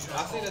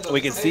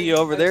 We can see you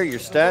over there. Your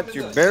stats,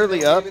 you're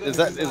barely up. Is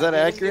that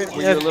accurate?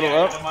 Were you a little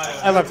up?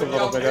 I left a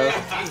little bit up.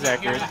 It's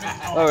accurate.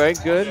 All right,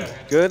 good,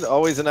 good.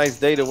 Always a nice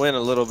day to win a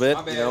little bit,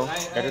 you know.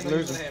 Better than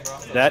losing.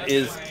 That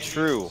is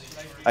true.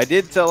 I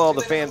did tell all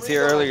the fans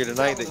here earlier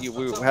tonight that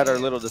we had our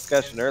little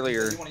discussion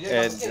earlier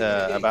and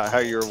about how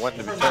you were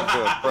wanting to return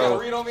to a pro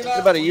in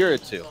about a year or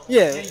two.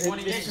 Yeah,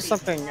 it's just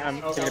something I'm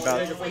thinking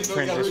about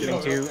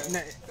transitioning to.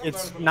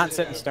 It's not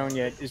set in stone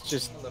yet. It's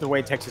just the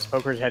way Texas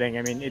poker is heading.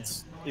 I mean,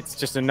 it's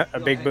just a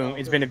big boom.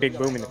 It's been a big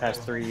boom in the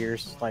past 3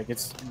 years. Like,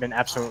 it's been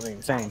absolutely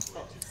insane.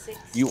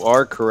 You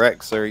are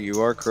correct, sir.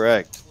 You are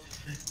correct.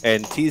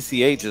 And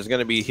TCH is going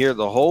to be here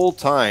the whole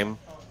time.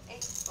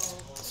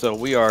 So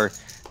we are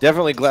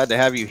definitely glad to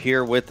have you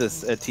here with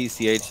us at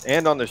TCH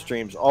and on the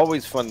streams.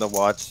 Always fun to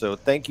watch. So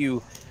thank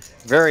you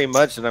very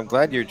much. And I'm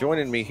glad you're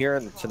joining me here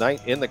tonight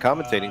in the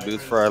commentating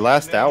booth for our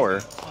last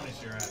hour.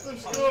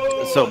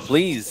 So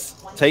please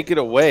take it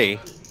away.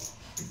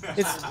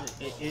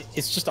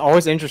 It's just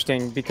always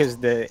interesting because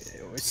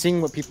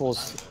seeing what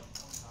people's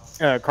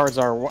cards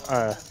are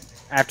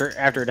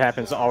after it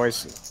happens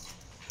always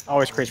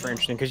creates for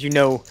interesting, because you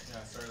know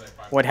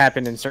what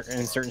happened in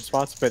certain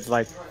spots, but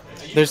like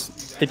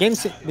the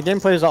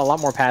gameplay is a lot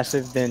more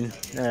passive than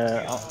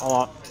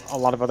a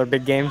lot of other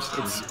big games.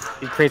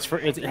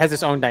 It has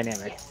its own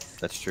dynamic.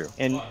 That's true.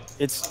 And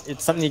it's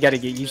something you got to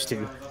get used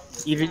to.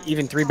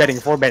 Even 3-betting,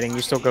 4-betting,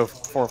 you still go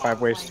 4 or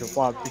 5 ways to a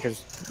flop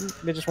because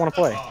they just want to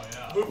play.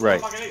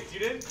 Right.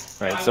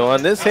 Right. So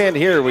on this hand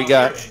here, we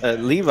got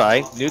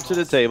Levi, new to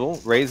the table,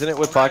 raising it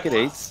with pocket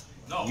 8s.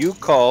 You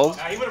called,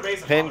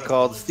 Penn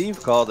called,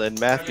 Steve called, and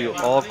Matthew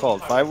all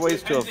called. 5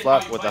 ways to a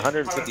flop with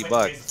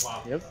 $150.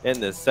 Yep.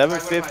 And the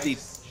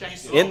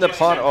 $750 in the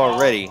pot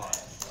already.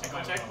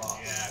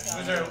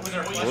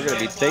 We're going to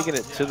be taking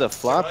it to the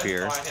flop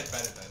here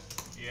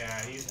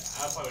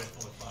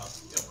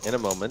in a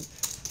moment.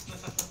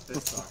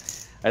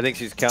 I think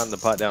she's counting the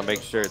pot down,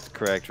 making sure it's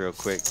correct real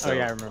quick. So. Oh,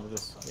 yeah, I remember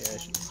this. Yeah,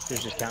 she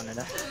was just counting it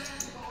up.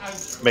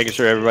 Making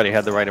sure everybody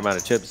had the right amount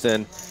of chips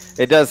in.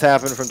 It does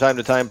happen from time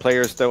to time.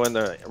 Players throw in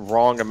the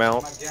wrong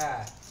amount.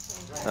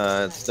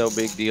 It's no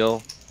big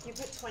deal. You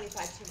put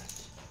 25 too much.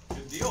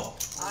 Good deal.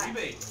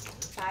 Rebate.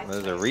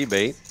 There's a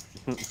rebate.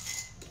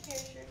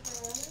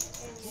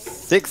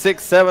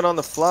 6-6-7 on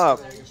the flop.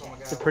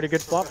 It's a pretty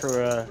good flop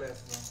for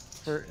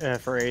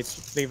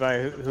 8s.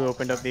 Levi, who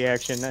opened up the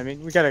action. I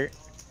mean, we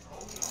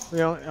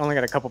only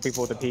got a couple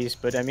people with a piece,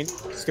 but I mean,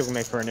 still can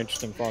make for an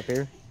interesting flop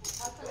here.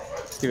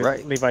 See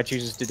what Levi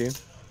chooses to do.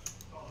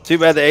 Too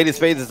bad the 8 of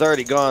spades is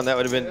already gone. That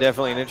would have been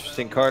definitely an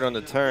interesting card on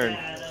the turn.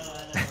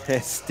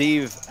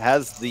 Steve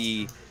has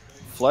the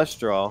flush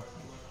draw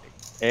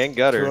and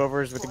gutter. 2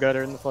 overs with the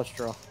gutter and the flush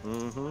draw.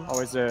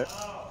 Always a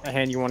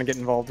hand you want to get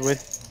involved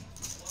with.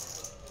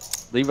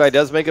 Levi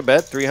does make a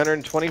bet,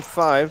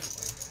 325.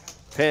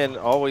 Penn,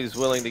 always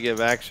willing to give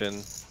action,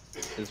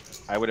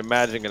 is, I would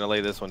imagine, going to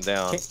lay this one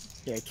down.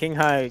 Yeah, king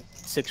high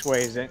 6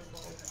 ways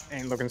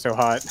ain't looking so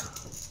hot.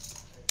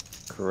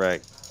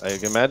 Correct. I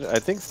can imagine. I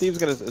think Steve's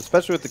going to,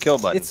 especially with the kill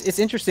button. It's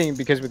interesting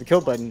because with the kill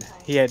button,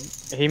 he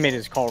made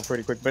his call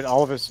pretty quick, but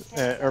all of us,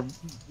 or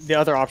the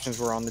other options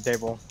were on the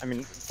table. I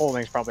mean,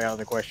 folding's probably out of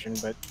the question,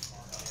 but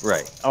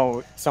right.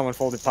 Oh, someone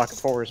folded pocket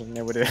fours and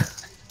they would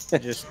have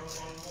just.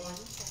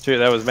 True,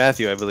 that was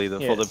Matthew, I believe,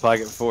 that folded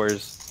pocket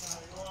fours.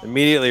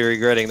 Immediately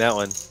regretting that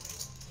one.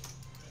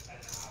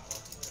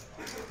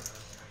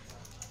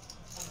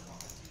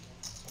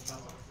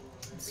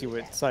 Let's see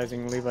what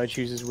sizing Levi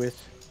chooses with.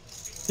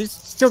 He's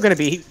still going to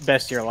be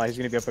best here. He's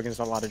going to be up against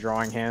a lot of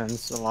drawing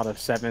hands, a lot of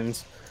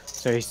 7s,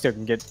 so he still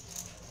can get.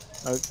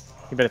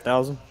 He bet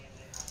 1,000.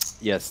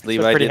 Yes,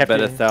 Levi did bet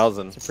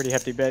 1,000. It's a pretty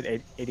hefty bet,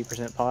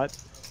 80% pot.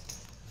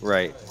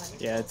 Right.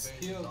 Yeah, it's.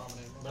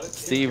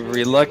 Steve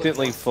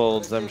reluctantly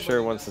folds. I'm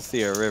sure wants to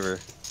see a river.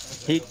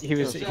 He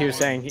was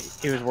saying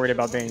he was worried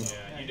about being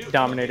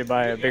dominated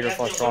by a bigger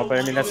flush draw, but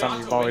I mean that's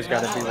something you've always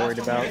got to be worried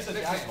about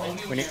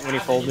when he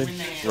folded.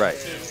 Right.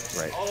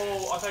 Right.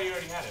 Oh, I thought you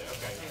already had it.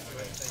 Okay.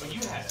 But you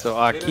had it. So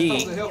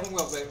Aki,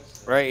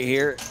 right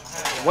here,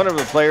 one of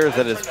the players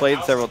that has played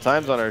several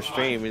times on our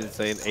stream is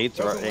saying eights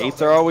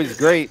are always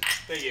great.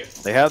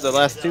 They have the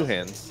last 2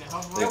 hands.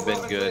 They've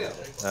been good.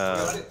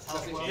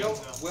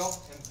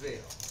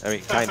 I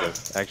mean, kind of.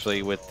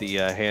 Actually, with the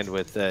hand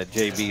with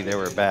JB, they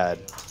were bad.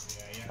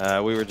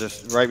 We were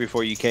just, right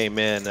before you came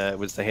in, it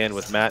was the hand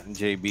with Matt and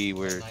JB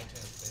where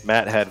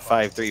Matt had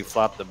 5-3,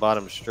 flopped the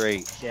bottom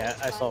straight. Yeah,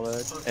 I saw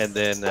that. And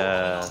then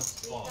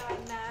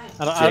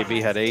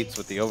JB had 8s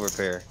with the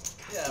overpair.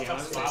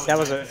 That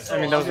was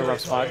a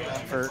rough spot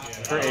for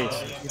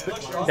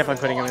 8s. Definitely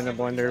putting him in the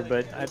blender,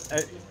 but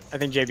I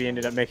think JB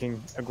ended up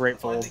making a great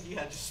fold.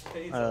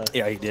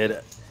 Yeah, he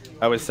did.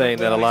 I was saying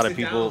that a lot of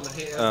people,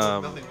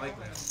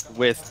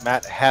 with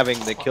Matt having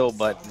the kill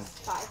button,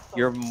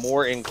 you're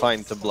more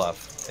inclined to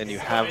bluff, and you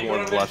have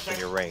more bluffs in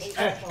your range.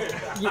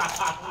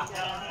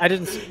 I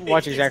didn't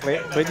watch exactly,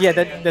 but yeah,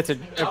 that's a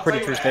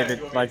pretty true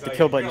statement. Like the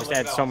kill button just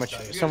adds so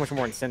much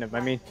more incentive. I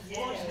mean,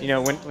 you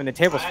know, when the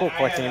table's full,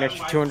 collecting an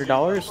extra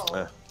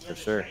 $200, for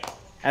sure,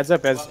 adds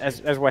up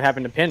as what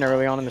happened to Penn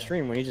early on in the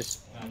stream when he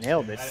just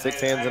nailed it. 6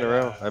 hands in a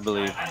row, I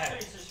believe.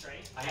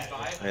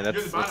 And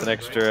that's an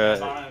extra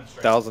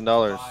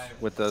 $1,000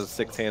 with those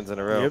 6 hands in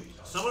a row. Yep.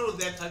 Someone with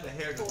that type of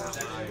hair.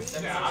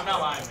 I'm not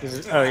lying.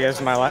 Oh yeah, this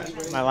is my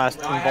last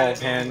involved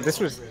hand. This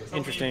was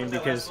interesting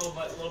because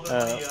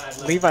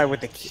Levi with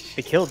the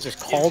kill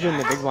just called in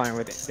the big blind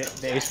with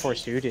the ace-4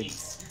 suited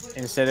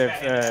instead of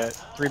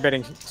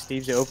 3-betting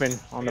Steve's open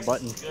on the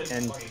button.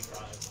 And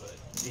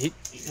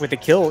with the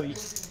kill, you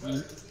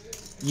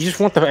just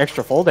want the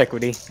extra fold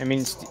equity. I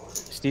mean,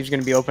 Steve's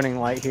going to be opening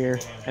light here,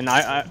 and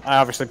I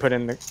obviously put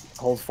in the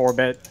hold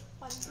 4-bet,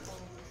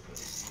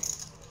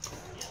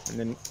 and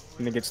then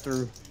it gets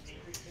through.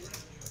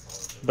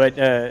 But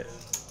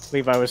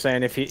Levi was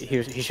saying if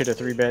he should have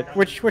 3-bet,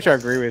 which I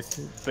agree with.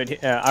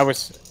 But I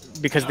was,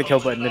 because of the kill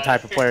button, the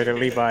type of player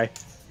that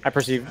I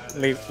perceive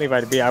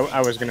Levi to be, I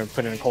was going to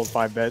put in a cold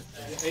 5-bet.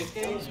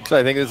 So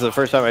I think this is the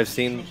first time I've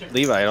seen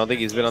Levi. I don't think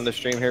he's been on the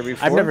stream here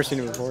before. I've never seen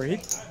him before.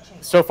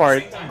 So far,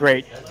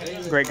 great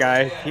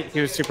guy. He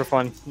was super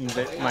fun.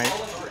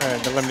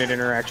 The limited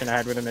interaction I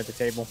had with him at the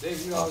table.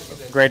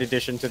 Great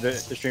addition to the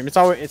stream. It's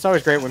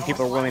always great when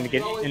people are willing to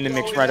get in the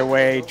mix right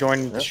away,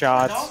 join the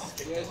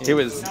shots. He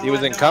was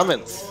in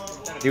comments.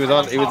 He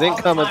was in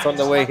comments on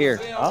the way here.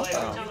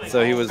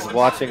 So he was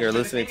watching or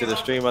listening to the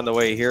stream on the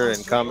way here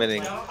and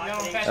commenting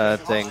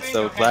things.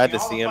 So glad to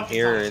see him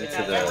here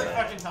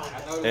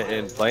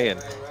and playing.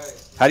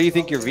 How do you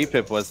think your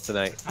VPIP was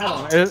tonight? I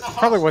don't know. It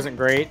probably wasn't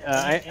great.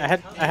 I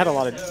had a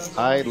lot of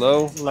high,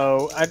 low.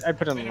 I'd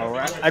put in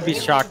lower. I'd be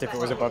shocked if it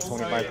was above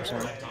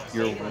 25%.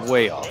 You're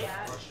way off.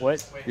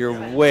 What? You're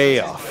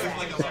way off.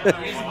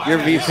 Your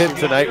VPIP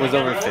tonight was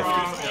over 50.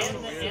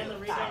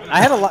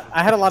 I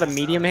had a lot of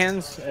medium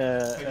hands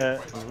that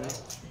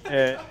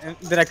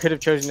I could have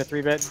chosen to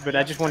 3-bet, but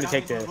I just wanted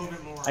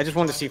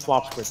to see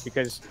flops quick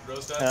because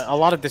a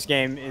lot of this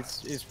game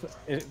is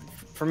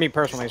for me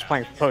personally is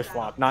playing post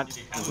flop, not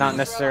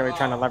necessarily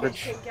trying to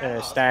leverage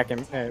stack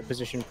and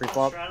position pre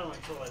flop.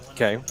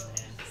 Okay.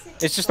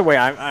 It's just the way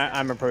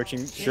I'm approaching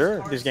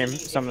this game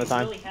some of the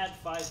time.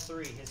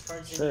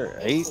 Sure,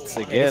 8s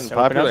again,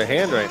 popular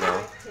hand right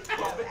now.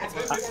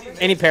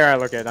 Any pair I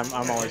look at,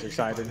 I'm always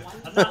excited.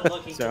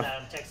 So.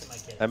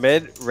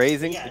 Ahmed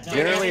raising,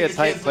 generally a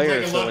tight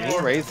player, so when he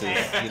raises,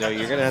 you know,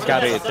 you're gonna have to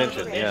pay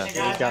attention. Yeah,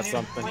 he's got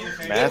something.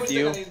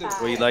 Matthew,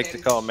 we like to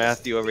call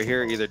Matthew over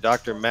here either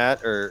Dr.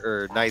 Matt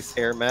or Nice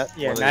Hair Matt.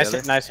 Yeah,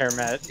 nice hair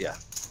Matt. Yeah,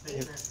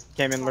 he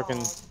came in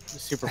looking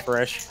super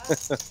fresh.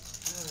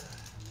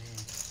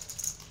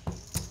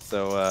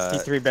 So he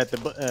 3-bet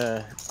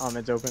the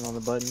Ahmed's open on the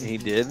button. He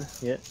did.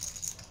 Yeah.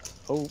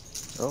 Oh,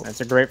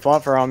 that's a great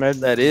flop for Ahmed.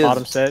 That is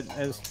bottom set.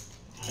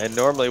 And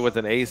normally with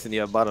an ace and you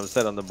have bottom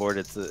set on the board,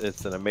 it's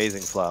an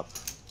amazing flop.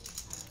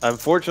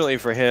 Unfortunately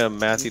for him,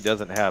 Matthew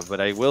doesn't have, but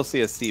I will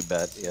see a C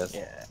bet. Yes.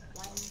 Yeah.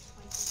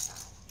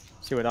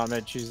 See what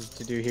Ahmed chooses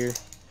to do here.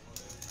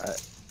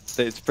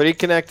 It's pretty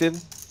connected.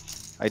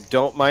 I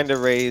don't mind a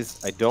raise.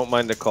 I don't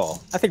mind a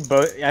call. I think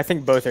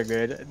both are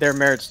good. There are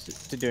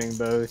merits to doing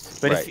both.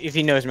 But Right. if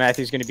he knows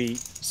Matthew's going to be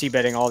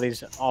c-betting all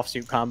these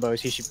offsuit combos,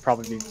 he should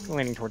probably be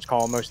leaning towards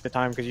call most of the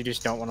time because you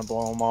just don't want to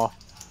blow him off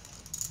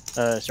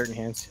certain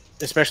hands,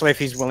 especially if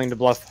he's willing to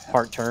bluff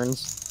heart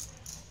turns.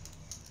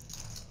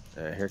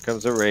 Here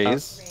comes a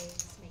raise.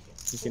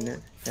 You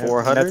can,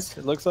 400.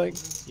 It looks like.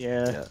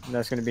 Yeah, and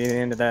that's going to be the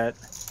end of that.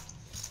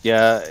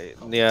 Yeah.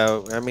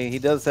 I mean, he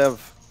does have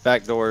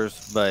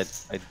backdoors, but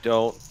I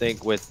don't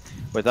think with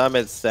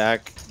Ahmed's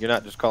stack, you're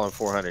not just calling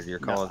 400. You're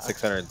calling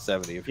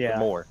 670 if you're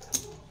more.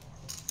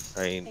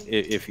 I mean,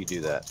 if you do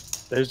that.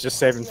 There's just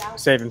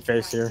saving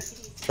face here,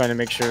 trying to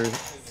make sure he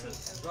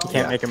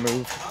can't make a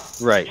move.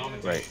 Right.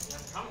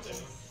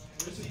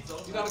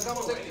 He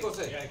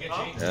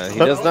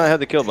does not have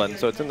the kill button,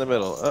 so it's in the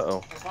middle.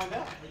 Uh-oh.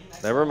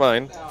 Never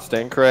mind.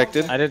 Staying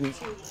corrected. I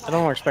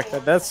don't expect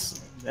that. That's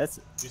I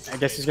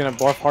guess he's gonna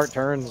bluff heart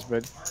turns,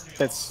 but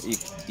that's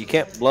you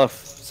can't bluff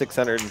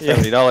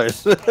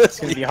 $670. It's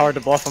gonna be hard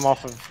to bluff him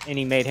off of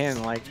any made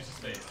hand. Like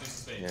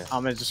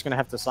I'm just gonna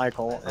have to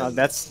cycle.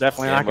 That's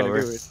definitely not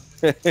gonna do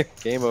it.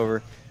 Game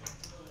over.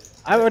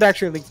 I would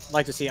actually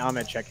like to see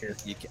Ahmed check here.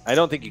 I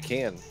don't think you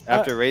can.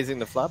 After raising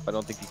the flop, I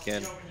don't think you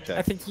can check.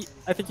 I think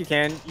you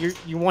can.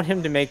 You want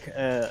him to make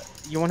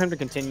you want him to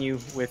continue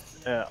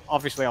with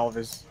obviously all of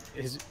his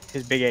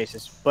big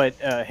aces, but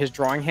his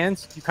drawing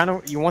hands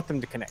you want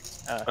them to connect.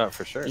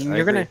 For sure. And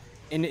you're gonna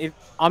if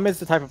Ahmed's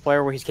the type of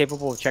player where he's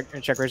capable of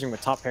check raising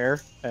with top pair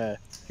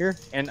here,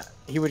 and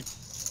he would.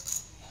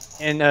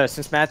 And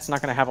since Matt's not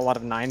gonna have a lot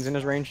of nines in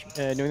his range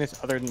doing this,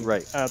 other than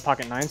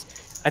pocket nines,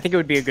 I think it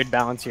would be a good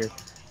balance here.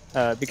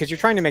 Because you're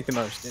trying to make the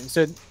most, and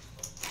so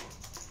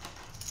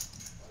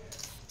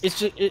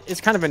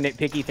it's kind of a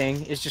nitpicky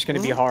thing. It's just going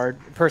to be hard.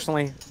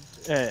 Personally,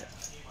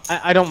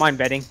 I don't mind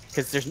betting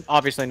because there's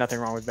obviously nothing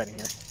wrong with betting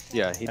here.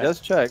 Yeah, he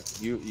does check.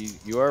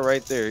 You are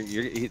right there.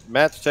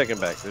 Matt's checking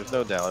back. There's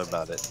no doubt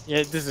about it. Yeah,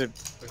 this is a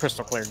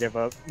crystal clear give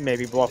up.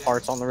 Maybe bluff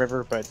hearts on the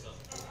river, but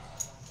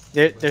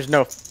there's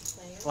no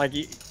like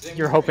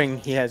you're hoping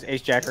he has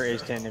ace jack or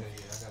ace 10.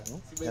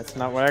 That's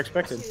not what I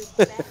expected.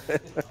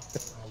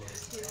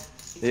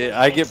 Yeah,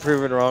 I get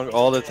proven wrong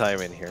all the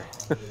time in here.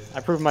 I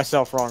proved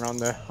myself wrong on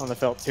the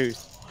felt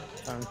twos.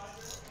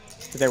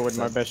 They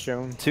wasn't my best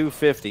showing.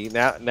 250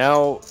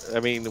 now. I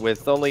mean,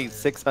 with only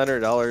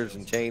 $600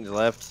 and change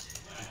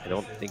left, I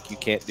don't think you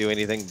can't do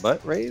anything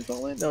but raise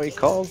all in. No, he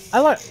calls.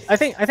 I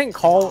think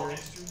call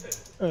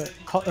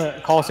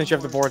since you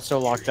have the board so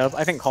locked up.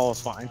 I think call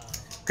is fine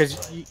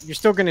because you're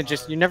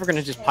never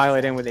gonna just pile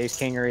it in with ace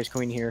king or ace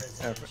queen here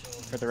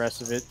for the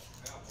rest of it.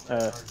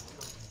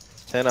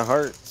 10 of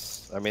hearts.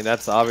 I mean,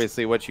 that's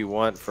obviously what you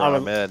want from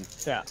Ahmed.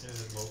 Yeah.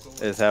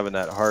 Is having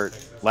that heart.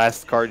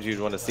 Last card you'd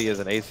want to see is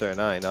an ace or a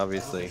 9,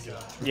 obviously.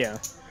 Yeah.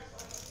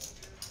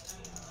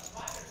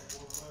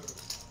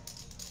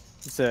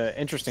 It's an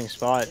interesting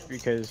spot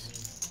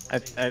because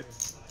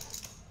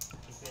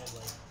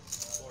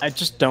I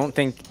just don't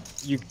think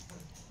you.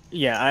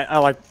 Yeah,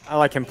 I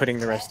like him putting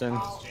the rest in.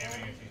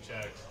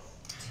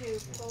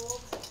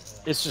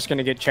 It's just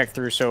gonna get checked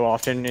through so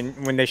often,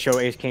 and when they show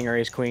ace king or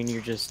ace queen,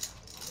 you're just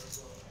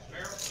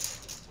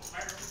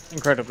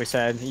incredibly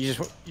sad. You're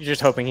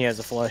just hoping he has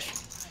a flush.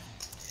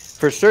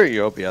 For sure,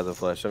 you hope he has a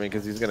flush. I mean,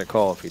 because he's gonna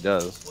call if he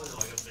does.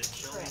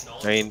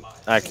 I mean,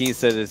 Aki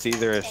said it's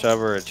either a shove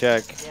or a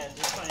check.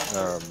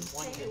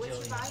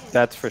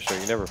 That's for sure.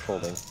 You're never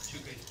folding.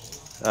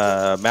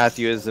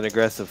 Matthew is an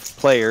aggressive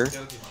player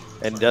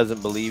and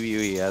doesn't believe you.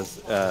 He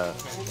has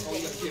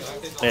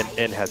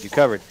and has you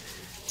covered.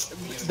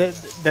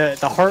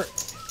 The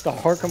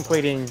heart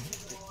completing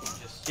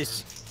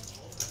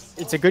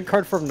it's a good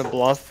card for him to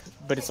bluff,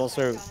 but it's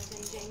also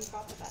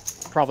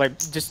probably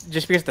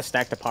just because the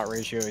stack to pot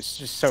ratio is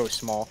just so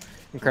small,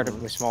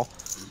 incredibly small,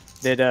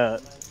 that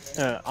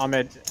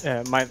Ahmed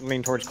might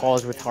lean towards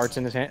calls with hearts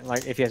in his hand,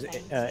 like if he has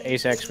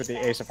ace X with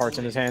the ace of hearts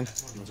in his hand.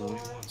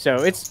 So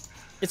it's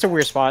a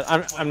weird spot.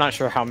 I'm not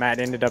sure how Matt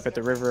ended up at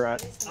the river.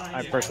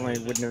 I personally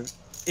wouldn't have.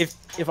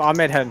 If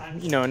Ahmed had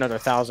another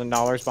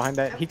 $1,000 behind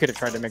that, he could have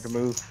tried to make a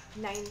move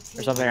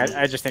or something.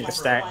 I just think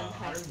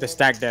the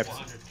stack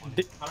depth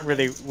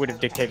really would have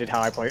dictated how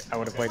I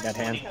would have played that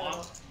hand.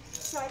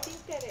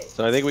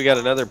 So I think we got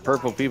another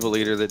purple people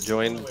leader that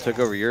joined, took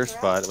over your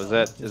spot. Is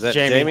that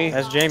Jamie?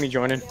 That's Jamie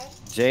joining.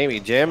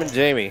 Jamie,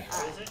 Jamie,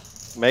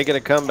 making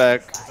a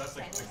comeback.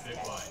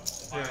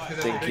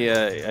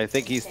 I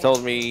think he's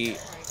told me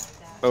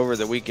over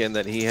the weekend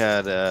that he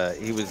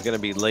was going to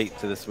be late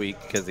to this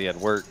week because he had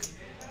work.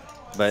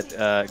 But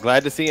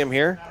glad to see him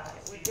here.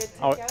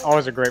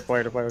 Always a great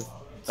player to play with.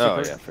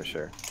 Oh yeah, for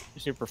sure.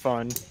 Super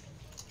fun.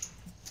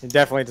 It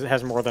definitely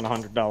has more than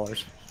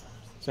 $100.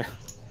 So.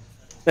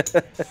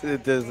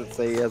 It doesn't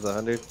say he has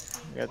 100.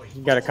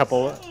 You got a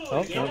couple.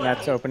 Oh, no,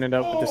 Matt's opening it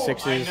up with the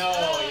sixes.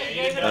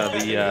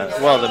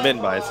 Well, the min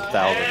buy is 1,000,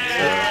 so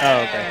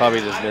okay.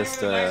 probably just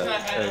missed a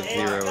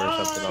 0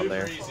 or something on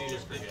there.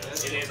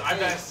 It is. I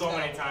bet so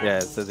many times. Yeah,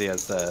 it says he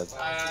has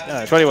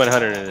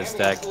 2,100 in his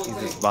stack. He's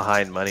just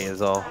behind money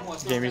is all.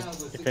 Jamie's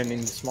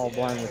defending the small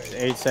blind with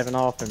 8-7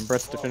 off, and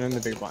Brett's defending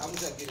the big blind.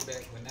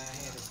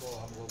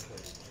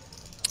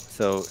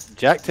 So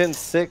Jack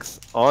 10-6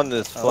 on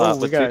this flop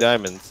with 2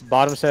 diamonds.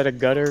 Bottom set of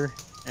gutter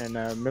and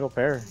middle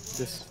pair.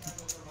 This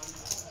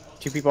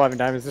 2 people having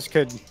diamonds. This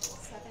could.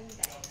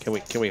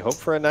 Can we hope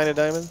for a 9 of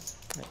diamonds?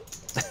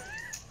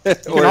 We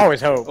can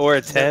always hope. Or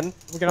a 10.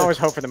 We can always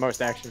hope for the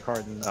most action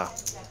card. And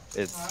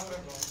it's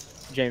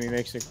Jamie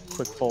makes a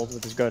quick fold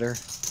with his gutter.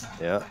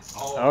 Yeah.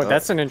 Oh,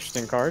 that's an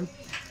interesting card.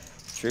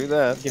 True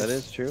that. That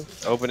is true.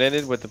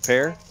 Open-ended with the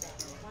pair.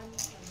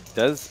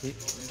 Does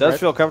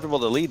feel comfortable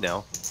to lead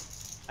now.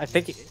 I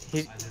think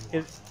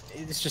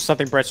it's just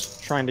something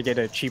Brett's trying to get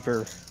a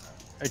cheaper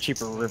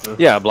river.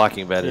 Yeah, a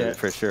blocking bet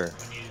for sure.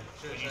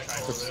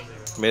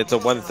 I mean, it's a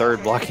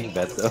 1/3 blocking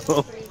bet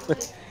though.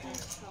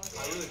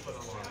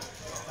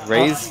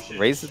 raise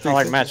the 3. I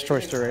like Matt's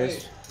choice to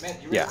raise.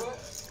 Yeah.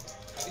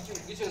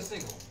 Get you a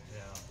single.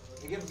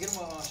 Get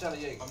him a shot of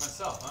Jaeger. By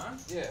myself, huh?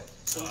 Yeah.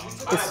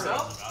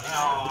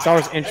 It's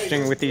always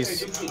interesting with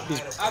these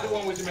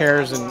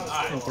pairs and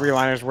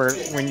 3-liners where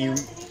when you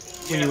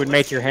would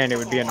make your hand, it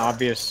would be an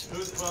obvious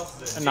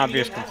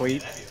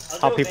complete.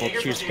 How people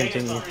choose to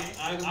continue.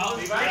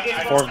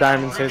 4 of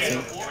diamonds hits,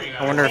 and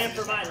I wonder if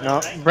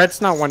no,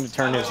 Brett's not one to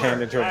turn his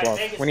hand into a bluff.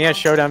 When he has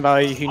showdown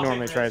value, he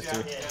normally tries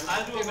to.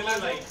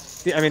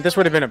 I mean, this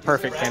would have been a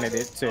perfect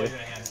candidate to.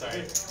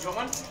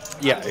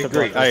 Yeah,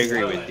 I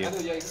agree with you.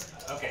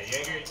 Okay,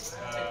 Jaeger.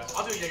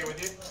 I'll do Jaeger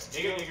with you.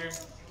 Jaeger.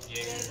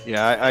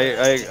 Yeah,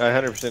 I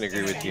 100%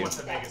 agree with you.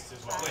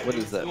 What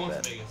is that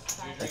bet?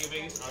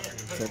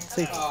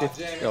 Say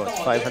 50. Oh, it's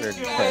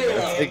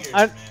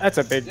 510. That's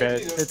a big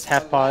bet. It's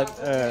half pot.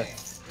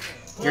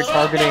 You're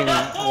targeting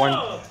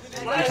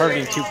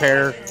 2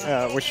 pair,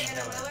 which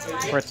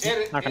Brett's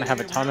not going to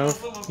have a ton of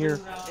here.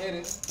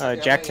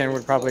 Jack 10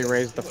 would probably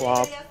raise the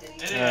flop.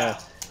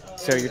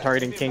 So you're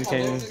targeting King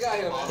 10,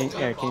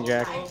 King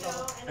Jack.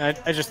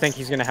 I just think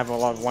he's going to have a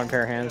lot of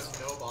 1-pair hands.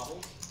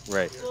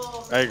 Right.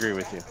 I agree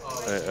with you.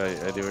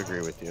 I do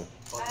agree with you.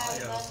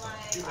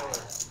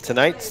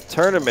 Tonight's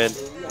tournament,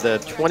 the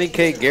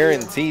 20K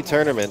guarantee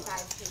tournament,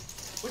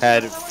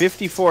 had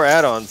 54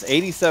 add-ons,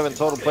 87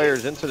 total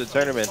players into the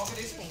tournament.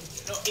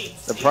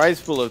 The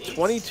prize pool of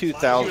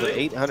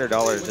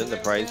 $22,800 in the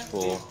prize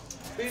pool.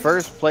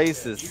 First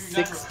place is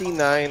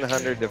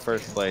 $6,900 to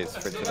first place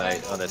for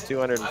tonight on a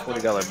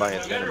 $240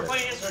 buy-in tournament.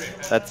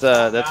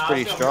 That's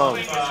pretty strong.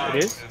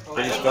 It is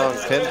pretty strong.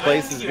 10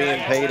 places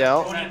being paid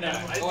out.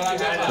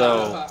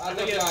 So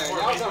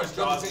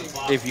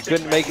if you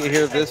couldn't make it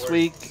here this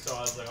week,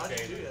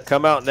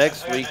 come out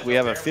next week. We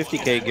have a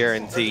 50K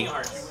guarantee,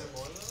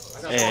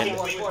 and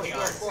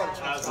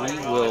we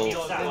will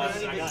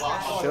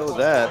show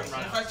that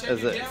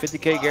as a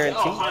 50K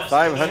guarantee,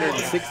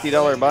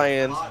 $560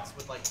 buy-in,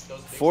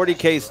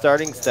 40K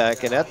starting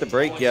stack, and at the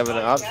break you have an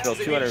optional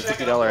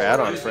 $250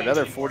 add-on for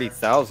another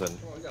 $40,000.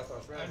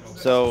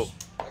 So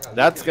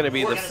that's going to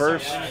be the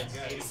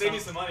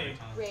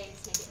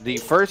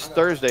first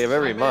Thursday of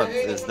every month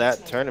is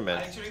that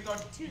tournament.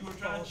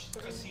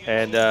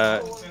 And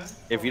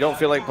if you don't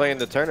feel like playing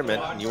the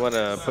tournament and you want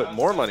to put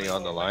more money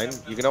on the line,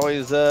 you can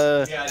always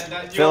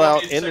fill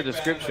out in the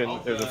description.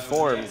 There's a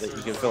form that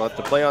you can fill out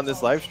to play on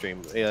this live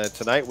stream.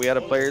 Tonight we had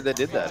a player that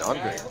did that,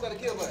 Andre.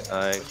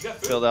 I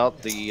filled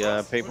out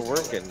the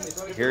paperwork, and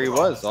here he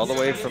was, all the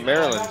way from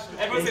Maryland.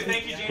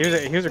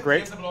 He was a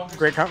great.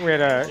 We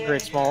had a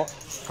great small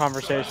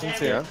conversation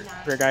too. Yeah.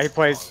 Great guy. He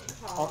plays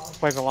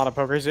a lot of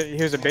poker.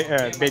 He was a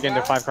big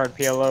into 5-card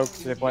PLO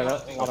because they play a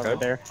lot over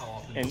there,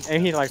 and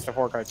he likes the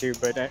 4-card too.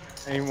 But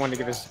he wanted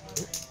to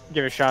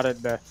give a shot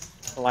at the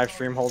live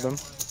stream hold'em.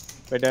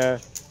 But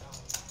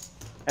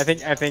I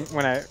think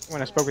when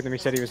I spoke with him, he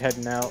said he was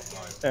heading out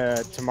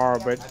tomorrow.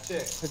 But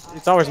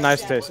it's always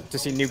nice to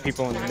see new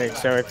people in the mix.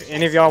 So if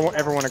any of y'all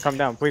ever want to come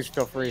down, please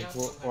feel free.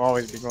 We'll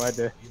always be glad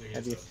to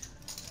have you.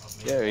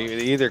 Yeah, you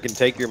either can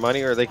take your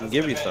money or they can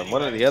give you some.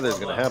 One or the other is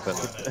going to happen.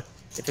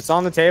 If it's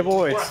on the table,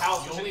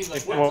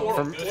 well,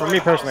 for me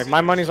personally, if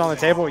my money's on the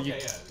table, you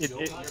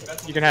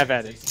can have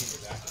at it.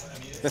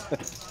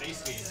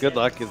 Good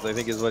luck, I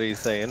think is what he's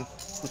saying.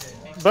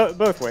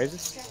 Both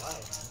ways.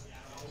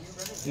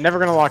 Never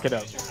gonna lock it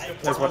up.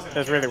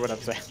 That's really what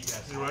I'm saying.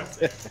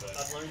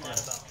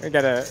 We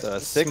got a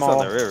 6 small,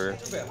 on the river,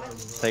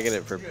 taking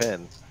it for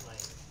pen.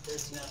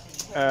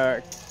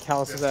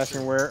 Callis is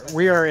asking where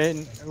we are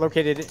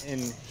located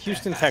in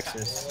Houston,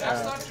 Texas.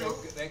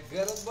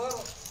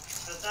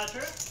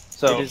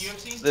 So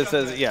this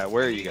says, yeah,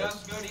 where are you guys?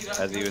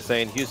 As he was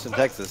saying, Houston,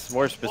 Texas.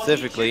 More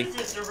specifically,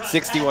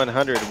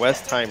 6100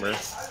 Westheimer,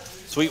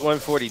 Suite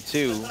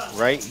 142,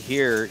 right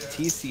here,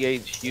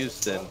 TCH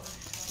Houston.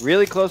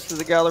 Really close to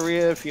the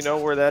Galleria, if you know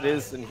where that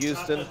is in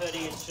Houston.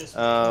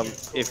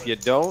 If you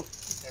don't,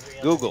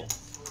 Google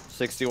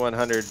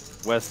 6100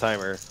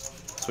 Westheimer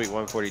Suite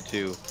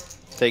 142.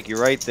 Take you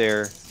right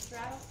there,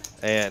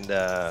 and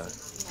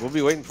we'll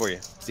be waiting for you.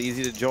 It's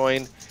easy to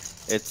join.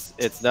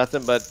 It's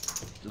nothing but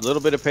a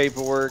little bit of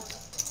paperwork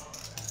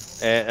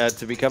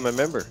to become a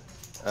member.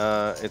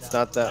 It's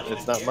not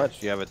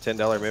much. You have a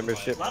 $10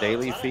 membership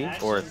daily fee,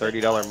 or a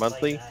 $30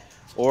 monthly,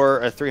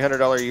 or a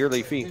 $300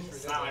 yearly fee.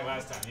 It's not like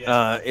last time.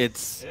 Yeah.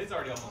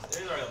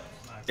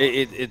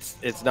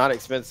 It's not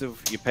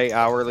expensive. You pay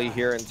hourly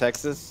here in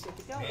Texas.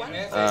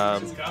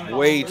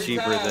 Way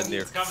cheaper than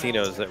the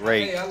casinos that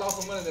rate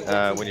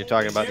when you're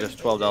talking about just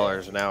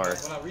 $12 an hour.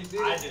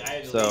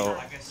 So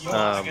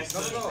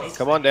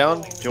come on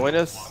down, join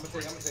us,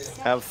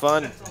 have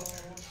fun.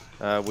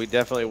 We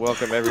definitely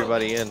welcome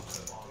everybody in.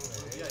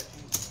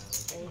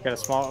 Got a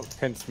small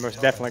pin's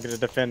most definitely going to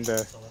defend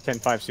the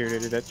 10-5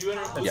 suited.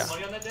 Yeah.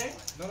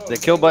 The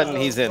kill button,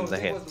 he's in the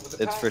hand.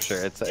 It's for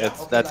sure.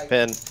 That's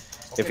pin.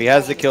 If he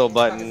has the kill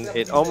button,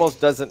 it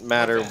almost doesn't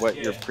matter what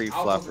your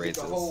pre-flop raise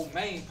is.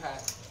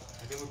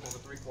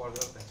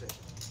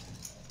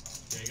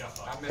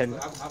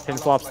 Pin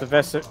flops the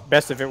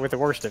best of it with the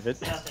worst of it.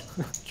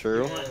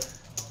 True.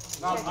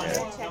 No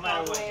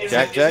matter what.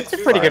 Jack. It's a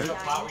pretty good,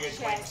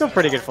 still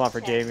pretty good flop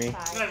for Jamie.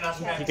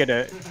 He could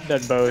have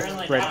done both.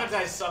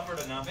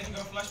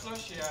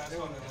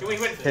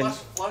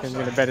 Pin's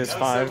gonna bet his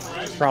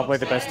 5. Probably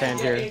the best hand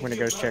here when it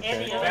goes check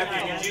check.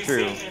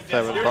 True.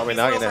 7 probably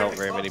not gonna help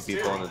very many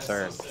people on the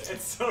turn.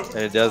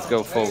 And it does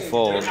go full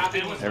fold.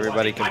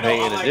 Everybody can pay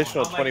an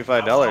additional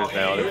 $25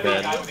 now to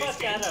pin.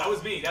 That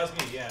was me.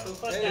 Yeah.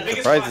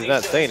 Surprised he's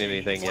not saying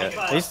anything yet.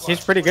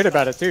 He's pretty good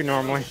about it too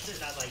normally.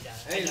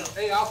 Hey,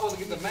 I'm supposed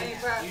to get the main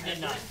pack. You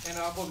did not. And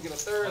I'm supposed to get a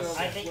third.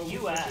 I think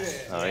you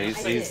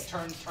asked. He's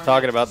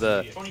talking about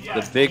the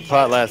big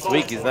pot last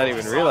week. He's not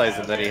even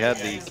realizing that he had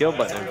the kill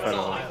button in front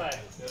of him.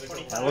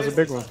 That was a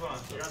big one.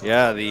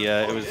 Yeah,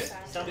 it was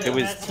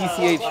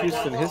TCH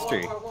Houston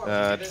history.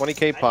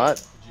 20K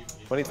pot,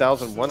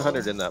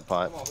 20,100 in that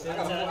pot.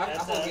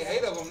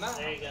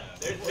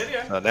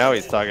 So now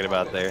he's talking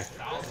about there.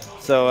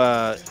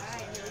 So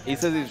he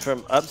says he's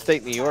from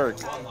upstate New York.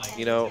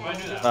 You know,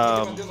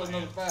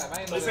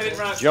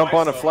 jump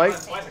on a flight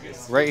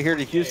right here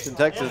to Houston,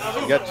 Texas.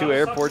 You got 2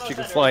 airports you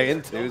can fly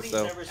into,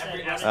 so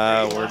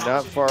we're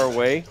not far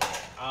away.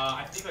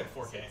 I think like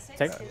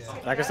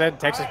 4K. Like I said,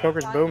 Texas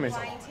poker's booming.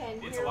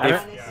 I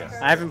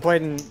haven't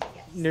played in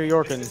New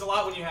York in. It's a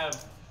lot when you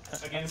have.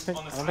 I don't think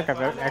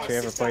I've actually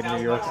ever played in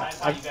New York.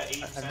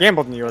 I've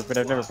gambled in New York, but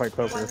I've never played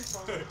poker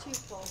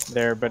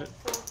there. But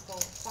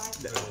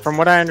from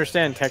what I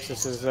understand,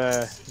 Texas is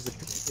the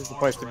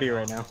place to be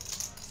right now.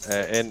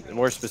 And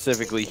more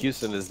specifically,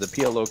 Houston is the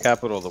PLO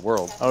capital of the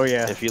world. Oh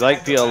yeah. If you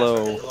like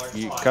PLO,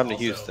 you come to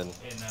Houston.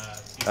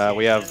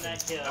 We have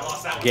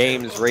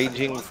games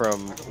ranging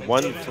from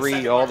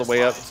 1-3 all the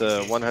way up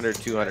to 100,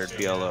 200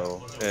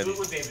 PLO, and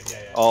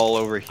all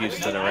over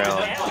Houston around.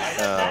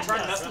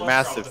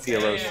 Massive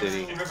PLO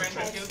city.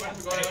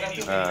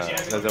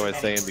 As I was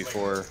saying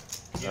before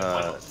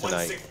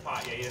tonight.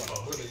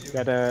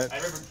 Got a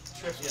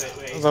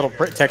little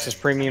Texas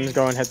premiums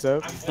going heads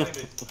up.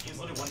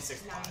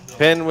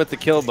 Pin with the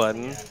kill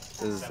button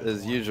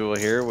as usual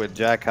here with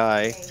Jack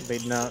high.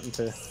 Leading out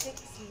into.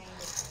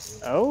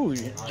 Oh,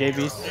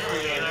 JB's.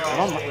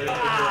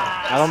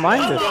 I don't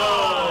mind this.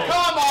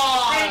 Come on!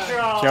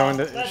 Showing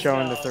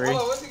the 3. Oh,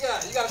 what you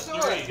got? You got a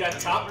story. You got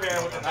top pair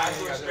with the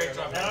backdoor straight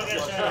drop.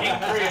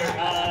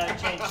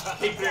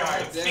 King 3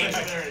 hearts.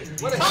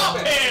 Top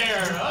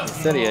pair!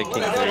 Said he had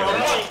king 3.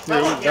 He's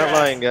not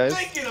lying, guys.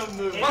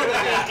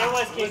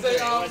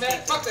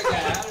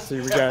 So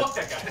we got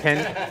Penn.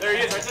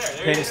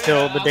 Penn is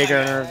still the big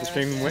earner of the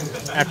stream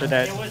after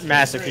that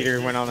massive heater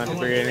went on at the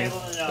beginning.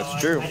 That's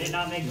true.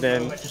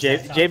 Then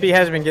JB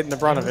has been getting the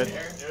brunt of it.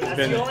 It's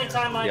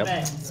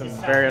been some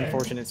very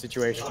unfortunate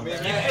situations.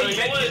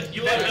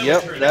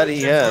 Yep, that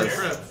he has.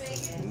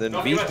 And then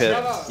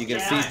VPIP, you can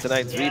see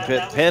tonight's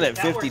VPIP. Penn at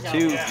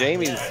 52.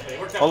 Jamie's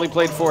only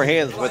played 4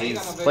 hands, but he's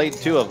played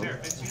 2 of them.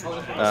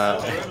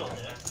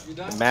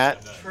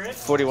 Matt,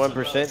 41%.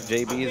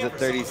 JB is at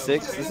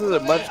 36. This is a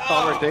much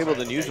calmer table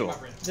than usual.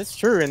 That's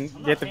true, and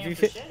yet the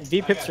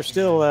VPIPs are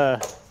still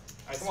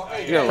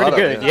pretty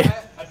good.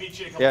 Yeah.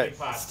 Yeah,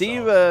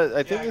 Steve.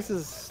 I think this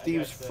is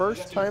Steve's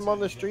first time on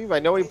the stream. I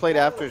know he played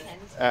after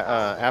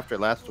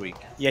last week.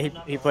 Yeah,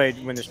 he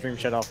played when the stream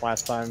shut off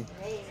last time.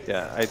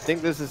 Yeah, I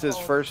think this is his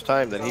first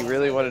time that he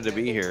really wanted to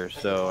be here.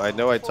 So I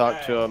know I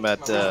talked to him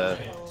at the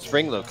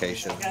spring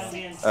location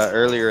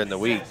earlier in the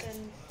week.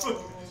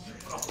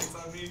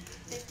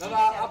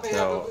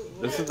 So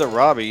this is the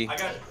Robbie,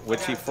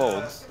 which he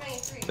folds,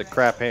 the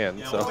crap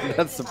hand. So I'm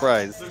not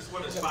surprised.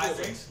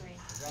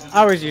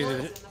 I always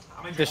use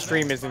the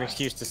stream as an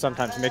excuse to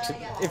sometimes mix it.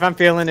 If I'm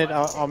feeling it,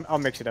 I'll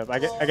mix it up. I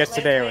guess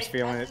today I was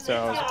feeling it, so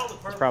I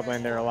was probably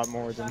in there a lot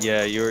more than.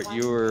 Yeah, you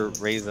were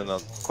raising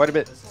quite a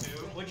bit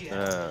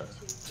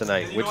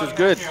tonight, which is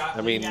good.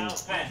 I mean,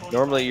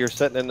 normally you're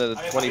sitting in the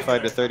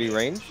 25 to 30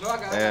 range,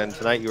 and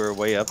tonight you were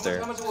way up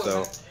there.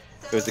 So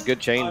It was a good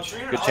change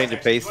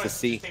of pace to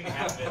see.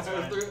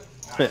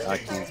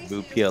 Aki's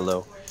Boo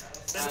PLO.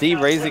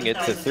 Steve raising it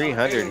to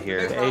 300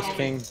 here. The ace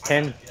king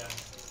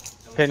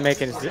Pin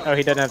making. Oh,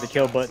 he doesn't have the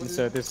kill button,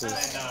 so this is.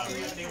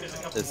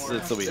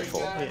 This will be a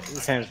fold. Yeah,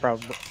 this hand's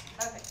probably.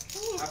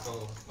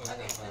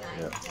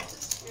 Yeah.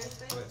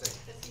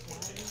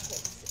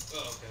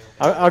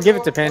 I'll give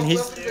it to Penn. He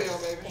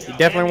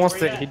definitely wants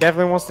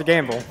to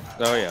gamble.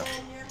 Oh yeah,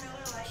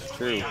 it's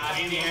true.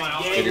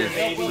 It is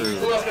true.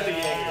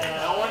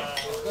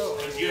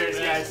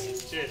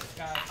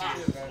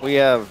 We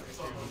have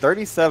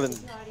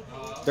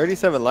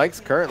 37 likes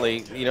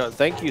currently. You know,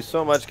 thank you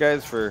so much,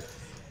 guys, for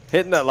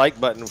hitting that like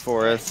button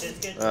for us.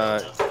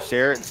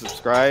 Share it and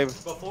subscribe.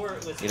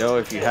 You know,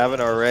 if you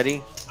haven't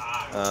already,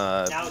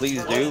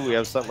 please do. We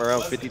have something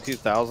around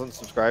 52,000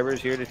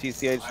 subscribers here to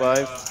TCH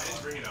Live.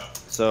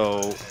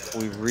 So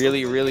we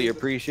really, really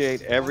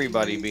appreciate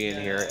everybody being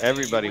here,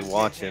 everybody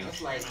watching.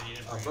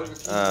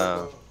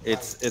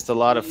 It's a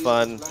lot of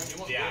fun.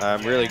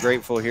 I'm really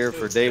grateful here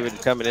for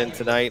David coming in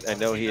tonight. I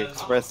know he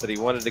expressed that he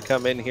wanted to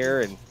come in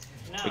here, and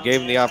we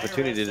gave him the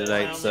opportunity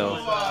tonight. So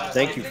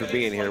thank you for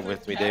being here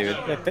with me, David.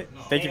 Yeah,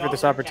 thank you for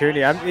this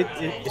opportunity.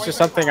 It's just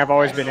something I've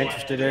always been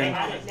interested in,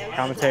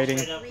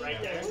 commentating.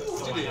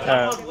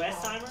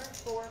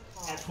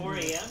 At 4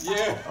 a.m.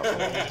 Yeah.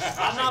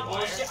 I'm not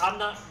bullshit.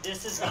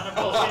 This is not a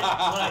bullshit.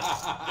 Look,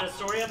 the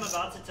story I'm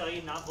about to tell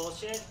you, not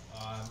bullshit.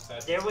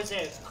 There was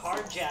a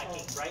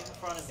carjacking right in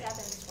front of me.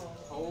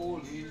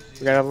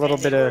 We got a little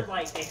bit of,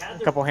 a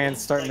couple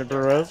hands starting to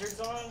brew up.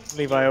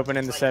 Levi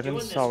opening the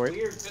sevens.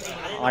 Always,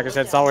 like I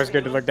said, it's always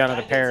good to look down at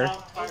a pair.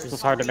 It's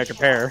just hard to make a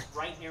pair.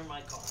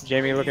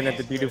 Jamie looking at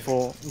the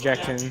beautiful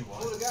Jackson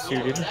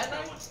suited.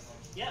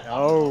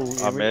 Oh,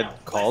 Ahmed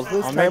calls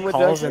this time with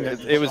Jackson?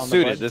 It was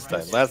suited this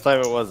time. Last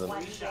time it wasn't.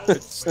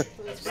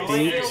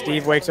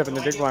 Steve wakes up in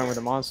the big blind with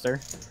a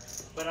monster.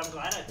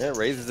 Yeah,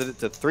 raises it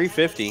to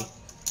 350.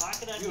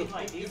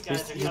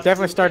 He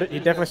definitely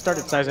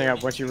started sizing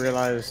up once you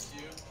realized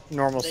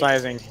normal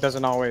sizing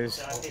doesn't always.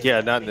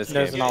 Yeah, not in this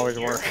game. Doesn't always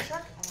work.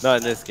 Not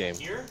in this game.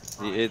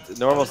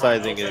 Normal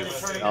sizing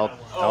is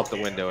out the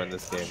window in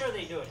this game.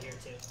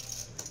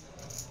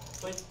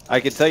 I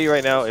can tell you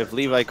right now, if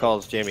Levi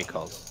calls, Jamie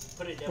calls.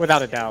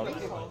 Without a doubt.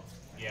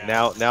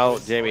 Now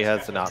Jamie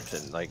has an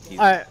option. Like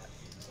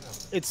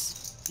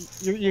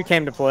you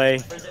came to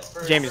play.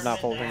 Jamie's not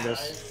folding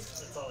this.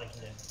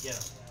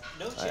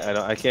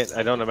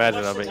 I don't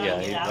imagine him, but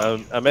yeah,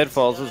 Ahmed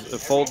folds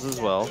as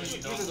well.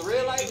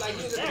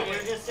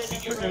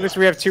 At least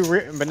we have two,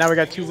 but now we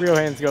got two real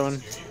hands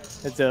going.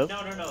 It's up.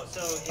 No.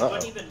 So it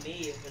wasn't even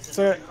me. It's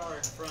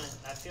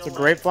a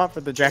great flop for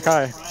the Jack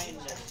High.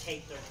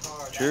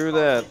 True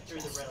that.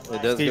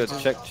 It does go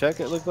check.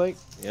 It looked like.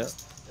 Yeah.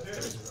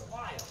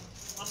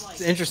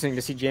 It's interesting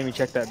to see Jamie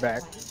check that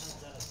back,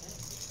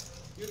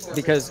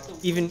 because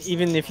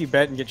even if you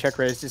bet and get check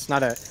raised, it's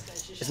not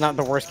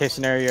the worst case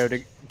scenario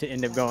to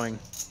end up going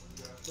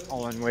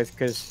all in with,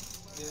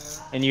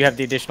 and you have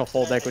the additional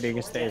fold equity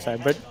against the ace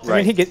side. But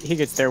right. I mean, he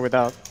gets there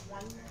without.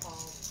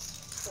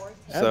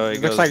 So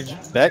it looks goes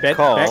like bet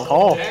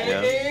call.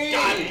 Yeah.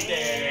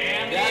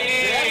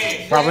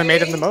 Probably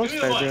made him the most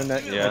by doing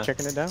that. Yeah.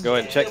 Checking it down. Go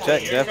ahead and check.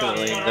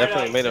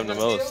 Definitely made him the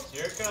most.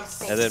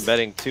 And then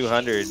betting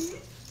 200.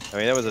 I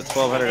mean, that was a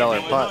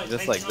 $1,200 pot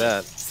just like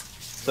that.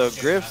 So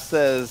Griff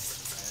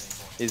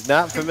says he's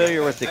not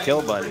familiar with the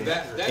kill button.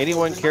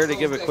 Anyone care to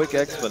give a quick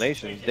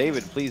explanation?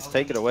 David, please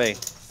take it away.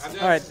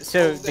 All right.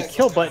 So the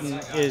kill button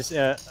is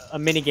a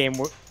mini game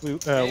we've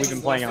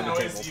been playing on the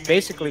table.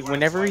 Basically,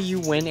 whenever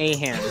you win a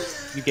hand,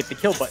 you get the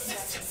kill button,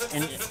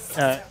 and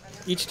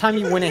each time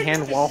you win a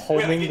hand while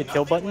holding the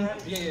kill button,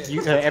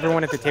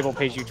 everyone at the table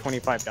pays you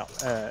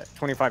 $25.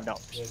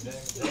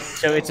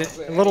 So it's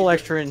a little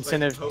extra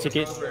incentive to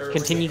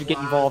continue to get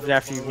involved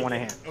after you've won a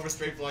hand.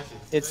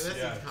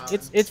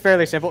 It's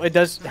fairly simple. It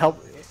does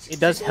help. It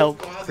does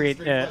help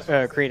create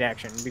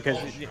action, because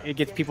it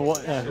gets people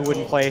who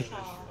wouldn't play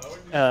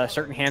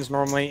certain hands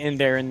normally in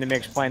there in the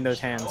mix playing those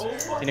hands,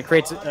 and it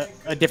creates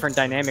a different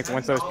dynamic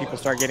once those people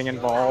start getting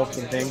involved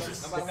and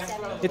things.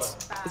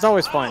 It's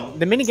always fun.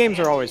 The mini games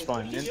are always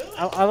fun, and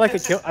I like the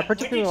kill. I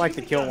particularly like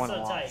the kill one a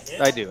lot.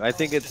 I do. I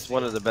think it's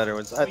one of the better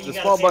ones. The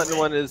small button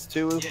one is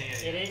too.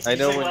 I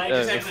know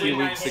a few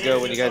weeks ago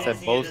when you guys had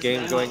both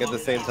games going at the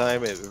same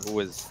time, it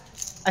was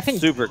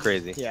super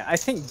crazy. Yeah, I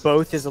think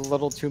both is a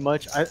little too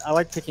much. I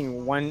like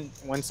picking one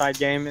side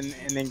game and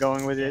then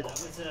going with it,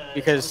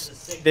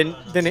 because then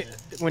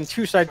when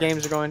two side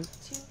games are going,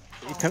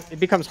 it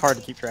becomes hard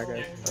to keep track of.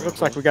 It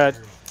looks like we got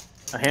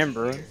a hand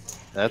brew.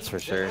 That's for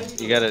sure.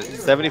 You got a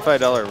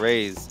 $75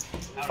 raise,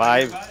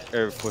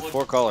 with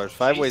 4 callers,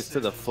 5 ways to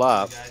the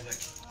flop.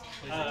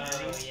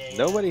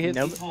 Nobody hits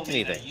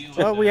anything.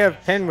 Well, we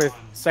have Penn with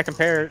second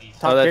pair,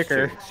 top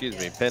picker. True. Excuse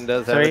me, Penn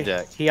does have a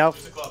jack. He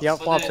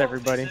outflops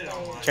everybody,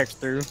 checks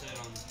through.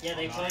 Yeah,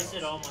 they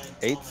posted all my.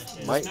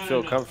 Eights might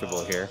feel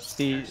comfortable here.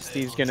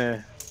 Steve's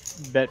gonna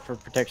bet for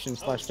protection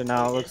 /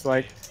 denial. It looks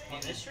like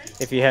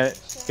if he had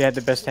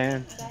the best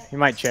hand, he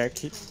might check.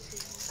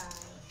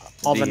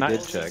 all the He night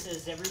did check.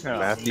 No,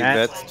 Matthew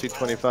Matt- bets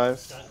 225.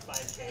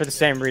 for the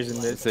same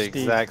reason that It's the Steve.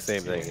 exact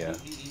same thing, yeah.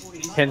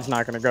 Pin's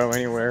not going to go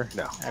anywhere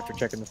No. after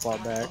checking the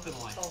flop back.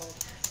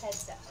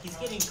 He's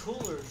getting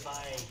cooler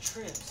by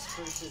trips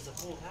versus a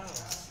full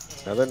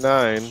house. Another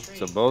 9.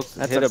 So both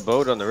That's hit a- a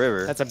boat on the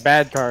river. That's a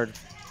bad card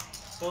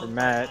for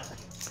Matt.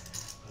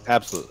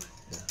 Absolutely.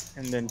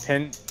 And then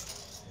Pin,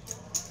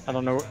 I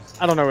don't know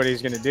what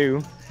he's going to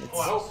do. It's,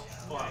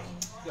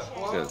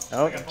 Good.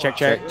 oh, check,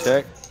 check.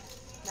 Check.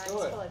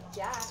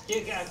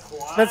 You got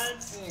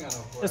quads.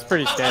 That's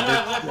pretty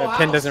standard.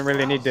 Pin doesn't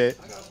really need to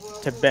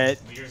bet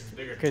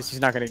because he's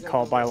not going to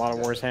call by a lot of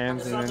worse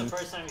hands. And then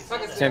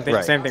same thing,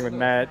 Right. same thing with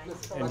Matt,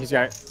 and he's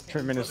got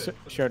tremendous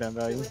showdown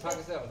value.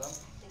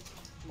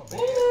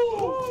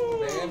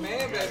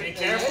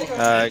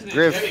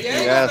 Griff, you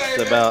asked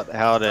about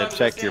how to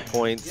check your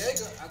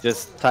points.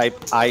 Just type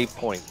I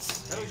points.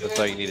 That's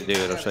all you need to do.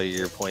 It'll show you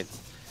your points.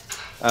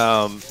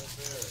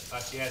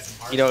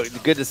 You know,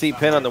 good to see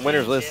Penn on the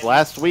winners list.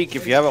 Last week,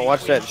 if you haven't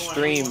watched that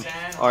stream,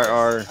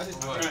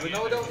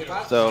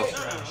 so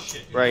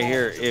right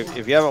here,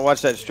 if you haven't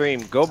watched that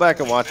stream, go back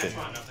and watch it.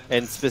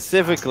 And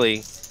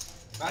specifically,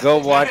 go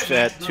watch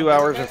at 2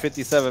 hours and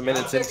 57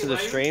 minutes into the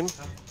stream,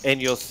 and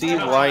you'll see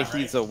why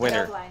he's a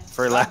winner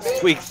for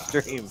last week's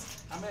stream.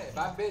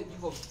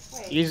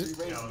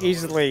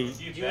 Easily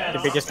the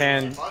biggest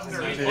hand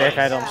that they've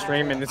had on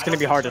stream, and it's going to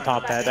be hard to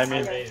top that. I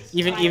mean,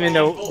 even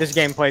though this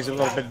game plays a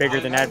little bit bigger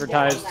than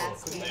advertised,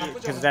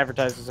 because it's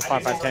advertised as a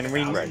 5-5-10,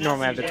 we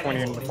normally have the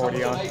 20 and the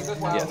 40 on.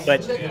 Yes.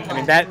 But I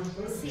mean that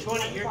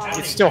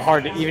it's still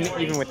hard to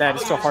even with that,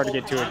 it's still hard to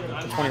get to a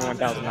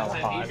 $21,000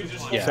 pot.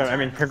 Yeah. So I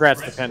mean,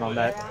 congrats to Penn on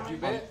that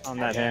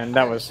hand.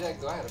 That was a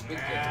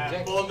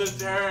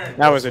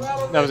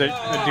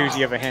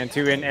doozy of a hand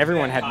too, and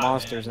everyone had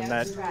monsters in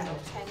that.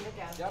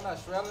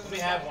 Let me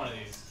have one of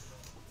these.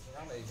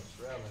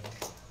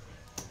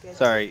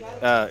 Sorry,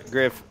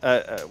 Griff,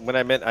 when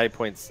I meant I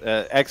points,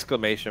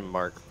 exclamation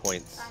mark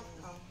points.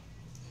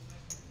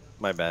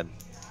 My bad.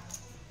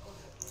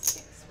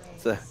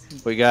 So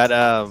we got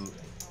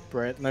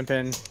Brett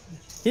limping.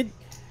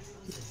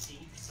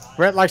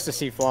 Brett likes to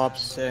see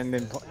flops and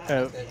then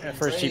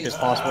for as cheap as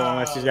possible,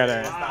 unless he's got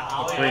a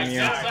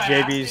premium.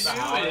 JB's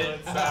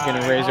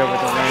gonna raise over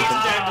the range.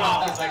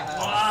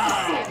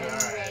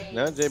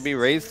 No, JB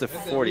raised to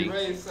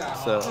 40,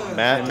 so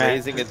Matt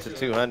raising it to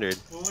 200.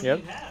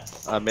 Yep.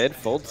 Ahmed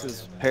folds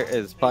his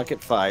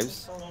pocket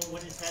 5s.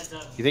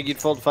 You think you'd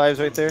fold 5s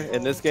right there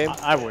in this game?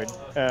 I would.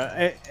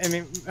 I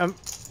mean,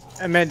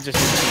 Ahmed just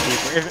needs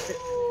to be deeper,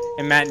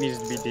 and Matt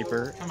needs to be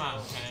deeper. Come on,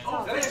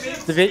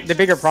 The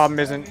bigger problem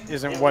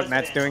isn't what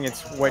Matt's doing;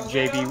 it's what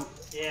JB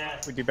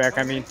would do back.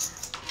 I mean,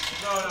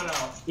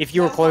 if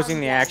you were closing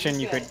the action,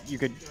 you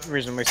could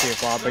reasonably see a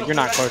flop, but you're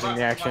not closing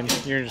the action.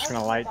 You're just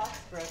gonna light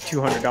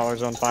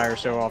 $200 on fire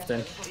so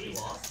often.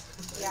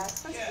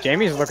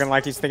 Jamie's looking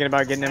like he's thinking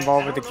about getting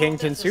involved with the King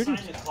 10 suited.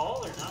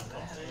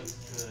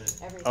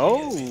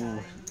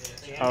 Oh,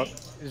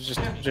 it's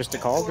just a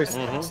call, but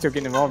still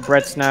getting involved.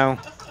 Brett's now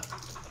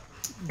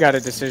got a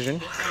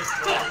decision.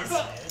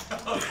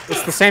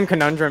 It's the same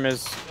conundrum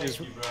as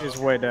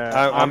what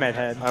Ahmed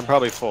had. I'm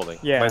probably folding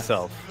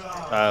myself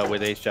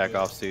with ace jack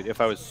offsuit.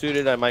 If I was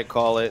suited, I might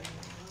call it.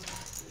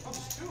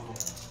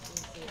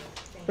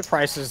 The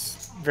price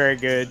is very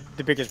good.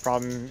 The biggest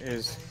problem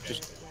is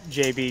just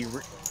JB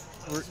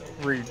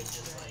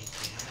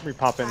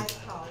re-popping.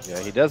 Yeah,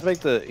 he does make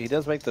the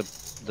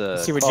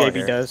Let's see what call JB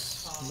here.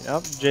 does.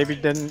 Yep,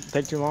 JB didn't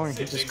take too long.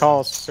 He just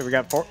calls. So we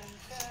got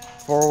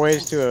four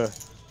ways to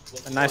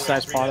a nice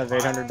size pot of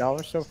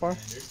 $800 so far.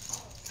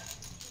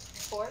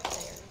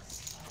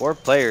 4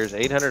 players,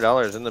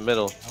 $800 in the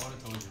middle.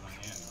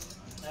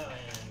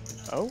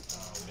 Oh.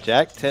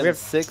 Jack We 10 have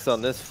 6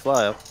 on this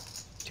flop.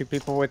 2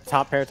 people with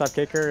top pair, top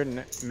kicker,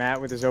 and Matt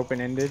with his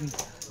open-ended.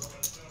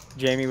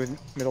 Jamie with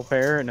middle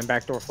pair and a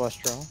backdoor flush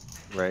draw.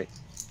 Right.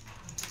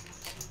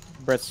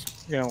 Brett's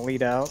gonna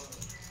lead out.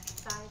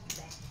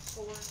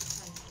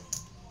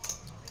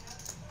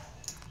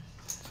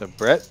 So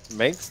Brett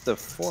makes the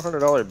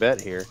 $400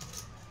 bet here.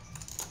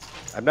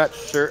 I'm not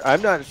sure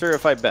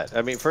if I bet.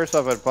 I mean, first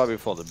off, I'd probably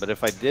fold it, but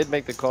if I did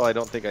make the call, I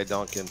don't think I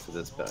donk into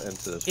this flop.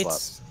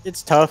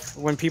 It's tough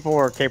when people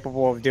are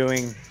capable of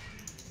doing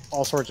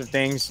all sorts of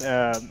things.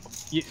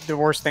 The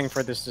worst thing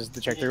for this is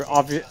the check through.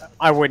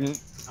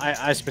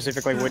 I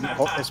specifically wouldn't,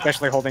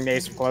 especially holding the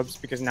ace of clubs,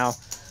 because now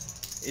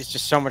it's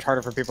just so much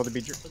harder for people to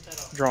be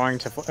drawing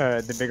to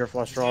the bigger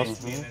flush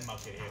draws.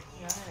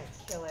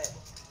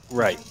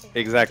 Right,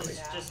 exactly.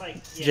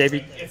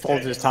 JB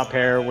folds his top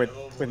pair with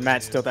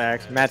Matt still to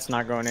axe. Matt's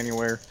not going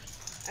anywhere.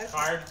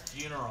 Card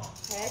funeral.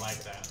 I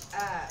like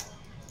that.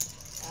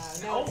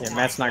 Yeah,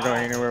 Matt's not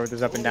going anywhere with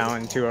his up and down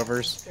and 2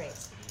 overs.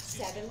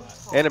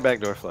 And a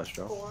backdoor flush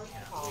draw.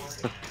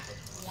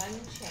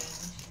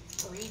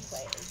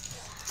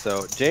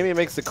 So Jamie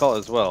makes the call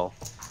as well.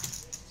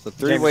 So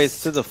 3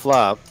 ways to the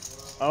flop.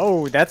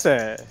 Oh, that's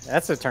a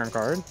turn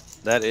card.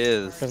 That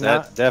is.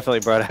 That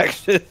definitely brought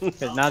action.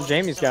 Now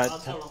Jamie's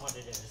got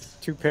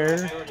 2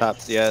 pair. Top,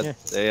 yeah,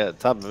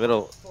 top and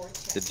middle.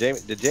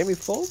 Did Jamie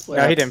fold? What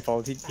No, he happened? didn't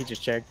fold. He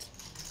just checked.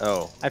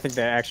 Oh, I think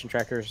the action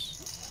tracker's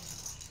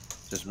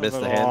just a missed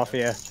the little hand. off.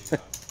 Yeah,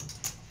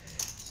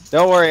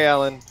 Don't worry,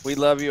 Alan. We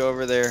love you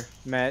over there.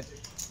 Matt.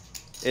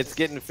 It's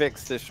getting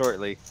fixed this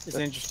shortly. It's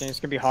interesting. It's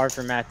gonna be hard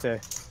for Matt to.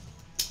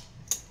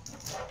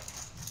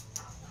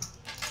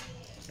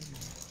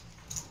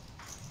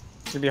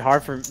 It's gonna be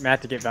hard for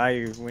Matt to get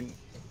value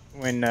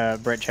when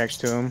Brett checks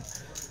to him.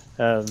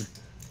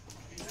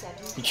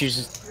 He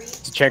chooses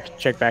to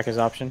check back his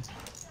option.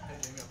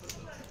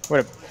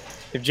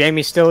 If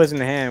Jamie still is in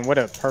the hand, what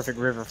a perfect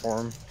river for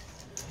him.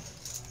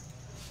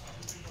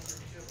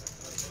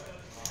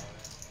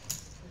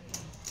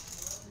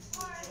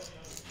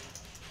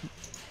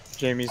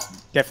 Jamie's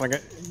definitely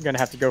gonna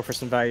have to go for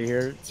some value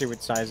here. See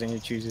what sizing he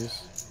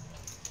chooses.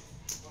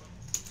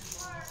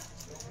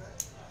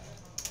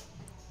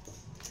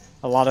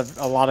 A lot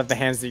of the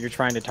hands that you're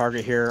trying to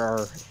target here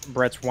are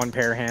Brett's one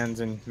pair hands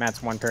and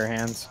Matt's one pair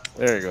hands.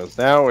 There he goes.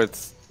 Now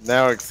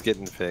it's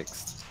getting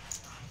fixed.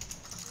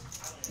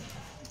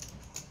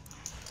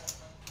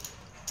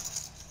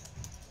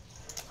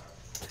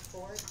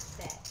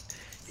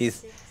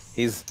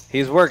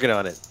 He's working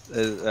on it.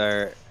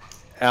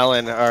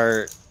 Alan,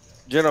 our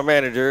general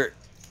manager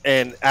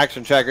and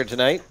action tracker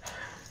tonight,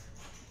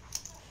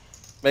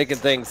 making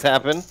things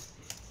happen.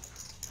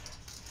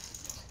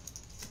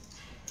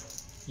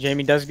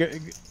 Jamie does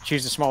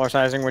choose the smaller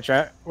sizing, which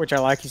I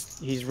like.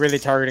 He's really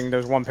targeting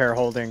those one pair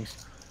holdings.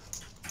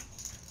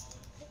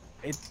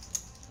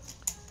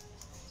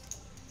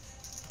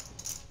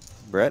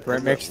 Brett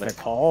makes the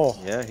call.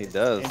 Yeah, he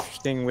does.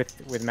 Interesting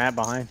with Matt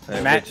behind.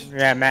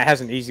 Yeah, Matt has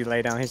an easy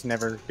laydown. He's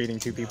never beating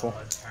two people.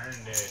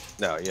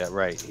 No, yeah,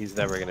 right. He's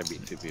never gonna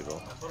beat two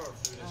people.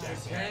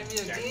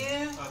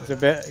 It's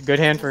a good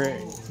hand for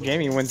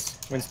Jamie. Wins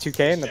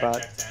 2K in the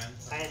bot.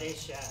 I had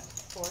ace shot.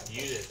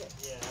 You did.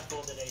 Yeah, I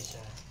folded ace shot.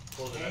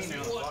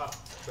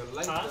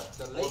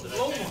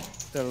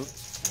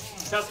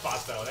 Tough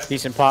spot though. That's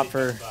Decent pop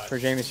for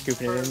Jamie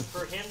scooping it in.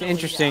 For him, It's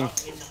interesting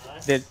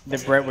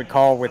that Brett would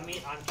call with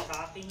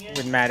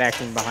Matt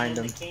acting behind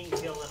him.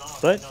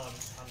 But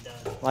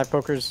live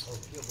poker's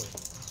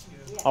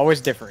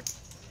always different.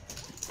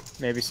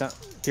 Maybe some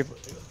people.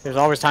 There's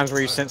always times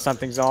where you sense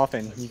something's off,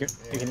 and you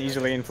can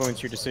easily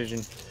influence your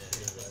decision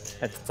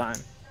at the time.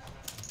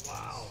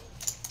 Wow.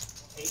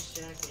 Ace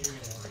jack is.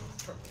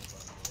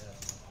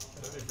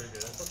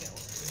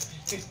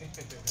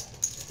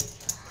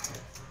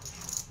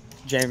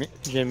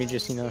 Jamie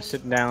just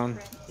sitting down,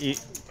 eat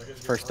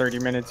first 30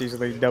 minutes,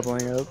 easily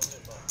doubling up.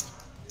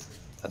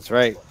 That's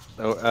right.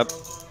 Up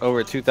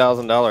over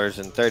 $2,000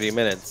 in 30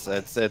 minutes.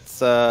 It's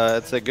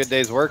a good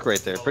day's work right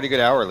there. Pretty good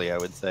hourly, I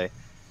would say.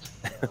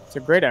 It's a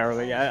great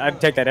hourly.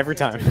 I'd take that every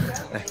time.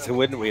 So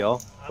wouldn't we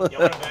all? Y'all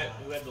want to bet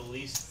who had the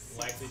least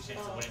likely chance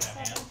of winning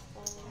that hand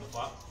on the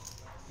flop?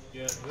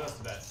 Yeah, who else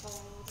to bet?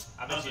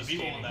 I bet you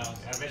people now.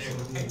 I bet you.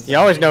 You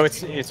always know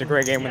it's a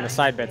great game when the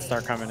side bets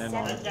start coming in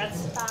on it.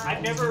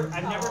 I've never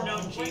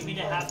known Jamie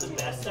to have the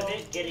best of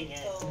it getting it.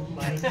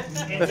 Like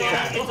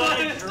it's on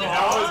a draw.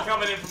 Always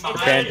coming in from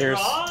behind. Bankers.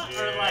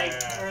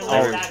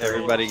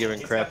 Everybody giving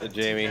crap to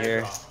Jamie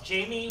here.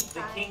 Jamie,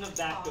 the king of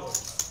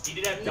backdoors. He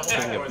did have double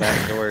King of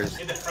backdoors. backdoors.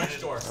 In the French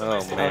door. Oh I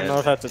don't man. know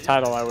if that's a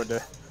title I would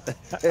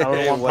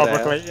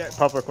want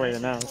publicly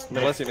announced.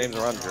 Unless your name's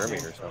Ron Jeremy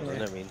or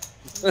something. I mean.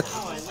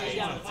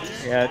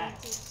 Yeah.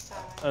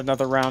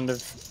 Another round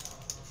of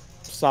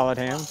solid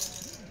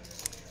hands.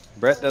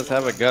 Brett does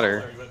have a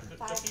gutter.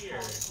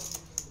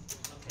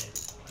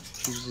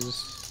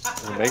 Chooses.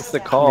 He makes the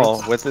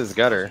call with his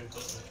gutter.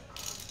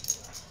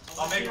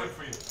 I'll make one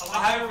for you.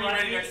 I'll have it for you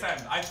ready next time.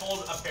 I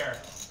fold a pair.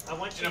 I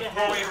want you In a to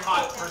four-way have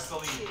pot for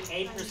Salim.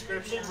 a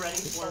prescription ready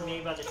for me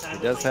by the time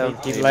He does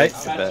have. He He let.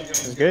 makes the bet.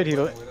 It's good. He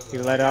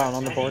let out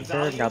on the board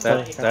there. Got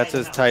that. That's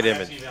his tight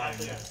image.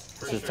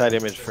 It's his tight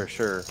image for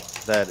sure.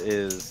 That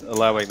is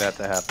allowing that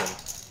to happen.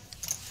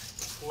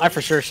 I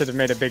for sure should have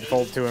made a big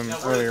fold to him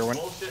earlier when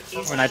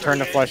I turned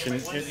the flush and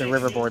the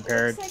river board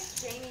paired.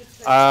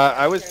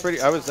 I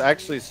was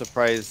actually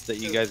surprised that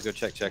you guys go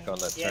check on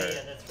that turn.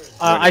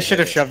 I should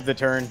have shoved the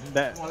turn.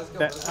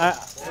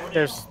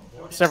 There's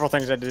several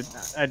things I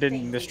did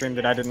in this stream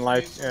that I didn't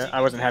like.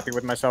 I wasn't happy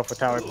with myself with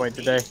how I played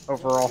today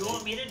overall.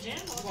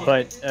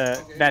 But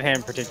that hand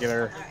in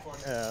particular.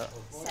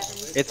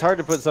 It's hard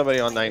to put somebody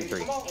on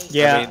 9-3.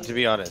 Yeah. I mean, to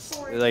be honest,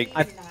 like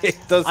I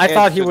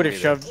thought he would have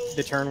shoved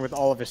the turn with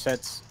all of his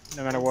sets,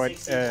 no matter what.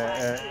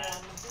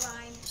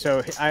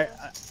 So I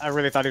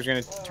really thought he was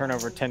going to turn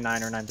over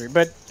 10-9 or 9-3,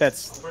 but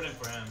that's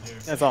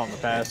all in the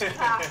past.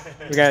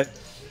 We got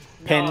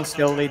Penn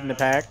still leading the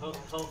pack.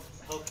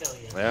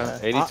 Yeah,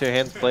 82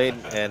 hands played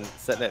and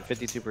sitting at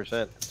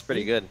 52%. It's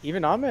pretty good.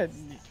 Even Ahmed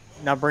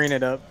now brought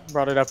it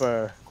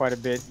up quite a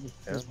bit.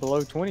 It was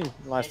below 20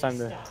 last time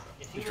the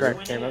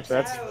track came up, so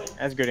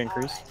that's a good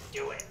increase.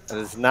 It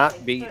does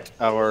not beat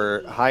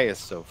our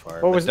highest so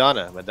far. What was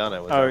Madonna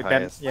was our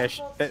highest. Yeah,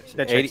 that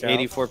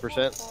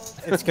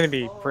 84%. It's going to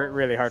be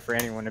really hard for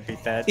anyone to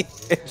beat that.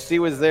 She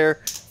was there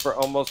for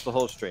almost the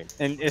whole stream.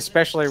 And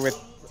especially with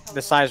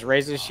the size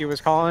raises she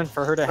was calling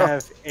for her to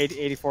have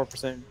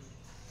 84%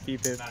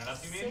 VPIP.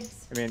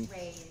 I mean,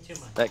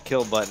 that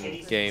kill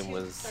button game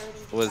was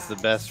the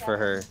best for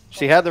her.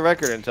 She had the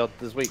record until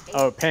this week.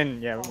 oh,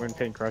 Penn, yeah, when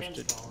Penn crushed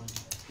it.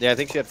 Yeah, I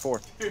think she had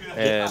 4,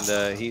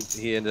 and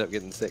he ended up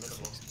getting 6.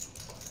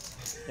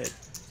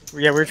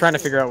 Yeah, we were trying to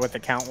figure out what the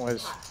count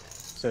was.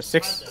 So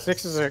six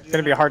is going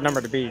to be a hard number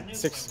to beat.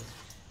 6,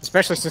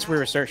 especially since we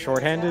were so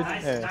shorthanded.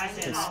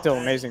 It's still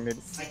amazing that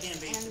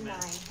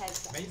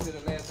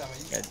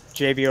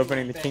JB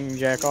opening the king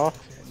jack off,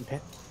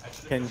 and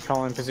Penn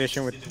calling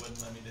position with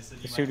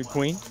the suited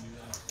queen.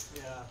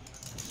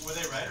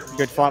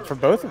 Good flop for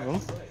both of them.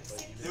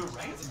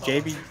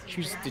 JB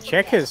chooses to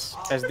check his,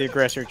 as the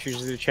aggressor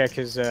chooses to check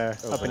his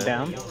up and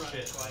down.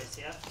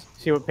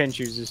 See what Penn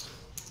chooses.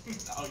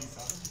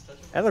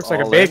 That looks like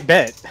a big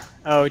bet.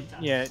 Oh,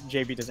 yeah,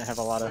 JB doesn't have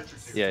a lot of...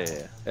 Yeah.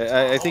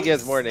 I think he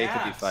has more than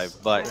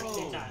 855, but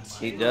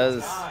he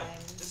does...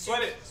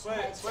 Sweat it.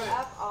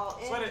 Up, all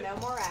in, no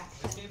more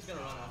action.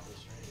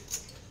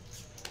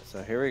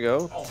 So here we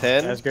go.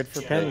 10. That's good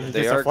for Penn. He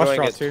They gets a are flush going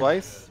draw it too.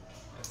 twice.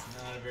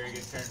 Not a very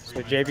good turn for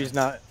So JB's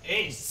not...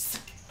 Ace.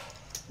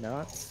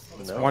 No,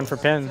 No. 1 for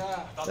Penn.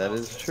 That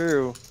is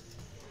true.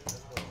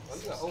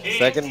 King,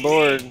 Second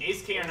board.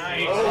 Ace, king, or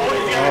nine.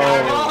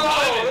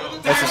 Oh.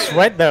 That's a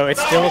sweat, though.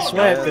 It's still a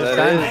sweat. There's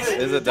diamonds.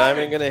 Is a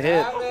diamond going to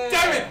hit?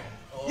 Diamond!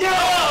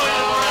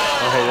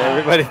 Yeah! Okay,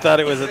 everybody thought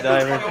it was a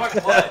diamond.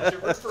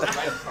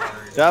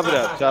 Chop it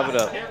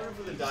up.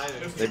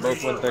 They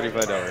both won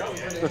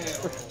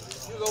 $35.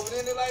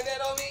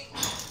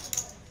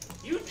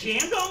 You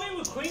jammed on me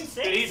with queen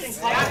 6 He's and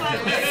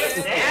qualified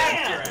with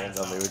Damn! And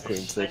on me with queen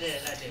 6. I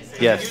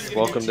did. Yes,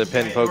 welcome to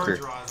Penn Poker.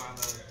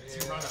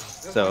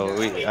 So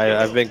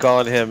I've been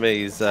calling him.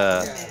 He's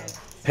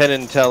Penn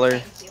and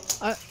Teller,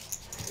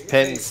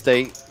 Penn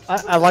State.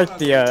 I like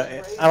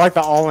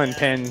the all-in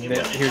Penn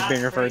that he was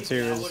being referred to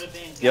as.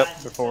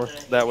 Yep, before.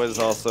 That was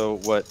also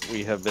what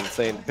we have been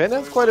saying. Penn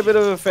has quite a bit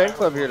of a fan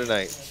club here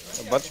tonight.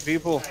 A bunch of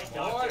people.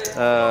 There's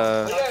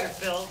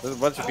a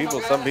bunch of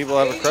people. Some people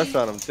have a crush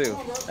on him too.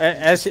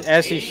 As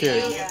he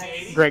should.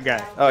 Great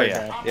guy. Oh Great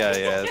yeah, guy.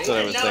 yeah. That's what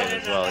I was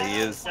saying as well. He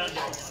is.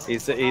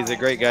 He's a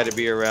great guy to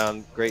be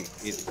around.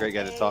 He's a great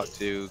guy to talk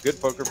to. Good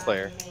poker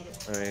player.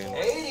 I mean,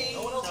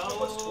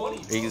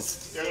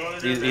 he's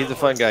a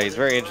fun guy. He's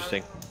very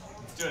interesting.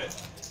 Let's do it.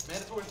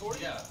 Mandatory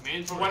 40? Yeah.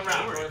 Mandatory 1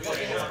 round.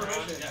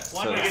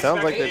 So it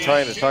sounds like they're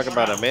trying to talk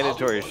about a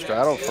mandatory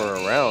straddle for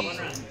a round.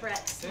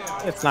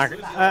 It's not.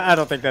 I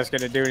don't think that's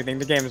going to do anything.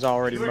 The game is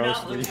already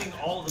mostly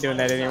doing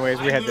that anyways.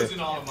 We had the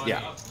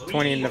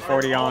 20 and the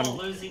 40 on.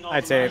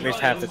 I'd say at least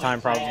half the time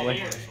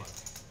probably.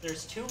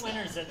 There's 2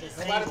 winners at this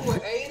table.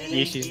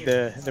 Yishi's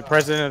the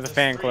president of the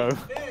fan club.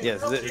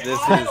 Yes,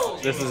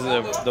 this is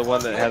the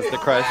one that has the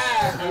crush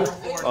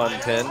on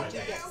Penn.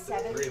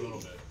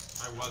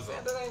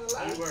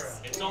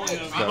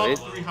 So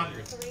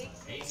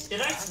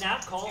Did I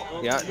snap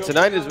call? yeah,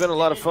 tonight has been a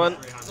lot of fun.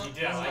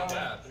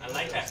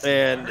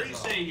 And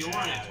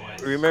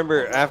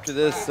remember, after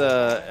this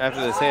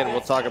hand,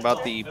 we'll talk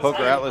about the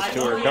Poker Atlas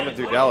Tour coming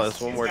through Dallas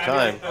one more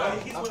time.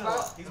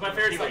 He's my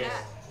favorite player.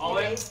 All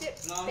in.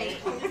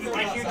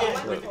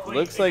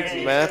 Looks like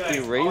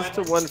Matthew raised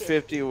to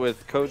 150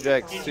 with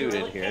Kojak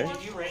suited here.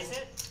 Did you raise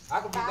it? I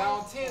could be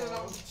down 10 and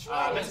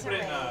I'm Let's put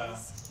in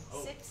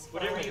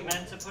Whatever you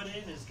meant to put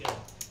in is good.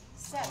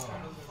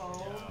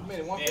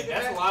 Man,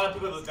 that's a lot of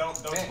people that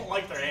don't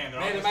like their hand.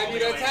 Man, it might be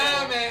that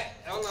time, man.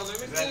 Hold on, let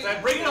me see.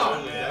 Bring it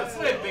on, man. Let's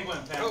play a big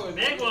one, Penn.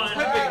 Big one.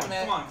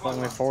 Come on.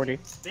 Only 40.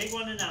 Big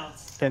one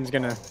announced. Penn's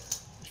gonna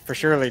for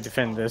surely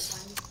defend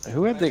this.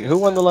 Who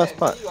won the last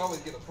pot?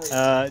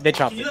 They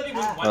chopped it.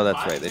 Oh,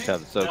 that's right. They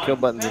chopped it. So kill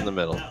button's in the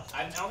middle.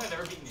 I don't think I've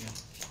ever beaten you.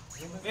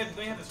 Let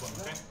me have this one,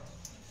 okay?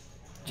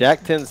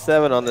 Jack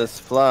 10-7 on this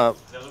flop.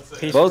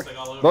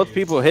 Both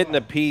people hitting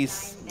a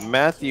piece.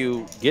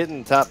 Matthew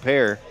getting top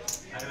pair.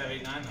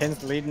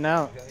 Penn's leading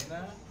out.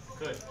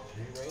 Good.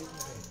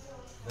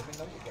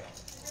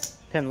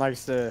 Penn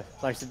likes to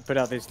put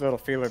out these little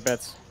feeler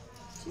bets.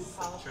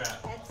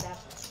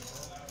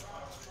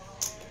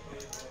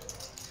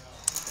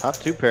 Top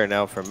 2 pair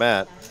now for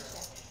Matt.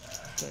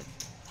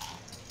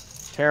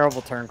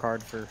 Terrible turn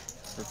card for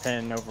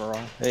Penn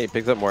overall. Hey, he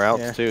picks up more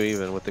outs too,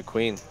 even with the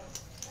queen.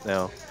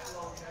 Now,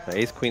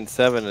 ace queen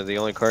 7 are the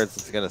only cards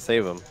that's gonna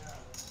save him.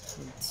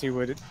 Let's see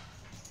what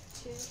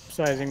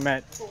sizing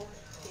Matt.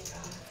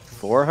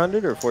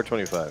 400 or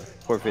 425?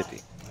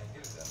 450.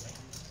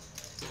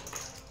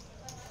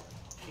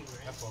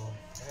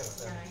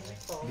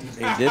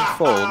 He did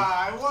fold.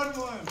 I won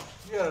one.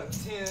 You got a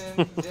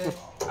 10.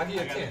 I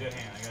get a 10.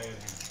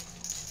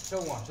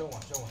 Show one.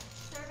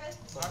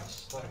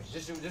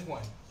 Just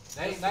one. I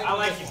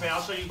like you, man.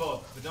 I'll show you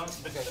both. But don't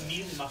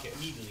immediately muck it.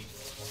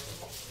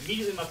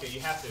 Immediately muck it. You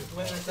have to.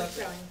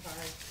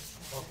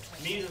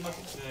 Immediately muck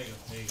it. There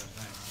you go.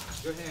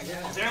 Nice. Good hand.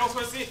 Is there anyone else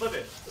want to see it? Flip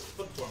it.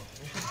 Flip it for him.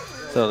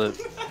 So the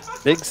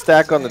big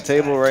stack on the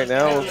table right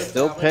now.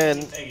 Still Penn,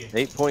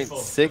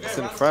 8.6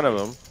 in front of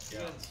him.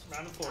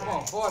 On the 40. Come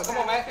on, 40. Come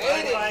on, man.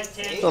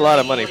 80. It's a lot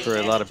of money for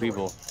a lot of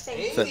people.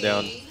 Set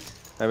down.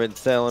 I've been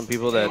telling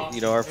people that, you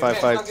know, our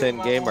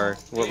 5-5-10 game, or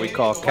what we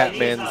call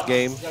Catman's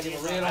game,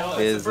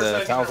 is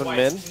 1,000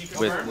 men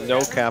with no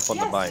cap on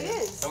the buy-in.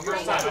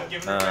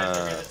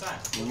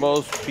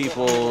 Most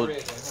people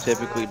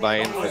typically buy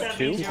in for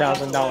 $2,000.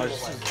 $2,000 is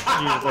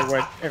usually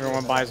what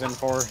everyone buys in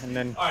for, and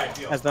then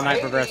as the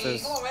night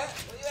progresses,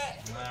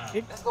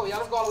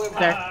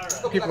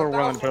 people are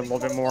willing to put a little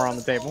bit more on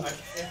the table.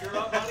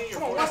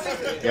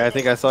 Yeah, I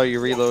think I saw you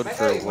reload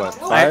for what,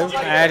 5?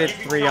 I added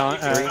 3 on.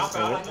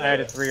 I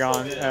added 3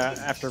 on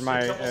after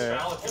my.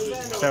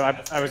 So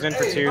I was in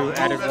for 2,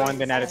 added 1,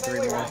 then added 3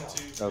 more.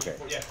 Okay.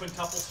 Yeah,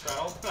 quintuple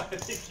straddle. I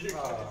think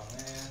you're good.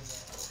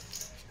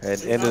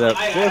 And ended up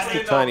just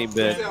a tiny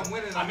bit.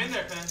 I'm in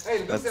there,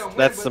 man.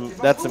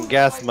 That's some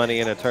gas money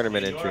in a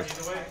tournament entry.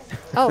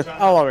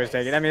 I'll always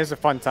take it. I mean, it's a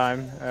fun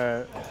time.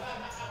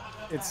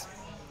 It's.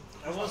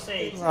 I will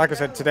say, Like I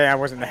said, today I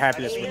wasn't the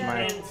happiest with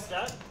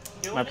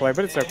my play,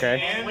 but it's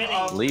okay.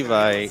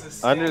 Levi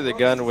under the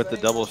gun with the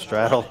double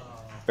straddle,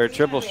 or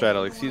triple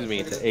straddle, excuse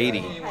me, to 80.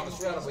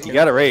 You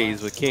got to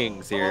raise with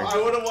kings here.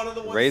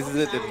 Raises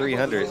it to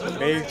 300.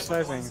 Big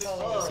sizing.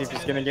 See if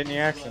he's gonna get any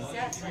action.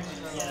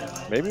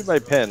 Maybe by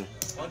pen.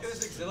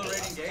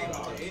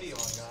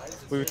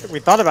 We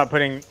thought about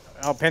putting.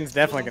 Oh, pen's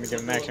definitely gonna give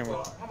him action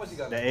with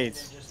the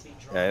 8s.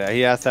 Yeah,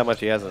 he asked how much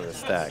he has in his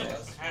stack.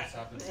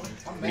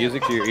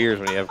 Music to your ears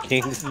when you have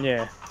kings.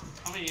 Yeah.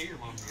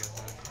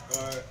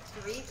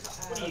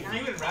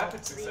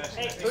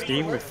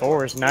 Steve with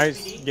 4s,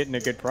 nice, getting a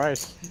good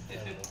price.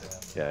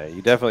 Yeah,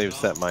 you definitely have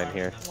set mine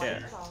here. Yeah.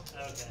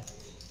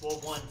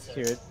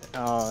 Good.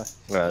 Well,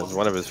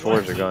 one of his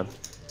 4s are gone.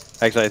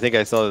 Actually, I think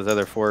I saw his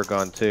other 4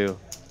 gone too.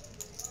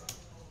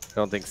 I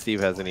don't think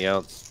Steve has any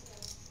outs.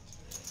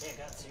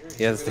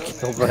 He has the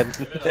kill button.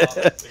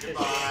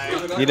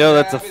 You know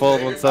that's a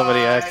fold when somebody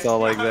acts all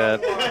like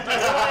that.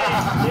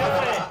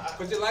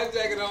 Put your life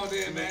jacket on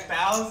there, man.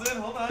 1,000.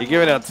 Hold on. You're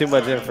giving out too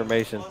much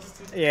information.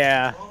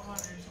 Yeah.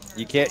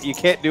 You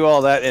can't do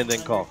all that and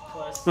then call.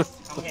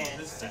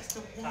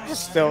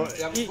 Still,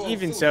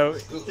 even so,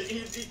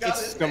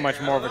 it's still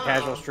much more of a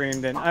casual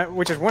stream than,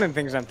 which is one of the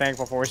things I'm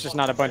thankful for. It's just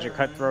not a bunch of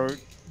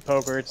cutthroat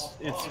poker.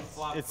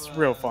 It's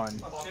real fun.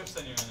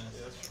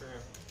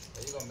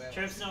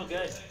 Trip's no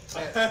good.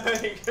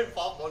 You can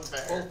pop one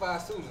pair.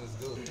 4-5 suits is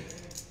good.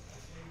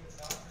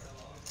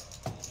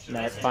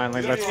 Matt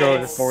finally lets go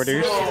of the 4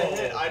 deuce.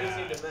 I just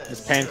need to miss.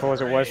 As painful as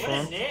it was for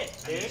him.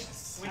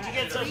 When'd you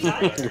get so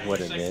tired?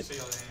 What a nit.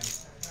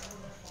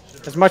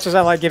 As much as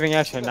I like giving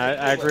action,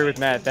 I agree with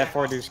Matt. That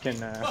 4 deuce can.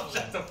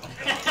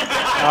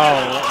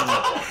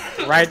 Oh,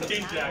 right.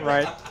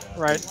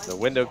 The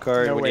window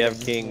card No when you have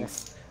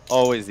kings,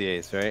 always the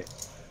ace, right?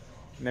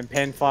 And then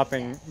pen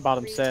flopping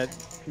bottom set.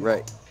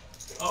 Right.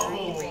 Oh,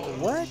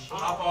 what?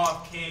 Hop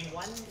off, king.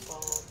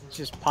 He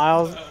just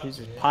piled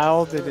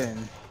it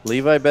in.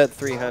 Levi bet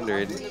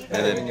 300, and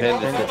then Penn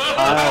just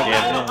piled it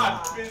in.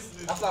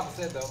 That's what I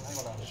said, though.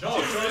 Hang on. Show,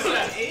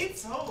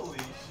 eights? Holy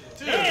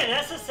shit. Man,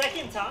 that's the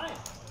second time.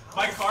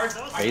 My card.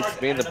 Eights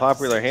being the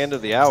popular hand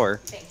of the hour.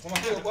 Where my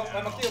kill button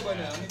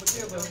at? I need my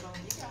kill button.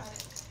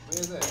 Where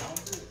is that? I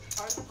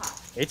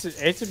don't see it.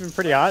 Eights have been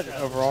pretty hot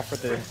overall for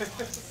the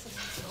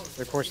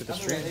course of the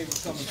stream.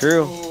 It's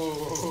true.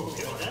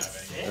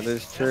 That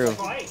is true.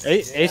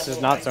 Ace is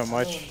not so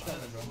much.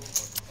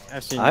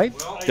 I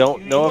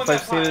don't know if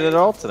I've seen it at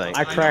all tonight.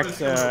 I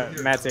cracked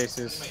Matt's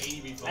aces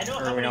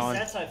early on.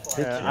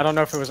 I don't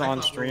know if it was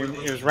on stream.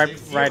 It was right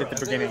at the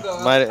beginning.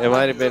 It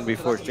might have been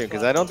before stream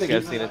because I don't think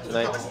I've seen it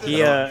tonight. He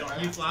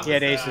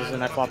had aces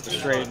and I flopped it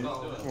straight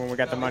when we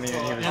got the money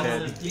and he was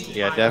dead.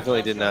 Yeah,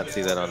 definitely did not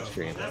see that on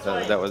stream.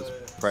 That was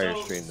prior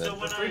stream then. So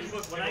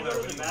when I go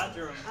to the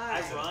bathroom,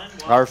 I run.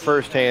 Our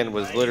first hand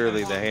was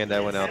literally the hand I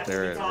went out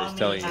there and was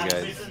telling you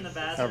guys.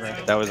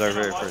 Okay. That was our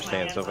very first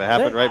hand. So if it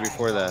happened right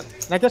before that.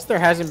 I guess there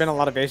hasn't been a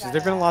lot of aces.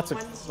 There've been lots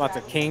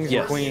of kings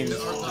and queens.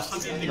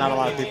 Just not a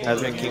lot of people. Has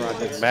been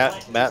kings.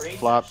 Matt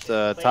flopped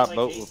top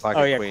boat with pocket queens.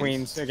 Oh yeah,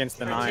 queens against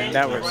the 9.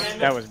 That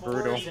was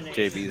brutal.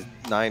 JB's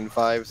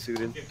 9-5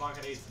 suited. 1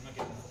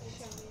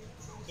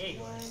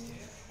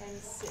 and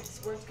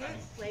 6. We're good.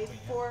 Play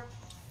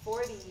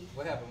 440.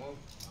 What happened?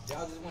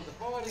 Y'all just went to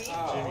party?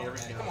 Oh, man.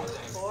 Come on,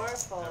 James. 4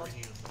 fold.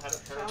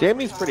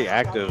 Jamie's pretty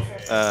active,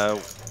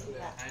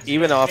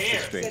 even off the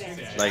stream.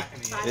 Like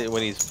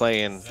when he's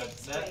playing,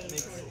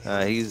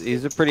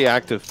 he's a pretty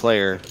active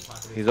player.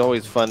 He's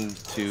always fun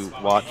to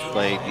watch,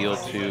 play, deal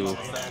to,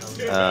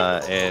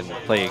 and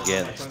play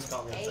against.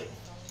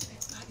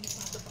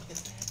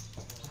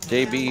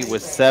 JB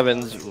with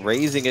 7s,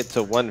 raising it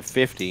to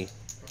 150.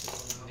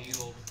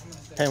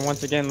 And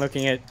once again,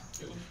 looking at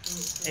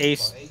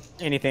ace,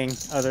 anything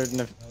other than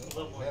the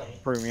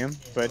premium,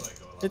 but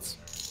it's.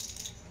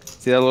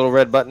 See that little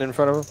red button in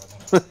front of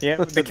him? Yeah,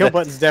 the kill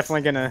button's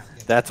definitely gonna.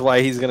 That's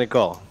why he's gonna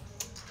call.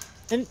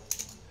 And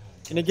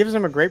it gives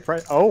him a great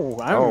price. Oh,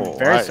 I'm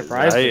very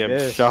surprised. I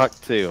am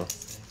shocked too.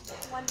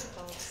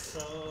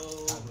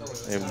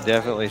 I'm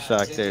definitely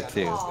shocked there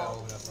too.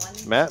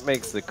 Matt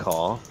makes the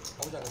call.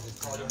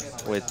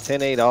 with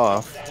 10-8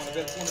 off.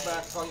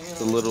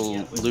 It's a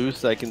little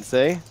loose, I can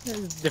say.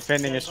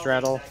 Defending a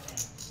straddle.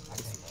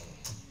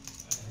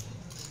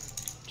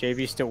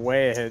 JB's still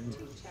way ahead.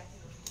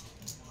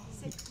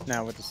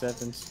 Now with the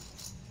sevens.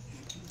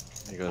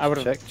 There goes I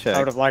would check.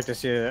 have liked to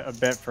see a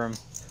bet from.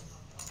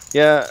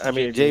 Yeah, I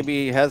mean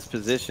JB has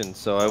position,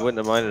 so I wouldn't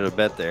have minded a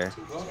bet there.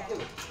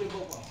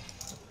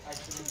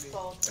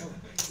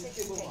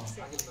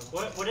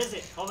 What is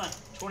it? Hold on.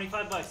 $25.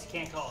 You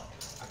can't call it.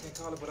 I can't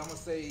call it, but I'm gonna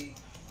say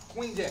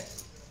Queen Jack.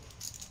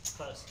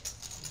 Close.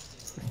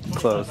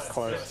 Close.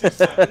 Close.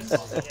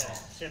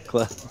 Yeah,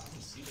 Close.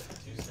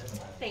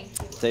 Thank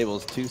you.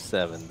 Table's 2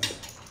 sevens.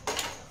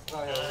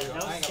 no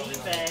C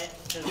bet.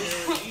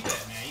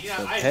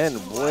 So 10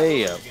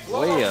 way up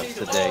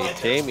today.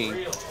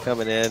 Jamie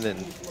coming in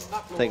and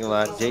taking a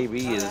lot.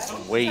 JB is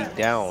way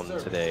down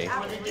today.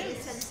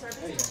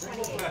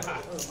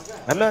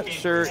 I'm not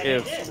sure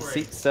if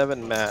Seat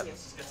 7 Matt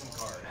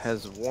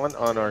has won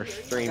on our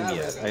stream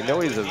yet. I know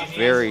he's a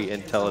very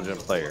intelligent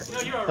player.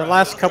 The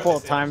last couple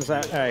of times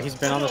that he's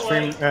been on the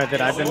stream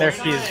that I've been there,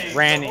 he's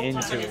ran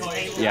into it.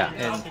 Yeah.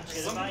 And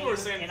I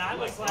was like, you know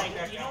what,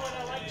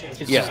 I like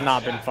Jason. it's just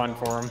not been fun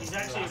for him.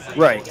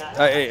 Right.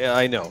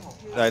 I know.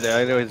 I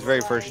know his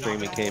very first stream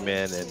he came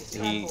in and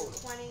he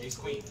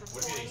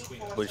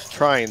was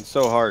trying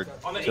so hard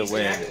to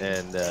win,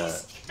 and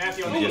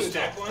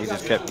he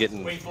just kept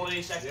getting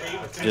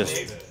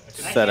just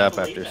set up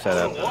after set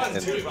up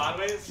and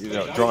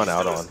drawn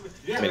out on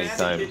many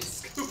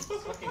times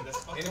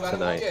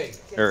tonight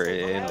or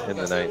in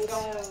the night.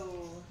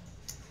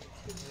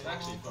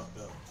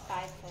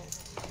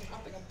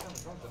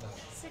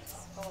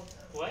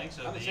 What? I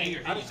just changed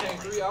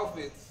 3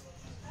 outfits.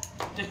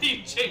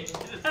 You changed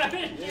Looking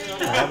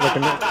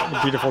at the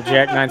beautiful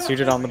Jack 9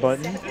 suited on the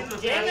button.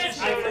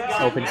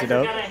 Opens it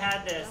up.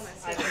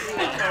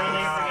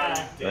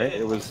 Right?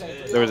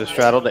 There was a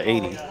straddle to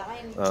 80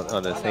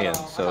 on this hand,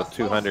 so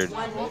 200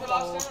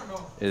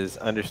 is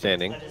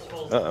understanding.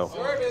 Uh-oh.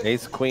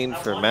 Ace Queen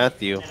for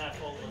Matthew.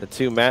 The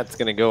 2 Matt's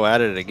gonna go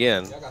at it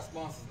again. I got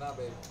sponsors now,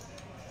 baby.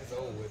 It's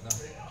over with now.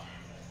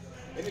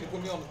 They need to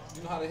put me on.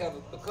 You know how they have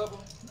the cover?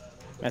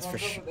 That's for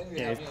sure.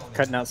 Yeah,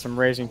 cutting out some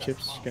raising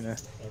chips. Gonna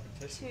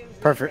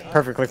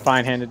perfectly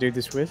fine hand to do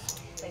this with.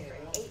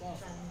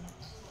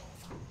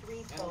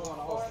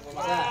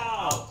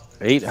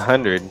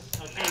 800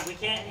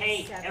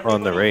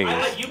 on the raise.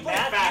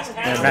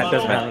 And Matt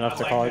doesn't have enough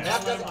to call it.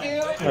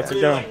 Lets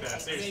it go.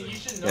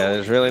 Yeah,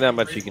 there's really not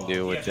much you can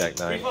do with Jack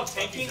 9.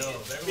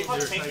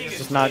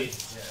 It's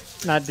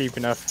not deep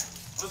enough.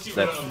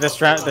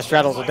 The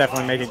straddles will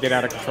definitely make it get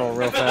out of control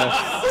real fast.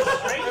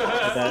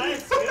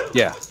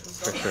 Yeah,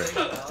 for sure.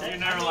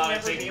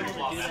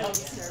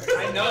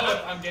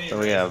 So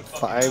we have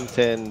 5,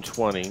 10,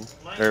 20,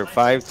 or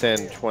 5,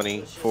 10,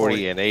 20,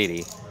 40, and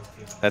 80.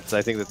 I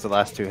think that's the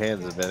last 2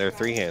 hands have been, or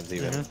 3 hands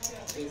even.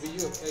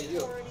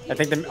 I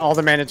think all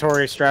the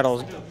mandatory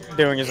straddles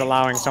doing is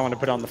allowing someone to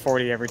put on the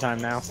 40 every time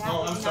now.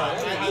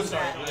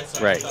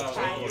 Right.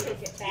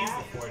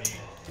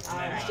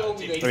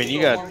 I mean,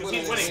 you got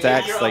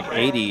stacks like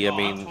 80. I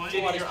mean,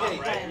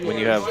 when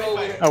you have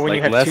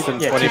less than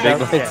 20 big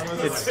blinds.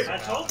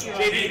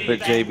 For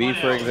JB,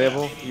 for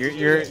example,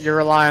 you're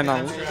relying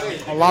on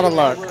a lot of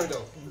luck.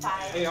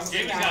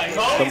 It's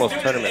almost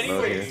tournament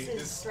mode here.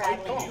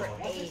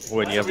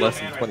 When you have less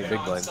than 20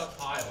 big blinds.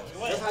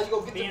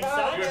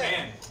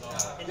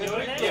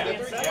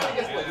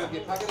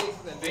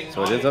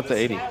 So it is up to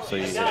 80. So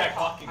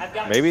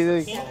maybe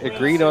they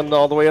agreed on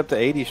all the way up to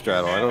 80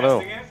 straddle. I don't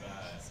know.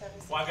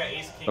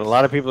 But a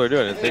lot of people are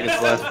doing it. I think it's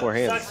the last 4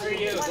 hands.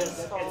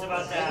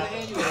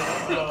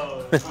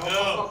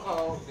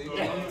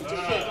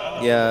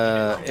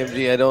 Yeah,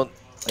 MG,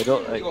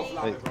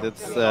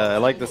 I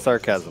like the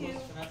sarcasm.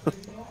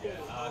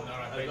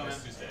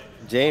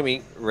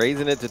 Jamie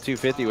raising it to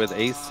 250 with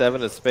ace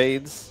 7 of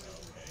spades.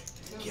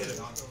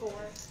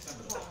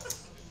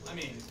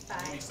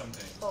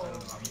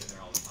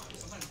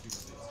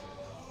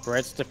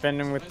 Brett's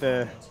defending with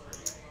the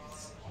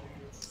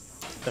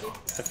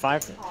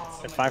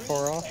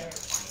 5-4 off.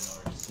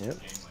 Yep.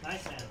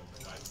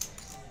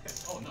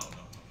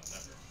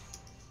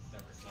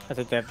 I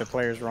think they have the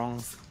players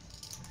wrong.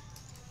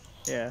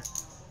 Yeah.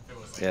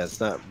 Yeah, it's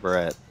not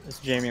Brett. It's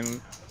Jamie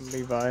and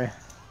Levi,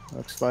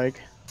 looks like.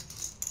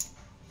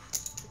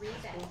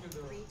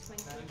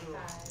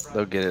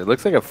 They'll get it. It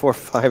looks like a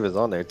 4-5 is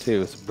on there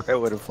too. So Brett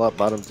would have flopped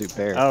bottom 2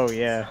 pair. Oh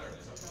yeah.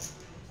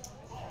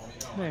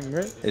 Dang,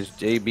 Brett. Is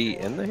JB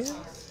in the hand?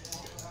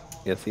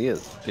 Yes, he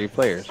is. 3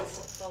 players.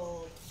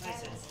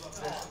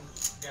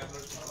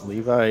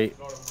 Levi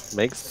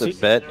makes the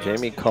bet.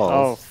 Jamie calls.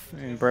 Oh,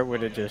 and Brett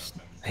would have just.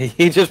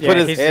 He just put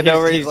his hand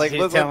over. He's like,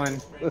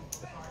 listen.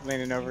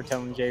 Leaning over,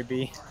 telling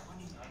JB.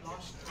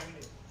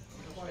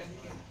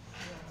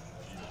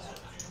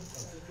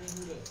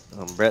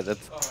 Brett,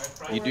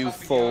 you do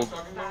fold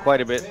quite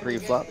a bit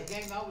pre-flop.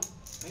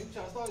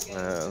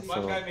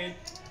 So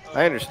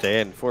I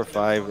understand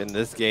 4-5 in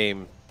this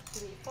game.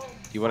 Do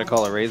you want to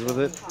call a raise with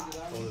it?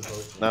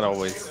 Not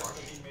always.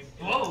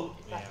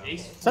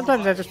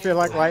 Sometimes I just feel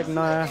like lighting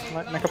a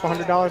couple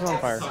 $100 on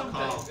fire.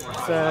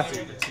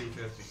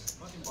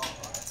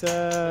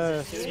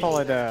 Let's call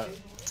it a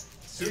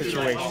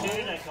situation.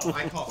 I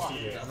call it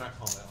suited. I'm not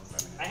calling that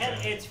one. I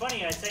had. It's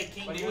funny. I say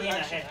king queen. I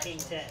had king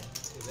 10.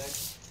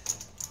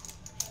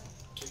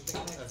 That's a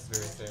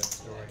very sad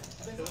story.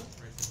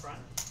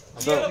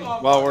 So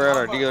while we're at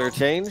our dealer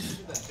change,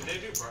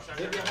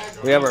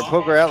 we have our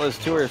Poker Atlas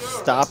Tour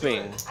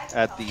stopping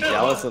at the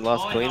Dallas and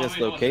Las Colinas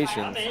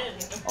locations,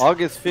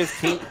 August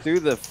 15th through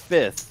the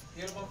 5th.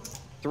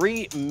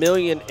 3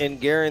 million in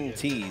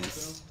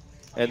guarantees,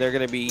 and they're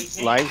going to be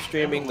live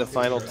streaming the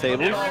final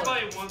tables.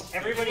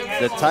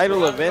 The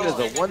title event is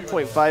a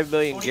 1.5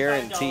 million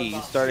guarantee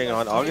starting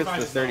on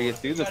August the 30th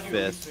through the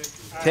 5th.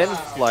 10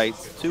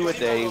 flights, 2 a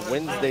day,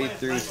 Wednesday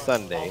through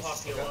Sunday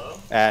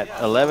at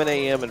 11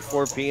 a.m. and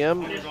 4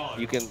 p.m.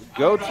 You can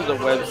go to the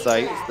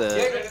website, the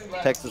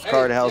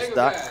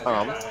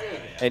texascardhouse.com,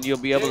 and you'll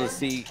be able to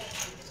see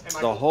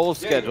the whole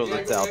schedule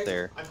that's out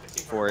there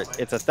for it.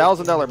 It's a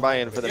 $1,000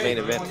 buy-in for the main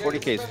event,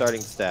 40K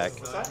starting stack.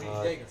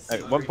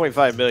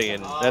 1.5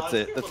 million. That's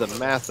it. That's a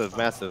massive,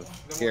 massive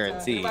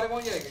guarantee.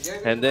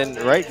 And then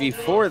right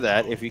before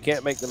that, if you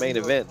can't make the main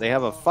event, they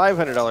have a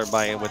 $500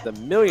 buy-in with a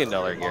 $1 million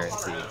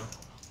guarantee.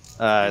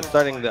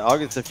 Starting the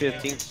August the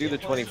 15th through the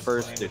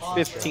 21st, there's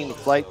 15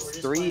 flights,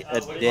 3 a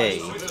day.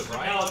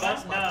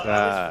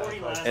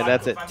 And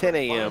that's at 10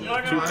 a.m., 2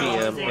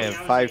 p.m., and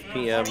 5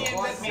 p.m.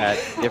 at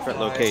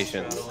different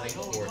locations.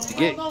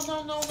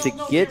 To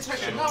get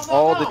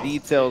all the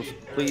details,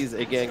 please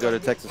again go to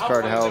Texas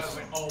Card House,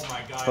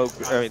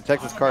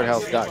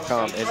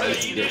 TexasCardHouse.com, and you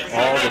can get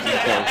all the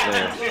details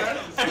there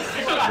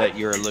that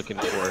you're looking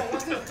for.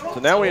 So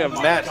now we have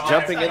Matt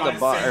jumping in the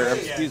box, or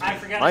excuse me,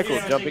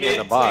 Michael jumping in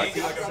the box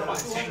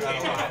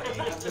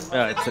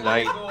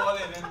tonight.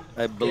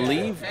 I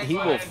believe he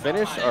will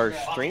finish our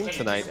stream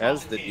tonight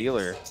as the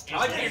dealer. I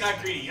like that you're not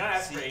greedy. You don't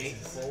ask for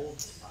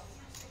aces.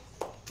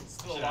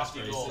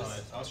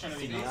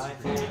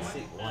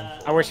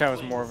 I wish I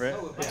was more of a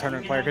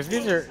tournament player, because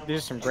these are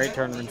some great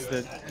tournaments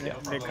that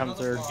come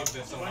through.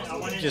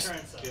 Just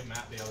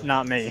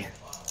not me.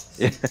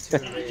 This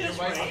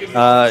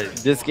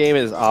game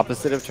is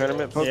opposite of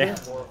tournament poker. Yeah.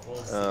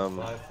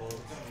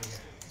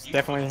 It's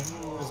definitely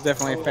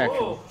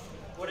factual.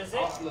 What is it?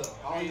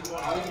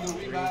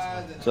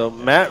 So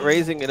Matt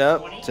raising it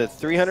up to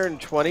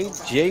 320.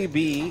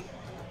 JB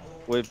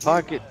with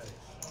pocket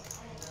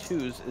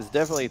twos is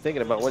definitely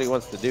thinking about what he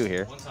wants to do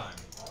here.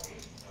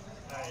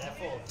 Alright, that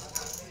folds.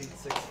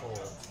 6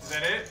 folds. Is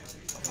that it?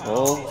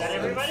 Folds that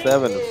and everybody?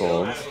 7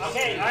 folds.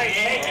 Okay, alright,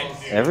 take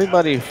it.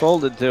 Everybody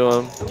folded to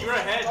him. You're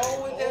ahead.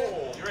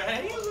 You're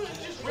ahead.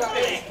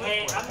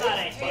 I'm not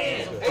a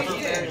hand.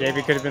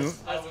 JB could have been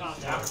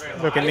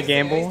looking to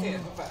gamble.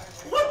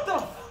 What the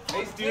f?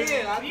 Dude,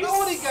 I know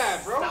what he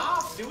got, bro.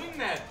 Stop doing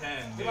that,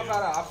 Pen. Give my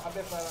flat out. I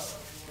bet flat out.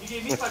 You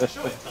gave me 5 to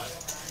show it.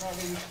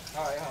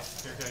 Alright,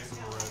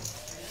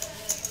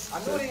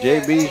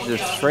 JB's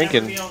just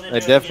shrinking. I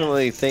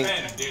definitely think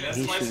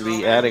he should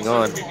be adding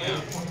on.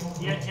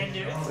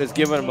 Was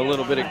giving him a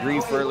little bit of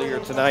grief earlier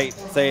tonight,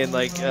 saying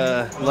like,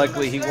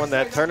 luckily he won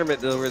that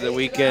tournament over the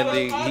weekend.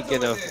 He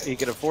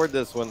can afford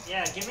this one.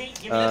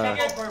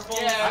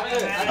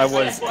 I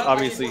was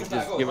obviously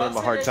just giving him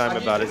a hard time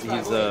about it.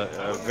 He's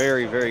a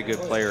very, very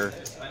good player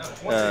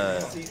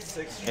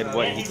in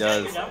what he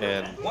does,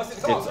 and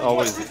it's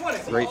always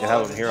great to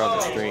have him here on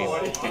the stream.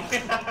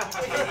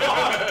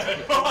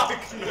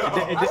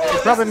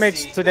 It probably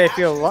makes today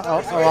feel a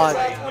lot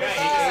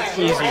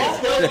easier.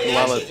 A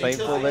lot less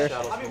painful there.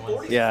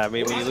 Yeah, I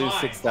mean, when you lose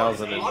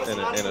 6,000 in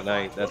a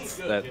night, that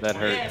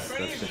hurts.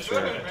 That's for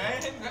sure.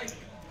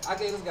 I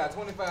gave this guy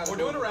 25. We're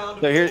doing a round.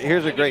 So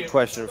here's a great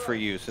question for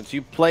you. Since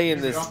you play in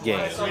this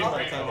game,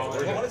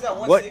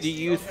 what do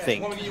you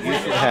think you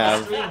should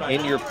have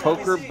in your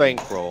poker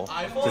bankroll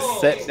to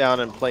set down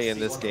and play in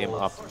this game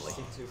optimally?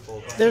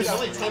 There's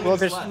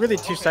really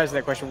two sides to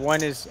that question.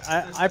 One is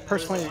I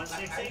personally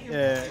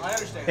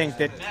think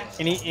that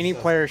any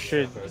player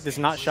that's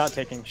not shot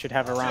taking should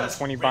have around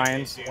 20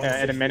 buy-ins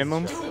at a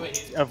minimum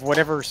of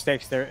whatever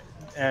stakes they're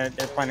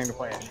planning to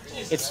play.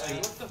 It's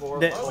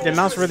the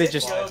amount's really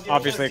just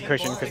obviously a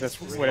cushion because that's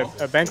what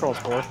a bankroll's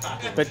for.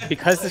 But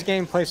because this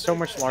game plays so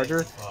much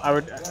larger, I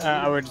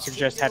would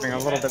suggest having a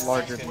little bit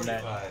larger than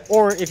that.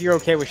 Or if you're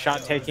okay with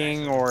shot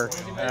taking or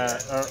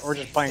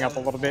just playing up a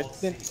little bit,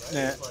 then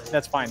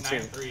that's fine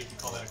too.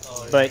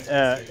 But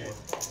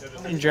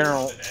in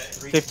general,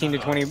 15 to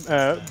 20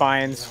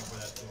 buy-ins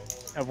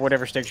of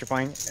whatever stakes you're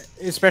playing,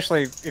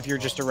 especially if you're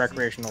just a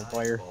recreational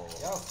player.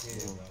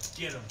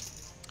 Get him.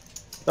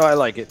 No, I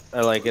like it.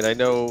 I like it. I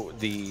know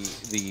the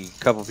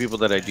couple people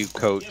that I do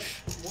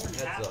coach,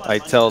 I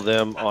tell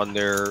them on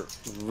their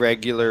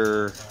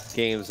regular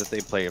games that they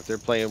play, if they're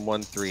playing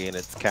 1-3 and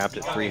it's capped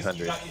at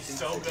 300,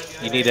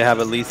 you need to have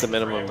at least a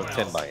minimum of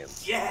 10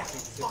 buy-ins.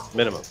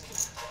 Minimum.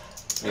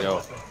 you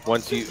know,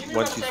 once you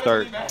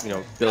start, you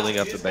know, building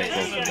up the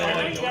bankroll from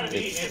there,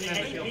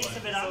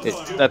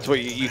 that's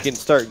what you can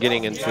start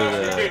getting into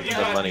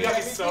the money.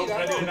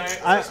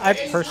 I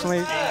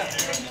personally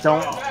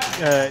don't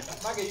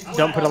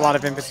put a lot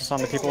of emphasis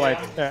on the people I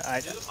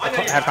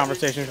have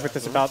conversations with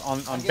this about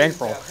on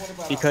bankroll,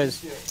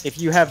 because if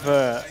you have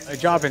a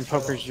job in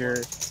poker,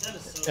 your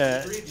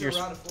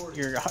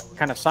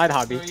kind of side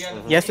hobby.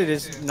 Yes, it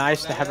is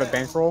nice to have a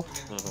bankroll,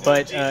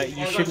 but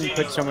you shouldn't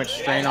put so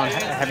much strain on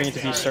having it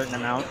to be a certain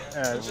amount.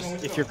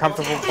 If you're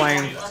comfortable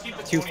playing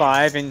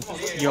 2-5 and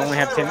you only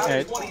have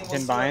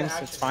 10 buy-ins,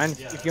 it's fine.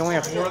 If you only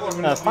have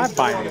 5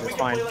 buy-ins, it's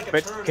fine.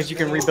 But because you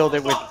can rebuild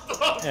it with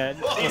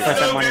replace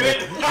that money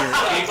with your.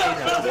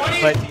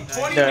 But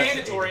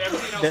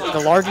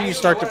the larger you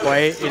start to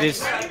play, it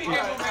is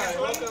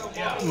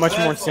much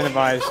more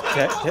incentivized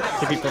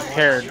to be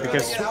prepared,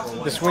 because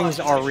the swings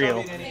are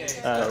real.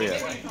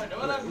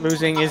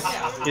 Losing is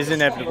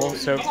inevitable,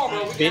 so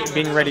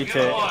being ready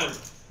to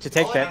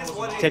take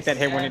that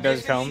hit when it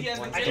does come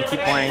and keep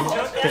playing.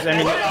 Because I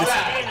mean,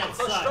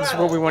 this is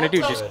what we want to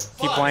do. Just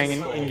keep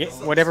playing and get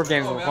whatever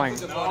games we're playing.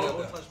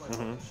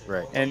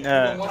 Right. And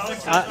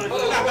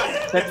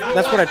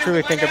that's what I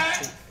truly think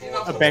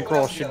a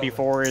bankroll should be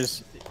for.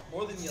 Is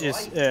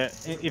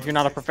if you're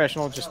not a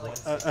professional, just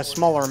a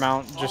smaller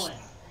amount. Just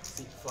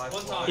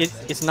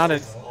it's not a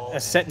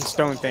set in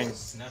stone thing.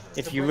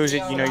 If you lose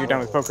it, you know you're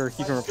done with poker.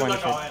 You can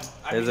replenish it.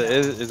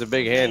 There's a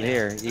big hand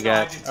here. You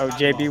got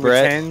JB with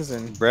Brett, tens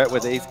and Brett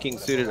with ace king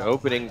suited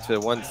opening to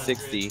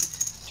 160.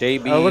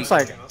 JB. Oh, it looks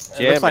like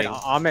jamming.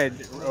 Ahmed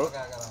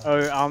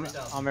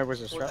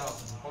was a strap.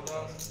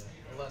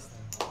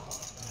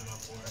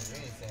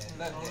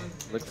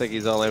 Looks like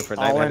he's all in for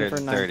All in for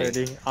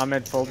 930. 930.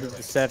 Ahmed folded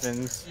the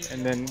sevens,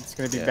 and then it's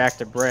going to be back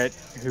to Brett,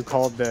 who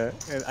called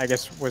I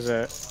guess was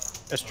a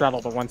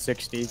straddle to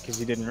 160 because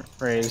he didn't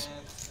raise.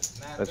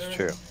 That's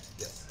true.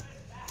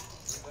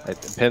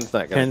 Penn's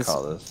not going to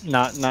call this.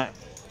 Not.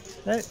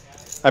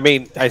 I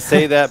mean, I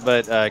say that,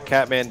 but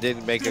Catman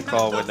didn't make a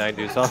call with 9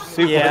 deuce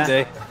offsuit one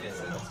day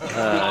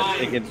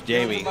against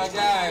Jamie.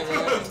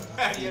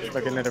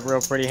 Looking at a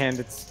real pretty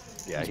hand.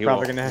 He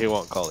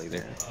won't call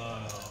either.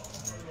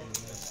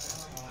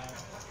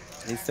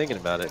 He's thinking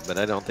about it, but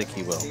I don't think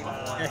he will.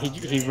 Yeah,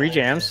 he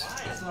rejams,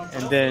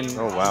 and then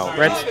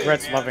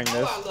Brett's loving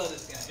this.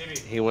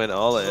 He went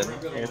all in.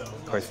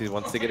 Of course, he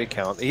wants to get a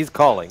count. He's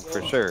calling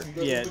for sure.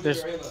 Yeah,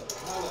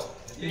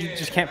 you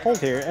just can't fold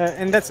here,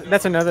 and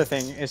that's another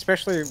thing.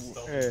 Especially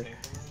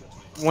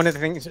one of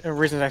the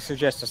reasons I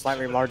suggest a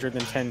slightly larger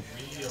than 10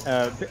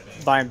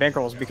 buy-in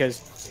bankrolls,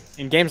 because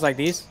in games like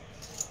these,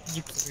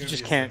 you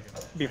just can't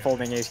be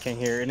folding ace king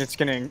here, and it's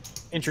going to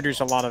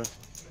introduce a lot of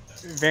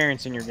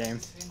variance in your game.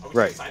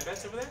 Right. Side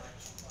bets over there?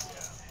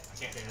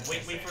 Yeah. I can't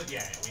wait for the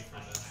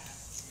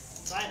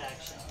side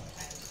action.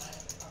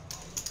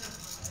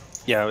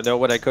 Yeah, no,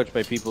 what I coach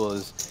my people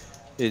is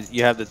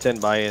you have the 10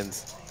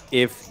 buy-ins.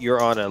 If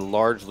you're on a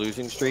large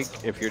losing streak,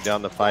 if you're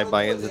down to 5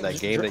 buy-ins in that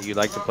game that you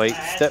like to play,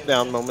 step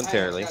down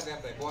momentarily,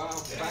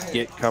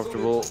 get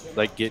comfortable,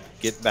 like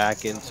get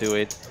back into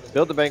it,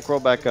 build the bankroll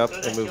back up,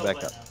 and move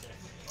back up.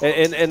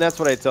 And that's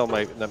what I tell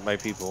my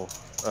people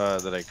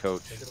that I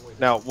coach.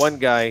 Now, one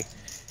guy,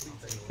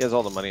 he has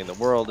all the money in the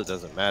world. It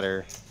doesn't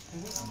matter.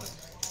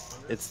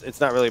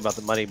 It's not really about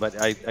the money, but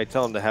I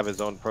tell him to have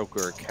his own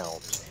poker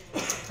account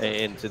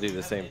and to do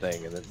the same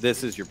thing. And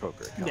this is your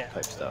poker account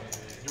type stuff.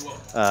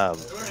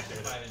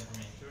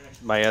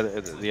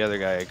 The other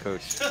guy I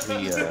coach,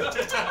 he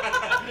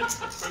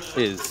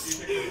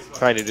is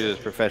trying to do this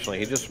professionally.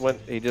 He just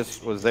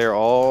was there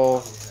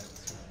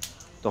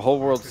the whole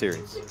World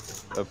Series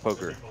of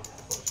poker,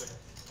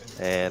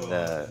 and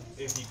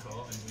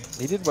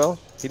he did well.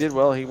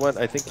 He won.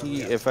 I think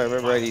if I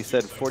remember right, he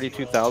said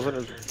 42,000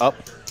 is up.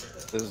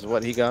 This is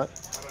what he got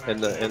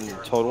in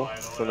total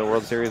from the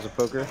World Series of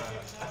Poker.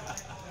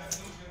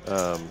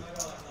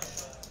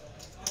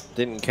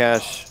 Didn't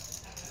cash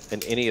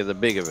in any of the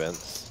big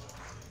events.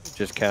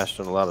 Just cashed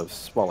in a lot of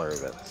smaller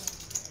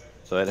events.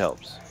 So it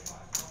helps.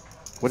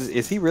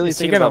 Is he really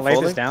thinking about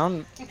folding? This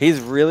down? He's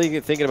really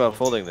thinking about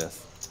folding this.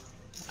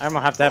 I'm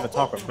going to have a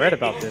talk with Brett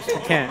about this. We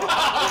can't.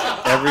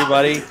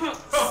 Everybody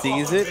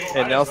sees it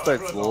and now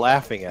starts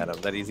laughing at him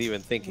that he's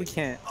even thinking. We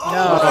can't.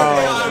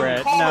 No,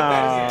 Brett.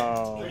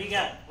 No. What do you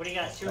got?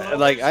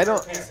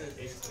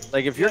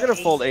 If you're going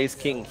to fold ace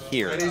king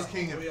here. Ace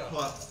king and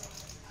plus.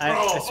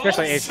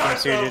 Especially ace king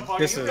suited.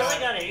 This is.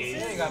 He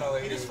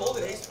just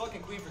folded ace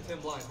fucking queen for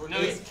 10 blinds. No,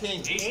 ace king.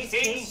 Ace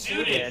king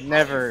suited. Yeah,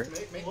 never.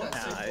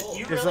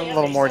 There's a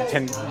little more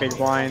than 10 big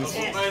blinds.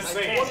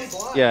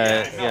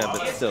 Yeah,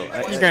 but still,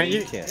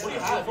 you can't.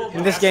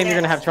 In this game, you're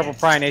gonna have trouble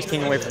prying ace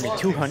king away from me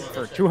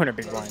 200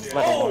 big blinds. I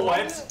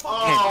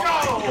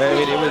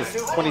mean, it was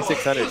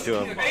 2,600 to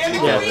him, or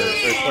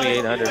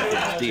 2,800 for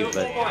Steve,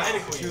 but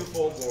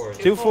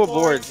 2 full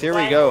boards. Here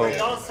we go.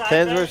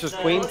 10s versus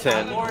queen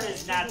 10.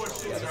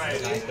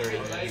 Okay,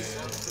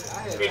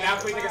 now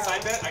can we take a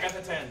side bet? I got the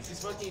 10s.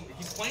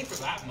 He's playing for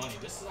that money.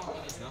 This is not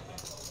nothing.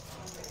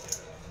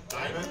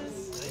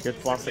 Good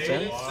flop for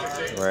 10.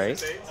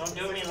 Right. Don't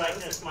do me like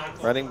this,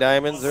 Michael. Running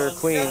diamonds or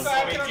queen.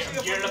 Running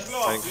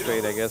Running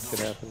straight, I guess, could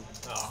happen.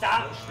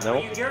 Stop.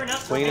 Nope. You're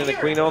enough Queen and a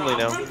queen only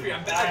now.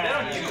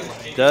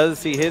 Alright.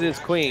 Does he hit his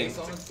queen?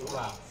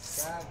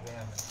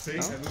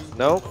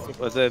 Nope.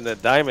 But then the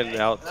diamond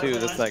out too.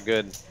 That's not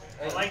good.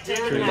 I like We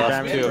taking lost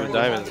that. 2 of the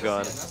diamonds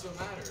gone.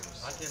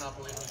 I cannot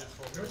believe we just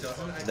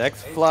folded.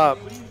 Next flop.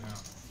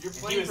 You're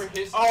playing for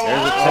his. There's a 10.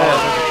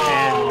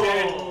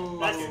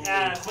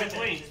 That's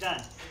queen. He's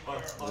done.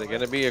 Is it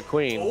going to be a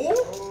queen?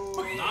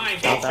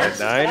 Nice. A 9?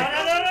 No.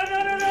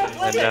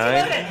 A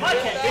 9?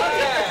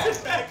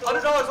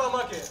 $100 on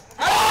bucket.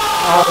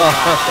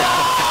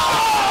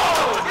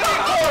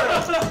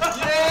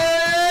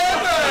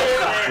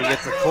 He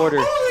gets a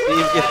quarter.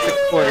 Steve gets a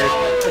quarter.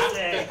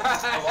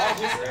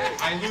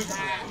 I lose.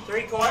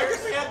 3 quarters?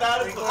 I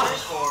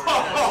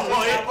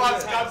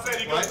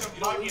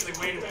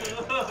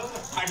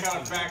got a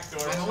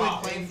backdoor. I'm only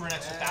playing for an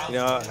extra 1,000. You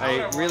know,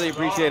 I really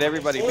appreciate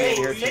everybody being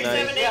here 6,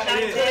 7, 8, tonight.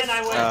 9, 10.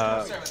 I win.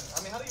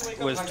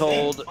 Was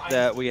told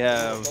that we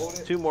have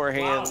 2 more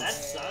hands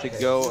to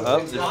go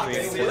of the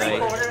stream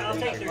tonight,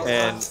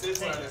 and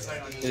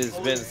it has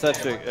been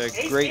such a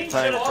great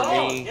time for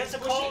me.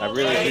 I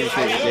really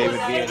appreciate David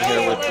being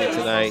here with me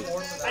tonight.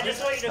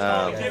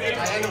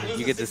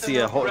 You get to see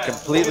a whole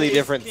completely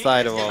different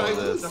side of all of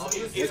this.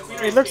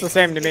 It looks the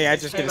same to me. I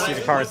just get to see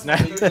the cards now.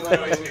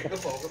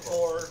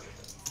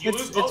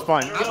 It's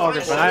fun. It's all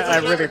good fun. I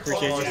really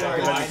appreciate you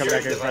letting me come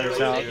back here by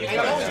yourself.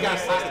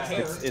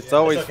 It's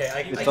always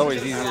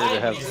easier to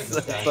have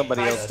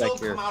somebody else back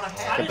here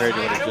compared to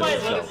when it's just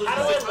yourself.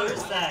 How do I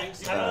lose that?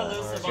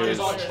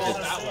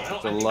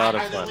 It's a lot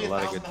of fun, a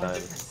lot of good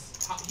times.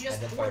 He has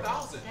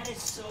 4,000. That is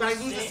so But I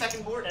lose the sick.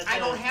 second board. I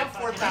don't have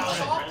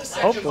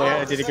 4,000. Hopefully,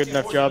 I did a good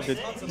enough job that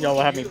y'all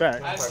will have me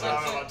back.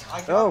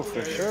 Oh,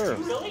 for sure.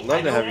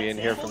 Love to have you in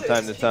here from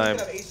time to time.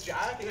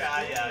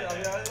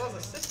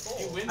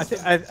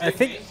 I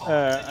think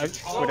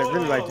what I'd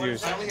really like to do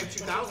is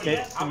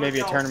maybe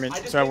a tournament,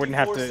 so I wouldn't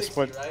have to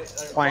split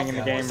playing in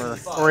the game,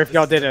 or if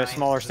y'all did a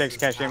smaller stakes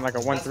cash game like a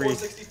 1-3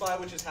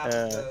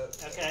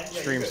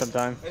 stream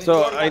sometime.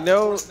 So I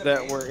know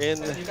that we're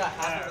in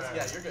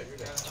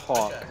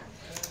talk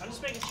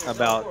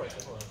about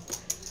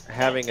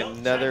having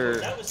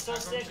another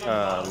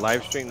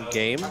live stream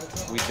game.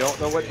 We don't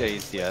know what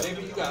days yet,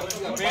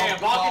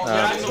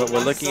 but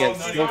we're looking at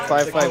still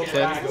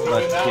 5-5-10,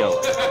 but kill.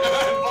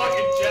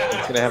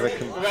 It's going to have a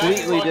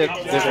completely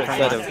different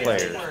set of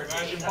players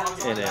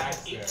in it,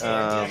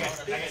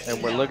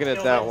 and we're looking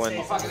at that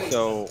one.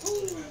 So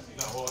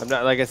I'm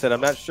not, like I said, I'm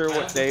not sure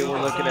what day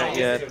we're looking at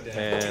yet,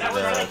 and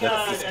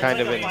that's just kind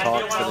of in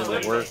talks and in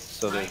the works.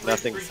 So there's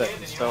nothing set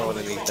in stone,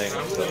 anything.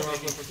 So.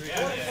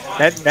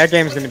 That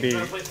game's going to be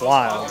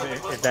wild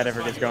if that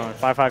ever gets going.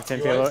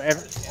 5-5-10 PLO.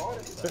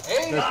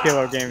 Those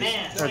PLO games,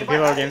 or the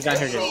PLO games down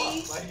here get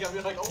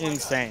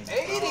insane.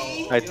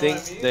 I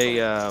think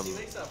they.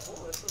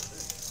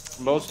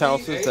 Most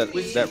houses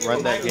that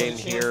run that game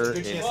here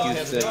in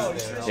Houston,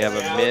 they have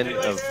a min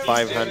of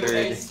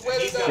 500.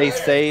 They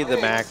say the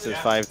max is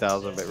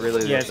 5,000, but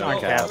really there's no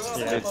cap.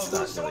 Yeah. It's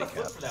not really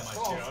capped.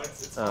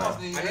 I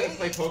didn't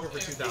play poker for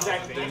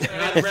 2,000. And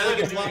I'd rather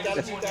get bluffed out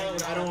of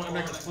 2,000. I'm not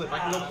gonna flip. I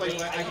can go play.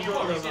 I can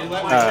go to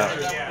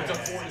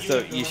 11.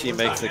 So Ishi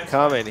makes a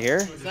comment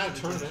here It's not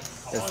a tournament.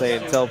 and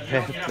saying, "Tell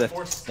Penn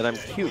that I'm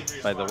cute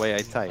by the way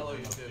I type."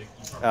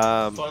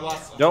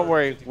 Don't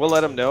worry, we'll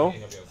let him know.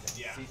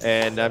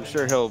 And I'm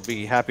sure he'll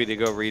be happy to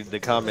go read the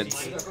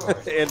comments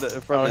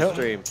from the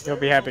stream. He'll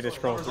be happy to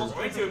scroll through.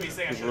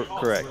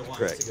 Correct.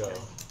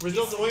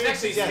 Results. I'm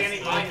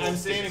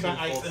standing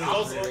by.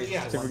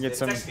 See if we get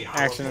some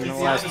action in the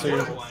last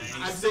 2.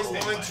 I'm still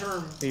long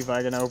term.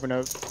 Levi gonna open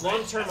up.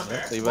 Long term.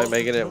 Levi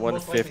making it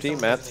 150.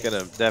 Matt's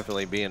gonna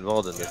definitely be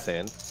involved in this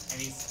hand.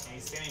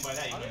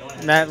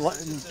 Matt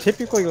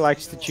typically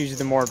likes to choose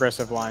the more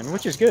aggressive line,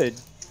 which is good.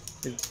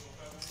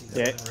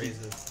 Yeah.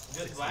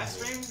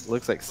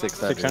 Looks like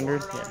 600.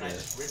 600. Yeah.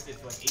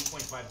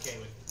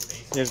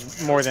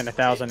 There's more than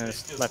 1,000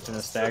 left in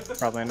the stack.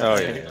 Probably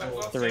another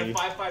 3.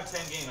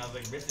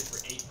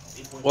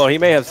 Well, he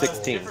may have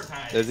 16.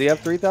 Does he have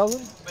 3,000?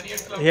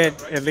 He had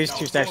at least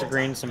 2 stacks of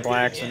greens, some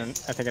blacks, and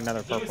I think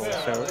another purple.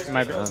 So it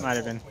might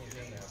have been.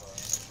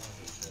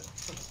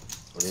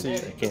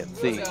 I can't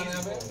see.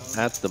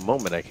 That's the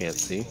moment I can't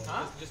see.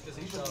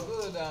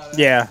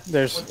 Yeah,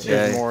 there's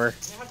more.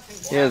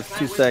 He has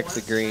 2 stacks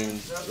of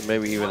greens,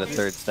 maybe even a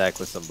 3rd stack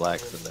with some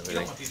blacks and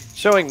everything.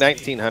 Showing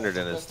 1,900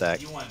 in his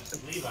stack. A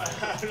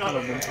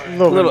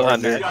little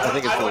under. I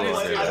think it's a little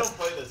under that.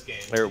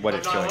 Or what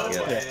it's showing,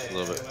 yeah. A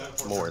little bit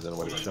more than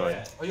what it's showing.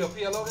 Are you a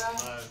PLO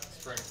guy?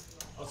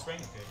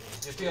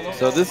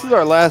 So this is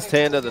our last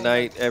hand of the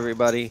night,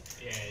 everybody.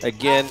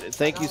 Again,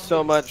 thank you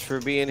so much for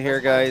being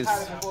here, guys.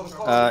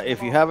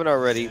 If you haven't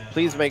already,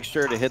 please make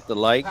sure to hit the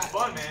like,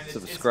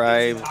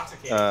 subscribe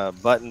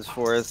buttons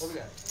for us.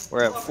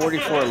 We're at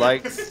 44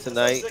 likes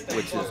tonight,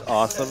 which is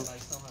awesome.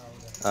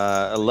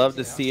 I love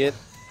to see it.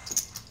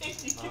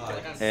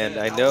 And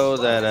I know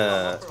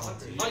that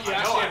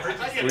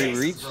we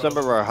reached some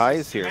of our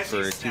highs here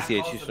for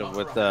TCH Houston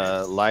with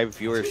live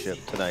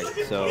viewership tonight.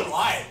 So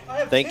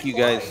thank you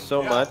guys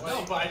so much.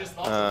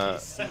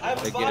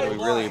 Again, we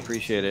really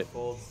appreciate it.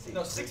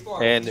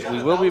 And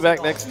we will be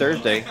back next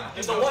Thursday.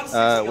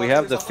 We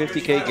have the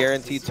 50K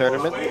guarantee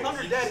tournament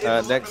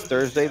next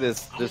Thursday.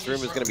 This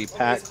room is going to be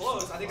packed.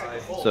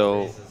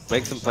 So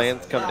make some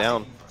plans, come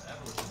down.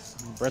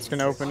 Brett's going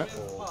to open it.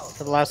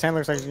 For the last hand,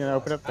 looks like he's going to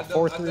open up the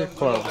 4-3 of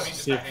clubs.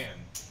 See if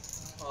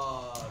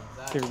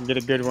we can get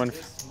a good one.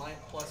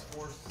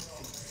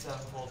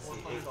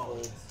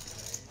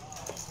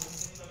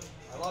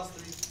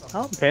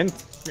 Oh, Penn.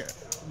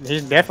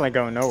 He's definitely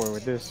going nowhere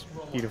with this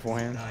beautiful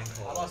hand.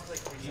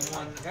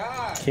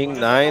 King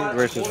 9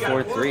 versus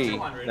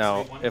 4-3.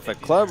 Now, if a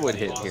club would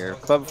hit here,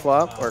 club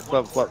flop or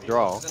club flop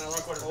draw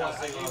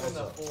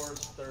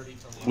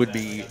would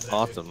be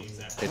awesome.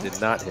 It did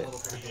not hit.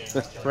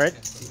 Brett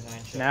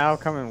now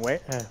coming way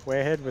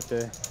ahead with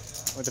the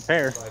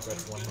pair.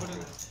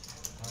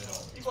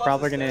 He's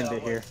probably gonna end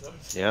it here.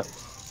 Yep.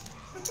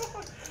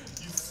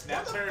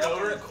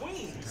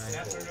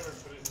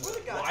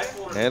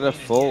 And a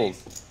fold.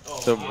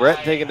 So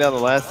Brett taking down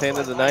the last hand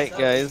of the night,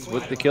 guys,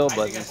 with the kill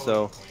button.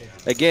 So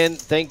again,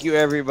 thank you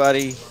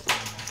everybody.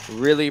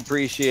 Really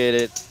appreciate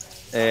it,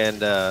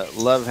 and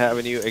love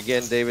having you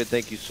again, David.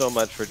 Thank you so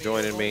much for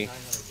joining me.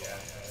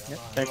 Yep.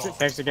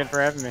 Thanks again for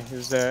having me. It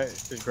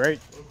was great.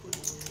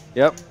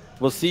 Yep.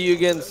 We'll see you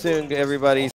again soon, everybody.